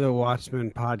Welcome to the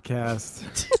Watchmen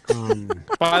podcast.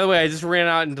 By the way, I just ran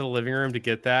out into the living room to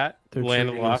get that. They're Land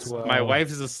of the treating us Lost. well. My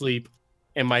wife is asleep,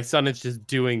 and my son is just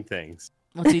doing things.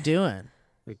 What's he doing?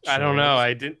 I don't know.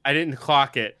 I didn't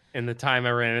clock it in the time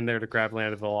I ran in there to grab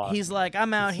Land of the Lost. He's like,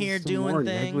 I'm out here doing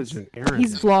things.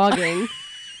 He's vlogging.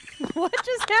 What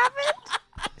just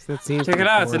happened? Check it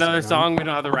out. It's another song we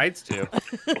don't have the rights to.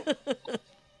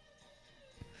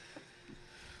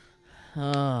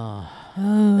 Oh.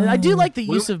 I do like the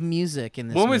use of music in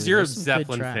this When was movie. your There's some good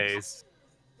Zeppelin tracks. phase?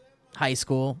 High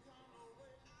school.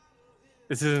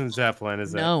 This isn't Zeppelin,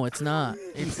 is it? No, it's not.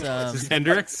 It's Is this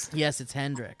Hendrix? Yes, it's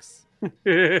Hendrix.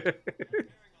 It's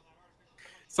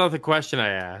not the question I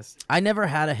asked. I never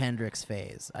had a Hendrix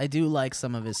phase. I do like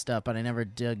some of his stuff, but I never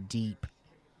dug deep.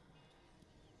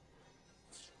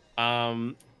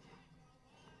 I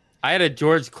had a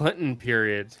George Clinton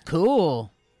period.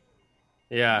 Cool.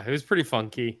 Yeah, it was pretty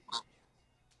funky.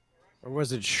 Or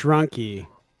was it Shrunky?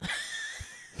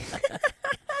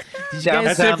 Did you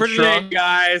guys, That's it for today,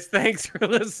 guys. Thanks for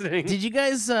listening. did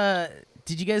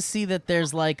did you guys see that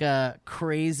there's like a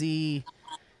crazy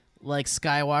like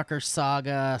Skywalker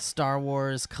saga Star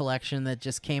Wars collection that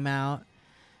just came out?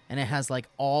 And it has like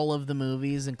all of the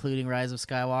movies, including Rise of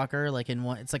Skywalker, like in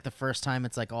one. It's like the first time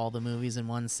it's like all the movies in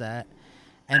one set.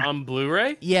 And on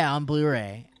Blu-ray? Yeah, on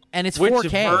Blu-ray, and it's which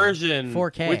 4K. Version?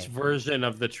 4K. Which version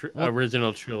of the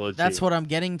original trilogy? That's what I'm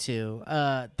getting to.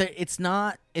 It's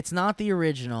not the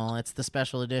original. It's the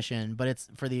special edition, but it's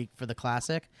for the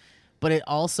classic. But it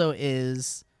also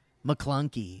is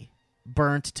McClunky,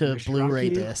 burnt to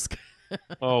Blu-ray disc.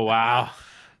 Oh wow,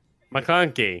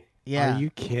 McClunky. Yeah. Are you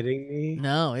kidding me?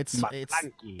 No, it's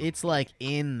like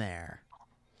in there,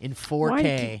 in 4K. Why do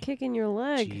you keep kicking your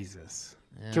leg? Jesus.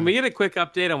 Yeah. Can we get a quick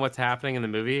update on what's happening in the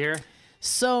movie here?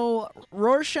 So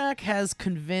Rorschach has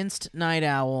convinced Night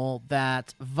Owl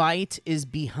that Veidt is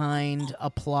behind a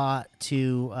plot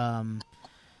to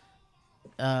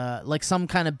like some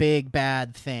kind of big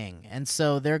bad thing, and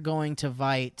so they're going to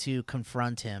Veidt to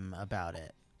confront him about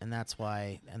it, and that's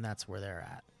where they're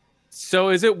at. So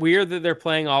is it weird that they're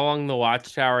playing all along the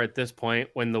Watchtower at this point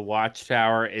when the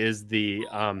Watchtower is the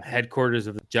headquarters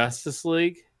of the Justice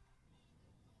League?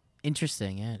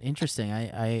 Interesting, yeah, interesting.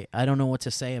 I don't know what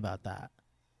to say about that.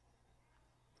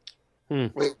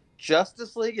 Wait,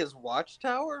 Justice League is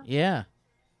Watchtower? Yeah.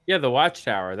 Yeah, the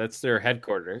Watchtower. That's their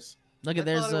headquarters. Look at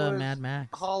there's Mad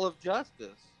Max. Hall of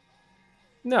Justice.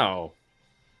 No.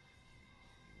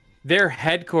 Their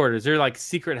headquarters, they're like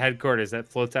secret headquarters that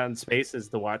floats out in space is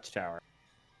the Watchtower.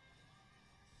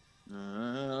 I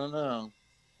don't know.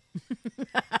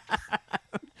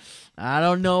 I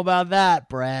don't know about that,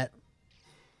 Brett.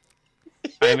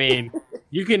 I mean,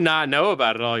 you can not know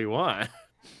about it all you want.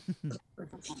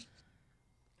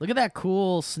 Look at that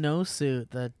cool snowsuit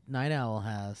that Night Owl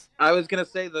has. I was going to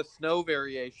say the snow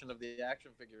variation of the action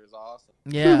figure is awesome.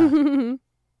 Yeah.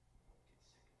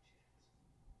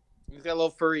 He's got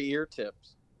little furry ear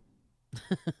tips.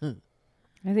 I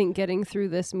think getting through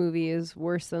this movie is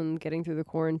worse than getting through the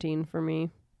quarantine for me.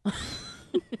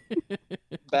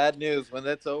 Bad news. When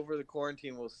that's over, the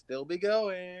quarantine will still be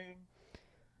going.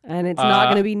 And it's not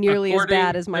going to be nearly as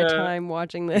bad as my to- time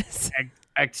watching this.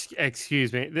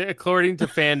 Excuse me. According to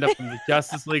fandom, the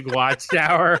Justice League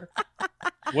Watchtower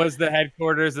was the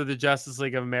headquarters of the Justice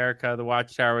League of America. The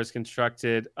Watchtower was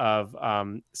constructed of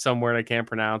some word I can't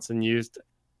pronounce and used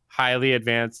highly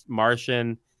advanced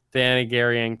Martian,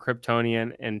 Thanagarian,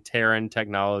 Kryptonian, and Terran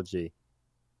technology.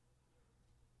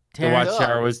 The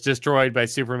Watchtower was destroyed by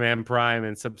Superman Prime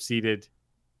and succeeded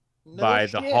by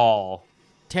the Hall.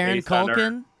 Taron based on Earth,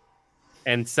 Culkin?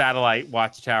 and satellite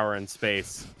Watchtower in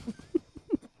space.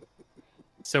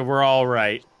 So we're all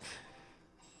right.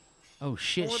 Oh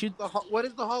shit! What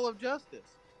is the Hall of Justice?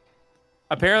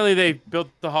 Apparently, they built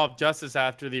the Hall of Justice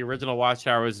after the original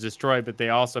Watchtower was destroyed, but they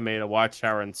also made a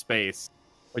Watchtower in space,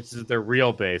 which is their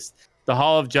real base. The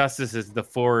Hall of Justice is the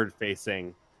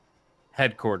forward-facing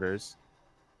headquarters,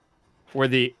 where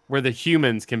the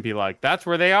humans can be like, that's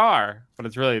where they are, but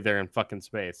it's really they're in fucking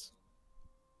space.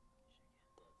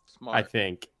 Smart. I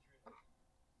think.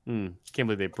 Can't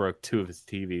believe they broke 2 of his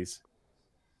TVs.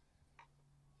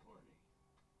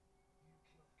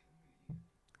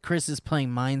 Chris is playing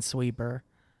Minesweeper.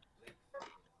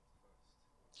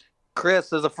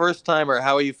 Chris, as a first timer,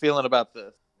 how are you feeling about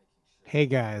this? Hey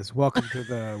guys, welcome to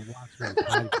the Watchmen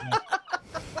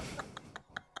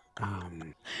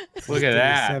podcast. Look at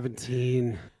that.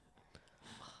 17.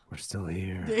 We're still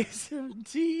here. Day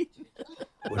 17.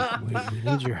 We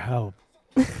need your help.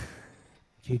 If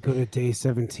you go to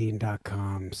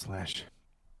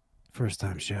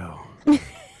day17.com/first-time-show,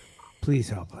 please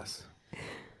help us.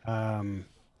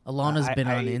 Alana's been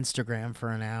on Instagram for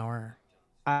an hour.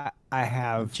 I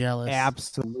have jealous.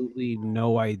 Absolutely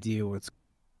no idea what's.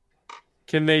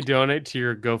 Can they donate to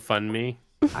your GoFundMe?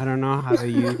 I don't know how to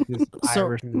use this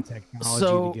Irishman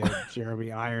technology to get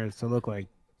Jeremy Irons to look like.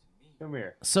 Come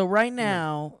here. So right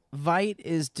now, Veidt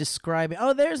is describing.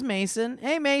 Oh, there's Mason.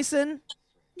 Hey, Mason.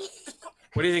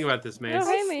 What do you think about this, Mason? Oh,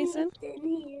 hey, Mason.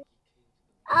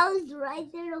 I was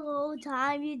right there the whole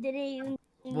time. You didn't even.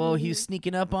 Whoa, he's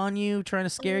sneaking up on you, trying to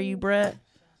scare you, Brett.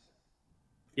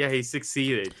 Yeah, he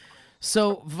succeeded.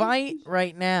 So Veidt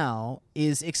right now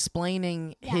is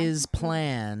explaining his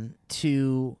plan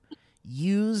to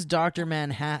use Dr.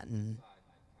 Manhattan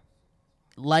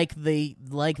like they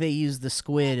use the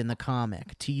squid in the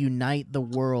comic to unite the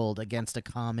world against a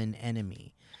common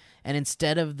enemy. And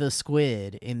instead of the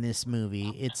squid in this movie,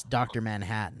 it's Dr.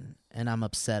 Manhattan, and I'm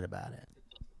upset about it.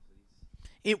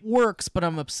 It works, but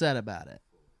I'm upset about it.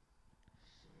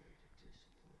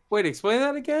 Wait, explain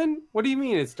that again? What do you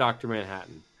mean it's Dr.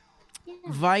 Manhattan?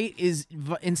 Veidt is,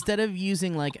 instead of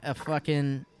using like a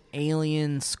fucking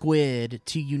alien squid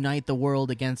to unite the world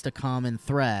against a common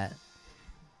threat.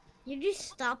 You just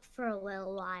stop for a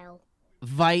little while.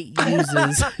 Vite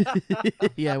uses.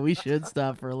 Yeah, we should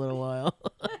stop for a little while.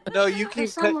 No, you For keep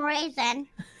some reason.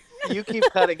 you keep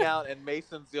cutting out, and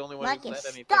Mason's the only one Like who it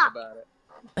said anything stop. about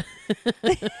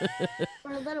it.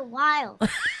 For a little while.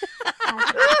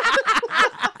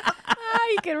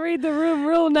 You can read the room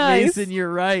real nice. Mason,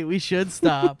 you're right. We should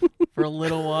stop for a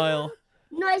little while.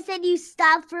 No, I said you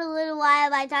stop for a little while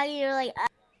by talking. You're like,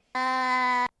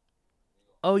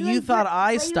 Oh, you like, thought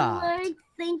I You stopped. were like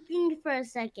thinking for a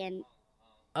second.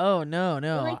 Oh, no, You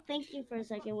no. were like thinking for a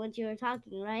second when you were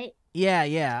talking, right?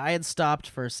 Yeah, I had stopped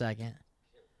for a second.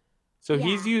 So Yeah.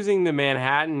 he's using the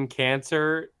Manhattan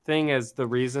cancer thing as the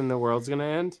reason the world's gonna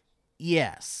end.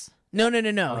 Yes. No.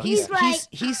 Oh, He's yeah.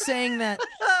 he's saying that.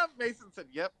 Mason said,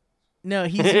 "Yep." No,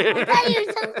 he's I thought you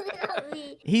were talking about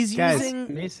me. he's Guys,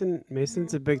 using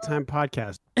Mason's a big time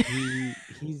podcast.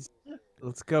 He's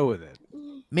let's go with it.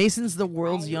 Mason's the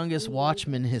world's youngest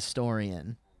Watchmen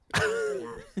historian.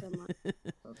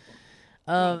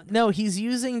 No, he's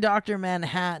using Dr.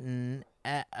 Manhattan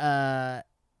as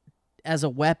a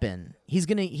weapon. He's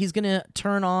gonna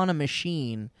turn on a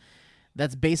machine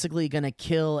that's basically gonna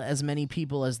kill as many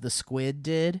people as the squid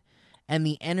did, and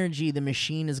the energy the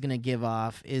machine is gonna give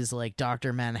off is like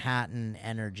Dr. Manhattan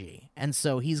energy, and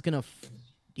so he's tricking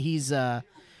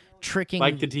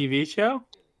Like the TV show?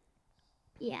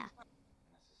 Yeah.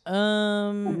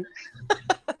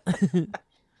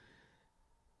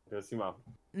 Go see mom.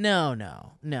 No.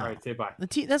 All right, say bye.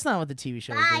 That's not what the TV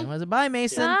show is Bye. doing, was it? Bye,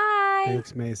 Mason. Bye.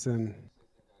 Thanks, Mason.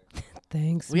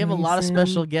 Thanks. We have a lot of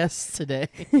special guests today.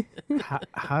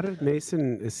 How did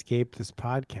Mason escape this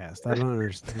podcast? I don't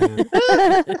understand.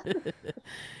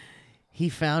 He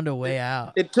found a way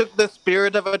out. It took the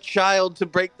spirit of a child to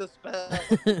break the spell.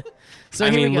 So I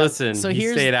here we mean, go. listen, So he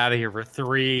here's stayed out of here for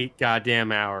 3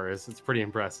 goddamn hours. It's pretty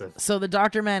impressive. so the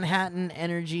Dr. Manhattan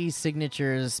energy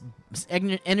signature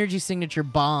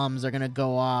bombs are gonna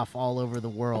go off all over the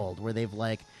world, where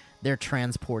they're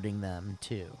transporting them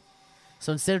to.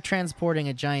 So instead of transporting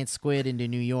a giant squid into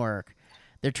New York,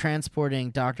 they're transporting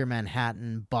Dr.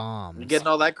 Manhattan bombs. You getting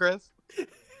all that, Chris?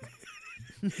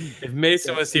 If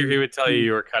Mason was here, he would tell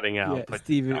you were cutting out. Yeah, but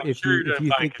Steven, I'm if sure you, you're if you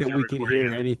fine think 'cause that you're we can recording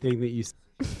hear it. anything that you say,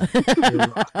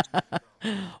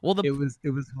 Well, it was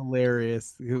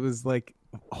hilarious. It was like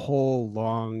whole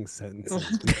long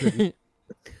sentences. We couldn't-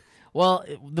 well,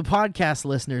 the podcast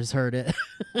listeners heard it.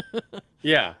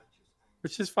 Yeah,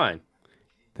 which is fine.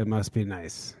 That must be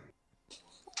nice.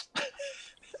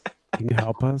 Can you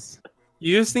help us?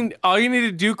 You just think all you need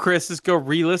to do, Chris, is go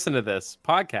re-listen to this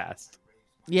podcast.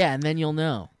 Yeah, and then you'll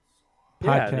know.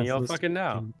 Yeah, then Podcast you'll listen- fucking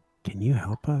know. Can you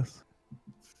help us?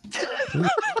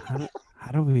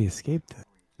 How do we escape this?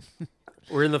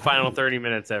 We're in the final 30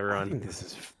 minutes, I everyone. think this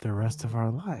is the rest of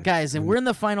our lives. Guys, if we're in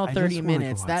the final I 30 just wanna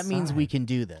minutes, go that means we outside. can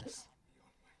do this.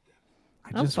 I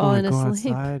I'm just want to falling go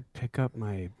asleep. outside, pick up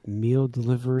my meal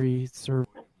delivery service.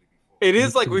 It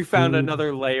is Eat like some we found food.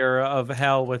 another layer of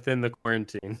hell within the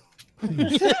quarantine.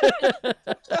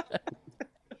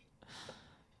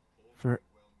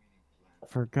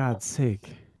 For God's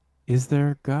sake, is there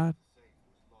a God?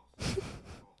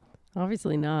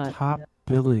 Obviously not. Top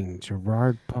billing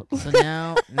Gerard Butler. So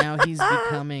now he's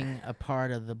becoming a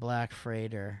part of the Black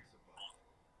Freighter.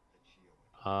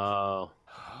 Oh.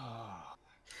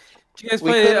 Did you guys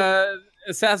We play could've-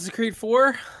 Assassin's Creed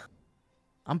 4?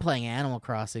 I'm playing Animal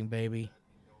Crossing, baby.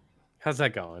 How's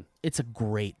that going? It's a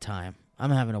great time.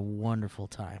 I'm having a wonderful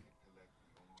time.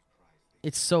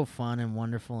 It's so fun and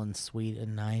wonderful and sweet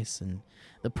and nice and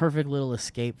the perfect little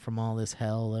escape from all this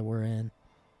hell that we're in.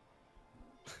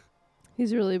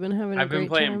 He's really been having a I've been great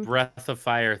playing time. Breath of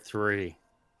Fire 3.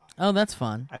 Oh, that's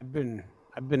fun. I've been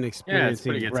pretty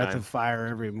experiencing good Breath time. of Fire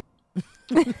every month.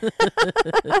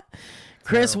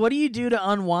 Chris, So- what do you do to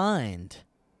unwind?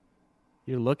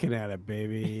 You're looking at it,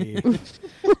 baby.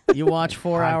 You watch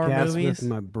 4-hour Podcast movies? with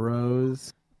my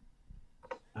bros.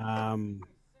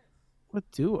 What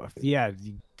do I? Yeah,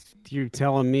 you're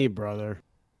telling me, brother.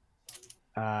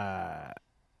 I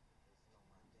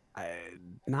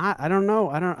don't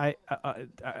know.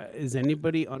 Is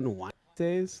anybody unwind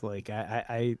days? Like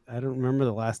I don't remember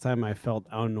the last time I felt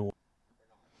unwound.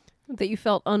 That you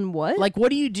felt unwhat? Like, what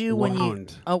do you do when you?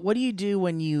 Wound. What do you do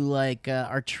when you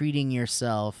are treating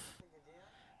yourself,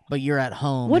 but you're at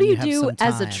home? What do and you have do some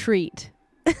as a time? treat?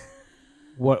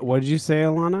 What did you say,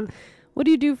 Alana? What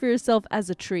do you do for yourself as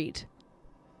a treat?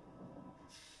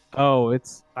 Oh,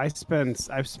 I've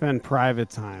spent private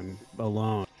time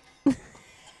alone.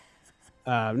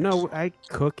 No,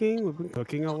 cooking. We've been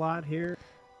cooking a lot here.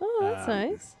 Oh, that's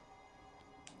nice.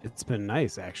 It's been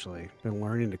nice, actually. Been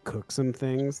learning to cook some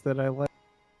things that I like.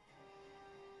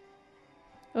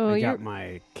 Oh, I you're... got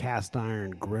my cast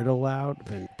iron griddle out.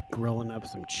 Been grilling up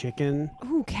some chicken.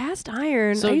 Ooh, cast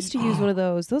iron. So I used to use one of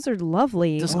those. Those are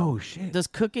lovely. Oh shit! Does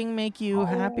cooking make you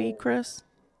happy, Chris?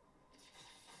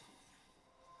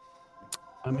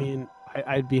 I mean,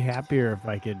 I'd be happier if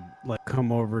I could like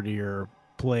come over to your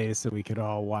place and we could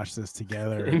all watch this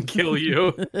together And kill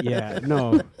you. Yeah,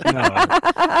 no.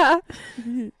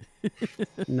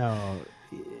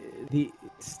 The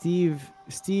Steve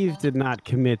did not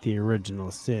commit the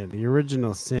original sin. The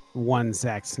original sin won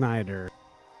Zack Snyder.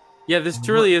 Yeah, this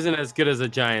really isn't as good as a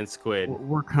giant squid.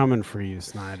 We're coming for you,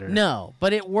 Snyder. No,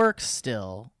 but it works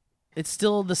still. It's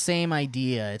still the same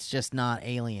idea. It's just not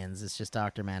aliens. It's just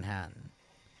Dr. Manhattan.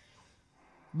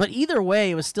 But either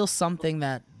way, it was still something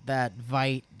that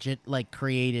Veidt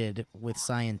created with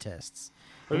scientists.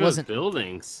 Look at those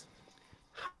buildings.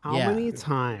 How many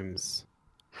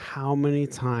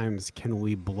times can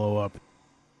we blow up?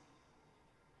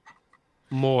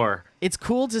 More. It's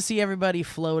cool to see everybody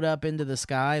float up into the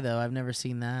sky, though. I've never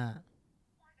seen that.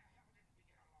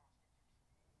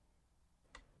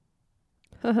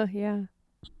 Yeah.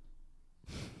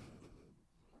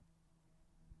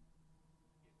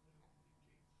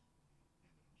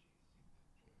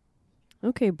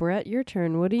 Okay, Brett, your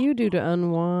turn. What do you do to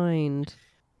unwind?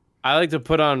 I like to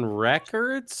put on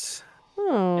records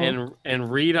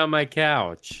and read on my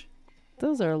couch.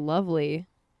 Those are lovely.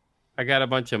 I got a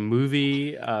bunch of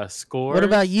movie scores. What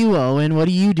about you, Owen? What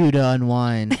do you do to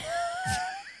unwind?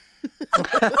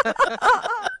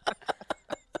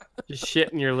 Just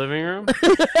shit in your living room?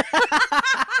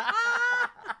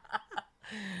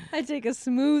 I take a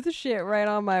smooth shit right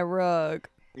on my rug.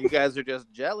 You guys are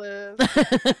just jealous.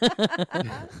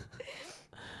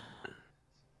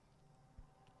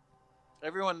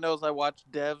 Everyone knows I watch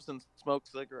Devs and smoke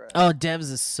cigarettes. Oh, Devs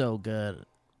is so good.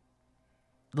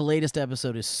 The latest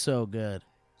episode is so good.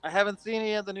 I haven't seen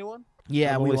any of the new one.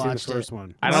 Yeah, I've we only seen watched the first it.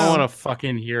 one. I don't want to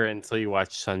fucking hear it until you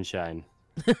watch Sunshine.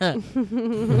 We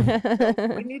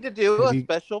need to do a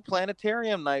special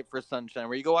planetarium night for Sunshine,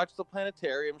 where you go watch the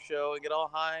planetarium show and get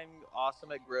all high and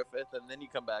awesome at Griffith, and then you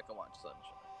come back and watch Sunshine.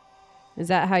 Is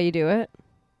that how you do it?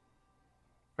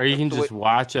 Or you can just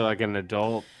watch it like an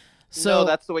adult. So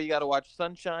that's the way you got to watch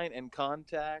Sunshine and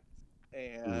Contact.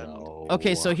 And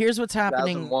Okay, so here's what's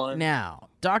happening 2001. now.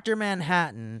 Dr.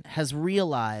 Manhattan has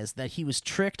realized that he was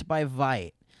tricked by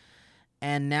Veidt,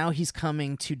 and now he's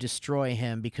coming to destroy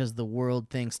him because the world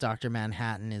thinks Dr.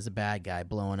 Manhattan is a bad guy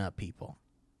blowing up people.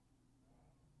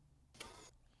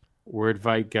 Where'd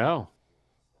Veidt go?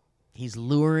 He's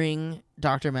luring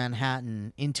Dr.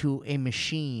 Manhattan into a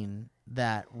machine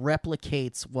that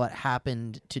replicates what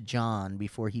happened to John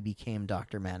before he became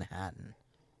Dr. Manhattan.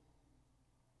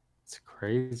 It's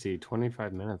crazy.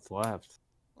 25 minutes left.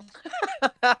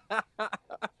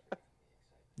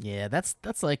 Yeah, that's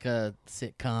like a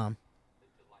sitcom.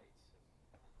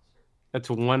 That's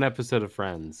one episode of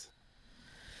Friends.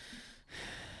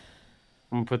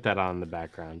 I'm going to put that on in the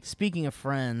background. Speaking of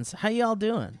Friends, how y'all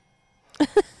doing?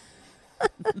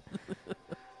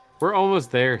 We're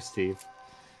almost there, Steve.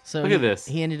 So Look at this.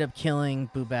 He ended up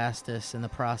killing Bubastis in the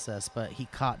process, but he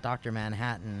caught Dr.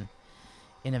 Manhattan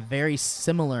in a very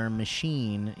similar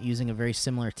machine using a very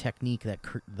similar technique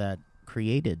that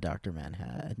created Dr.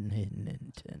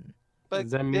 Manhattan. But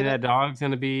does that mean that dog's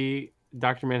going to be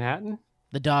Dr. Manhattan?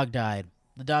 The dog died.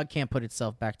 The dog can't put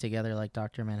itself back together like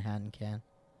Dr. Manhattan can.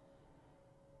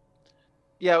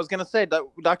 Yeah, I was gonna say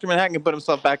Dr. Manhattan can put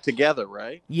himself back together,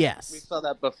 right? Yes. We saw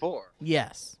that before.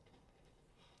 Yes.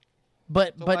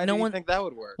 But So but why no do you one think that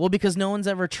would work? Well, because no one's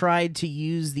ever tried to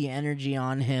use the energy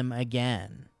on him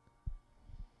again.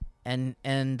 And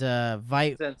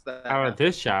Veidt. How about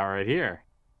this shot right here?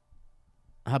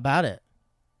 How about it?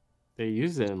 They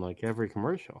use it in like every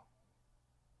commercial.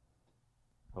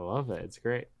 I love it. It's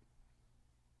great.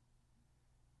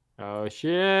 Oh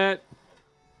shit!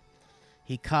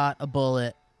 He caught a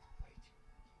bullet.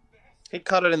 He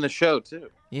caught it in the show too.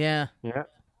 Yeah. Yeah.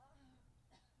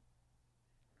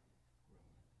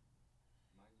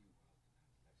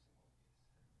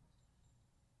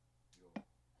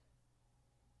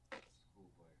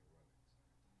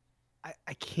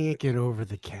 I can't get over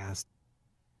the cast.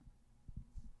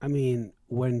 I mean,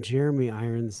 when Jeremy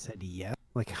Irons said yes,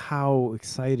 like how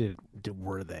excited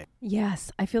were they?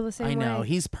 Yes, I feel the same way. I know.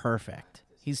 He's perfect.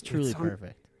 He's truly It's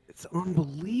perfect. It's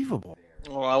unbelievable.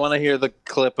 Well, I want to hear the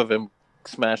clip of him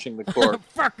smashing the court.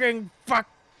 Fucking fuck.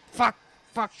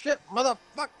 Shit,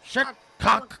 motherfucker. Shit,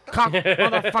 cock,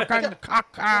 motherfucking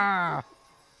cock. Ah.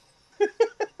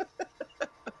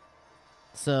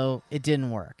 So it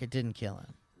didn't work. It didn't kill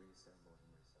him.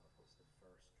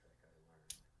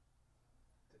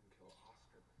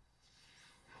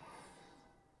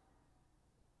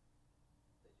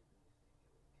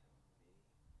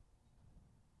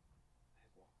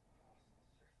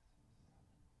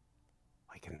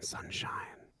 like in sunshine.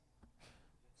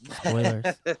 Spoilers.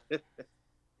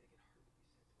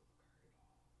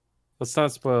 Let's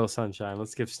not spoil Sunshine.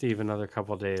 Let's give Steve another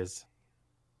couple days.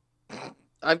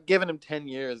 I've given him 10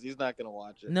 years. He's not gonna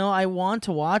watch it. No, I want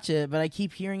to watch it, but I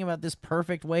keep hearing about this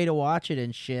perfect way to watch it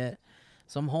and shit.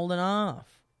 So I'm holding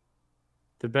off.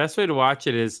 The best way to watch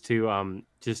it is to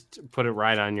just put it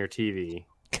right on your TV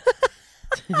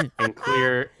and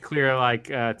clear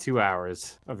like 2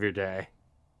 hours of your day.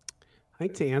 I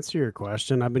think to answer your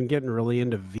question, I've been getting really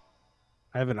into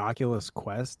I have an Oculus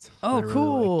Quest. Oh, I really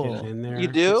cool. like getting in there. You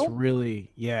do? It's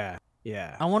really, yeah.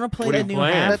 I want to play What are the you new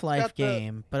playing? Half-Life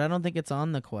game, but I don't think it's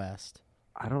on the Quest.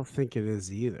 I don't think it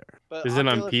is either. But Is it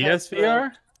on Oculus has the-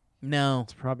 PSVR? No,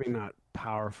 It's probably not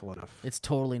powerful enough. it's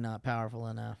totally not powerful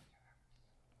enough.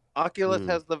 Oculus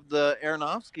has the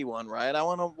Aronofsky one, right? I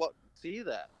want to see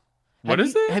that. What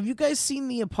is it? Have you guys seen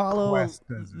the Apollo Quest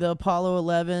does it. the Apollo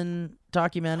 11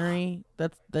 documentary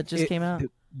that just came out?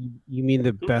 You mean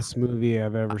the best movie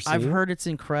I've ever seen? I've heard it's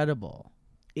incredible.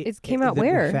 It came out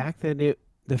where?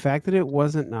 The fact that it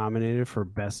wasn't nominated for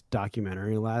best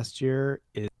documentary last year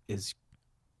is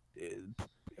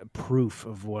proof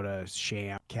of what a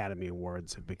sham Academy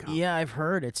Awards have become. Yeah, I've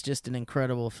heard it's just an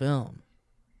incredible film.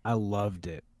 I loved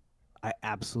it. I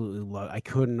absolutely loved. I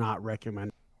could not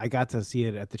recommend. I got to see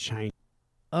it at the Chinese,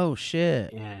 Oh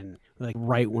shit. and like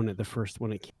right when the first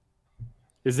one it came.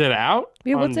 Is it out?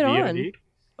 Yeah, what's it on? VOD?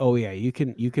 Oh yeah, you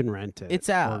can rent it. It's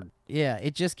out. Or Yeah,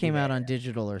 it just came out on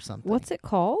digital or something. What's it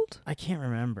called? I can't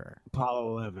remember.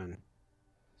 Apollo 11.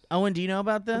 Owen, do you know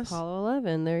about this? Apollo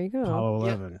 11. There you go. Apollo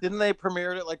Yeah, 11. didn't they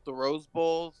premiere it at like the Rose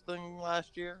Bowl thing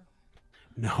last year?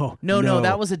 No, No,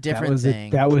 that was a different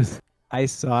thing. I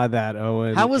saw that,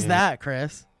 Owen. How was and, that,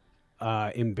 Chris?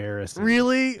 Embarrassing.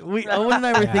 Really? Owen and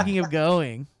I were Yeah. thinking of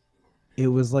going. It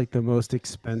was like the most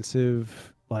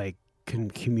expensive like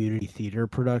community theater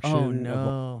production. Oh of-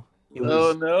 no. It Oh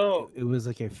was, no! It was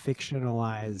like a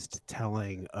fictionalized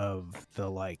telling of the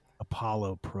like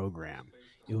Apollo program.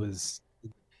 It was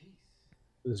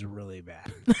really bad.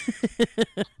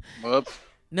 Whoops.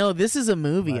 No, this is a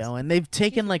movie, Bless. Owen. They've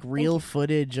taken like real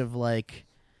footage of like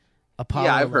Apollo.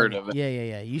 Yeah, I've heard 11. of it.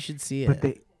 Yeah. You should see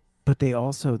it. But they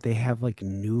also have like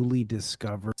newly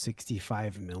discovered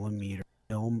 65 millimeter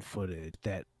film footage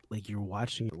that like you're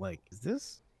watching it like, is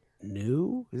this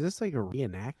new? Is this like a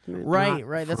reenactment? Right,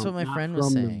 Not That's from- what my not friend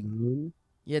was from the saying. moon.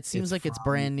 Yeah, it seems It's like it's from-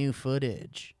 brand new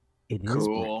footage. It is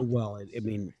Cool. well. I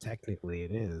mean, technically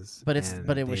it is. But and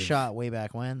it was they've- shot way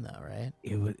back when though, right?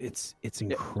 It's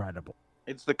incredible.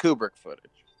 It's the Kubrick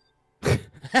footage.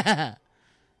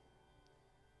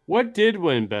 What did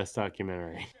win Best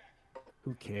Documentary?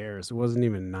 Who cares? It wasn't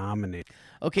even nominated.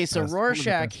 Okay, so That's one of the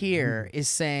Rorschach best here movies. is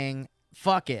saying,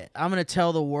 "Fuck it, I'm gonna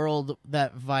tell the world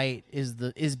that Veidt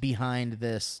is behind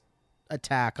this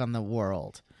attack on the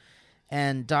world,"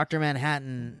 and Dr.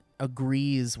 Manhattan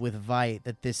agrees with Veidt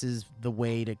that this is the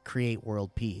way to create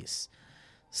world peace.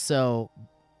 So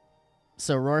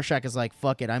Rorschach is like,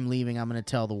 "Fuck it, I'm leaving. I'm gonna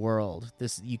tell the world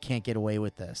this. You can't get away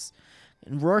with this."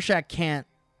 And Rorschach can't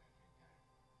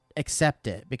accept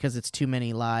it because it's too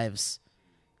many lives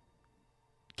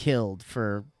killed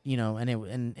for,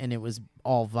 and it was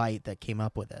all Veidt that came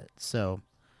up with it. So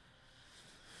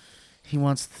he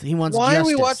wants Why are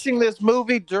we justice. watching this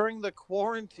movie during the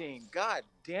quarantine? God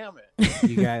damn it!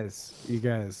 You guys, we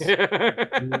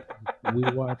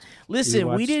watched. Listen,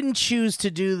 we watched- didn't choose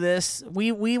to do this.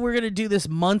 We were going to do this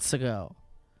months ago.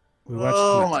 We watched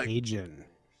Oh my- Contagion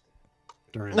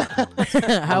during the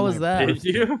quarantine. How was that? Did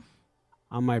you?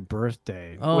 on my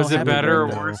birthday. Oh, Was it happy better or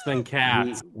birthday. worse than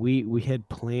Cats? We had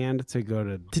planned to go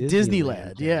to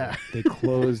Disneyland, yeah. They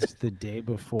closed the day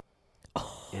before,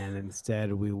 and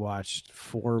instead we watched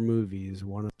 4 movies.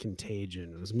 One of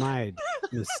Contagion. It was my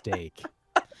mistake.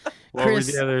 What were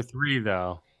Chris- the other 3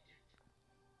 though?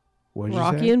 What'd you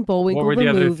Rocky say? and Bullwinkle, What were the the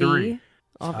other movie, 3?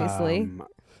 obviously.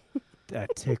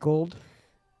 Tickled.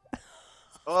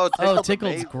 Oh,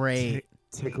 Tickled's amazing. great.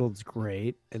 Tickled's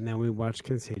great, and then we watched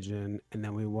Contagion, and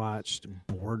then we watched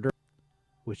Border,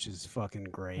 which is fucking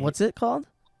great. What's it called?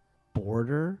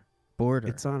 Border? Border.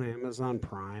 It's on Amazon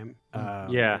Prime.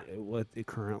 Yeah.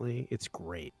 Currently, it's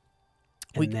great.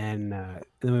 We- And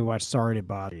then we watched Sorry to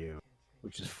Bother You,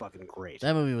 which is fucking great.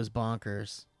 That movie was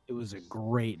bonkers. It was a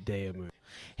great day of movie.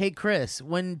 Hey, Chris,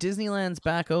 when Disneyland's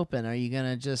back open, are you going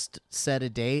to just set a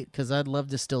date? Because I'd love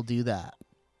to still do that.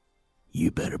 You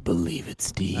better believe it,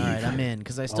 Steve. All right, I'm in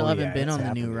because I still Oh, haven't yeah, been it's on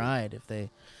the new happening. ride if they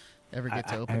ever get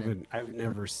to open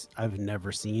it. I've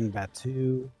never seen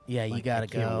Batu. Yeah, you Like, got to I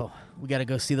can't go. We got to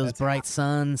go see those That's bright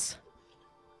suns.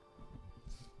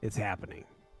 It's happening.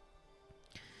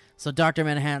 So Dr.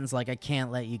 Manhattan's like, I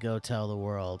can't let you go tell the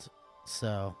world.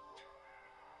 So,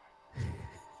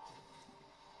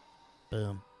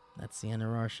 boom. That's the end of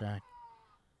Rorschach.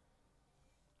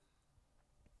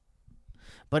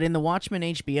 But in the Watchmen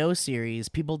HBO series,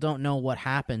 people don't know what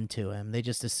happened to him. They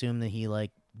just assume that he,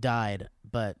 like, died,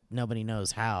 but nobody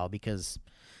knows how because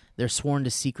they're sworn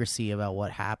to secrecy about what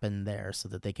happened there so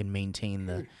that they can maintain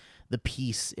the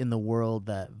peace in the world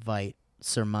that Veidt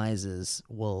surmises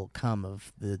will come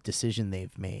of the decision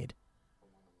they've made.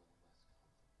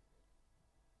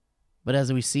 But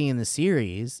as we see in the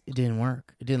series, it didn't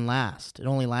work. It didn't last. It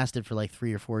only lasted for like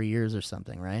 3 or 4 years or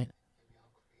something, right?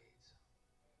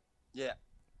 Yeah.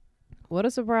 What a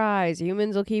surprise.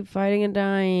 Humans will keep fighting and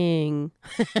dying.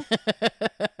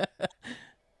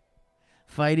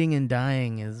 Fighting and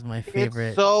Dying is my favorite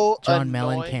It's so John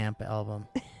annoying. Mellencamp album.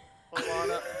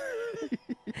 Alana.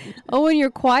 Oh, and you're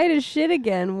quiet as shit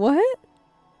again. What?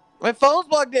 My phone's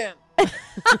plugged in. This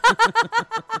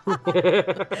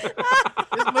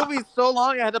movie's so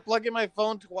long, I had to plug in my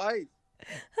phone twice.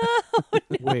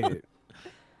 Wait.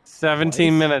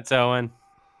 17 minutes, Owen.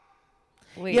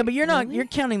 Wait, Yeah, but you're not. really? You're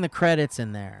counting the credits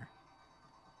in there.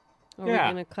 Are we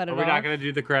gonna cut it Are we off? not going to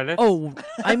do the credits? Oh,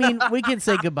 I mean, we can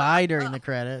say goodbye during the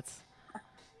credits.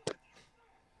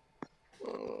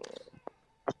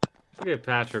 Look at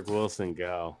Patrick Wilson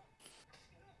go.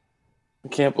 I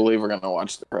can't believe we're gonna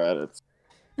watch the credits.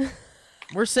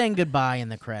 We're saying goodbye in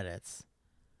the credits.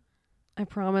 I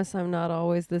promise I'm not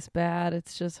always this bad.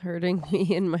 It's just hurting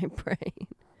me in my brain.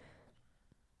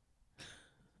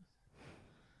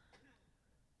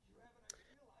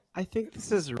 I think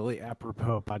this is a really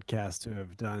apropos podcast to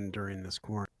have done during this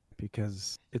quarantine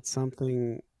because it's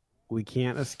something we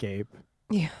can't escape.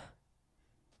 Yeah.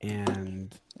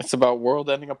 And It's about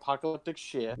world-ending apocalyptic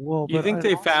shit. well, You but think I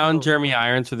they also- found Jeremy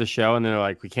Irons for the show, and they're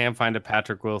like, we can't find a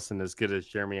Patrick Wilson as good as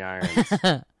Jeremy Irons,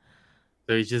 so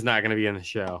he's just not going to be in the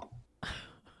show.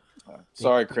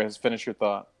 Sorry, Chris. Finish your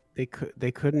thought.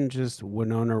 they couldn't just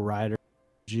Winona Ryder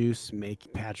juice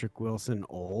make Patrick Wilson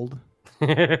old?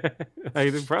 Like,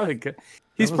 they probably could.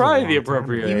 He's was a probably long the time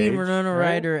appropriate ago. You mean age, Winona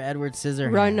right? Ryder, Edward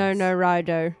Scissorhands? Rhino, no,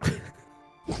 Rido.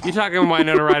 You're talking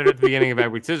Winona Ryder at the beginning of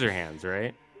Edward Scissorhands,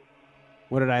 right?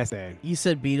 What did I say? You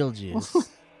said Beetlejuice.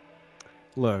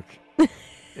 Look,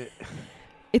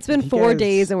 It's been you 4 guys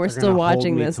days and we're are still gonna hold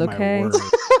watching me this, to my okay? word.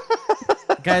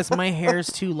 Guys, my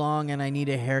hair's too long and I need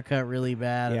a haircut really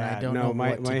bad, and I don't know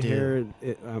my what to do.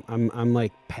 hair. I'm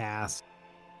like past.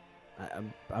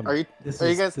 Are you This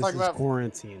guys this talking is about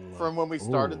quarantine look. from when we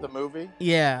started Ooh. the movie?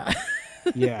 Yeah.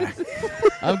 Yeah,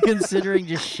 I'm considering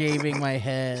just shaving my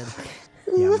head.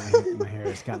 yeah. My hair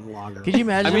has gotten longer. Could you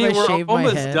imagine I mean, if I we're shaved my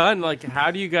almost head? done. Like, how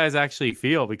do you guys actually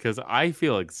feel? Because I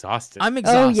feel exhausted. I'm Oh,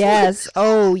 exhausted. yes.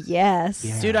 Oh, yes.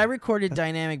 Yeah. Dude, I recorded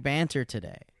dynamic banter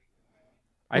today.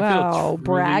 I Wow, feel truly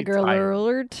bragger tired.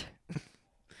 alert.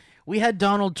 We had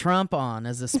Donald Trump on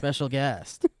as a special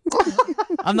guest.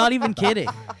 I'm not even kidding.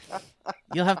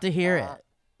 You'll have to hear it.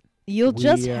 You'll We,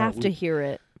 just uh, have to we- hear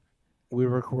it. We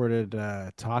recorded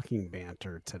talking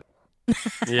banter today.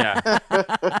 Yeah.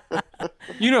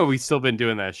 You know, we've still been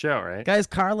doing that show, right? Guys,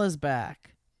 Carla's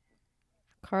back.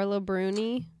 Carla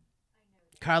Bruni.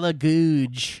 Carla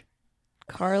Googe.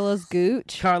 Carla's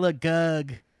Gooch. Carla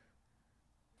Gug.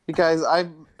 You guys,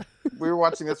 we were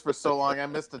watching this for so long. I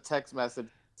missed a text message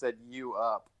that said "you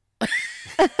up."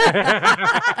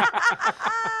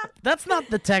 That's not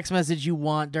the text message you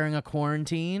want during a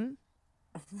quarantine.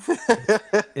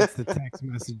 It's the text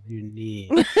message you need.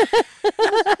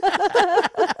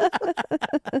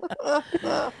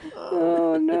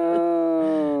 Oh,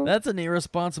 no. That's an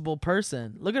irresponsible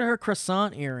person. Look at her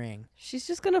croissant earring. She's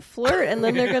just going to flirt and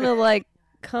then they're going to, like,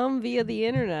 come via the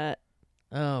internet.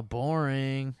 Oh,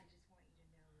 boring.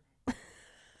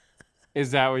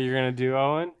 Is that what you're going to do,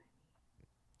 Owen?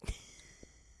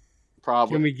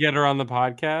 Probably. Can we get her on the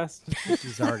podcast?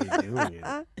 She's already doing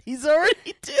it. He's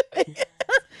already doing it.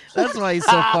 That's why he's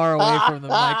so far away from the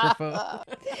microphone.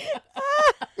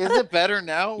 Is it better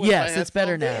now? with Yes, my it's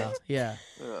better headphones now. Yeah.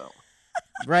 in? Oh.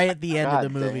 Right at the end of God the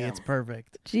movie, damn. it's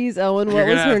perfect. Jeez, Owen, You're what going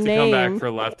was to her have to come name? back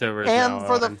for leftovers And now,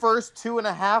 for the Owen. first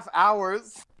 2.5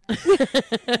 hours.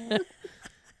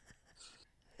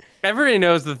 Everybody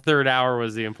knows the third hour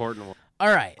was the important one. All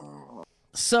right.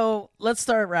 So let's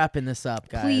start wrapping this up,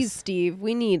 guys. Please, Steve,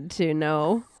 we need to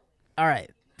know. All right.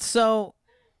 So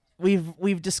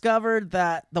we've discovered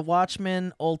that the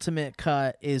Watchmen Ultimate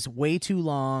Cut is way too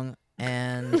long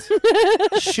and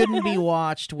shouldn't be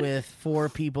watched with 4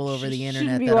 people over the Shouldn't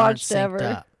internet be that aren't watched synced ever.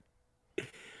 up.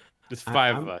 There's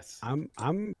 5 of us.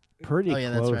 I'm pretty Oh, yeah,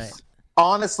 that's close. right.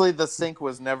 Honestly, the sync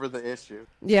was never the issue.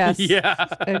 Yes. Yeah.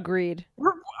 Agreed.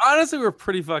 honestly, we're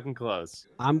pretty fucking close.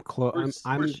 I'm close.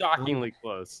 We're shockingly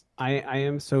close. I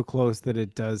am so close that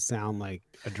it does sound like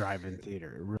a drive-in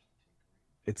theater.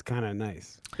 It's kind of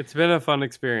nice. It's been a fun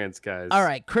experience, guys. All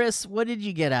right, Chris, what did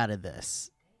you get out of this?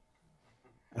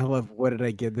 I love. What did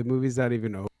I get? The movie's not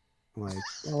even over. Like,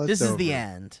 this is the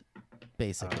end,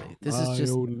 basically. This is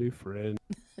just only friend.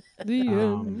 The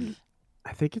end.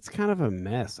 I think it's kind of a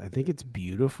mess. I think it's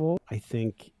beautiful. I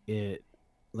think it,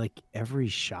 like, every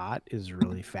shot is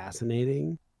really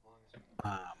fascinating.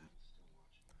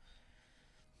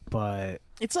 But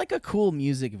it's like a cool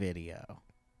music video.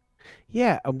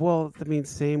 Yeah, well, I mean,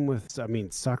 same with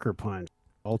Sucker Punch,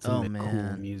 ultimate cool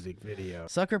man. music video.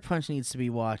 Sucker Punch needs to be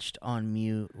watched on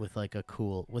mute with like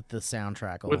with the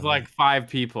soundtrack with only. like 5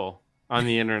 people on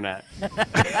the internet.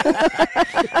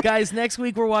 Guys, next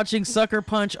week we're watching Sucker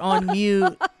Punch on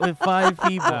mute with 5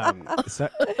 people.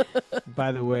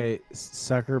 By the way,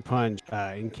 Sucker Punch,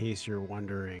 in case you're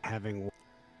wondering, having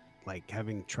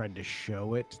tried to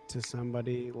show it to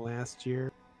somebody last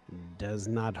year, does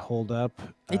not hold up.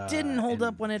 It didn't hold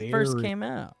up when it first came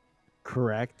out.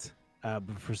 Correct.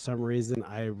 But for some reason,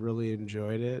 I really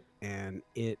enjoyed it, and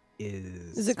it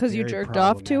is. Is it because you jerked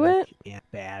off to it? And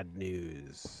bad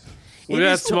news. Look at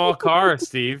that small car,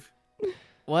 Steve.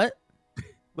 What?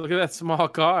 Look at that small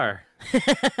car.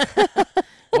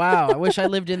 Wow, I wish I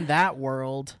lived in that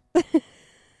world.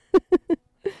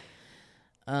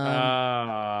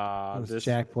 That's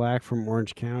Jack Black from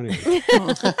Orange County.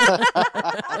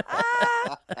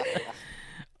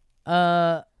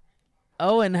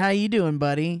 Owen, how you doing,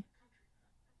 buddy?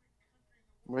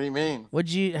 What do you mean?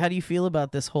 How do you feel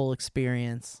about this whole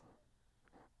experience?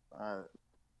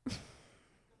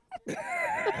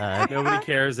 Nobody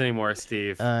cares anymore,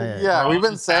 Steve. Yeah, we've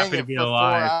been saying it for 4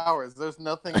 alive. hours. There's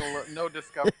nothing, no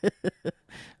discovery.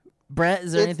 Brett,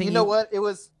 is there anything? You know what? It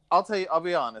was. I'll tell you. I'll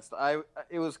be honest. I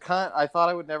thought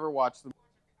I would never watch the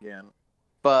movie again,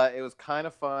 but it was kind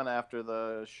of fun after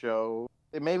the show.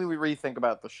 It made me rethink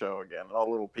about the show again,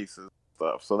 all little pieces and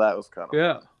stuff. So that was kind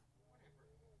of fun.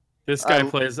 This guy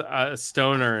plays a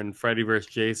stoner in Freddy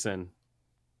vs. Jason.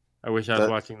 I wish I was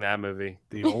watching that movie.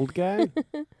 The old guy?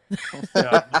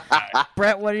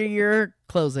 Brett, what are your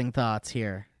closing thoughts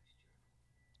here?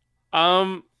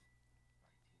 On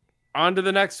to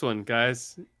the next one,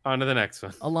 guys. On to the next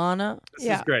one. Alana?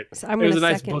 This is great. So it was a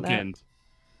nice bookend.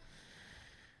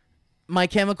 My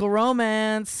Chemical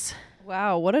Romance.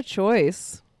 Wow, what a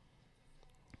choice.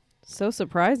 So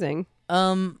surprising.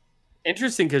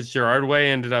 Interesting, because Gerard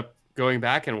Way ended up going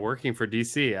back and working for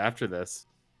DC after this.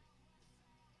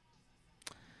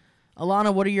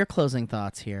 Alana, what are your closing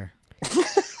thoughts here?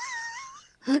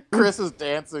 Chris is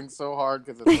dancing so hard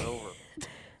because it's over.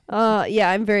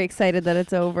 Yeah, I'm very excited that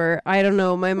it's over. I don't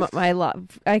know,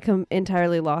 I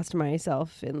entirely lost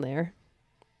myself in there.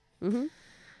 Mm-hmm.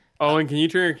 Oh, and can you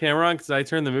turn your camera on? Because I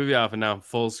turned the movie off and now I'm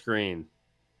full screen.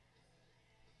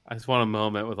 I just want a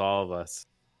moment with all of us.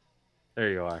 There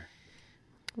you are.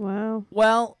 Wow.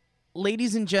 Well,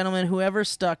 ladies and gentlemen, whoever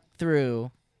stuck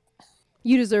through,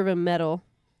 you deserve a medal.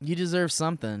 You deserve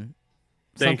something.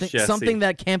 Thanks, Jesse. Something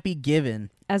that can't be given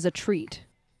as a treat.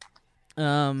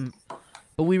 But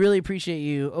we really appreciate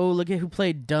you. Oh, look at who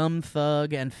played Dumb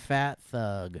Thug and Fat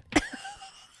Thug.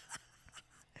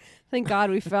 Thank God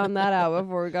we found that out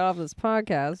before we got off this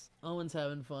podcast. Owen's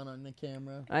having fun on the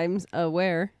camera. I'm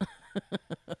aware.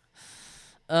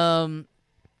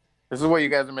 This is what you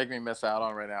guys are making me miss out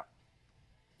on right now.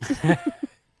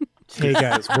 Hey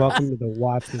guys, welcome to the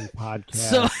Watchmen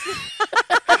podcast.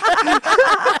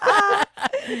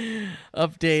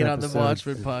 Update on the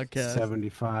Watchmen podcast.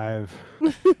 75.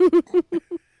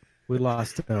 We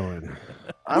lost Owen.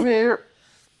 I'm here.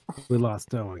 We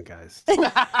lost Owen, guys.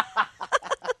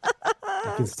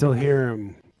 I can still hear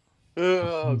him.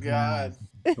 Oh God.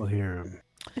 Still hear him.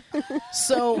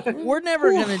 So we're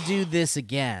never going to do this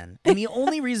again. And the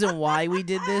only reason why we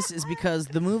did this is because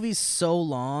the movie's so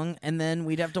long, and then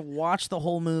we'd have to watch the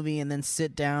whole movie and then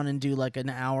sit down and do like an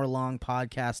hour-long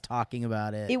podcast talking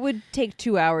about it. It would take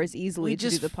 2 hours easily We to do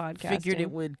just the podcast. figured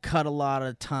it would cut a lot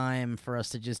of time for us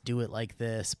to just do it like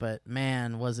this, but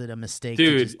man, was it a mistake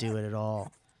to just do it at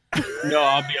all. No,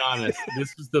 I'll be honest.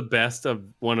 This was the best of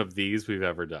one of these we've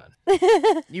ever done.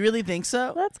 You really think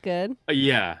so? That's good.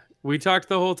 Yeah. We talked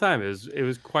the whole time. It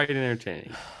was quite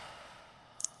entertaining.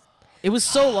 It was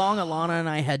so long, Alana and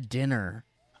I had dinner.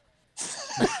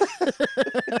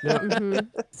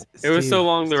 It was so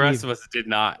long the rest of us did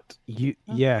not. You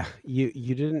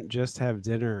didn't just have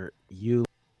dinner. You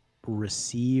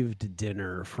received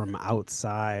dinner from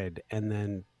outside, and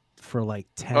then for like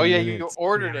 10 Oh yeah, minutes, you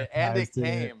ordered it and it sanitized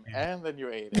came, and then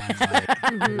you ate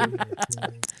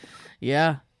it.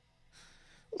 Yeah.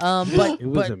 It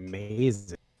was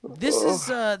amazing.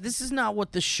 This is not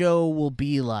what the show will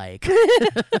be like.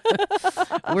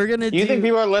 We're gonna. You think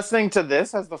people are listening to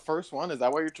this as the first one? Is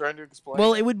that what you're trying to explain?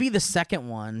 Well, it would be the second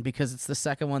one because it's the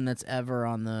second one that's ever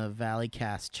on the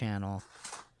Valleycast channel.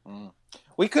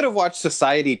 We could have watched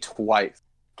Society twice.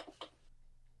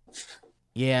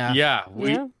 Yeah. Yeah,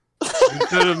 we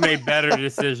could have made better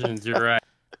decisions. You're right.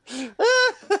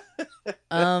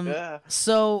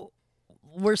 So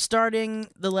we're starting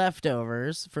The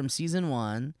Leftovers from season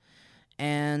 1,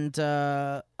 and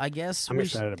I guess I'm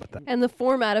excited about that. And the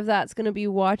format of that's going to be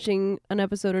watching an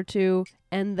episode or two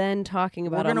and then talking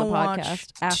about it on the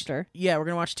podcast after. Yeah, we're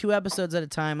gonna watch 2 episodes at a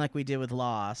time, like we did with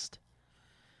Lost.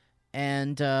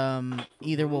 And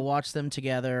either we'll watch them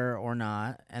together or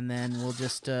not, and then we'll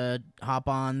just hop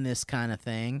on this kind of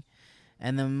thing,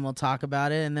 and then we'll talk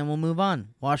about it, and then we'll move on.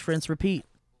 Wash, rinse, repeat.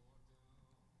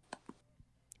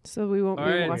 So we won't All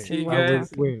be right, watching. see you while guys.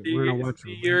 talking. We're gonna watch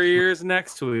See your ears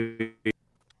next week.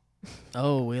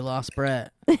 Oh, we lost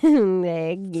Brett. Wait,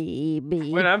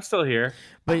 I'm still here.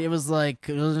 But it was like...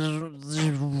 Oh,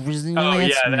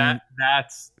 yeah,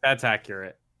 that's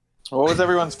accurate. What was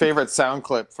everyone's favorite sound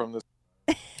clip from this?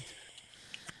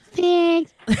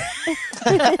 Thanks.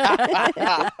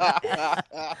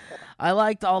 I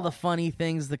liked all the funny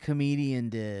things the comedian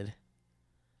did.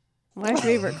 My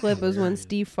favorite clip was when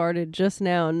Steve farted just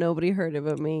now and nobody heard it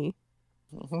but me.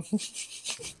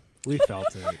 We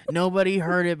felt it. Nobody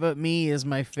heard it but me is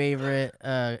my favorite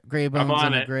Gray Bones on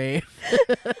in a it. Grave.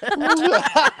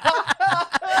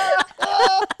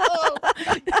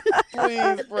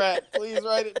 Please, Brett, please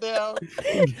write it down.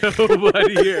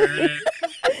 Nobody heard it.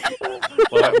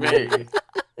 But me.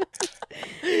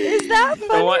 Is that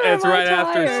funny? or It's am I right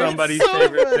after tired? somebody's so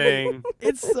favorite funny. thing.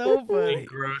 It's so funny.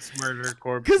 Gross murder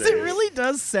corpse. Because it really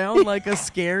does sound like a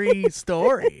scary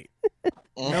story.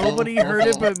 Nobody heard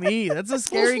it but me. That's a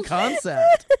scary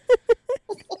concept.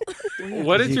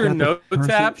 What is your note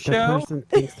app The show? person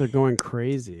thinks they're going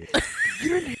crazy.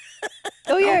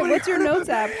 Oh yeah, what's your notes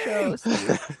app show?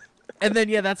 And then,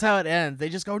 yeah, that's how it ends. They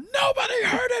just go, nobody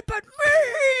heard it but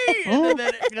me! And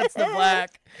then it cuts to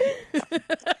black.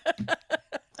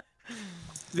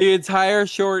 The entire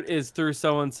short is through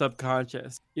someone's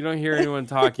subconscious. You don't hear anyone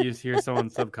talk, you just hear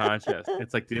someone's subconscious.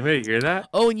 It's like, did anybody hear that?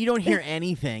 Oh, and you don't hear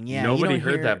anything. Yeah, Nobody you don't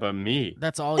heard hear, that but me.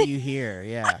 That's all you hear,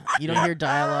 yeah. You don't hear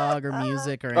dialogue or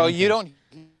music or anything. Oh, you don't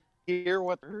hear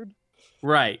what I heard?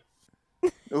 Right.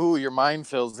 Ooh, your mind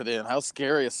fills it in. How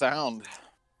scary a sound.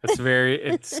 It's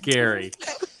scary.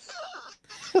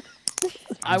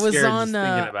 I was scared on just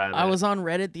thinking about I it. was on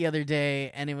Reddit the other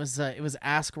day, and it was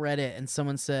Ask Reddit, and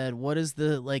someone said, "What is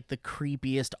the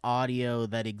creepiest audio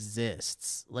that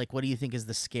exists? Like, what do you think is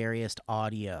the scariest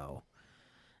audio?"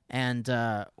 And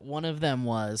one of them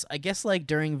was, I guess, like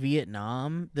during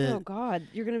Vietnam. Oh God,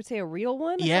 you're gonna say a real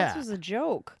one? I thought Yeah. this was a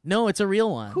joke. No, it's a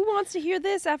real one. Who wants to hear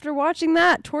this after watching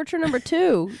that? Torture number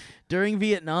 2. During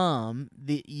Vietnam,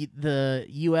 the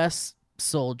U.S.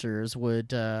 soldiers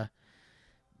would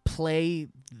play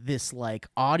this like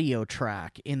audio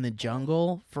track in the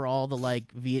jungle for all the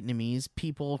like Vietnamese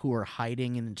people who were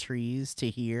hiding in the trees to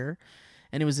hear,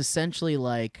 and it was essentially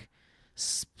like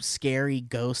scary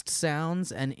ghost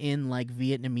sounds. And in like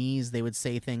Vietnamese, they would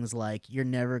say things like, "You're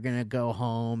never gonna go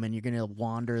home, and you're gonna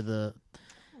wander the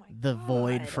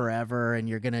void forever, and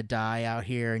you're gonna die out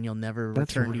here, and you'll never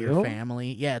That's return to your real?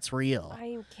 family." Yeah, it's real.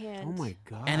 I can't. Oh my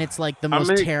god! And it's like the I'm most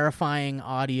gonna- terrifying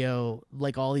audio.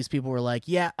 Like all these people were like,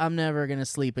 "Yeah, I'm never gonna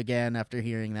sleep again after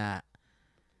hearing that."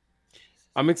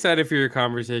 I'm excited for your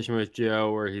conversation with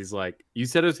Joe where he's like, you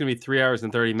said it was going to be 3 hours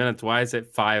and 30 minutes. Why is it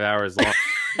 5 hours long?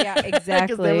 Yeah, Because then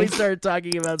exactly. we started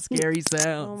talking about scary Oh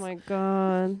sounds. my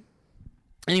God.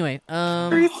 Anyway,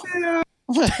 Wet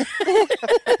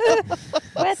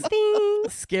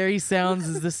things. Scary Sounds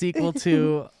is the sequel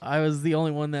to I Was the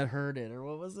Only One That Heard It, or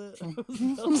what was it?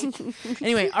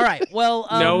 Anyway, all right. Well,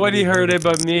 Nobody heard it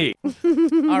but me.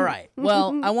 all right.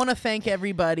 Well, I want to thank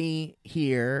everybody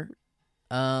here.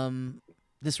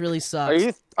 This really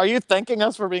sucks. Are you thanking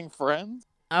us for being friends?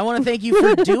 I want to thank you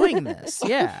for doing this.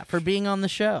 Yeah, for being on the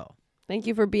show. Thank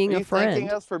you for being Are a you thanking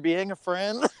friend. us for being a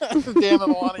friend? Damn it,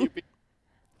 Alana, you be-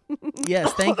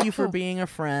 Yes, thank you for being a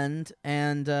friend.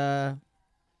 And, we're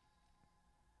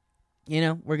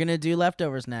going to do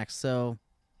Leftovers next, so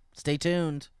stay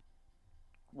tuned.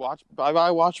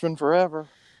 Bye-bye, Watchmen forever.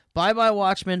 Bye-bye,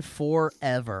 Watchmen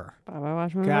forever. Bye-bye,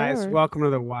 Watchmen. Guys, forever. welcome to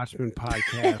the Watchmen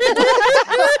podcast.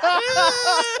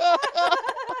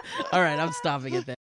 All right, I'm stopping it there.